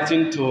Paul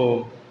writing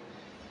to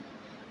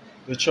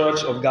the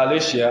church of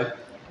Galatia,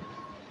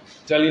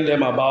 telling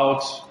them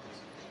about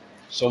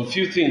some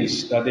few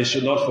things that they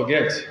should not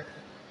forget.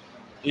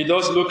 It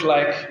does look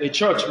like a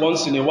church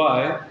once in a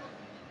while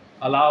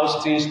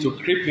allows things to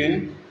creep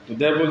in. The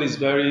devil is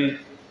very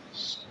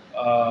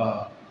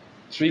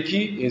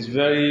tricky,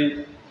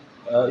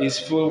 is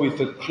full with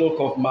the cloak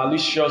of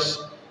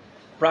malicious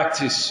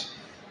practice.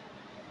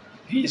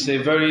 He is a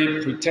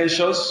very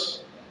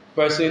pretentious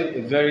person,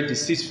 a very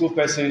deceitful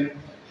person,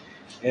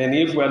 and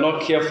if we're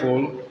not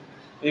careful,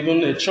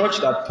 even a church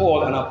that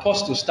Paul, an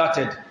apostle,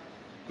 started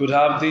could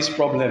have this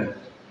problem.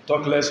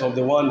 Talk less of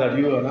the one that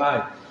you and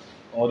I,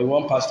 or the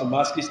one Pastor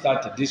Maskey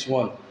started, this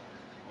one,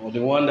 or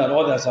the one that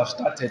others have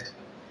started.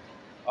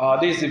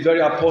 This is the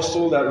very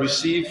apostle that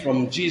received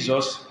from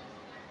Jesus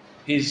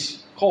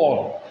his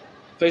call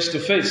face to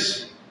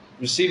face,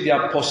 received the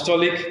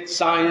apostolic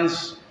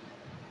signs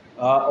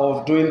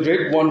of doing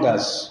great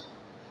wonders.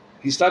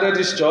 He started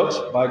this church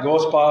by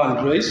God's power and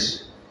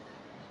grace.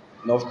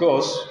 And of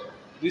course,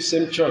 this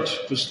same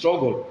church to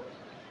struggle.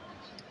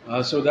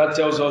 So that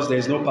tells us there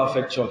is no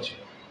perfect church.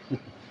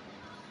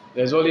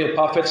 There's only a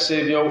perfect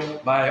Savior.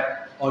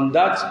 On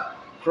that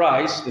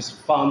Christ, this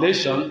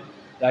foundation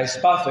that is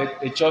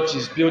perfect, a church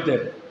is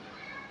builded.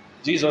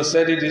 Jesus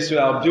said it this way,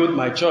 I'll build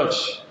my church.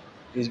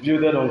 It's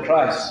builded on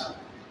Christ.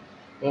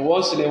 But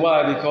once in a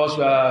while, because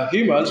we are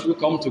humans, we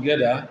come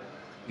together.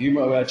 We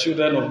are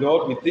children of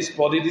God with this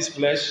body, this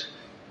flesh.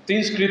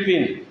 Things creep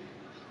in.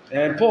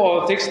 And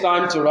Paul takes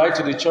time to write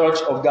to the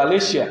church of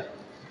Galatia.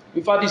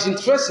 In fact, it's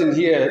interesting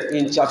here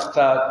in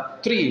chapter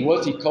 3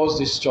 what he calls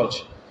this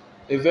church.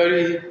 A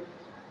very,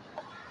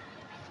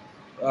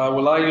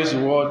 will I use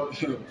the word,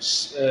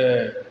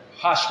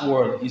 harsh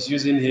word he's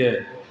using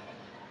here.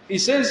 He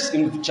says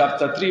in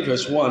chapter 3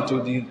 verse 1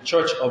 to the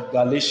church of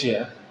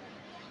Galatia,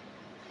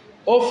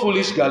 O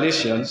foolish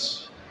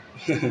Galatians,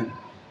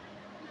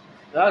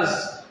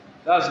 that's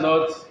out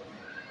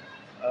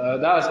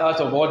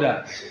of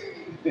order.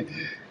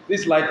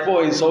 This is like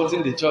Paul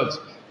insulting the church.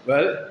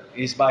 Well,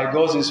 it's by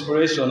God's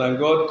inspiration and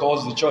God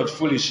calls the church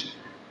foolish.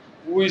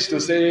 Who is to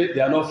say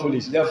they are not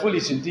foolish? They are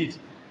foolish indeed.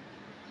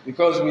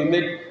 Because we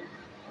make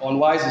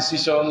unwise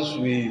decisions,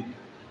 we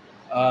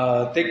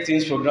take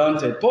things for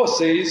granted. Paul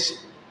says,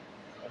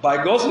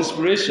 by God's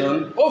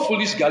inspiration, O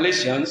foolish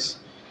Galatians,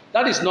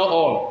 that is not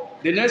all.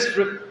 The next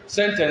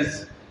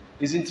sentence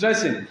is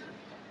interesting.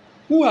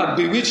 Who had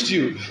bewitched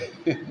you?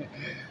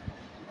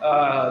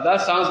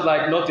 That sounds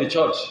like not a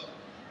church.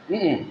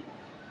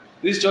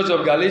 This church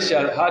of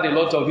Galatia had a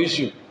lot of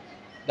issue.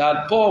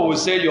 That Paul would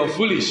say you're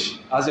foolish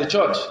as a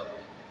church.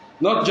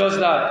 Not just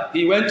that,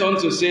 he went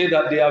on to say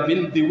that they have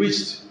been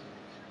bewitched.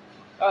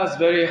 That's a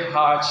very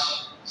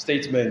harsh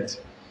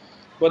statement.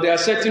 But there are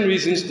certain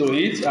reasons to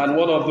it, and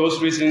one of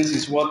those reasons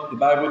is what the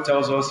Bible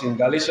tells us in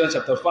Galatians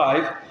chapter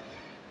 5,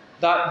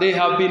 that they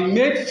have been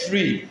made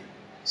free,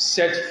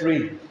 set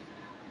free.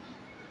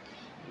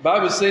 The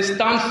Bible says,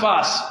 stand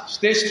fast,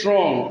 stay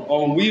strong,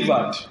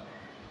 unwavered,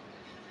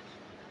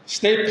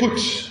 stay put.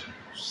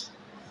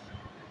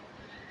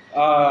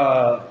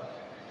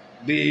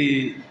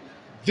 Be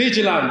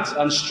vigilant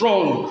and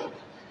strong.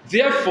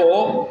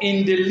 Therefore,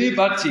 in the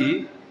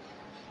liberty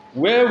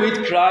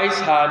wherewith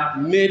Christ had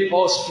made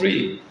us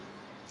free,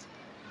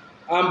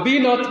 and be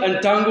not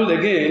entangled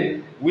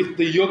again with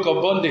the yoke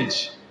of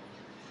bondage.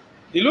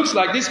 It looks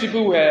like these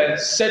people were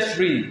set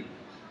free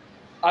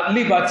at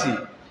liberty,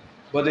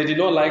 but they did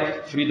not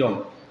like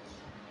freedom.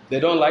 They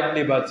don't like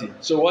liberty.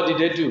 So what did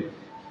they do?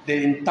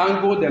 They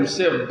entangled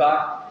themselves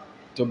back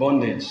to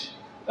bondage.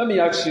 Let me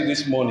ask you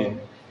this morning,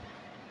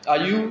 are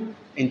you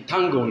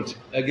entangled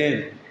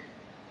again?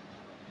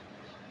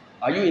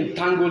 Are you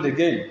entangled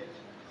again?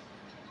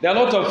 There are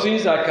a lot of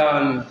things that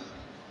can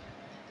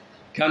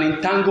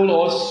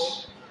entangle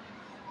us,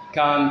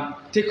 can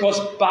take us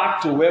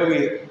back to where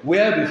we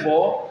were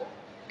before,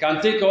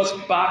 can take us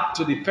back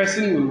to the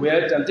person we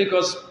were, can take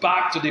us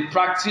back to the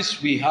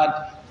practice we had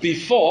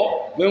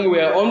before when we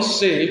were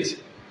unsaved.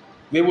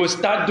 We will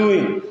start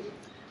doing.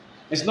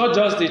 It's not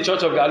just the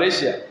Church of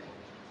Galatia.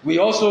 We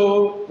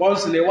also,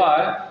 once in a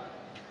while,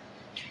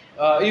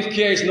 if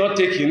care is not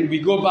taken, we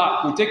go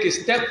back. We take a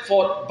step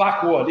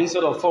backward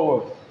instead of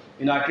forward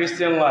in our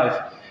Christian life.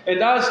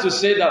 And that's to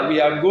say that we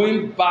are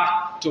going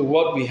back to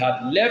what we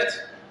had left.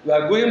 We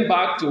are going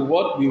back to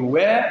what we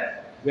were.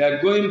 We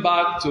are going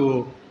back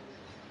to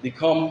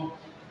become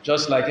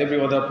just like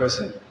every other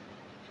person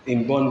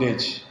in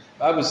bondage. The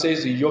Bible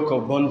says the yoke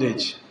of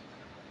bondage.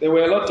 There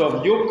were a lot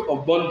of yoke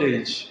of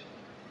bondage,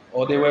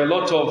 or there were a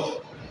lot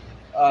of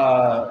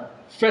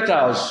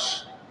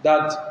fetters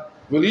that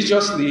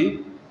religiously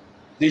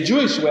the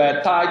Jews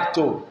were tied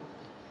to,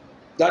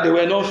 that they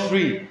were not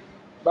free.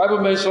 The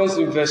Bible mentions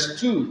in verse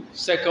 2,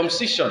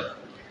 circumcision.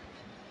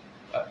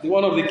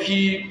 One of the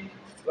key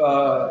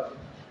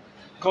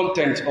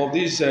content of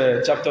this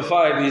chapter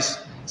 5 is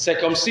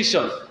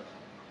circumcision.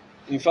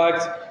 In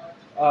fact,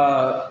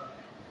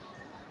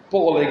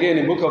 Paul, again,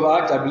 in the book of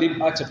Acts, I believe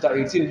Acts chapter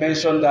 18,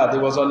 mentioned that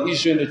there was an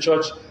issue in the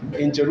church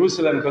in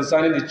Jerusalem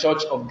concerning the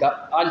church of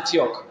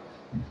Antioch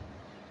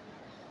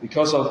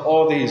because of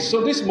all this.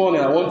 So this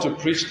morning I want to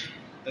preach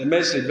a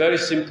message, very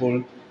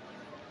simple: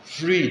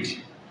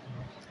 freed.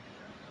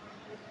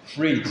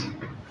 Freed.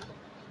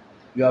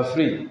 You are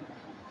free.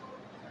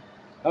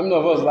 How many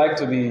of us like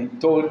to be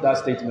told that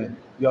statement?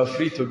 You are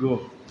free to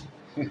go.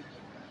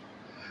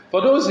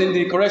 For those in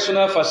the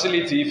correctional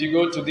facility, if you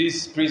go to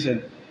this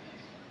prison,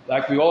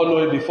 like we all know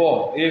it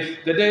before,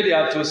 if the day they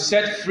are to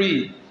set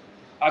free,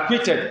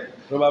 acquitted,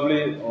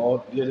 probably,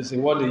 or there's a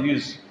word they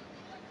use,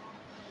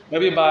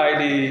 maybe by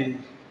the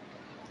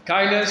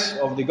kindness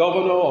of the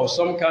governor or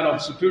some kind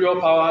of superior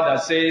power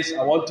that says,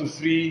 I want to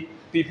free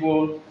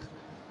people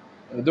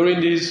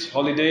during these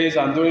holidays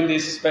and during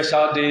these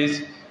special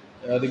days,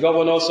 the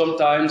governor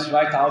sometimes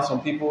writes out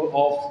some people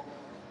off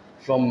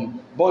from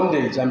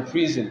bondage and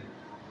prison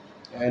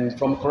and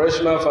from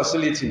correctional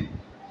facility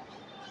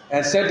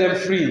and set them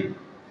free.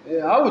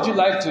 How would you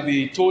like to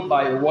be told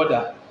by a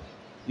warder,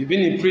 you've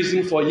been in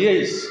prison for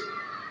years,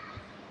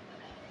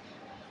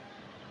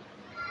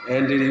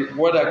 and the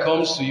warder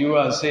comes to you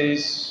and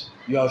says,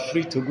 you are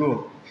free to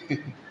go?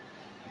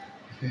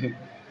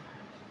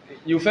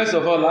 You first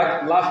of all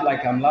laugh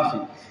like I'm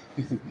laughing.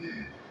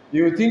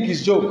 You think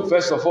it's joke,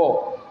 first of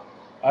all.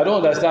 I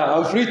don't understand.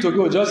 I'm free to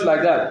go just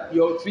like that.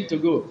 You're free to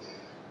go.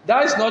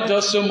 That is not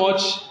just so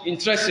much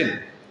interesting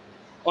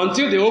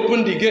until they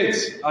open the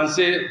gates and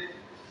say,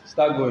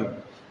 start going.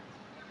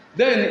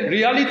 Then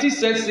reality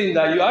sets in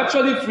that you're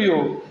actually free.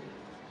 Oh.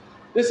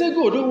 They say,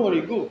 go, don't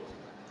worry, go.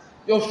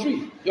 You're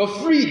free. You're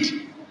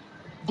freed.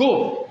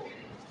 Go.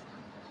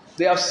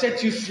 They have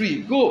set you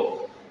free.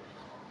 Go.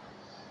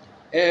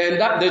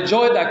 And that the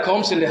joy that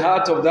comes in the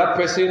heart of that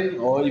person,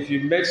 or if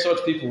you've met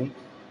such people,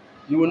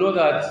 you will know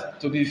that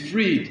to be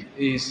freed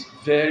is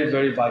very,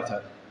 very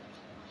vital.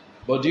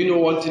 But do you know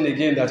one thing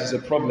again that is a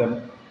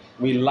problem?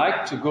 We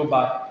like to go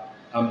back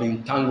and be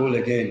entangled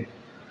again.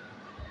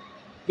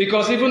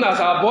 Because even as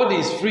our body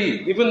is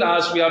free, even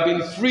as we have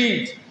been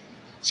freed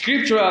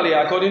scripturally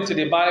according to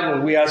the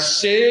Bible, we are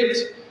saved,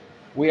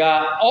 we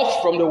are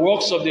off from the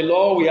works of the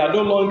law, we are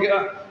no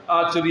longer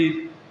to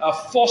be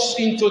forced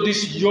into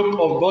this yoke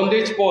of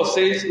bondage. Paul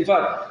says, in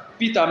fact,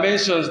 Peter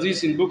mentions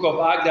this in the book of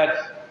Acts, that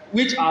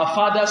which our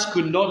fathers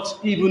could not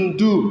even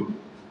do.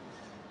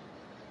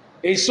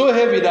 It's so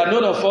heavy that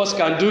none of us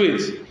can do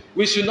it.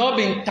 We should not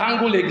be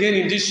entangled again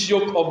in this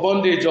yoke of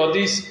bondage or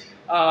this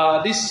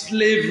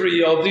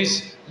slavery of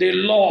the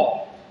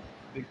law,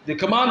 the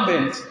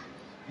commandments,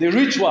 the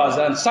rituals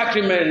and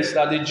sacraments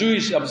that the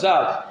Jewish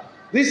observe.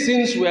 These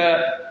things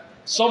were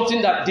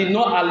something that did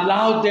not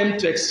allow them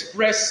to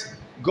express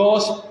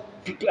God's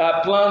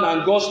plan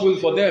and God's will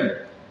for them.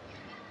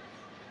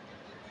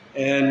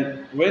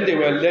 And when they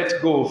were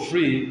let go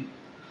free,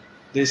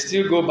 they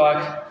still go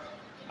back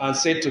and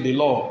say to the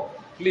law,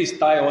 please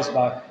tie us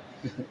back.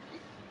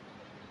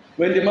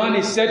 When the man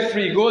is set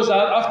free, he goes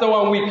out after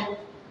 1 week.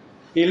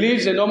 He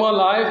lives a normal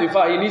life. In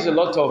fact, he needs a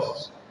lot of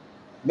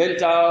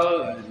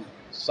mental and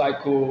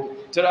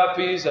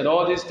psychotherapies and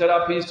all these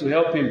therapies to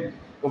help him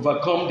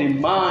overcome the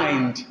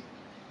mind.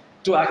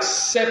 To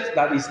accept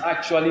that he's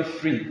actually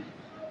free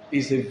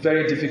is a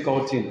very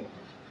difficult thing.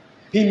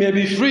 He may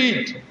be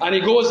freed and he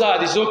goes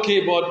out, it's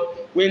okay,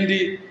 but when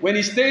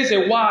he stays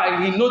a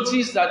while, he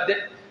notices that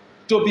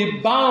to be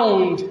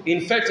bound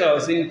in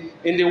fetters in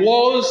the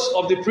walls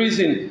of the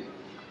prison,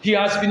 he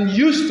has been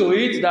used to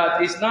it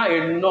that it's not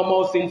a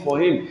normal thing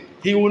for him.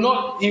 He will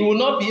not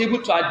be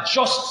able to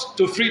adjust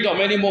to freedom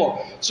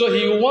anymore. So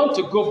he will want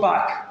to go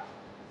back.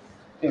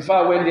 In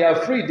fact, when they are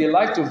free, they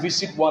like to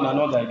visit one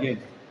another again.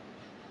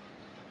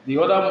 The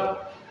other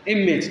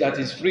inmate that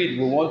is freed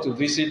will want to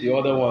visit the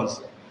other ones.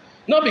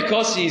 Not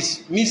because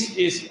it's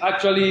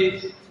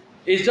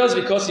just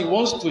because he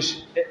wants to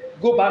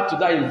go back to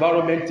that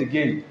environment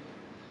again.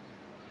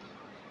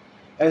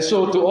 And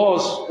so to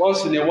us,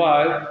 once in a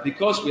while,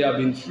 because we have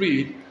been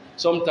freed,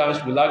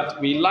 sometimes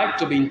we like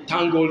to be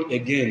entangled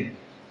again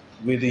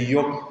with the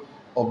yoke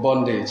of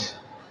bondage.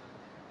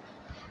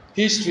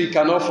 History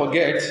cannot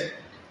forget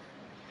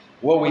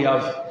what we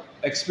have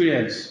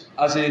experienced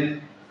as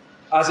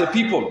a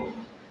people.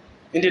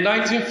 In the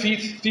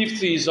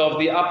 1950s of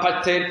the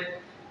apartheid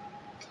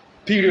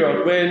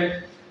period,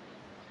 when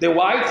the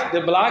white,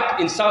 the black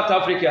in South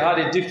Africa had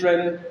a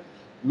different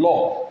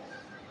law.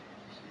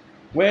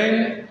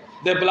 When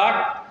the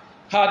black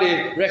had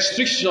a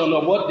restriction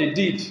of what they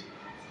did,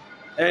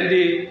 and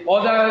the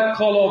other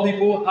color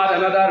people had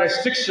another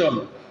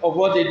restriction of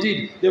what they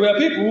did. There were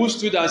people who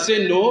stood and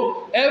said,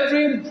 no,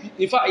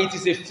 in fact, it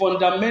is a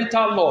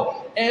fundamental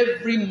law.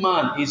 Every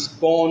man is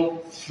born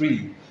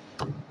free.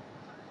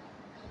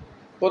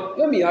 But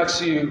let me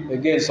ask you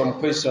again some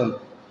question.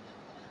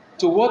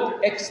 To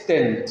what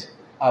extent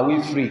are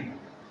we free?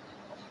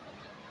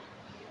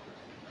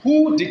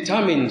 Who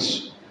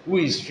determines who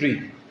is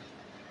free?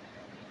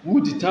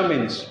 Who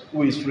determines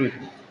who is free?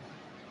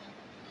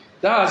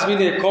 There has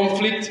been a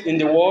conflict in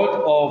the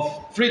world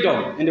of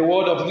freedom, in the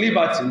world of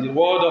liberty, in the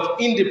world of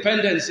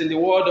independence, in the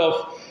world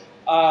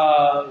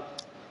of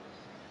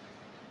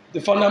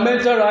the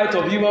fundamental right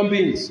of human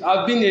beings. There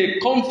has been a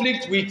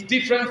conflict with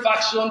different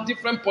factions,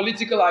 different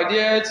political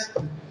ideas,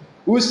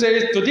 who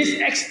says to this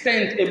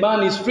extent a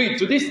man is free,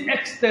 to this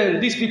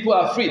extent these people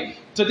are free,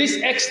 to this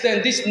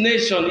extent this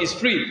nation is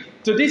free,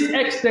 to this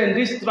extent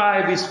this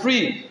tribe is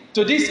free,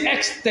 to this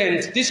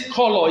extent this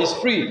color is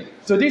free,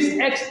 to this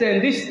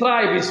extent this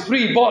tribe is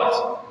free,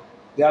 but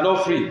they are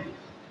not free.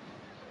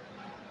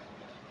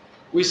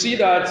 We see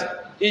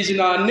that it's in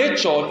our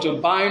nature to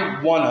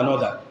bind one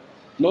another,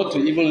 not to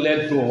even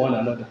let go of one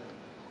another.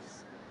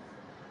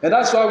 And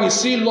that's why we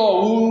see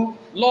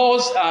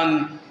laws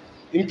and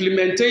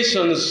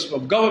implementations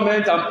of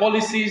government and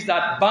policies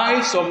that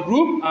bind some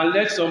group and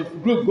let some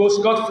group go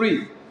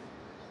scot-free.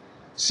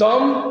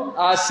 Some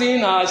are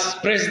seen as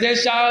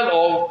presidential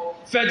or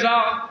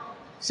federal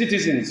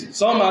citizens.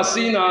 Some are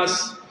seen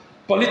as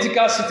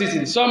political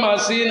citizens. Some are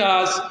seen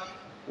as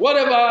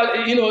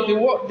whatever.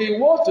 The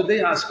world today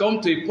has come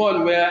to a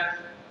point where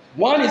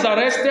one is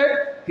arrested,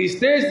 he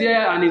stays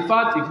there, and in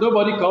fact, if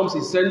nobody comes,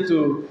 he's sent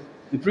to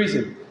the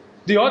prison.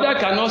 The other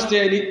cannot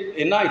stay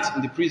a night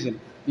in the prison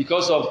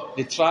because of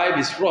the tribe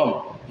he's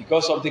from,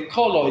 because of the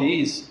color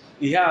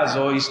he has,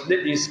 or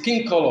his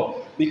skin color,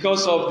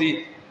 because of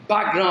the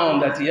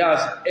background that he has.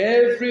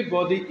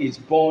 Everybody is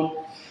born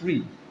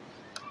free.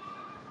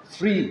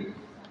 Free.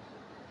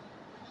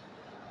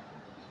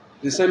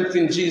 The same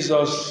thing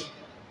Jesus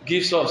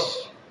gives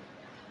us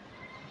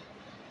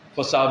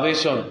for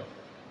salvation.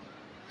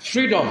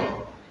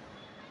 Freedom.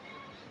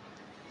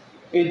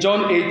 In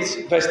John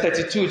 8, verse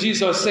 32,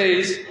 Jesus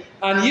says,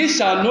 "And ye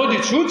shall know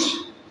the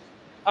truth,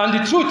 and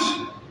the truth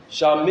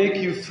shall make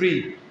you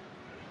free."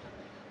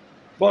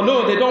 But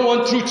no, they don't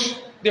want truth.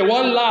 They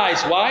want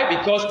lies. Why?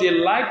 Because they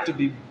like to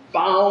be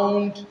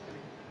bound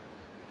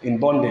in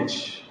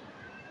bondage.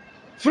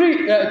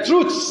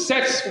 Truth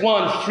sets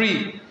one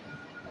free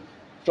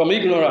from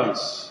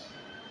ignorance.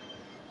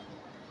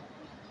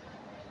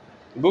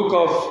 The book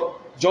of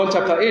John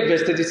chapter 8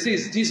 verse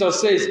 36,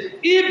 Jesus says,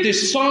 "If the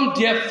Son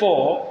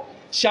therefore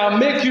shall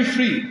make you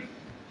free,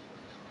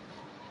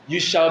 you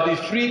shall be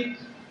free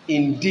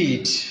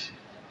indeed."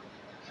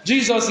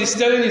 Jesus is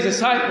telling his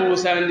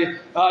disciples and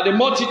the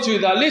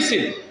multitude that,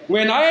 listen,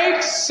 when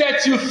I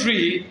set you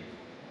free,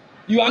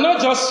 you are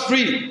not just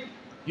free,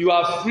 you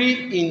are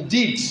free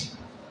indeed.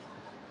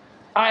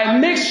 I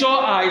make sure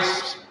I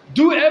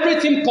Do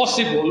everything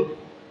possible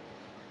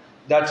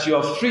that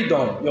your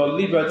freedom, your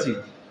liberty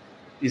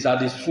is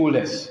at its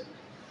fullest.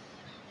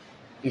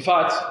 In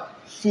fact,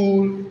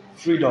 full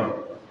freedom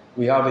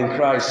we have in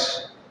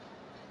Christ.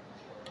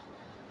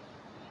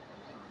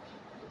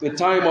 The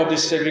time of the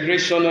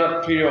segregation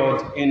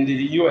period in the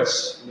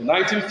US, the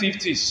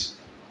 1950s,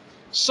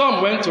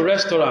 some went to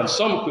restaurants,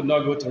 some could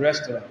not go to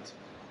restaurants.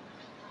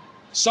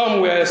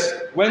 Some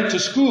went to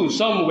school,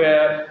 some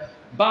were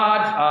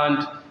bad,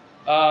 and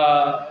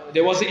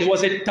it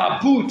was a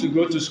taboo to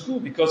go to school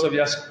because of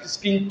their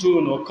skin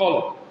tone or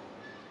color.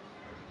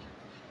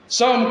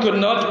 Some could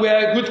not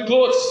wear good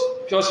clothes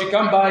because you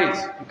can't buy it.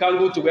 You can't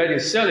go to where they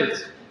sell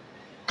it.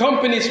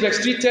 Companies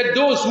restricted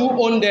those who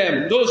own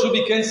them, those who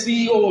became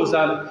CEOs,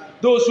 and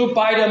those who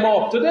buy them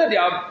up. Today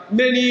there are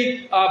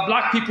many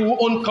black people who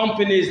own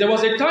companies. There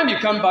was a time you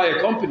can't buy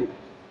a company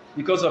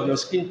because of your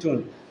skin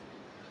tone.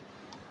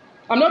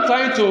 I'm not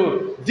trying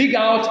to dig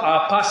out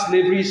our past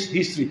slavery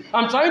history.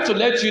 I'm trying to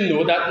let you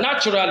know that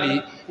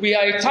naturally we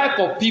are a type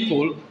of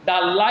people that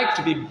like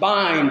to be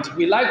bound.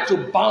 We like to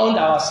bound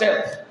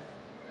ourselves.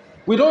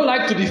 We don't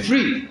like to be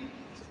free.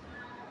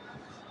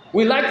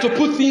 We like to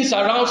put things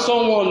around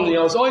someone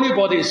else or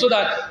anybody so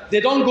that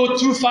they don't go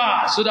too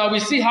far, so that we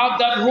still have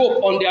that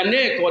rope on their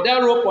neck, or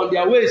that rope on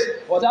their waist,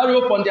 or that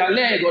rope on their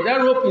leg, or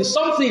that rope in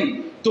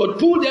something to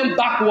pull them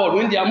backward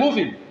when they are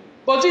moving.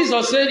 But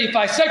Jesus said, if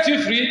I set you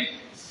free,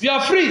 you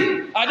are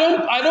free. I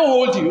don't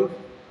hold you.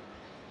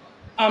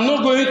 I'm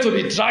not going to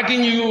be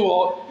dragging you,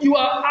 or you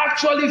are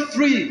actually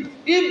free.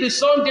 If the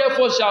Son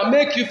therefore shall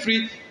make you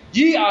free,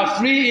 ye are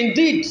free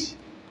indeed.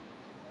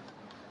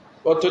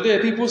 But today,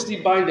 people still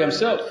bind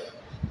themselves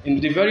in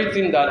the very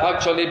thing that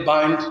actually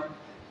bind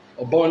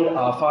or bond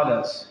our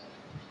fathers,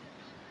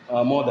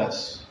 our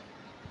mothers.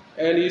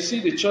 And you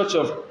see, the church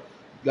of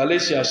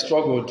Galatia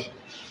struggled.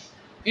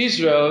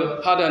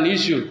 Israel had an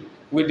issue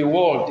with the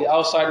world, the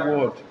outside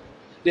world.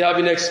 They have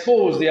been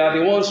exposed. They are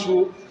the ones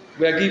who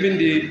were given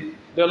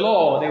the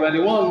law. They were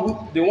the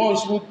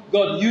ones who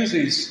God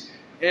uses.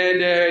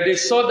 And they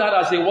saw that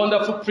as a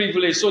wonderful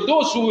privilege. So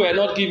those who were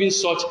not given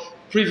such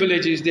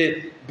privileges,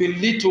 they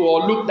belittle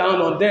or look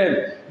down on them.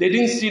 They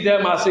didn't see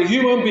them as a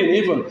human being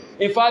even.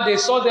 In fact, they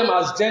saw them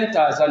as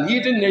Gentiles and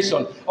hidden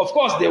nation. Of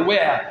course they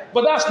were,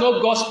 but that's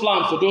not God's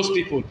plan for those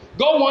people.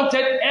 God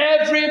wanted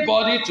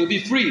everybody to be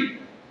free.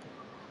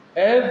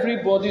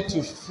 Everybody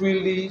to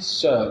freely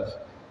serve.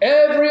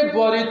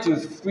 Everybody to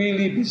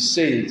freely be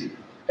saved.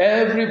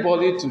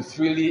 Everybody to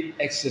freely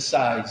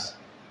exercise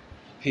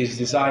his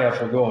desire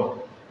for God.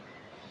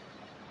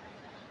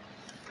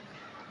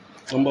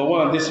 Number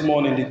one, this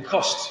morning, the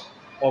cost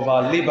of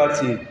our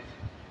liberty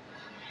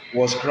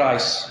was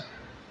Christ.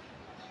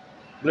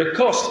 The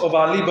cost of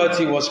our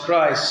liberty was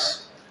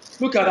Christ.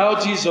 Look at how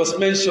Jesus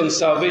mentioned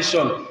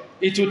salvation.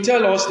 It will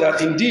tell us that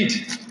indeed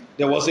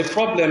there was a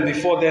problem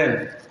before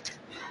then.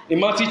 In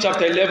Matthew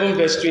chapter 11,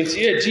 verse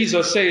 28,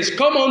 Jesus says,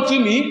 "Come unto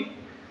me,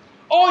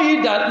 all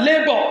ye that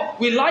labor,"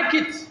 we like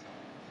it,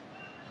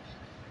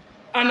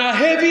 "and are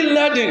heavy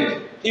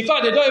laden." In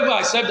fact, they don't even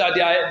accept that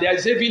there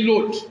is heavy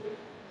load.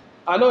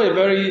 I know a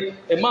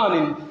man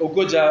in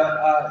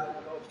Ogoja,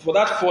 for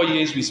that 4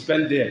 years we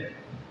spent there.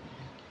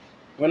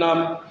 When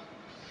I'm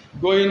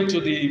going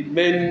to the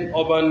main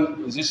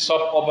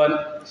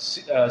suburban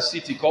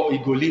city called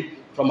Igoli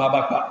from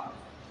Abakpa,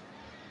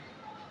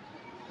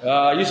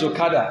 I use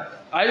Okada.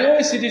 I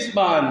always see this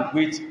man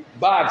with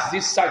bags,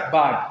 this sack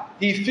bag.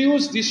 He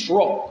fills this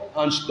rock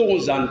and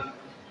stones and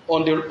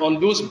on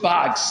those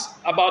bags.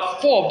 About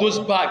 4 of those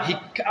bags, he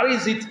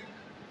carries it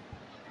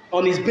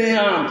on his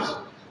bare arms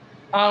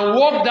and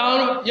walk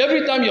down.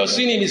 Every time you're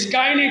seeing him, he's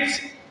carrying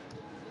it.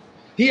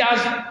 He has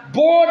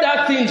bored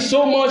that thing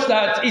so much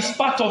that it's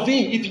part of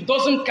him. If he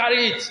doesn't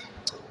carry it,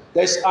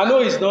 I know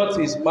it's not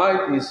his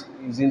mind is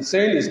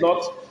insane, it's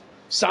not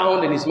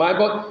sound in his mind,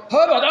 but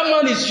however, that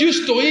man is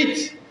used to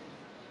it.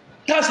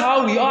 That's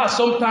how we are.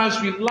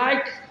 Sometimes we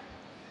like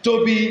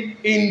to be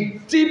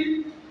in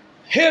deep,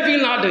 heavy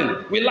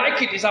laden. We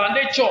like it. It's our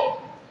nature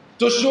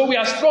to show we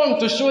are strong,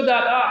 to show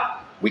that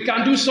we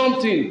can do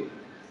something.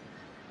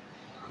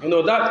 You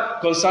know,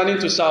 that concerning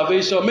to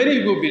salvation, many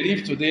people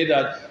believe today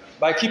that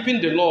by keeping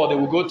the law, they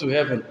will go to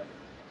heaven.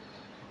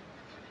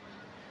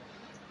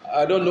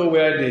 I don't know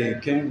where they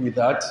came with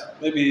that.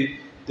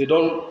 Maybe they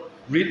don't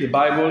read the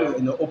Bible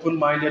in an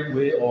open-minded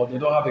way, or they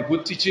don't have a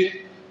good teaching.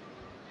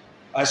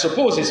 I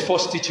suppose it's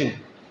false teaching.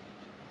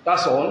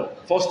 That's all.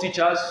 False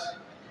teachers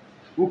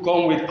who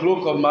come with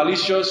cloak of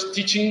malicious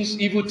teachings,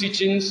 evil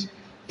teachings,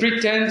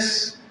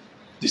 pretense,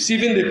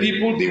 deceiving the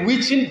people,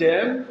 bewitching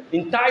them,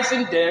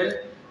 enticing them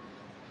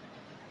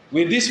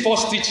with this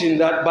false teaching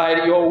that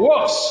by your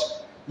works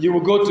you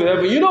will go to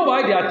heaven. You know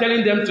why they are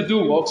telling them to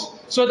do works?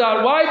 So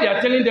that while they are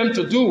telling them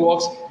to do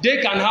works, they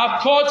can have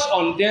courts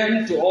on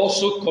them to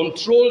also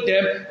control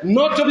them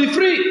not to be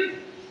free.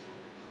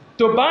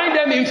 To bind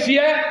them in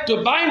fear,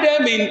 to bind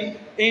them in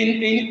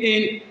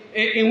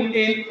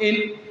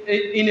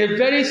a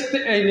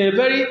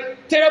very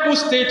terrible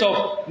state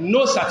of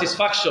no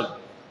satisfaction.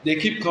 They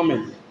keep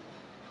coming.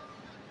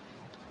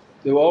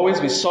 They will always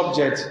be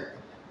subject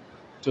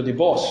to the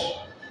boss,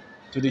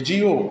 to the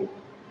GO,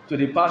 to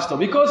the pastor.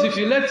 Because if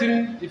you let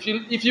him,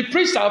 if you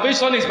preach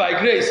salvation is by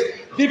grace,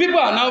 the people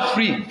are now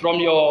free from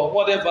your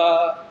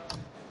whatever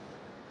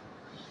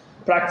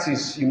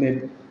practice you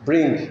may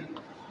bring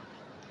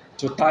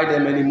to tie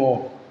them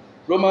anymore.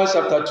 Romans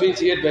chapter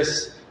 28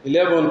 verse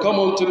 11, come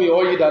unto me,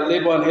 all ye that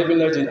labor and heavy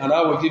laden, and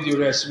I will give you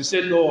rest. We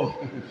say no.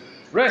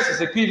 Rest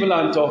is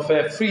equivalent of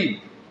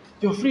free.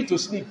 You're free to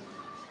sleep.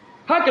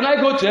 How can I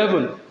go to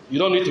heaven? You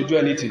don't need to do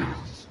anything.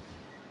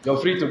 You're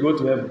free to go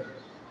to heaven.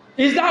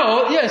 Is that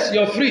all? Yes,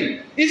 you're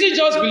free. Is it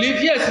just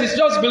belief? Yes, it's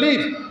just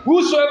belief.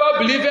 Whosoever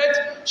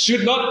believeth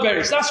should not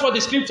perish. That's what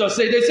the scriptures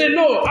say. They say,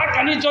 no, how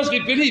can it just be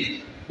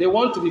belief? They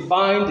want to be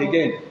bound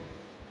again.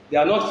 They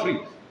are not free.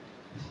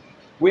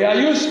 We are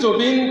used to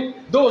being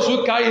those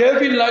who carry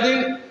heavy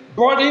laden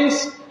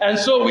burdens, and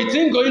so we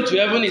think going to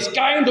heaven is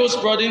carrying those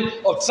burdens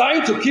of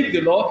trying to keep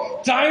the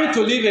law, trying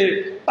to live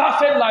a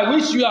perfect life,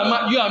 which you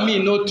and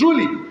me know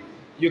truly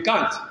you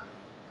can't,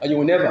 and you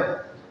will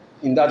never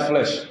in that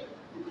flesh.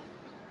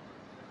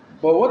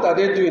 But what are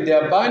they doing? They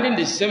are binding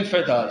the same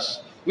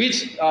fetters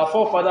which our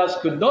forefathers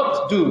could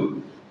not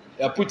do.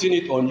 They are putting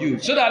it on you.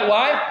 So that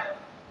why?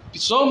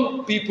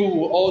 Some people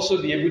will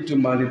also be able to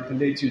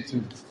manipulate you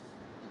too.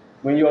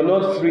 When you are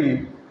not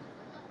free,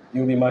 you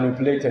will be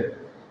manipulated.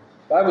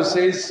 The Bible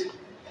says,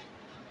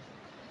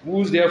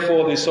 whose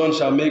therefore the Son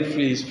shall make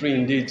free is free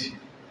indeed.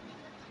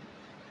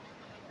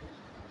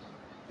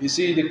 You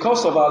see, the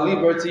cost of our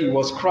liberty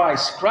was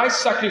Christ.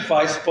 Christ's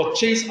sacrifice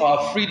purchased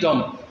our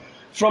freedom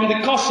from the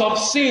curse of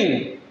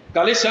sin.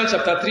 Galatians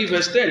chapter 3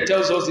 verse 10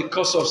 tells us the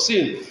curse of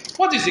sin.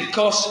 What is the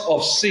curse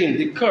of sin?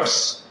 The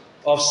curse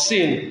of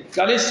sin.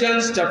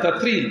 Galatians chapter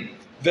 3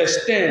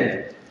 verse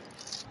 10.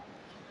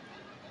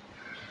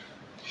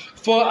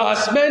 For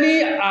as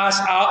many as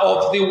are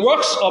of the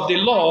works of the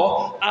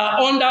law are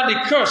under the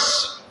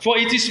curse. For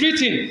it is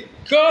written,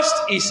 cursed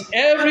is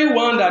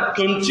everyone that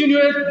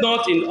continueth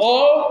not in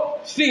all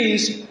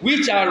things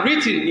which are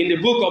written in the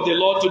book of the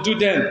law to do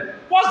them.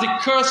 What's the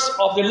curse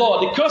of the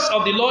law? The curse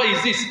of the law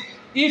is this.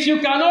 If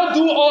you cannot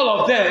do all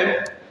of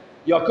them,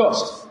 you're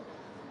cursed.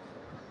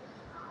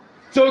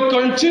 To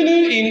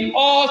continue in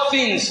all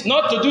things,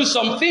 not to do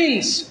some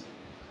things.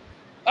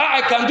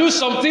 I can do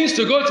some things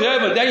to go to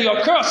heaven, then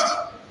you're cursed.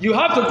 You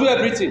have to do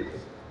everything.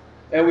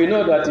 And we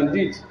know that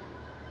indeed,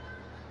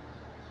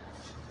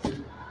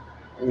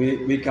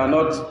 we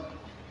cannot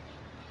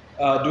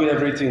do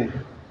everything.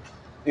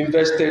 In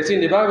verse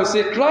 13, the Bible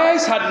says,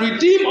 Christ had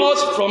redeemed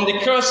us from the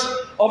curse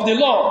of the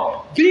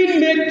law, being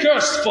made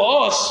cursed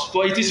for us,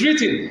 for it is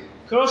written,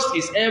 cursed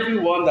is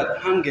everyone that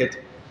hangeth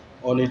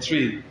on a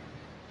tree.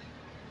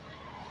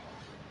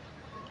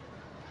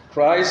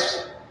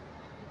 Christ's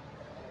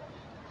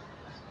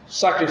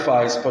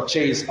sacrifice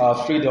purchased our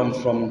freedom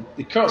from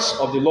the curse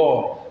of the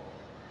law,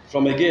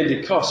 from again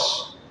the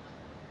curse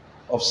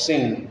of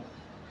sin,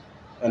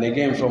 and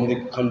again from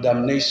the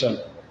condemnation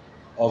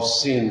of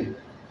sin.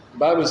 The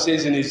Bible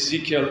says in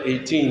Ezekiel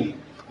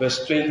 18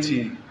 verse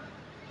 20,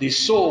 the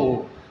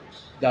soul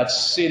that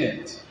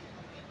sinneth,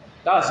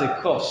 that's a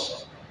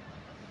curse.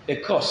 A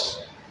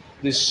curse.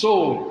 The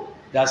soul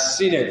that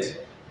sinneth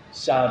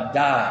shall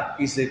die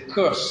is a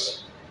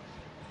curse.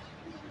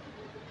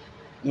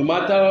 No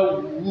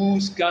matter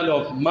whose kind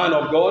of man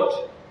of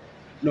God,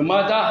 no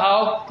matter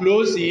how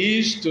close he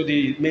is to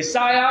the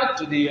Messiah,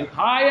 to the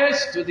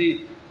highest, to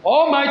the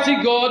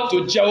Almighty God,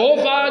 to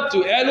Jehovah,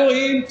 to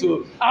Elohim,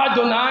 to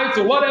Adonai,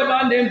 to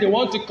whatever name they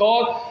want to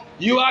call,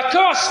 you are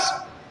cursed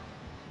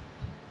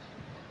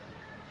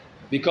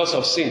because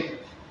of sin.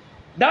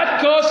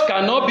 That curse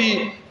cannot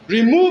be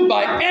removed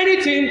by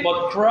anything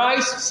but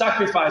Christ's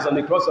sacrifice on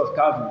the cross of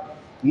Calvary.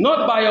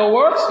 Not by your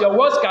works. Your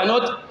works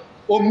cannot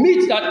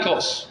omit that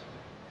curse.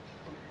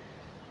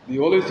 The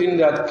only thing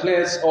that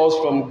clears us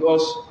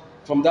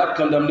from that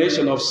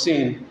condemnation of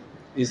sin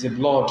is the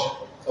blood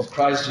of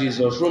Christ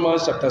Jesus.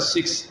 Romans chapter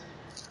 6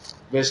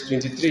 verse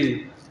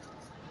 23.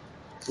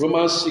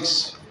 Romans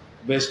 6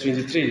 verse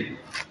 23.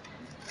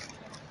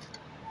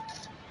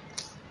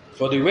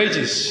 For the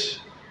wages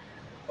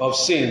of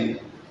sin,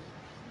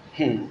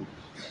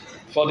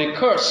 for the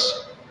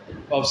curse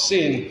of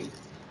sin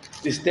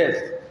is death.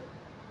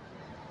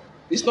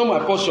 It's not my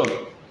portion.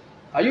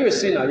 Are you a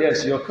sinner?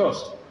 Yes, you're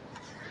cursed.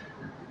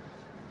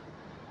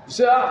 You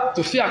say,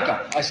 to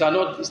fiaka, I shall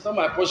not, it's not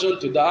my portion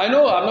to die. I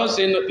know I'm not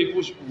saying that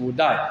people will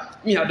die.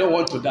 Me, I don't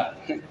want to die.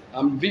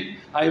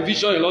 I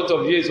envision a lot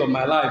of years of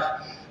my life.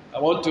 I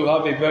want to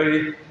have a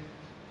very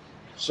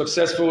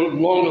successful,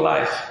 long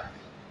life.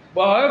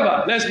 But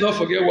however, let's not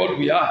forget what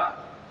we are.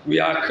 We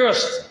are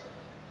cursed.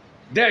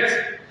 Death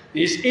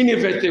is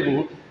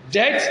inevitable.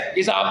 Death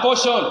is our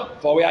portion,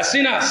 for we are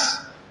sinners.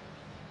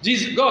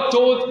 God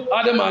told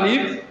Adam and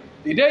Eve,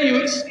 the day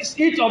you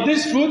eat of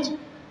this fruit,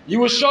 you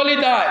will surely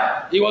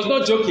die. He was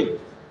not joking.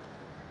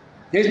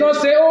 He's not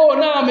saying, oh,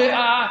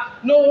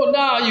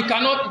 now you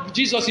cannot.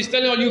 Jesus is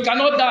telling you, you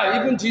cannot die.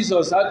 Even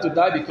Jesus had to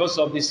die because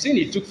of the sin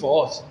he took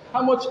for us.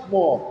 How much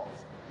more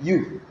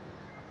you,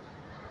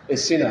 a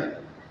sinner?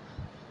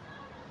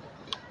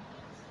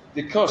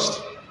 The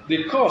cost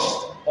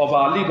of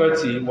our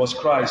liberty was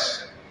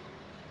Christ.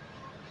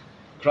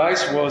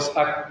 Christ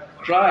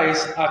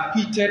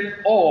acquitted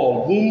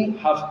all whom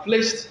have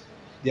placed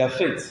their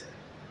faith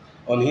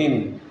on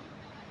him.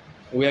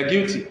 We are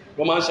guilty.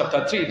 Romans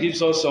chapter 3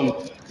 gives us some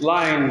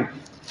line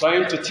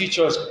trying to teach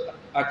us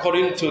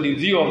according to the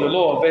view of the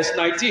law. Verse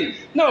 19.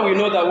 Now we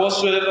know that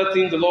whatsoever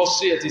thing the Lord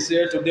saith, he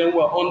said to them who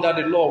are under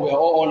the law, we are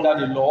all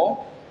under the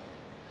law.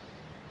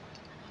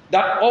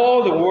 That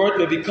all the world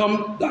may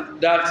become,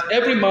 that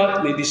every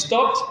mouth may be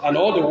stopped, and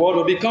all the world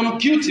will become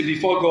guilty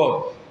before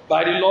God.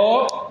 By the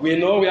law, we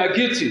know we are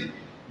guilty.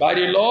 By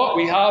the law,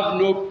 we have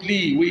no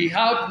plea. We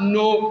have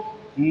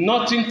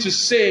nothing to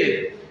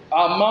say.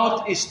 Our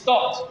mouth is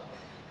stopped.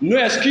 No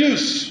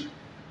excuse.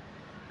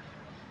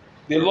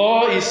 The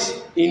law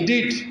is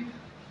indeed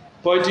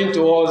pointing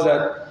to us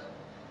that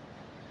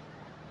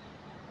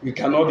we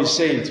cannot be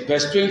saved.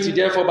 Verse 20,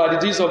 therefore by the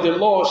deeds of the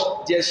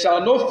law there shall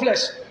no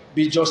flesh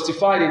be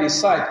justified in his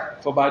sight,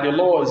 for by the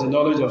law is the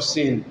knowledge of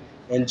sin.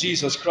 And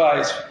Jesus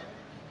Christ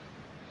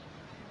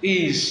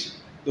is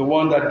the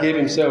one that gave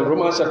himself.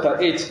 Romans chapter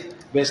 8,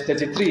 verse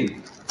 33.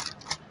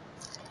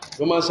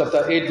 Romans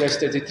chapter 8, verse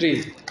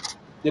 33.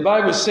 The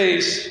Bible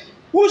says,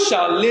 who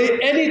shall lay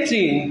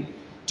anything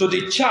to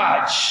the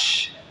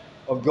charge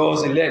of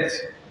God's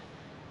elect?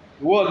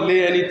 The word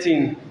lay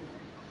anything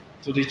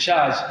to the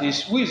charge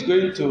is who is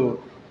going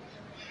to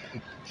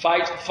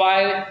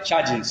file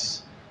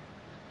charges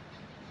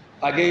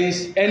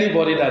against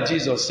anybody that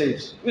Jesus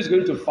saves. Who is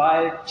going to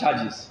file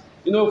charges?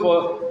 You know,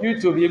 for you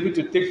to be able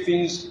to take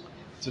things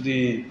to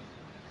the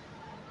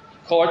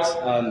court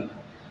and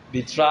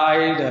be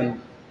tried and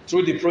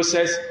through the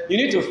process, you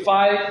need to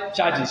file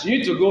charges. You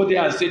need to go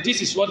there and say,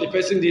 this is what the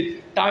person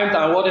did, timed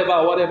and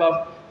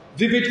whatever,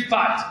 vivid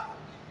fact.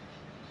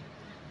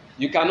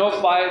 You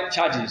cannot file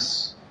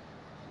charges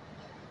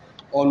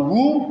on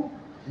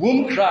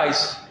whom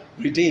Christ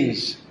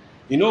redeems.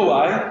 You know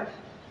why?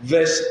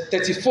 Verse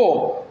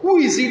 34. Who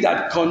is he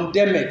that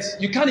condemneth?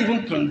 You can't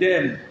even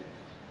condemn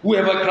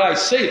whoever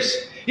Christ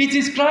saves. It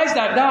is Christ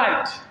that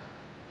died.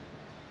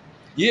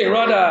 Yea,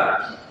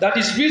 rather, that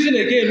is risen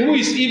again, who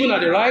is even at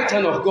the right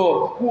hand of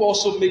God, who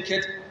also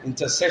maketh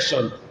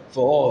intercession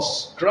for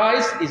us.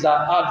 Christ is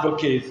our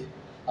advocate,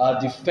 our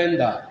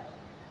defender,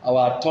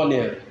 our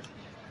attorney.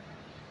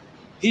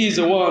 He is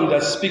the one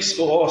that speaks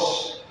for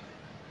us.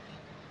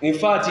 In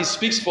fact, he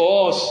speaks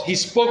for us. He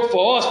spoke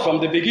for us from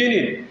the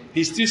beginning.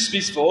 He still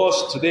speaks for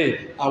us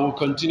today and will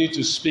continue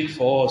to speak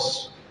for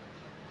us.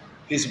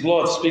 His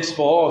blood speaks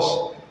for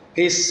us.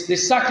 The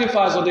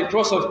sacrifice on the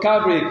cross of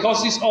Calvary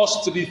causes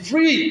us to be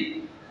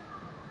free,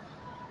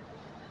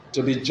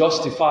 to be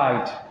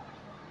justified,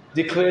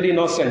 declared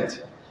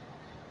innocent.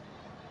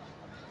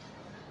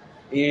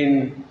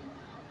 In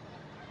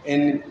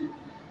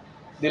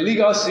the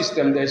legal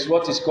system, there is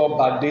what is called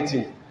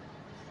backdating.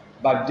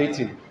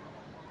 Backdating.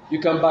 You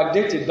can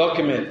backdate a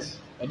document,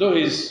 although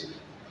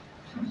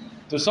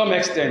to some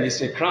extent it's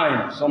a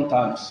crime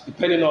sometimes,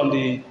 depending on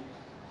the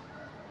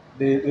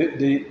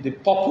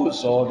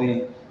purpose or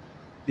the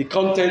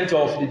content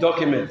of the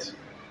document.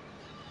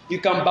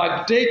 You can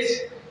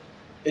backdate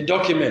a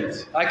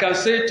document. I can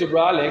say to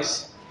Bro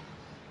Alex,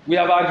 we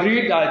have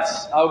agreed that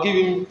I'll give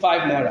him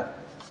 5 naira.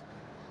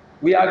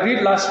 We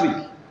agreed last week,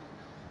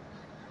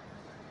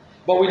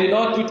 but we did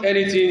not put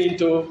anything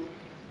into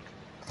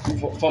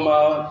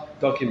formal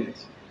document.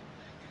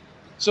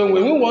 So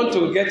when we want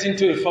to get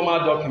into a formal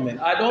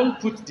document, I don't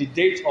put the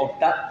date of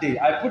that day.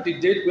 I put the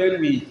date when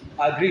we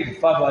agreed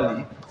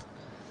verbally.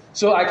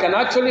 So I can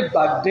actually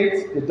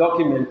backdate the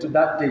document to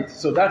that date.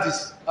 So that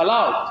is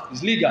allowed,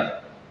 it's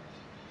legal.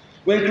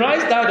 When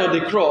Christ died on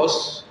the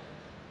cross,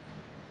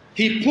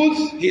 he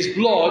put his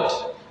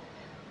blood,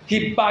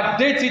 he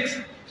backdated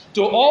it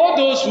to all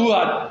those who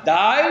had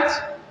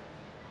died.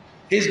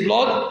 His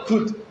blood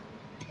could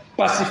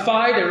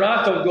pacify the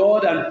wrath of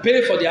God and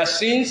pay for their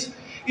sins.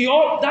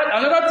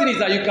 Another thing is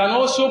that you can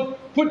also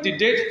put the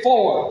date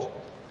forward.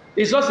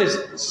 It's just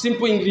a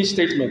simple English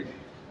statement.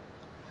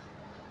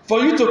 For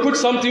you to put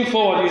something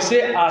forward, you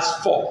say as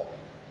for,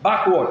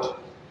 backward.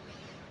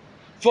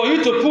 For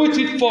you to put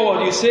it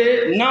forward, you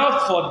say now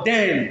for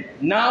them,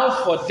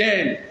 now for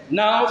them,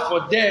 now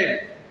for them.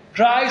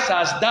 Christ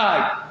has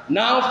died.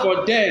 Now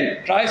for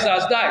them, Christ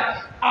has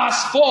died.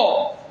 As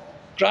for,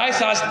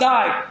 Christ has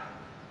died.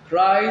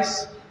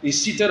 Christ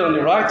is seated on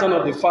the right hand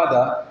of the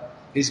Father.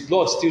 His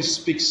blood still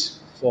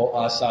speaks for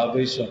our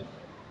salvation.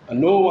 And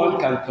no one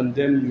can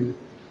condemn you.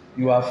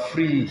 You are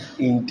free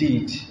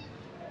indeed.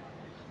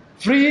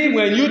 Free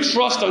when you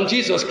trust on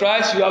Jesus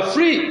Christ, you are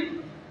free.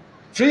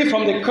 Free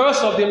from the curse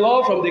of the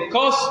law, from the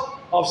curse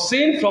of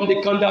sin, from the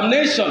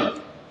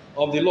condemnation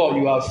of the law.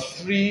 You are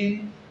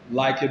free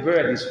like a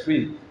bird is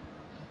free.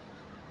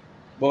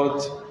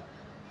 But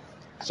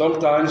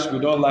sometimes we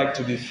don't like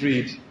to be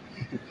freed.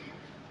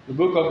 The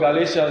book of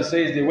Galatians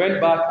says they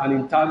went back and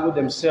entangled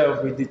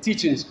themselves with the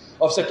teachings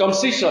of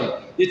circumcision,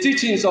 the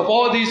teachings of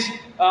all these,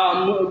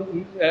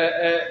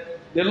 the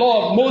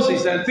law of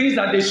Moses and things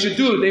that they should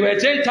do. They were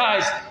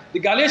Gentiles The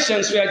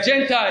Galatians were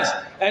Gentiles,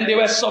 and they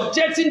were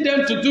subjecting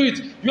them to do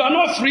it. You are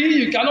not free.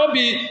 You cannot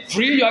be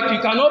free. You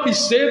cannot be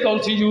saved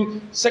until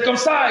you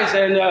circumcise,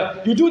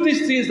 and you do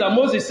these things that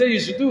Moses said you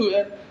should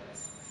do.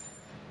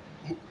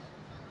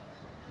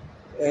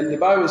 And the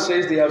Bible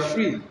says they are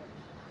free.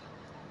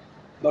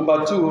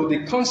 Number 2,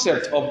 the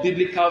concept of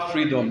biblical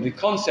freedom. The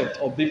concept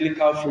of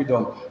biblical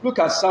freedom. Look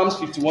at Psalms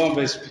 51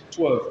 verse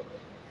 12.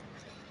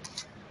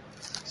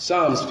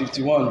 Psalms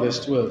 51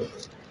 verse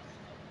 12.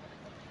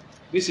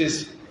 This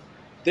is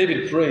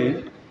David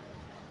praying.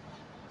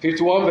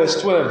 51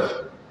 verse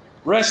 12.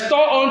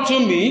 Restore unto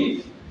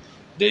me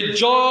the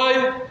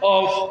joy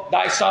of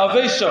thy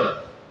salvation.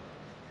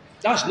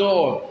 That's not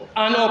all.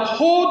 And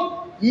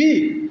uphold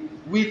me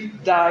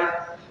with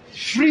thy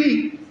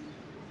free.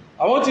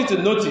 I want you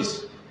to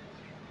notice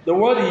the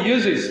word he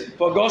uses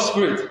for God's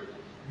Spirit.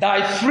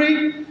 Thy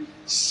free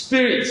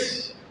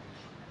spirit.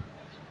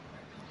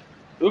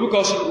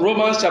 Because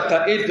Romans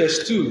chapter 8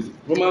 verse 2.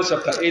 Romans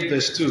chapter 8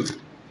 verse 2.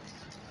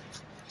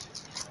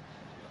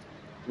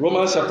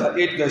 Romans chapter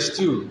 8 verse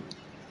 2.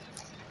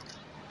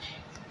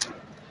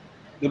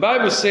 The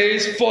Bible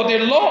says, for the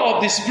law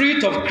of the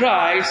Spirit of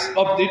Christ,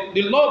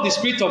 the law of the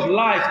Spirit of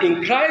life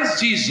in Christ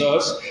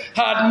Jesus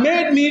had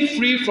made me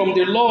free from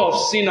the law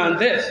of sin and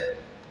death.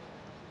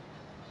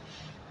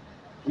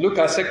 Look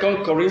at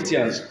 2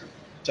 Corinthians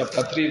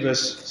chapter 3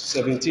 verse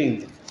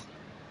 17.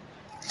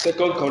 2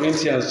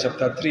 Corinthians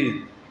chapter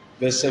 3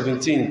 verse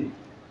 17.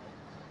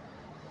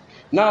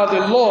 Now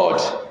the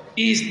Lord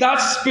is that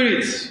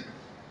Spirit.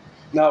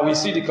 Now we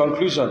see the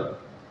conclusion.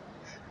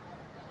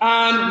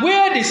 And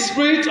where the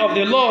Spirit of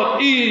the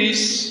Lord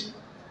is,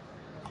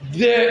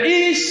 there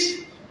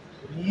is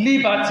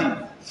liberty,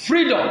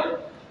 freedom.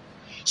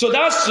 So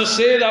that's to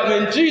say that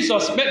when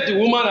Jesus met the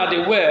woman at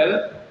the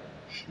well,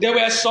 there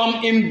were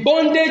some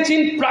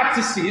embondaging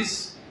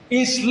practices,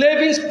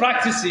 enslaving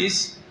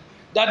practices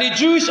that the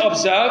Jews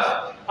observed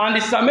and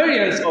the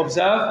Samaritans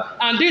observed,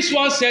 and this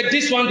one said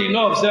this one did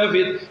not observe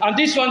it, and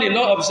this one did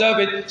not observe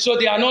it, so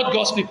they are not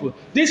God's people.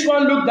 This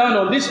one looked down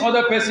on this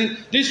other person,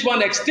 this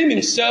one esteemed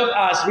himself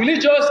as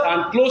religious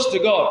and close to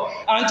God.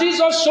 And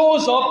Jesus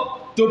shows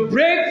up to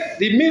break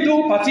the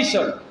middle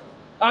partition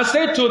and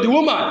said to the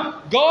woman,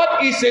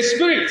 God is a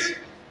spirit,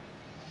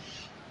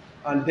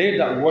 and they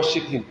that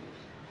worship him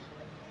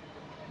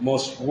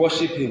must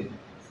worship him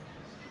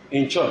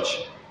in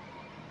church,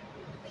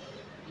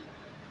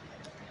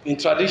 in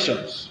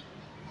traditions,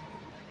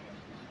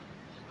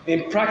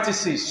 in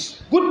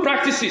practices, good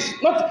practices.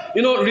 Not,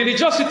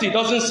 religiosity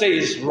doesn't say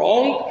it's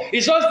wrong.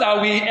 It's just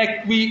that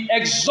we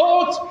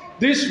exalt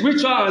this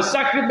ritual and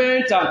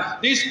sacrament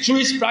and these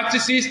Jewish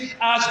practices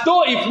as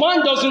though if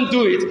one doesn't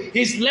do it,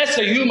 he's less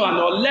a human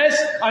or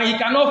less, and he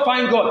cannot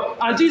find God.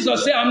 And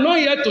Jesus said, I'm not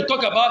here to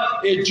talk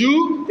about a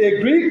Jew,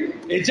 a Greek,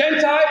 a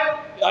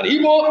Gentile, an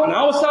Igbo, an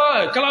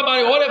Hausa, a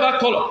Calabar, whatever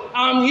color.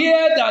 I'm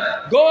here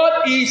that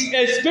God is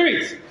a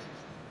spirit.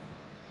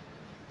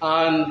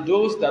 And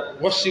those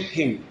that worship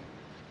him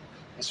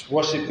must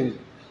worship him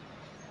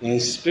in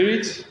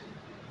spirit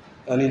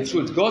and in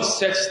truth. God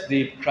sets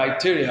the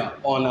criteria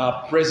on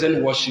our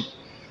present worship.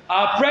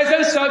 Our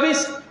present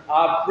service,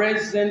 our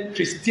present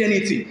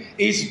Christianity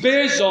is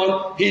based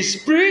on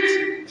his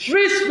spirit,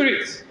 free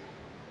spirit,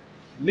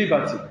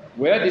 liberty.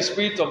 Where the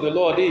Spirit of the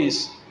Lord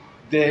is,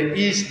 there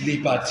is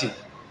liberty.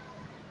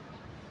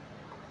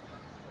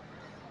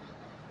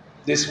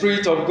 The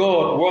Spirit of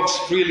God works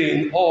freely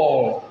in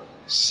all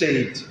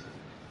saved.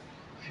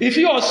 If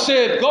you are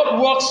saved,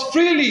 God works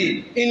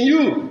freely in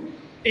you.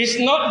 It's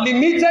not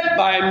limited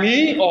by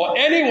me or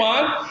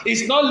anyone.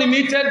 It's not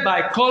limited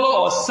by color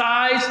or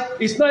size.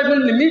 It's not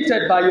even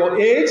limited by your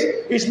age.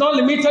 It's not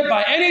limited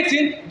by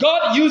anything.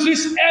 God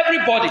uses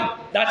everybody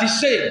that is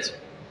saved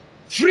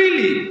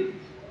freely.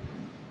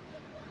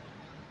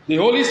 The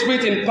Holy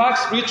Spirit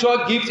imparts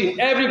spiritual gifts in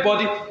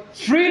everybody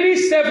freely,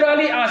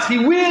 severally, as he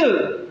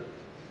will.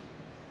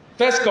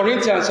 1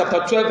 Corinthians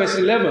chapter 12 verse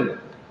 11.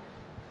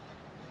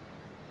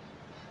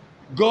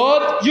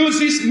 God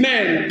uses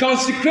men,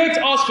 consecrate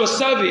us for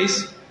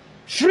service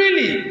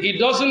freely. He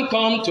doesn't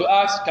come to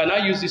ask, can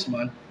I use this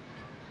man?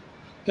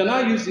 Can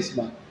I use this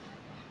man?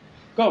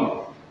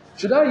 Come,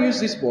 should I use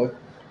this boy?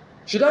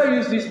 Should I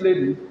use this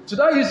lady?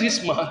 Should I use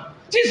this man?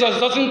 Jesus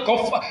doesn't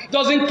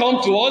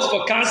come to us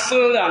for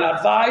counsel and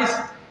advice.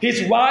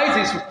 He's wise,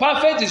 he's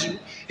perfect,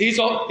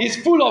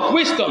 he's full of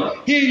wisdom.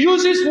 He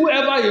uses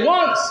whoever he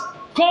wants,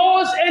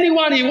 calls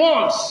anyone he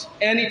wants,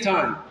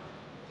 anytime.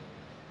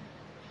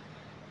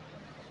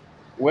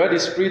 Where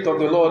the Spirit of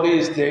the Lord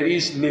is, there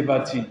is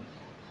liberty.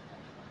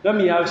 Let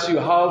me ask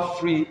you, how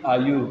free are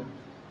you?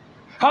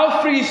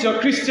 How free is your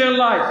Christian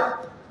life?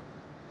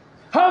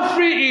 How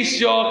free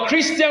is your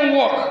Christian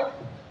walk?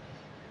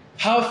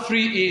 How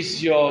free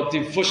is your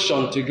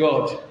devotion to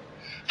God?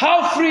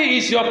 How free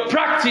is your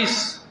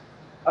practice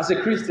as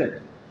a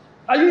Christian?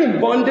 Are you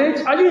in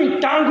bondage? Are you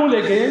entangled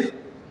again?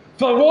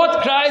 For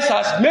what Christ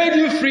has made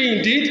you free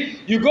indeed,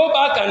 you go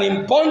back and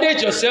in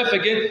bondage yourself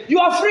again. You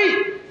are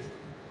free.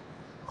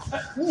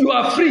 You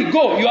are free.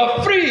 Go. You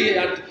are free.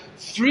 And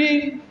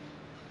free.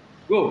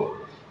 Go.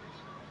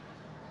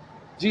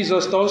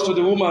 Jesus turns to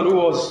the woman who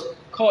was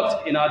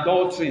caught in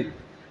adultery.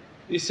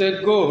 He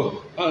said,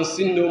 go and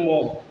sin no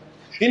more.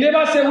 He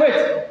never said,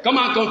 wait, come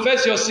and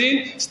confess your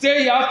sin.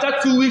 Stay here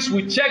after 2 weeks,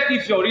 we check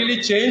if you're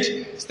really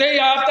changed. Stay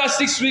here after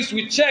 6 weeks,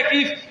 we check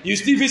if you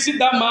still visit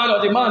that man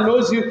or the man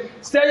knows you.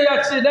 Stay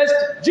here.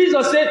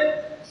 Jesus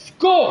said,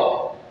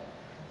 go.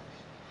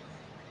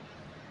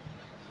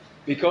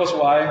 Because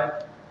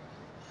why?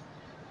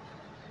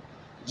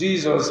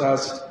 Jesus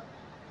has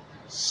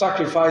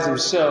sacrificed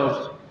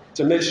himself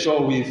to make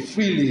sure we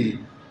freely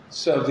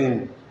serve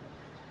him.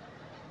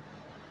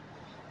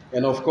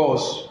 And of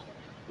course,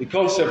 the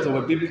concept of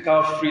a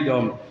biblical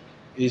freedom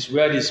is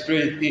where the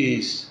Spirit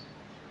is,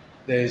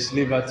 there is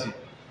liberty,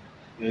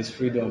 there is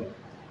freedom.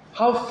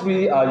 How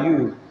free are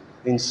you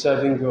in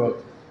serving God?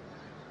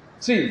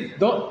 See,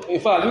 in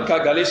fact, look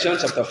at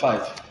Galatians chapter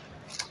 5.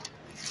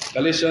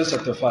 Galatians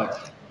chapter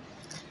 5.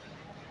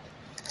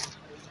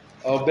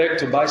 I'll beg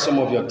to buy some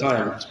of your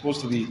time. It's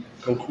supposed to be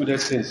concluded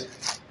things.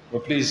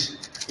 But please,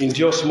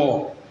 endure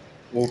small.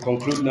 We'll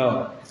conclude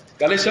now.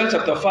 Galatians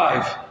chapter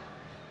 5.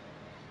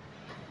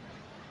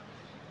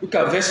 Look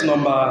at verse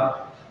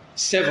number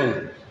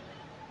 7.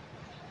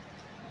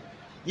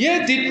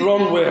 Ye did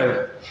run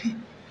well.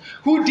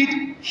 Who did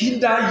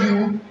hinder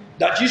you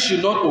that you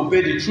should not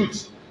obey the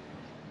truth?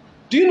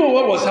 Do you know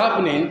what was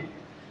happening?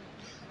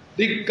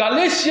 The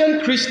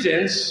Galatian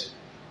Christians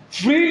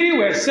freely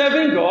were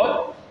serving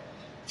God,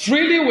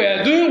 freely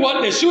were doing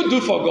what they should do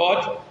for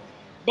God,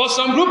 but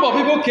some group of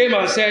people came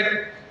and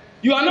said,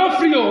 you are not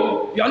free,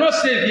 oh, you are not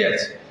saved yet.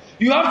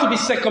 You have to be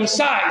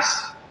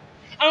circumcised.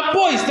 And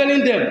Paul is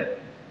telling them,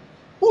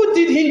 who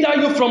did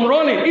hinder you from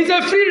running? It's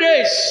a free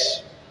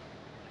race.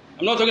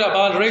 I'm not talking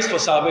about race for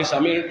salvation. I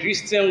mean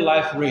Christian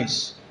life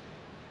race.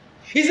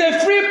 It's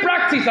a free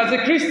practice as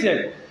a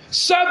Christian.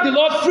 Serve the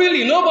Lord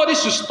freely. Nobody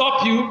should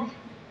stop you.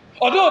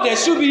 Although there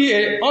should be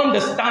an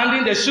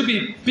understanding, there should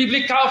be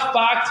biblical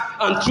fact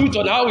and truth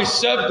on how we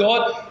serve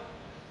God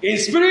in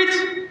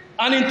spirit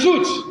and in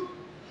truth.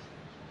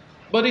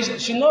 But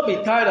it should not be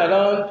tied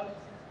around,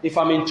 if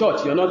I'm in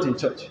church, you're not in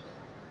church.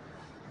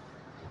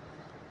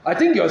 I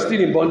think you're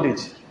still in bondage.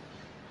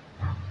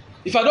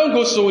 If I don't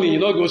go soul winning, you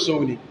don't go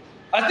soul winning.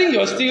 I think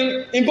you're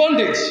still in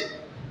bondage.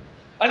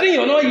 I think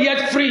you're not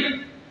yet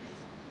free.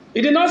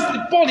 It did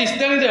not, Paul is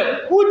telling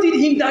them, who did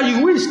hinder you?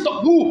 Who is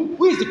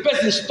the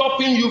person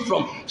stopping you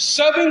from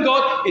serving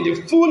God in the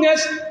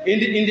fullness, in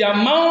the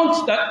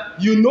amount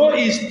that you know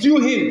is due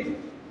him?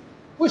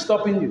 Who is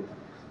stopping you?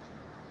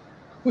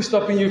 Who is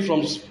stopping you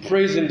from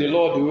praising the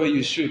Lord the way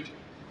you should?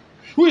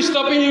 Who is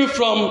stopping you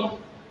from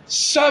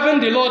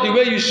serving the Lord the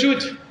way you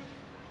should?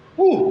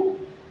 Who?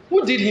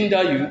 Who did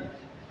hinder you?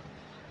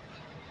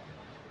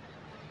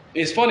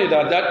 It's funny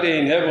that day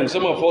in heaven,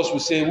 some of us will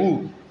say,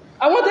 who?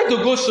 I wanted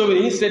to go so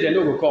many. He said, they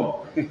no go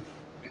come.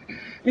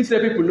 He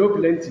said, people know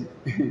plenty.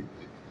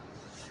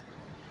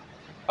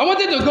 I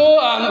wanted to go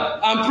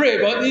and pray,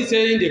 but he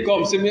said, they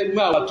come. Say, me,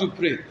 I want to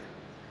pray.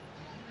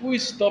 Who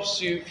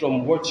stops you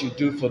from what you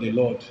do for the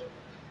Lord?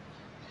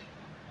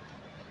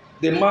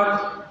 The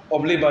mark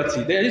of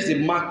liberty. There is a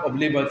mark of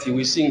liberty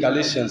we see in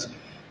Galatians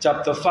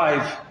chapter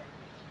 5.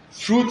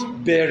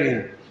 Fruit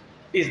bearing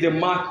is the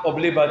mark of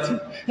liberty.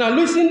 Now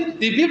listen,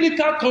 the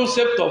biblical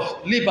concept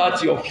of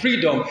liberty, of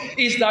freedom,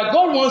 is that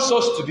God wants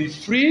us to be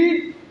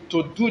free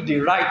to do the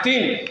right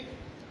thing.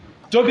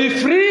 To be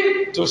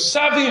free to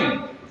serve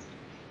him.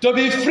 To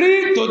be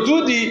free to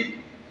do the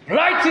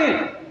right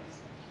thing.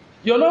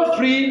 You're not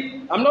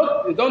free.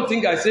 Don't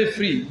think I say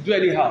free, do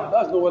anyhow.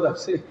 That's not what I'm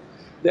saying.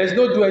 There's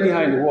no do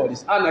anyhow in the world.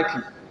 It's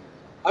anarchy.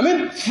 I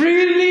mean,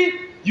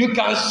 freely you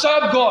can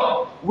serve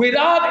God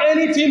without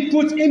anything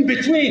put in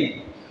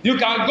between. You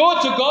can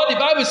go to God. The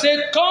Bible says,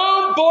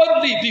 come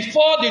boldly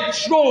before the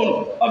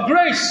throne of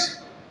grace.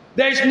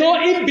 There is no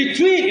in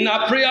between in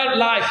our prayer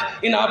life,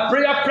 in our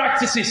prayer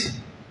practices.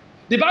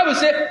 The Bible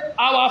says,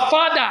 our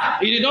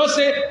Father. It did not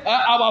say,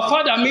 our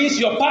Father means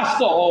your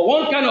pastor or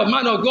one kind of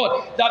man of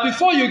God. That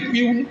before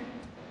we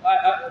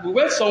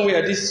went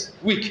somewhere this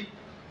week.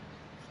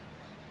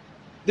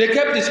 They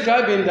kept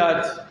describing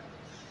that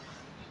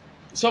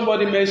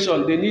somebody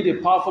mentioned they need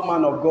a powerful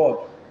man of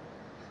God.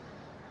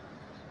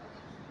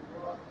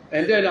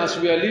 And then as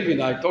we are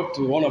leaving, I talked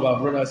to one of our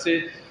brothers, I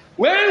say,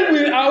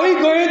 are we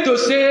going to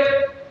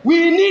say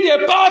we need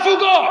a powerful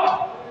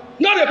God?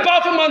 Not a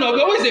powerful man of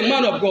God. Who is a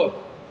man of God?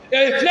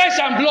 A flesh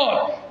and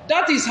blood.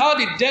 That is how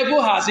the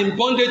devil has in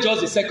bondage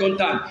us the second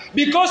time.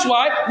 Because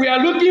why? We are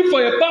looking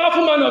for a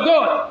powerful man of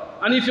God.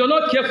 And if you're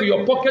not careful,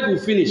 your pocket will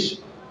finish.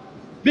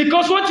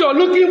 Because what you're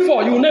looking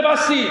for, you will never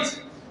see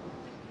it.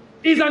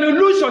 It's an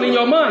illusion in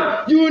your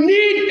mind. You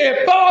need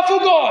a powerful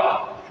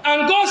God.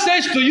 And God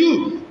says to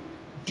you,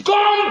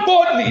 come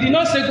boldly. He did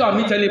not say go and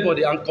meet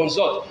anybody and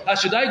consult.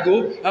 Should I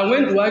go? And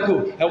when do I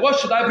go? And what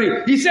should I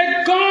bring? He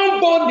said, come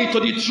boldly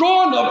to the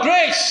throne of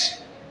grace.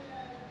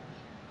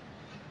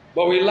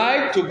 But we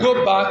like to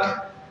go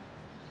back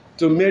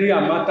to Mary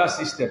and Martha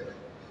system.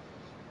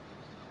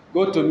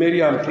 Go to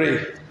Mary and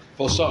pray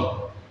for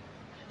some.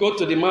 Go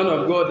to the man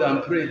of God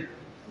and pray.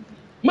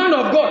 Man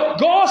of God,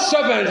 God's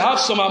servants have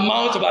some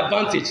amount of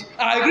advantage.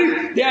 I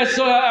agree. There's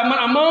an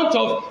amount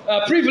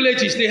of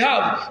privileges they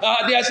have.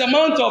 There's an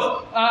amount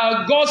of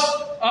God's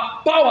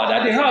power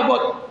that they have.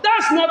 But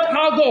that's not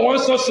how God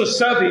wants us to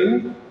serve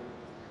Him.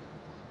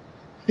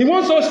 He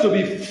wants us to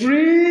be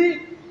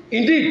free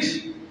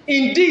indeed.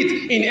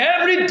 Indeed, in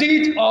every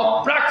deed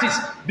or practice,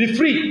 be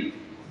free.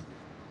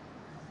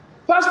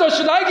 Pastor,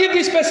 should I give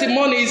this person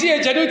money? Is he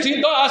a genuine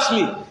thing? Don't ask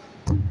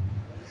me.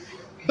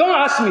 Don't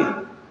ask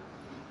me.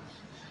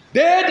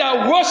 They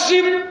that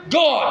worship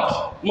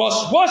God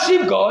must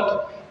worship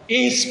God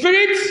in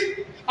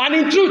spirit and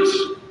in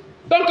truth.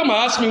 Don't come and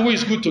ask me who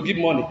is good to give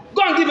money.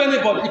 Go and give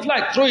anybody. If you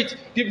like, throw it.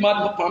 Give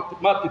mad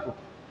people.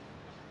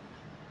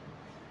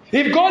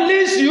 If God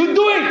leads you,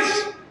 do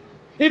it.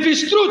 If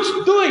it's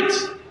truth, do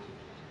it.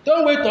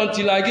 Don't wait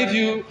until I give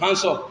you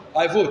hands up.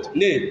 I vote.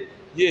 Nay.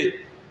 Yea.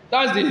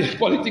 That's the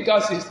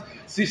political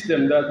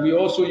system that we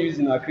also use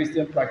in our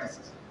Christian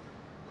practices.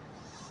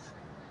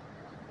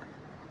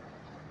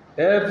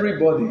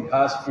 Everybody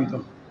has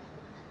freedom.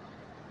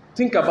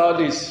 Think about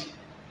this.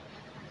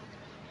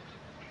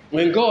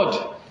 When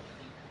God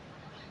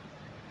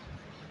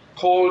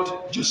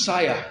called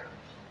Josiah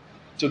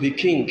to be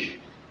king,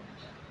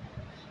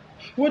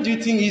 what do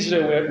you think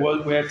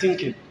Israel were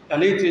thinking?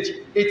 An 8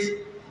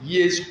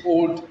 years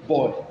old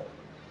boy.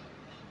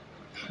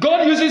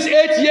 God uses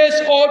 8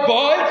 years old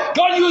boy.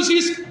 God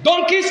uses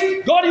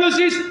donkeys. God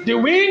uses the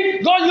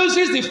wind. God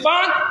uses the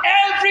fan.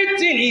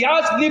 Everything He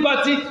has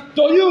liberty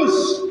to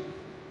use.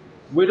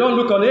 We don't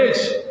look on age.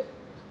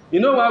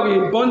 You know why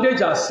we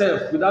bondage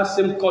ourselves with that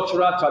same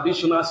cultural,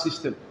 traditional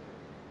system?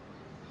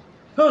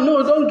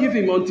 No, don't give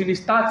him until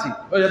he's 30.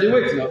 Oh, yeah, they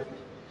wait now.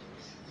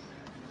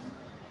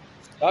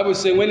 I will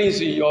say, when he's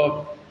in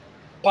your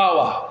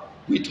power,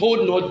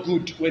 withhold not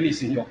good when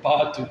he's in your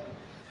power too.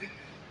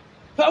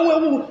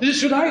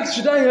 Should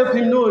I help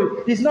him?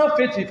 No, he's not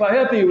faithful. If I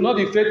help him, he will not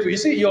be faithful. You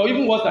see, you're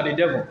even worse than the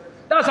devil.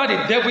 That's how the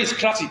devil is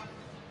crafty.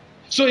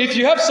 So if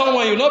you help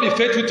someone, you will not be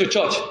faithful to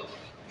church.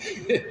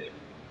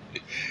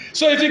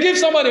 So if you give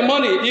somebody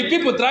money, if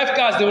people drive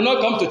cars, they will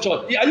not come to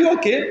church. Are you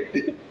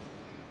okay?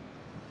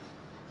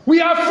 We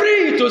are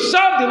free to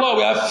serve the Lord.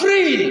 We are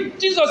free.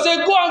 Jesus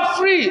said, go and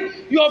free.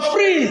 You are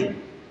free.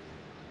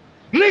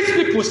 Rich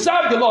people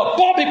serve the Lord.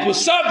 Poor people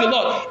serve the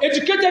Lord.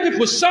 Educated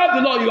people serve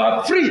the Lord. You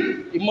are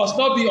free. It must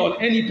not be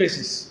on any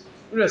basis,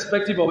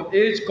 irrespective of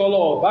age, color,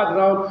 or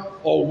background,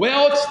 or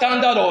wealth,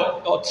 standard,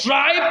 or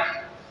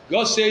tribe.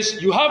 God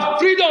says, you have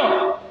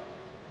freedom.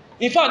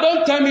 In fact,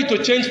 don't tell me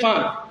to change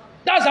fan.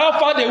 That's how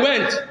far they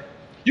went.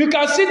 You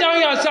can sit down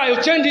here and say,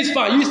 I'll change this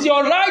fan. You see,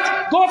 all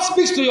right, God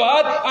speaks to your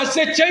heart and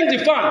say, change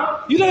the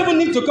fan. You don't even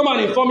need to come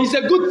and inform. It's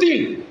a good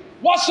thing.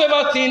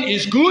 Whatsoever thing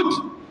is good,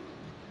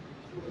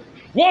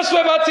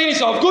 whatsoever thing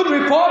is of good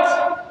report,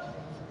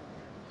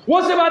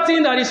 whatsoever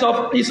thing that is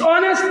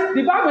honest,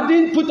 the Bible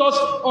didn't put us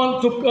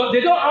on to,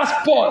 they don't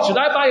ask Paul, should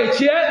I buy a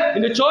chair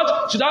in the church?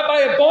 Should I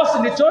buy a bus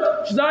in the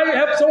church? Should I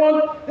help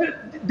someone?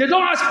 They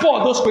don't ask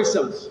Paul those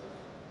questions.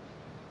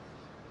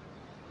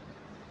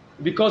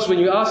 Because when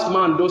you ask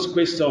man those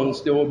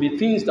questions, there will be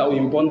things that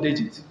will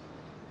bondage it.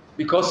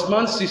 Because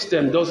man's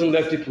system doesn't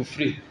let people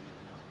free.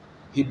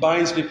 He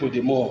binds people the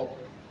more.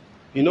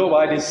 You know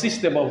why? The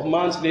system of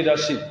man's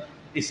leadership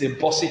is a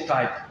bossy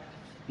type,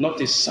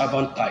 not a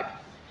servant type.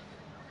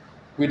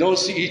 We don't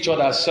see each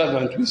other as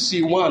servant. We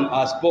see one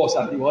as boss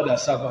and the other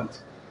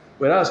servant.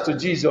 Whereas to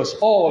Jesus,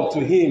 all to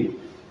him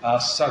are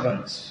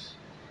servants.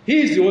 He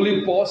is the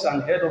only boss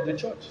and head of the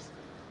church.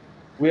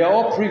 We are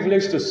all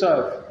privileged to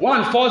serve.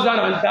 One falls down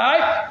and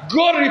dies,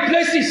 God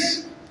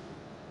replaces.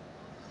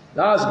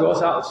 That's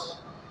God's house.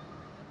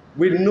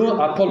 With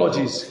no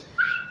apologies.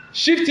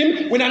 Shift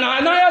him. When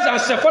Ananias and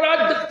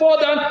Sapphira fall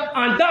down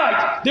and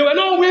died, they were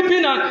not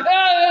weeping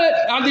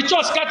and the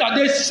church scattered.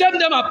 They set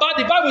them apart.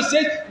 The Bible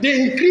says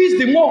they increased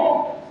the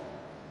more.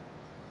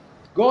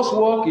 God's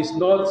work is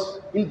not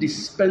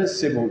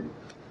indispensable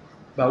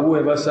by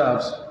whoever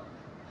serves.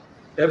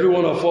 Every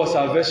one of us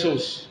are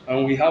vessels,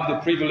 and we have the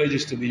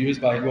privileges to be used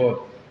by God.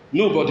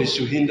 Nobody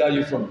should hinder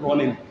you from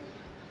running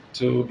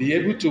to be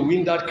able to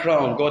win that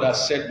crown God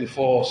has set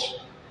before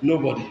us.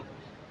 Nobody.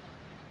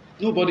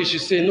 Nobody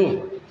should say,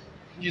 no,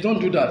 you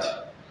don't do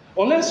that.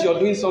 Unless you're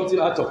doing something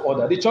out of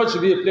order. The church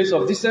should be a place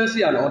of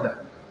decency and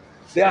order.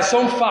 There are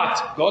some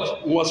facts.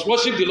 God must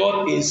worship the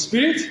Lord in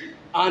spirit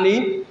and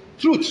in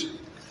truth.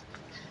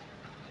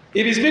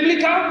 If it's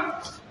biblical,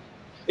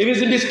 if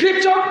it's in the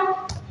scripture,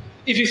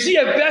 if you see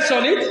a verse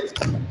on it,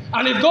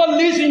 and if God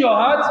leads in your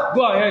heart,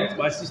 go ahead,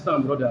 my sister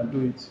and brother, and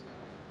do it.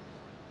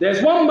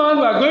 There's one man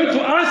we are going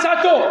to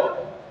answer to.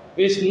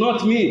 It's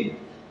not me.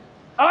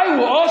 I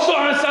will also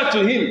answer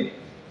to him.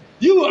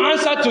 You will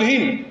answer to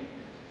him.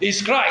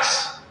 It's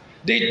Christ,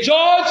 the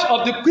judge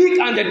of the quick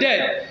and the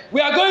dead. We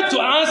are going to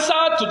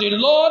answer to the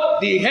Lord,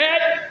 the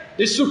head,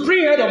 the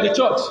supreme head of the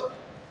church.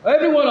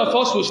 Every one of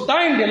us will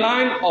stand in the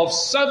line of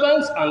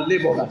servants and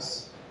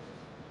laborers.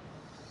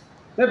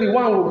 Maybe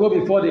one will go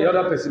before the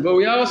other person, but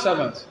we are all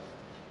servants.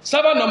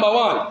 Servant number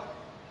one,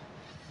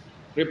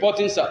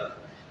 reporting servant.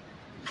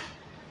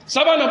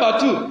 Servant number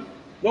 2.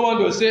 No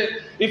one will say,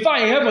 in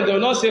fact, in heaven, they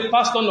will not say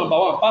pastor number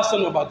 1, pastor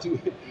number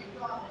 2.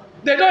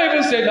 They don't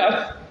even say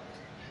that.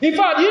 In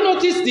fact, you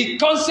notice the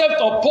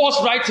concept of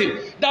Paul's writing,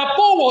 that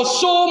Paul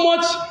was so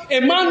much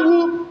a man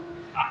who,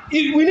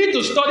 we need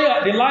to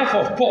study the life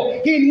of Paul.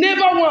 He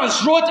never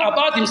once wrote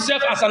about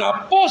himself as an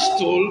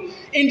apostle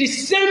in the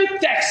same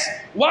text,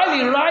 while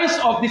he writes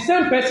of the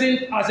same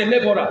person as a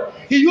laborer.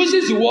 He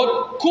uses the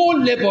word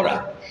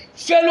co-laborer,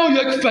 fellow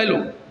yoke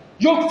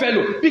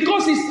fellow,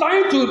 because he's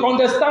trying to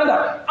understand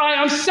that I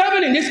am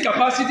serving in this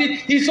capacity,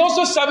 he's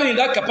also serving in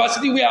that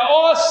capacity. We are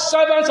all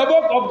servants of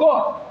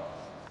God.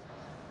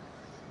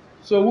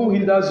 So who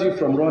hinders you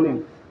from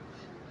running?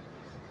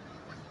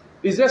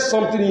 Is there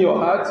something in your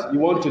heart you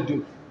want to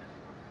do?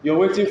 You're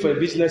waiting for a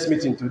business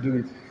meeting to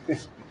do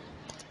it.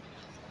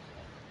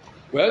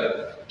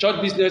 Well,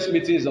 church business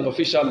meeting is an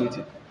official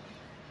meeting.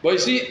 But you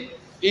see,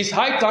 it's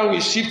high time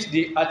we shift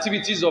the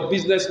activities of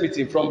business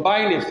meeting from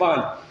buying a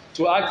fan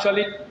to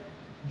actually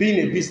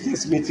being a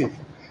business meeting.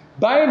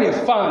 Buying a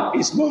fan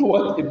is not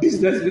what a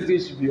business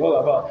meeting should be all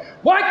about.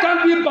 Why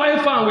can't we buy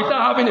a fan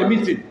without having a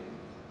meeting?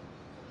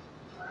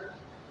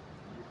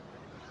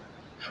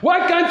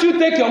 Why can't you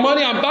take your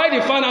money and buy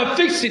the fan and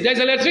fix it? There's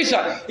an electrician.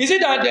 Is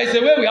it that there's a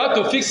way we have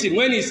to fix it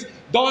when it's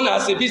done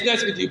as a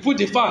business meeting? You put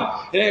the fan,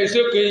 and then you say,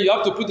 okay, you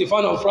have to put the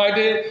fan on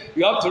Friday,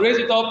 you have to raise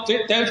it up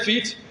 10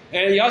 feet,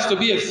 and he has to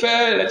be a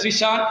fair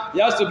electrician, he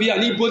has to be an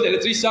Igbo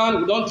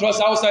electrician, we don't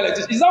trust outside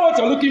electricians. Is that what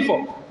you're looking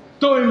for?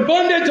 To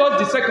bondage us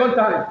the second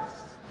time.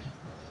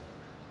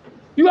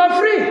 You are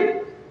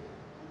free.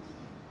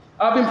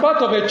 I've been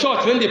part of a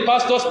church when the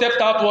pastor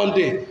stepped out one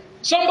day.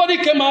 Somebody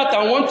came out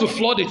and wanted to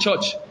flood the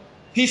church.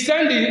 He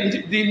sent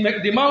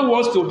the man who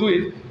wants to do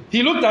it.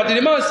 He looked at the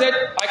man and said,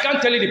 I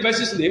can't tell you the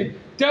person's name.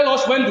 Tell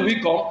us when do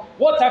we come,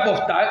 what type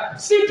of time.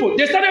 Simple.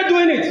 They started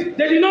doing it.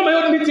 They did not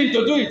make a meeting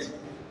to do it.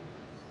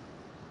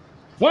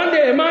 One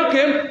day a man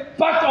came,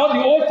 packed all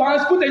the old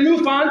fans, put a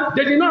new fan.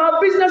 They did not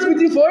have business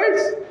meeting for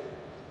it.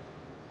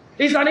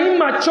 It's an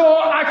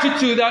immature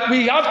attitude that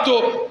we have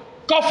to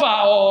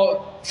cover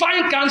or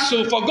find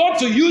counsel for God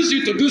to use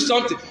you to do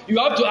something. You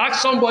have to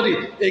ask somebody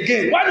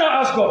again. Why not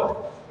ask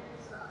God?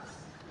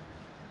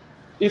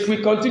 If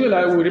we continue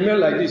like we remain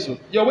like this,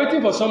 you're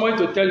waiting for someone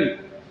to tell you.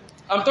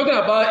 I'm talking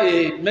about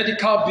a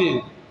medical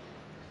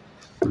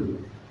bill.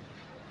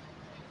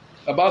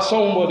 About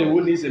somebody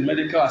who needs a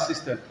medical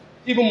assistant.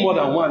 Even more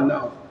than one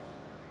now.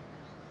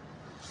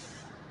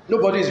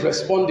 Nobody is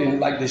responding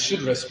like they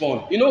should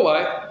respond. You know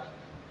why?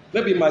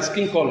 Maybe my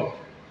skin color.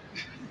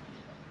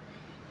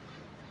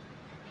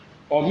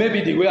 Or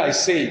maybe the way I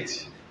say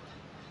it.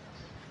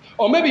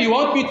 Or maybe you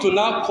want me to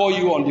now call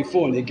you on the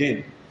phone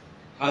again.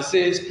 And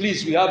says,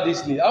 please, we have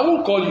this need. I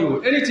won't call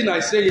you. Anything I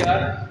say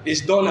here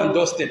is done and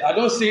dusted. I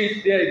don't say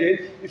it there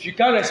again. If you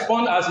can't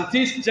respond as it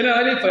is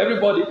generally for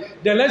everybody,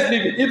 then let's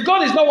leave it. If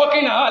God is not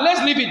working out,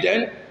 let's leave it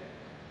then.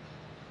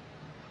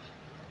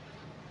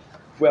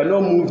 If we are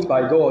not moved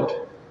by God,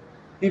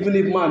 even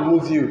if man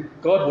moves you,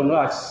 God will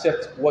not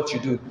accept what you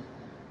do.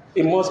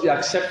 It must be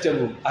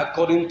acceptable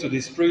according to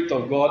the Spirit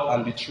of God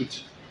and the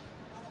truth.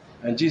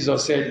 And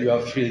Jesus said, you are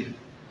free.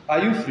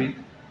 Are you free?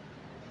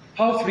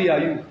 How free are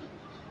you?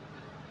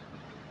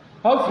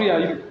 How free are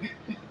you?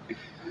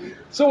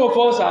 Some of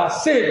us are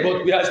saved,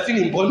 but we are still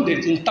in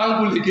bondage,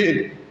 entangled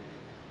again.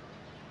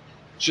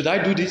 Should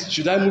I do this?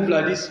 Should I move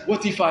like this?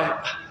 What if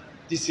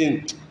this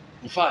thing?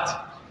 In fact,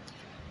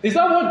 is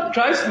that what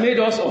Christ made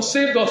us or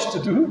saved us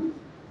to do?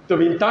 To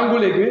be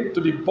entangled again?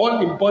 To be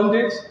born in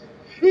bondage?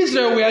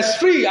 Israel was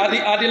free at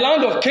the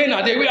land of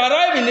Canaan. We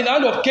arrived in the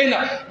land of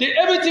Canaan.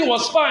 Everything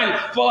was fine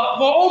for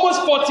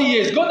almost 40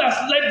 years. God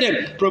has led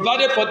them,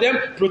 provided for them,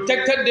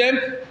 protected them,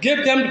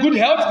 gave them good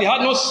health. They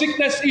had no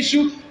sickness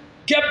issue,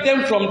 kept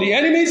them from the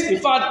enemies. In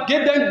fact,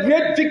 gave them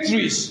great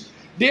victories.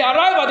 They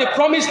arrived at the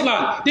promised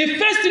land. The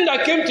first thing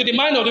that came to the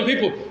mind of the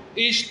people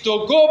is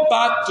to go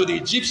back to the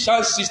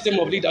Egyptian system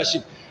of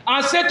leadership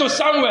and say to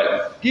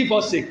Samuel, give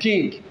us a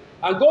king.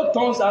 And God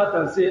turns out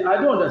and says, I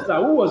don't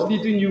understand. Who was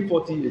leading you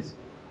 40 years?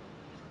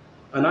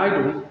 And I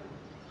don't.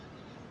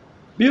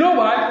 You know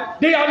why?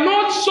 They have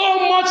not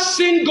so much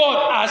seen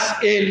God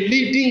as a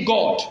leading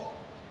God.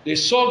 They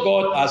saw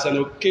God as an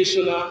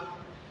occasional.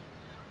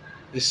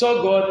 They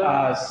saw God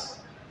as,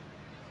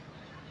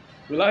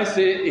 will I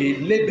say, a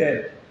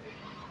label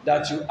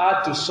that you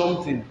add to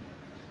something,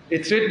 a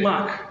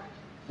trademark.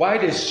 Why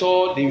they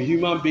saw the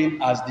human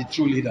being as the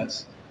true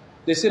leaders.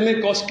 They say,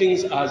 make us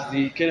kings as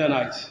the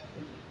Canaanites.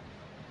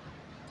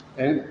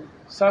 And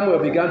Samuel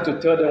began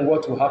to tell them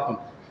what will happen.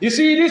 You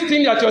see, this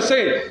thing that you're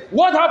saying,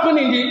 what happened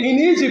in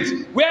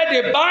Egypt, where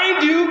they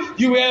bind you,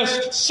 you were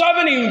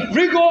serving in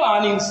rigor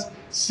and in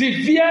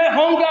severe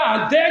hunger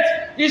and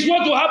death, is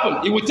what will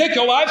happen. He will take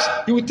your wives,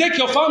 he will take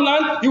your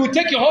farmland, he will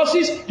take your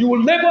horses, you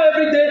will labor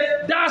every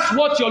day. That's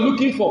what you're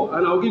looking for,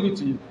 and I'll give it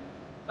to you.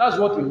 That's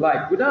what we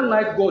like. We don't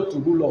like God to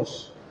rule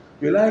us.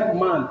 We like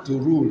man to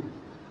rule.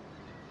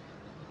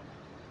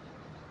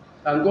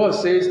 And God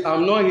says,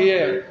 I'm not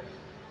here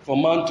for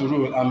man to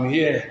rule. I'm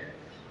here.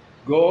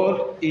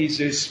 God is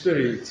a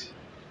spirit,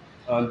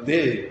 and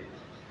they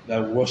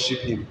that worship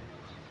him.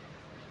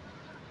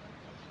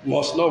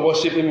 Must not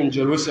worship him in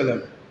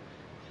Jerusalem,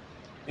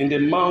 in the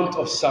Mount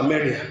of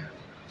Samaria,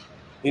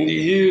 in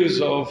the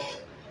hills of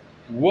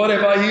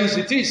whatever hills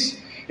it is,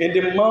 in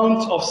the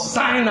Mount of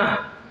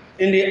Sinai,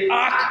 in the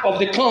Ark of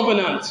the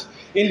Covenant,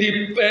 in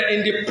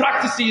the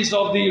practices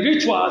of the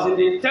rituals in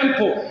the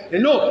temple.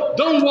 No,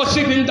 don't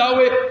worship him that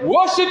way.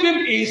 Worship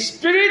him in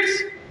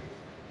spirit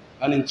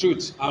and in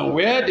truth. And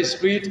where the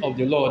Spirit of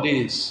the Lord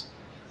is,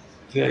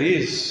 there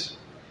is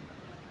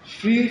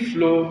free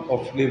flow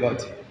of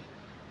liberty.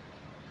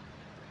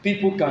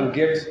 People can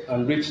get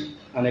and reach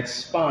and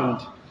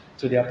expand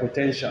to their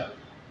potential,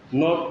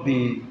 not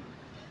be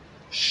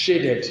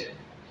shaded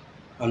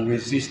and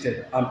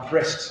resisted and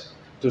pressed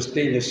to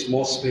stay in a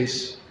small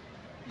space.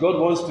 God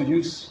wants to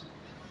use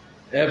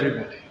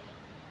everybody.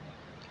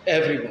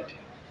 Everybody.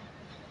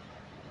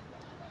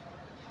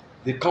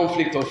 The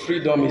conflict of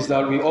freedom is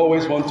that we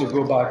always want to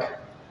go back.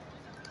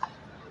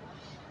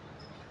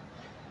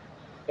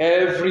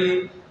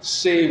 Every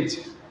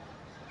saved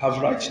have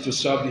right to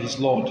serve his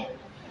Lord.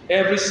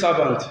 Every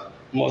servant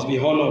must be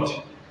honored,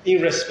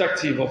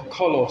 irrespective of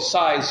color,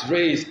 size,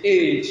 race,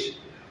 age,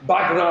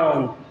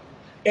 background.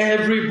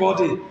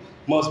 Everybody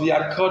must be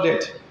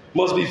accorded,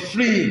 must be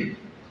free.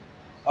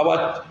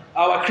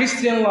 Our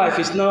Christian life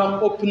is now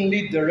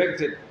openly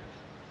directed,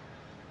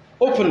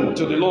 open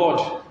to the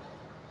Lord.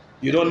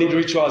 You don't need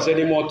rituals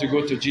anymore to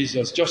go to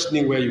Jesus. Just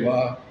kneel where you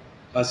are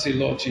and say,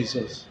 Lord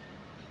Jesus.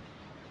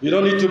 You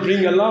don't need to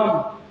bring a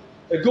lamb,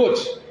 a goat,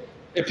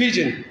 a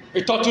pigeon,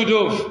 a turtle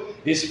dove.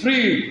 It's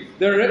free.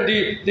 The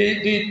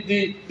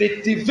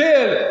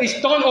veil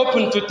is torn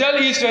open to tell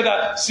Israel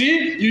that,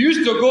 see, you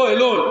used to go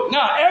alone.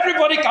 Now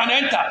everybody can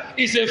enter.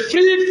 It's a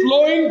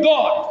free-flowing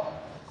God.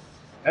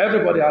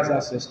 Everybody has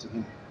access to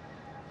him.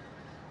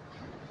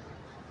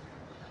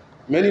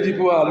 Many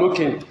people are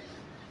looking.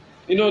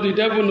 You know, the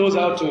devil knows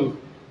how to.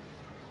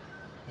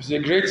 He's a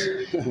great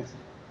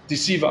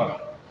deceiver.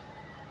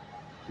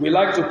 We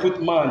like to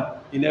put man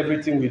in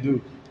everything we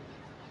do.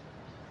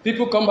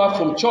 People come back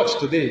from church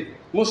today.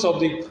 Most of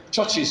the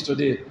churches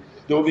today,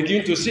 they will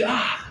begin to say,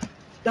 that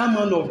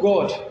man of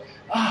God.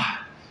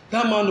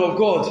 That man of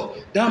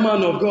God. That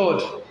man of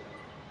God.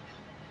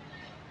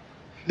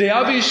 They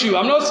have issue.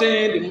 I'm not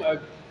saying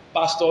the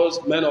pastors,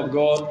 men of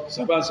God,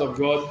 servants of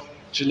God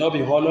should not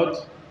be honored.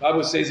 The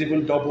Bible says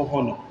even double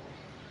honor.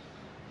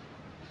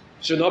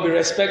 Should not be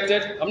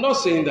respected. I'm not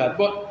saying that.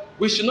 But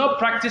we should not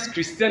practice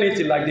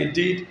Christianity like they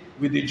did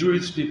with the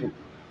Jewish people,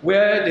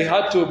 where they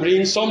had to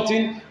bring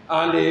something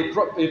and a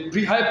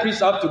high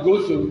priest had to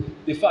go to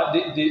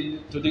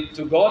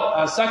God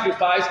and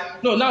sacrifice.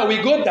 No, now we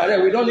go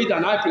direct. We don't need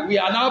an high priest. We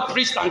are now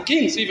priests and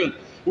kings even.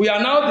 We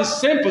are now the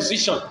same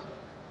position,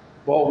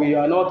 but we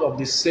are not of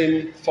the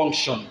same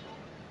function.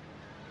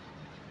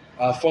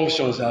 Our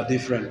functions are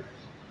different.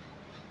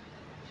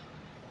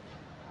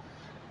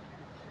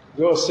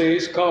 God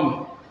says,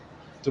 come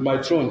to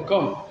my throne,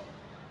 come.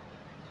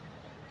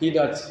 He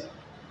that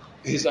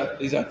is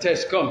a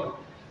test, come.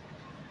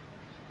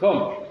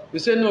 Come. They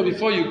say, no,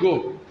 before you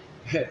go,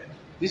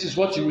 this is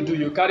what you will do.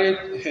 You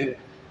carry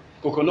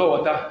coconut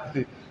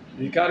water.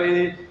 You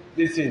carry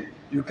this thing.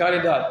 You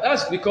carry that.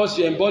 That's because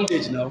you're in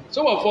bondage now.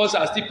 Some of us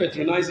are still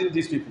patronizing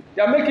these people.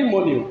 They are making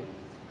money.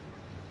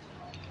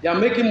 They are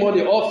making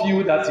money off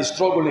you that is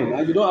struggling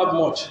and you don't have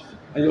much.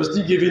 And you're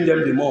still giving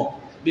them the more.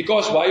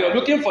 Because while you're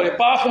looking for a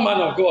powerful man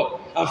of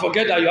God, and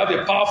forget that you have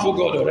a powerful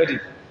God already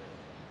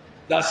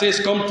that says,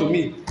 come to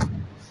me.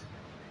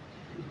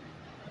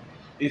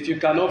 If you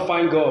cannot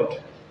find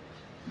God,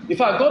 in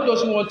fact, God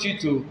doesn't want you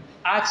to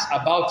ask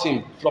about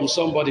him from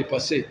somebody per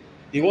se.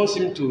 He wants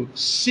him to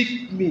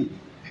seek me.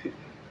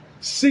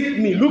 Seek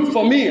me. Look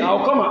for me.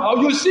 I'll come.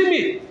 You'll see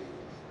me.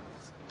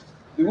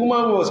 The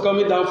woman who was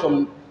coming down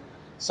from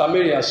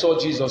Samaria saw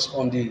Jesus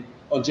on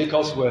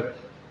Jacob's well.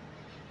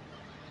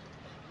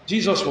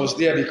 Jesus was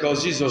there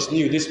because Jesus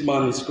knew this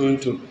man is going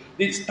to.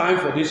 It's time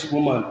for this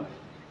woman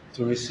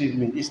to receive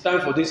me. It's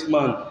time for this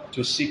man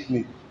to seek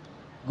me.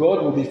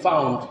 God will be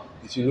found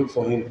if you look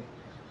for him.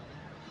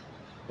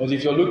 But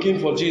if you're looking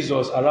for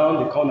Jesus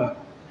around the corner,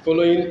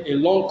 following a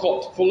long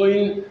cut,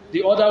 following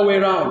the other way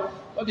around,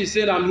 what he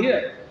said, I'm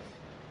here.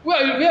 Where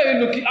are you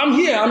looking? I'm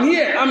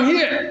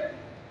here.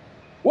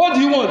 What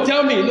do you want?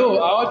 Tell me. No,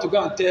 I want to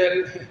go and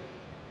tell.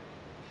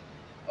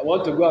 I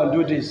want to go and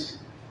do this.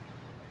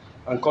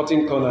 And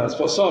cutting corners.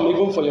 For some,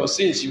 even for your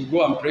sins, you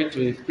go and pray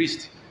to a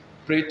priest,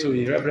 pray to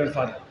a reverend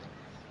father.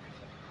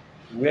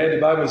 Where the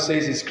Bible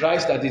says it's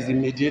Christ that is the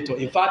mediator.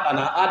 In fact, an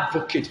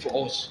advocate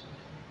for us,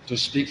 to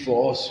speak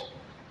for us,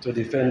 to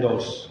defend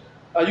us.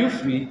 Are you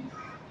free?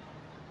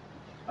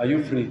 Are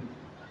you free?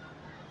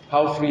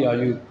 How free are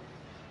you?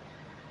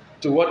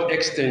 To what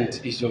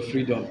extent is your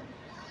freedom?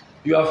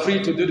 You are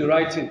free to do the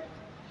right thing.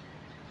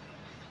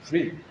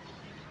 Free.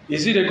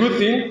 Is it a good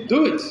thing?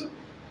 Do it.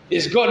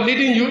 Is God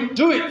leading you?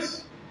 Do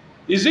it.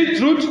 Is it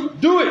truth?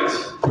 Do it.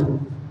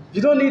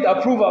 You don't need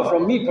approval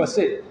from me per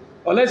se.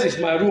 Unless it's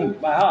my room,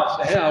 my house.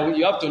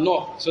 You have to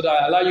knock so that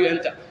I allow you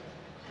enter.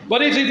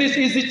 But if it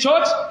is the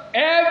church,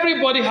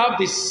 everybody have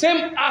the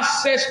same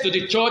access to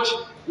the church,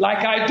 like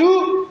I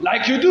do,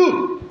 like you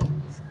do.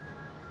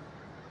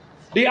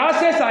 The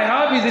access I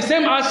have is the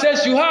same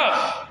access you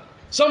have.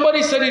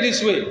 Somebody said it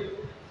this way: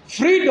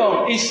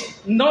 freedom is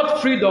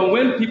not freedom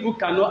when people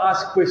cannot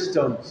ask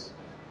questions.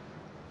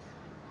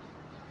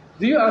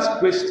 Do you ask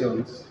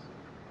questions?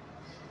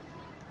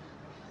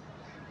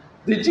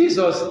 Did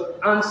Jesus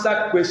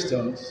answer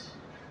questions?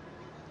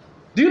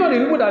 Do you know the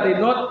people that did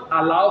not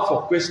allow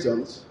for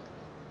questions?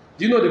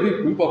 Do you know the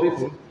group of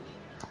people?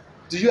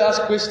 Do you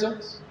ask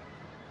questions?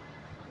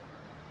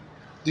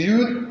 Do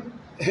you?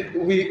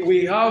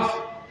 We have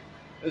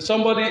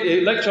somebody,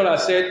 a lecturer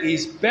said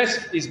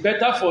it's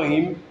better for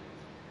him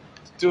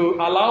to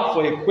allow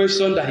for a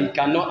question that he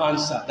cannot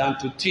answer than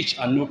to teach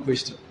and no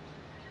question.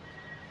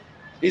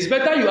 It's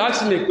better you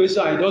ask him a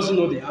question and he doesn't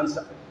know the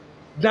answer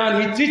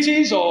than he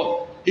teaches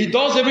or he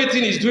does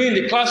everything he's doing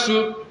in the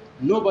classroom.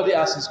 Nobody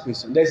asks this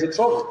question. There's a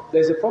trouble.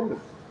 There's a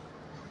problem.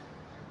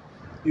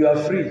 You are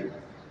free.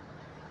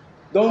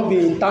 Don't be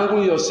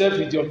entangling yourself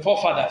with your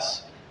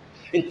forefathers,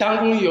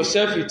 entangling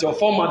yourself with your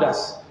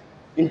foremothers,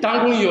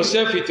 entangling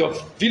yourself with your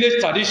village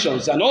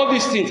traditions and all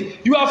these things.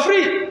 You are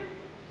free.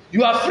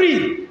 You are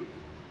free.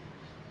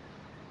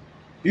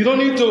 You don't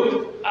need to,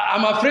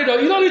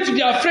 you don't need to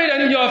be afraid,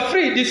 and you are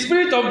free. The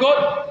Spirit of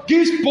God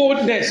gives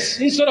boldness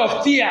instead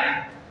of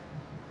fear.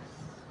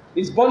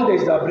 It's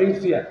bondage that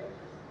brings fear.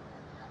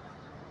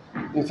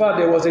 In fact,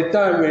 there was a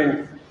time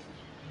when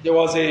there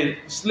was a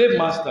slave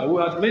master who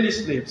had many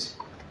slaves.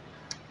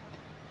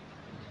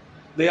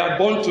 They had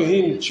born to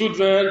him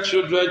children,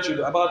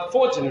 about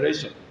 4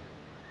 generations.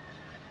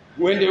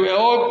 When they were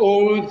all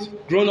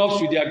old, grown-ups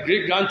with their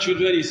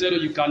great-grandchildren, he said, "Oh,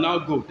 you can now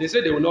go." They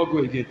said they will not go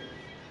again.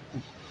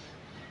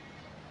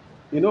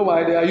 You know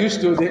why? They are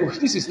used to,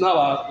 this is now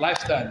our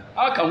lifestyle.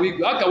 How can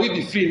we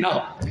be free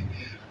now?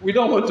 We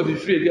don't want to be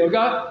free.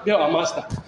 God, be our master.